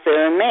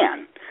God-fearing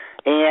man.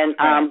 And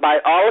by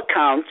all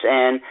accounts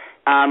and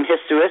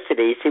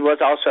historicities, he was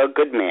also a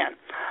good man.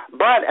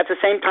 But at the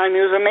same time,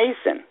 he was a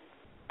Mason.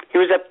 He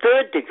was a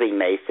third-degree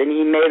Mason.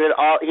 He made it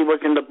all. He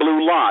was in the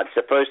Blue Lodge,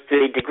 the first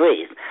 3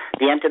 degrees: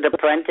 the entered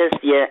apprentice,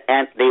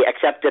 the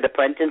accepted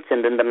apprentice,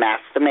 and then the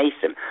Master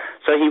Mason.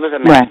 So he was a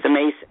Master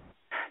Mason.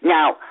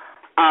 Now,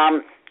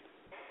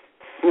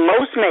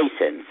 most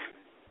Masons,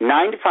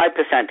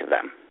 95% of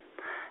them,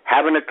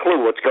 haven't a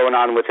clue what's going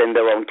on within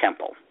their own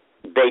temple.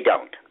 They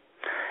don't.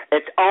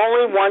 It's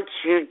only once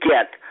you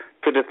get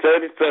to the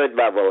 33rd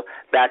level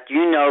that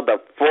you know the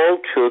full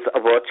truth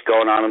of what's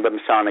going on in the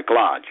Masonic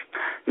Lodge.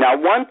 Now,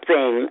 one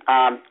thing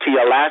to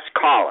your last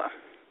caller,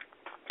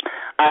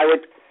 I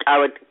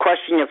would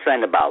question your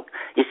friend about.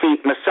 You see,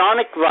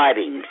 Masonic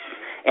writings,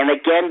 and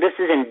again, this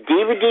is in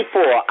DVD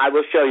 4. I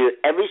will show you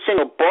every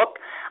single book.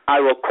 I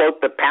will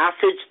quote the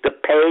passage, the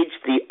page,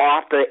 the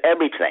author,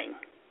 everything.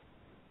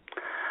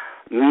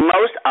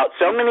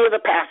 So many of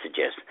the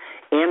passages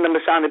in the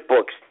Masonic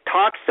books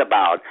talks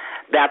about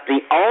that the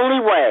only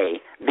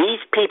way these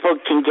people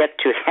can get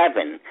to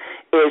heaven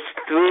is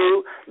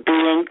through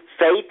being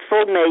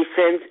faithful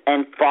Masons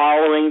and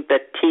following the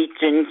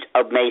teachings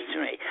of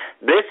Masonry.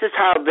 This is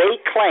how they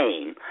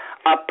claim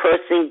a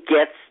person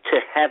gets to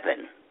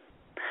heaven.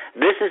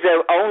 This is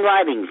their own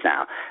writings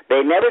now. They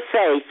never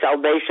say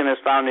salvation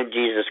is found in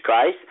Jesus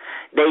Christ.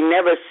 They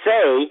never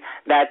say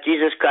that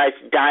Jesus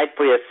Christ died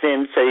for your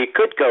sins so you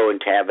could go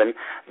into heaven.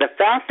 The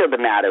fact of the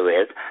matter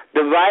is,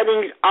 the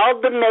writings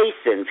of the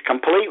Masons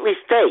completely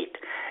state,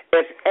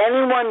 if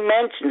anyone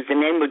mentions the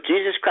name of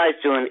Jesus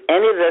Christ during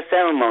any of their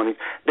ceremonies,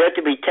 they're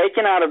to be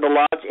taken out of the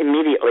lodge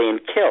immediately and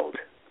killed.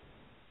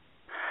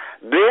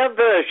 Their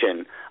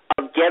version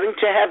of getting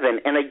to heaven,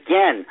 and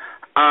again,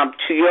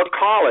 to your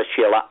caller,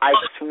 Sheila, I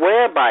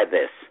swear by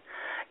this,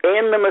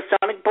 in the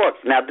Masonic books,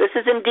 now this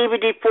is in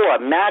DVD 4,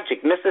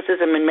 Magic,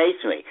 Mysticism, and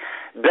Masonry,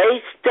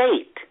 they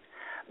state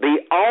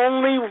the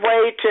only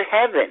way to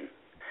heaven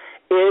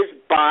is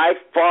by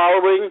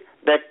following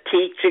the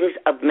teachings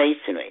of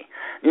Masonry.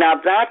 Now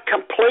that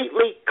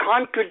completely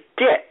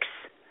contradicts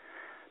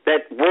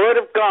that Word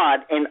of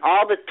God and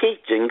all the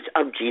teachings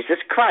of Jesus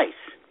Christ.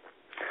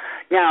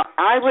 Now,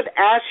 I would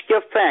ask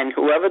your friend,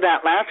 whoever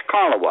that last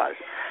caller was,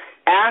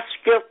 ask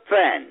your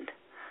friend,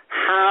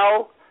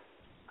 how,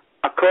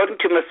 according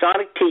to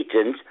Masonic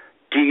teachings,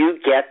 do you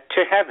get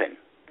to heaven?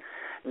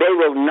 They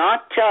will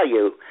not tell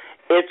you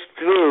it's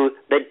through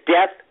the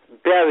death,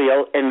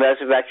 burial, and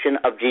resurrection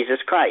of Jesus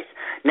Christ.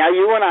 Now,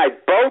 you and I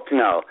both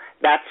know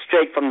that's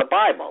straight from the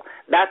Bible.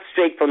 That's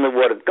straight from the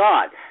Word of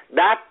God.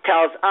 That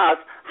tells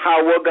us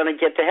how we're going to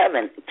get to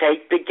heaven.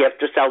 Take the gift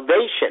of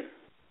salvation.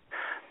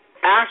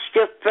 Ask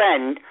your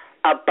friend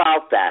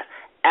about that.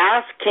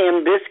 Ask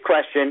him this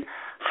question,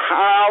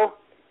 how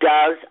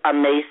does a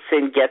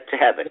Mason get to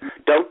heaven?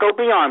 Don't go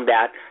beyond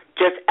that.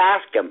 Just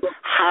ask him,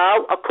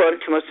 how,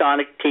 according to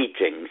Masonic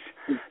teachings,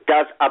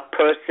 does a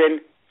person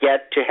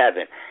get to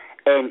heaven?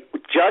 And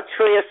judge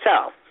for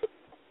yourself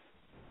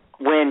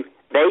when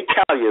they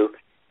tell you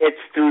it's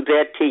through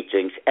their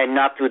teachings and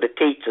not through the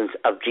teachings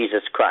of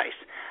Jesus Christ.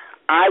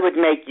 I would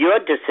make your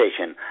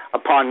decision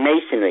upon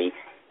Masonry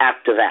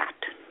after that.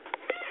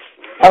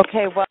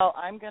 Okay, well,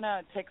 I'm going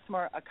to take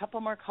a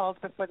couple more calls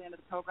before the end of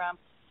the program.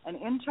 And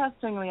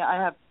interestingly,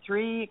 I have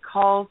 3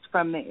 calls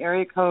from the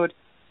area code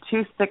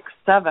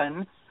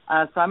 267.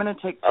 So I'm going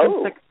to take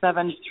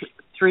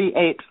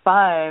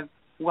 267-385.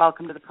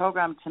 Welcome to the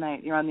program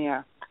tonight. You're on the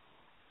air.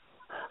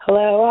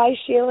 Hello. Hi,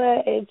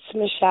 Sheila. It's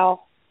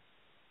Michelle.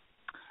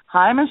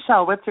 Hi,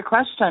 Michelle. What's your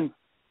question?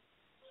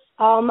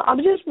 I'm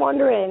just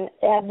wondering,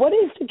 what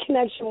is the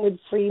connection with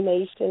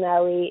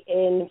Freemasonry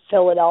in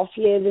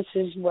Philadelphia? This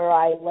is where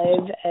I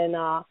live, and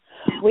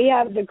we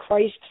have the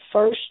Christ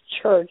First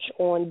Church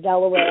on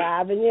Delaware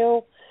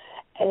Avenue,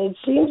 and it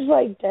seems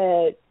like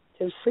the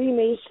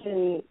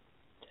Freemason,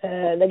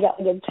 they got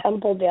like a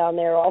temple down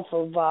there off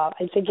of,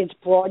 I think it's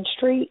Broad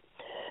Street.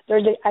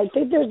 I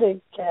think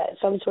there's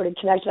some sort of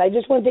connection. I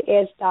just wanted to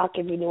ask Doc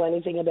if he knew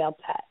anything about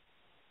that.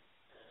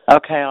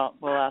 Okay,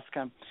 we'll ask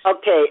him.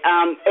 Okay,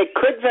 it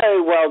could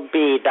very well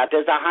be that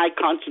there's a high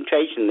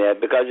concentration there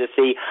because, you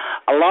see,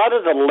 a lot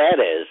of the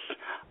letters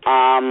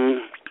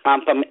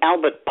from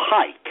Albert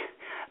Pike,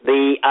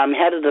 the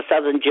head of the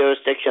Southern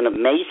Jurisdiction of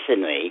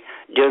Masonry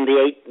during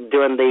the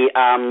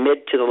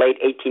mid to the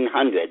late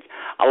 1800s,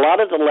 a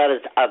lot of the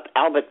letters of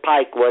Albert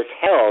Pike was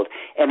held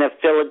in a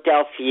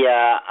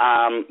Philadelphia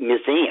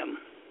museum.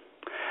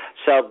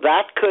 So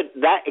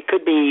it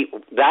could be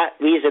that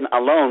reason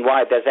alone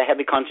why there's a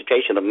heavy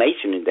concentration of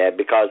Masonry there,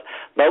 because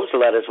those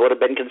letters would have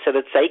been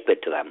considered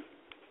sacred to them.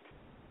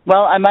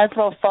 Well, I might as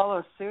well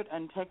follow suit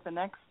and take the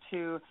next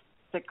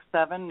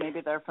 267.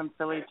 Maybe they're from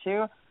Philly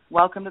too.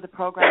 Welcome to the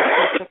program,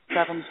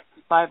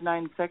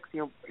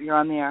 267-596. You're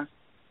on the air.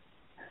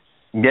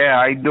 Yeah,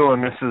 how you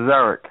doing? This is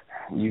Eric.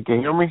 You can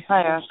hear me?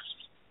 Hi, Eric.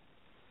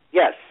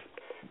 Yes.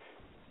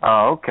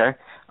 Oh, okay.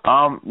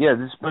 Yeah,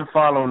 just been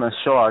following the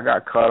show. I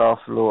got cut off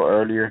a little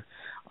earlier.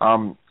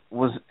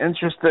 Was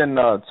interested in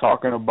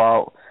talking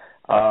about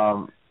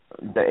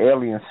the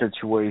alien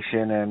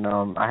situation, and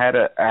I had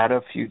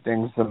a few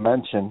things to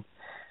mention.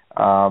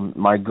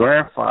 My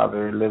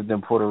grandfather lived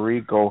in Puerto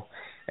Rico,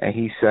 and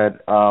he said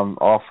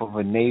off of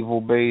a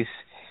naval base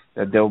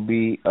that there'll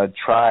be a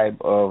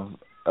tribe of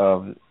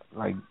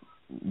like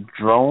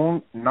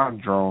domes.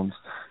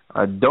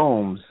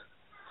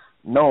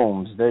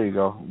 Gnomes. There you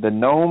go. The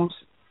gnomes,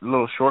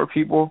 little short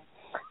people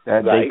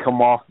that right. They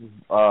come off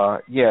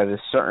this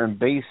certain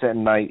base at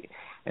night,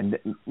 and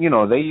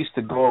they used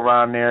to go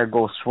around there,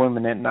 go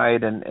swimming at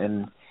night and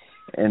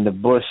in the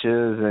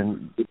bushes,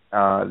 and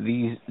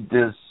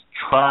this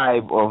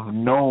tribe of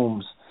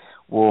gnomes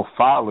will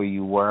follow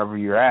you wherever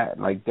you're at.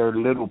 Like, they're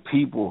little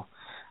people.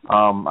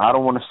 I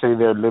don't want to say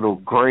they're little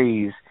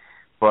grays,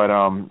 but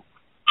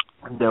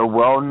they're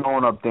well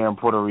known up there in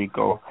Puerto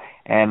Rico.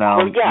 And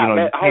hold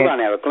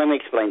on, Eric. Let me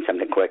explain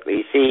something quickly.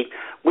 You see,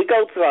 we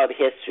go throughout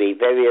history,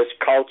 various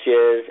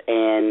cultures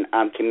and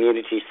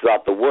communities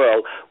throughout the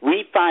world.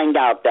 We find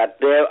out that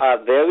there are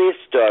various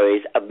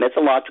stories of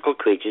mythological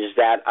creatures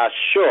that are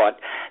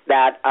short,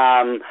 that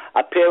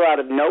appear out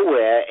of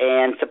nowhere,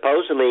 and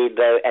supposedly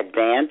they're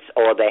advanced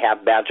or they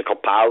have magical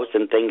powers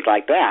and things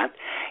like that.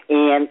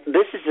 And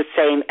this is the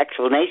same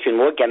explanation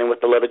we're getting with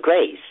the little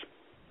grays.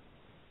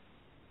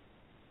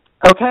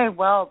 Okay,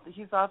 well,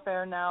 he's off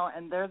air now,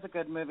 and there's a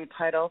good movie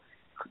title,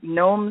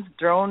 Gnomes,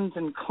 Drones,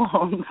 and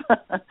Clones.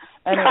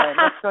 Anyway,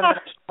 let's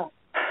go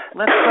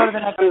to the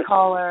next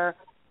caller.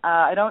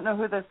 I don't know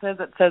who this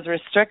is. It says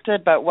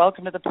restricted, but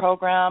welcome to the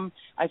program.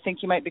 I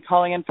think you might be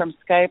calling in from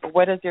Skype.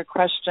 What is your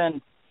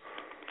question?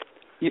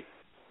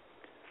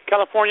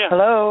 California.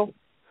 Hello.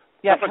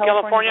 Yeah, I'm from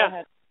California. Go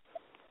ahead.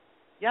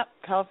 Yep,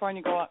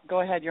 California.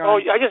 Go ahead. You're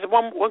on. I just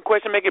one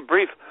question. Make it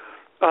brief.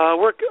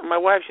 My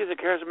wife, she's a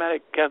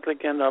charismatic Catholic,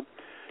 and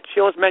she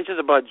always mentions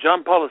about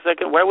John Paul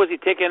II. Why was he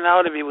taken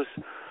out if he was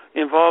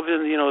involved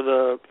in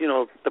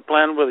the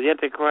plan with the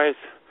Antichrist?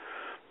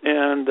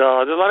 And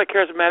there's a lot of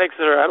charismatics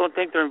that I don't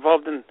think they're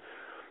involved in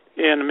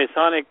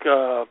Masonic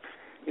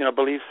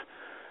beliefs.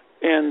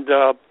 And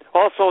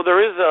also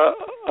there is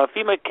a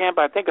female camp,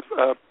 I think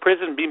a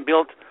prison being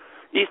built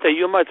east of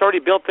Yuma. It's already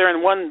built there,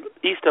 and one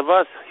east of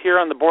us here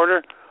on the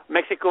border,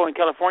 Mexico and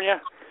California.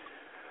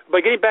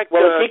 But getting back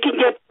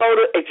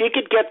if you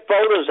could get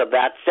photos of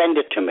that, send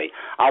it to me.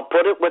 I'll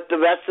put it with the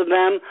rest of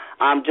them.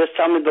 Just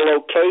tell me the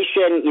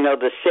location,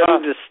 the city,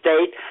 the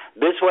state.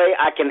 This way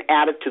I can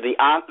add it to the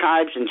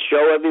archives and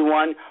show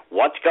everyone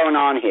what's going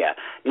on here.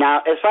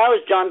 Now, as far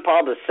as John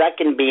Paul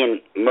II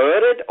being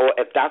murdered, or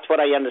if that's what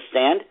I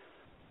understand,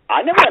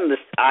 I never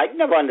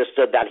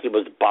understood that he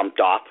was bumped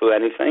off or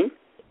anything.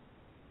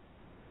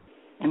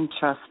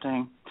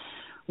 Interesting.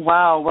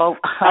 Wow. Well,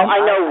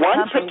 I know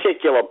one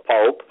particular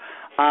pope.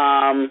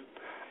 I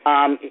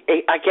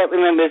can't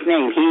remember his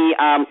name. He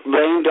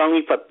reigned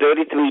only for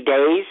 33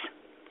 days. He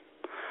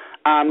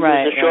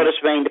was the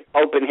shortest reigned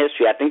pope in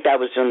history. I think that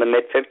was in the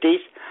mid-50s.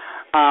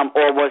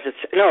 Or was it?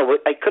 No,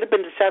 it could have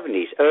been the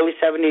 70s, early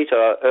 70s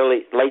or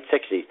late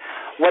 60s.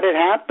 What had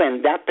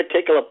happened, that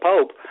particular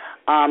pope,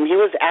 he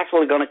was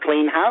actually going to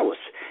clean house.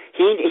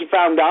 He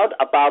found out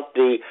about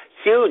the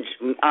huge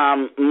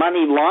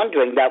money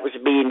laundering that was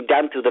being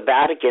done through the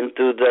Vatican,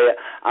 through the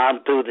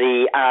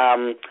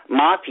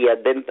mafia,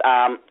 then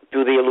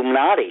through the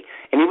Illuminati,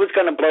 and he was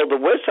going to blow the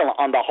whistle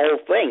on the whole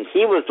thing.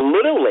 He was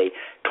literally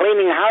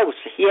cleaning house.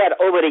 He had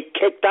already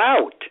kicked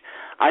out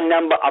a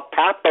number of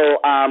papal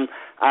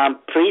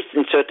priests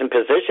in certain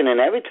position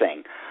and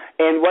everything.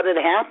 And what had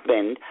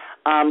happened?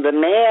 The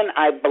man,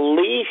 I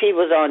believe, he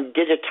was on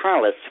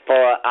digitalis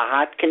for a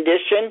heart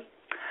condition.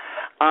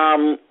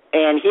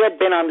 And he had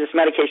been on this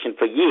medication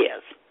for years.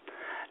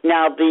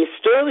 Now, the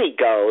story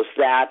goes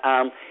that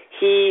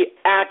he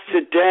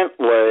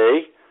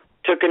accidentally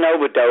took an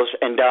overdose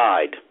and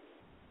died.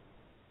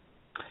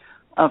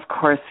 Of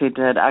course he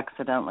did,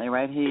 accidentally,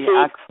 right?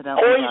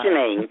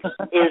 Poisoning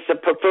is the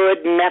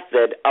preferred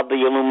method of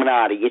the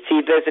Illuminati. You see,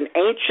 there's an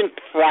ancient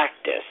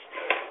practice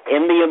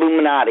in the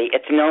Illuminati.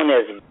 It's known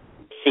as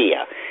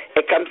Sia.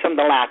 It comes from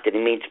the Latin.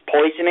 It means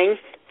poisoning.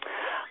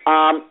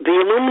 The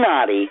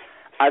Illuminati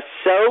are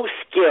so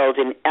skilled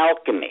in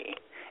alchemy,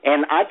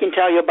 and I can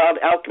tell you about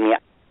alchemy. I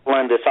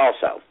learned this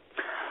also.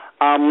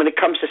 When it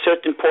comes to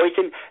certain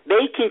poison,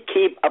 they can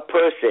keep a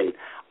person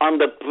on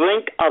the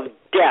brink of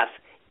death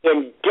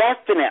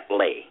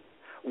indefinitely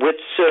with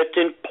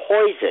certain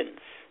poisons.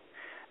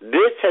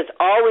 This has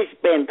always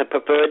been the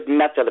preferred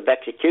method of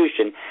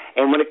execution,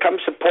 and when it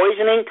comes to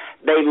poisoning,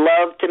 they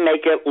love to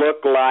make it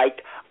look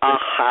like a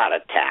heart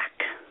attack.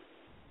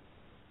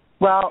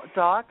 Well,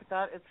 Doc,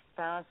 that is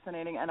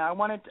fascinating, and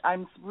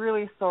I'm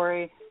really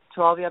sorry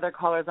to all the other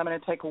callers. I'm going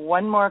to take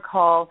one more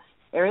call.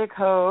 Area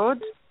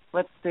code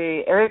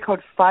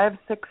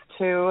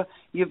 562.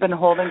 You've been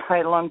holding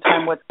quite a long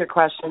time. What's your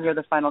question? You're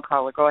the final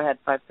caller. Go ahead,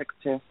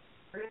 562.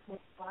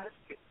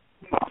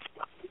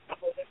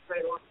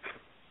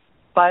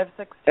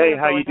 562. Hey,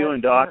 how you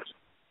doing, Doc?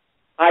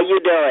 How you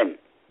doing?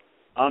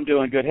 I'm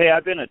doing good. Hey,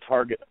 I've been a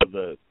target of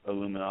the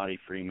Illuminati,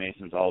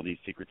 Freemasons, all these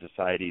secret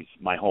societies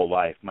my whole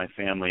life. My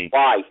family.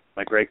 Why?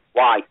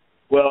 Why?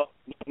 Well,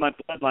 my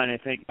bloodline, I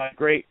think. My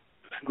great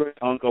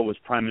uncle was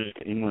Prime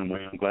Minister of England,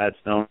 William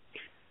Gladstone.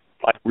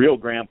 My real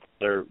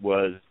grandfather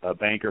was a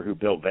banker who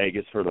built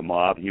Vegas for the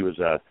mob. He was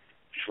a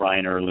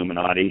Shriner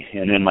Illuminati.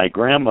 And then my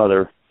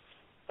grandmother,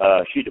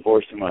 she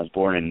divorced him when I was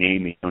born and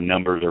named me.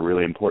 Numbers are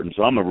really important.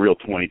 So I'm a real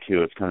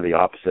 22. It's kind of the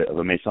opposite of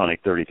a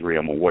Masonic 33.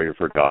 I'm a warrior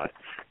for God,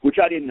 which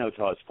I didn't know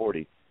until I was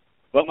 40.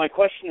 But my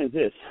question is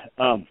this.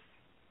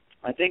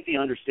 I think the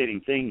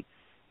understating thing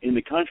in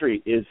the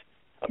country is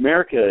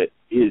America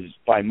is,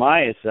 by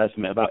my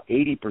assessment, about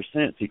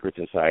 80% secret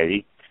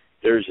society.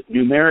 There's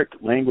numeric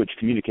language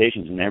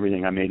communications and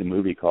everything. I made a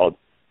movie called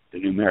The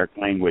Numeric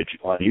Language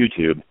on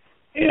YouTube.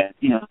 And,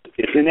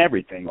 it's in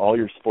everything. All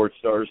your sports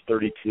stars,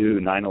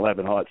 32,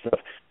 9/11, all that stuff.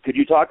 Could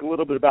you talk a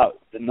little bit about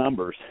the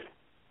numbers?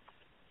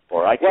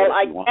 I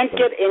can't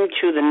get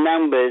into the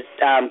numbers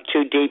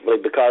too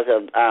deeply because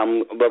of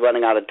we're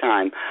running out of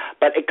time.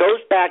 But it goes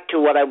back to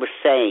what I was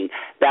saying,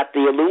 that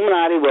the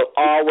Illuminati will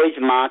always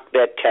mark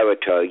their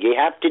territory. You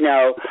have to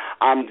know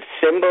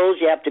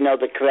symbols, you have to know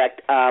the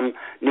correct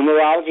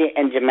numerology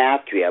and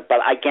gematria.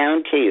 But I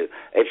guarantee you,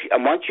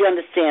 once you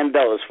understand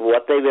those for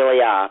what they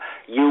really are,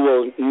 you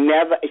will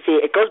never see.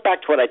 It goes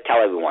back to what I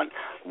tell everyone.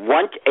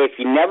 If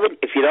you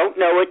don't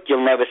know it,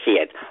 you'll never see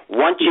it.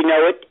 Once you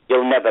know it,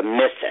 you'll never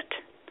miss it.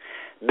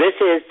 This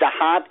is the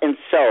heart and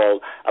soul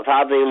of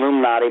how the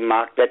Illuminati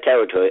mark their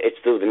territory. It's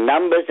through the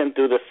numbers and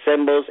through the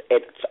symbols.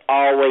 It's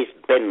always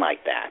been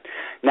like that.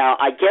 Now,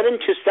 I get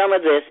into some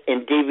of this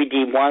in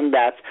DVD 1,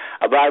 that's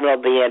Arrival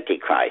of the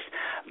Antichrist.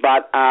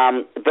 But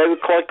very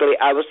quickly,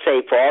 I would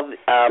say for all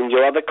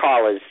your other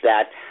callers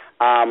that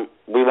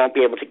we won't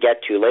be able to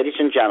get to. Ladies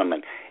and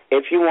gentlemen,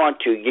 if you want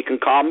to, you can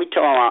call me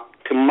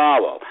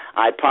tomorrow.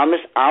 I promise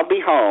I'll be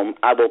home.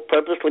 I will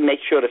purposely make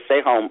sure to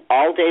stay home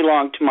all day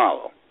long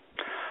tomorrow.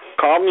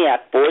 Call me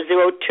at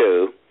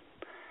 402-228-9476.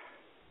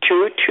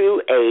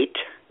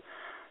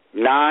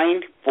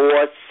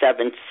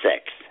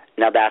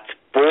 Now that's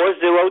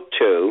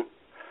 402-228-9476.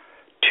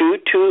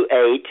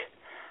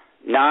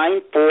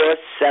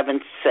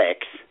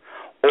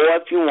 Or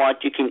if you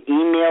want, you can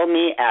email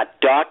me at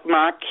Doc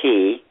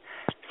Marquis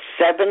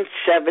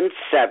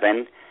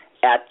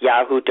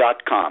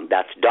 777@yahoo.com.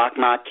 That's Doc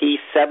Marquis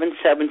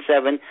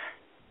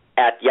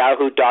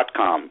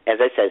 777@yahoo.com.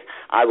 As I said,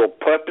 I will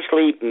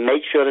purposely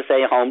make sure to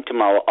stay home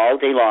tomorrow all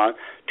day long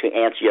to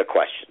answer your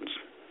questions.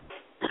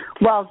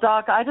 Well,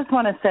 Doc, I just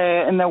want to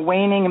say in the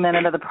waning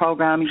minute of the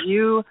program,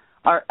 you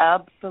are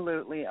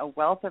absolutely a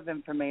wealth of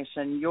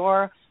information.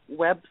 Your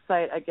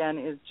website, again,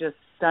 is just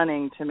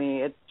stunning to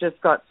me. It's just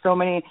got so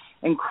many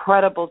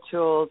incredible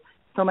tools,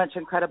 so much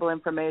incredible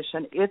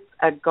information. It's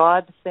a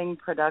God Thing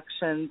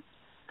Productions,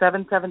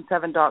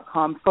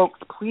 777.com. Folks,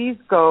 please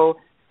go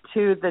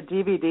to the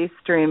DVD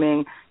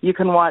streaming. You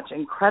can watch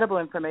incredible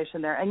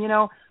information there. And, you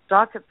know,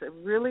 Doc, it's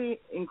really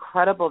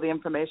incredible the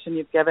information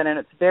you've given, and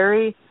it's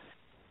very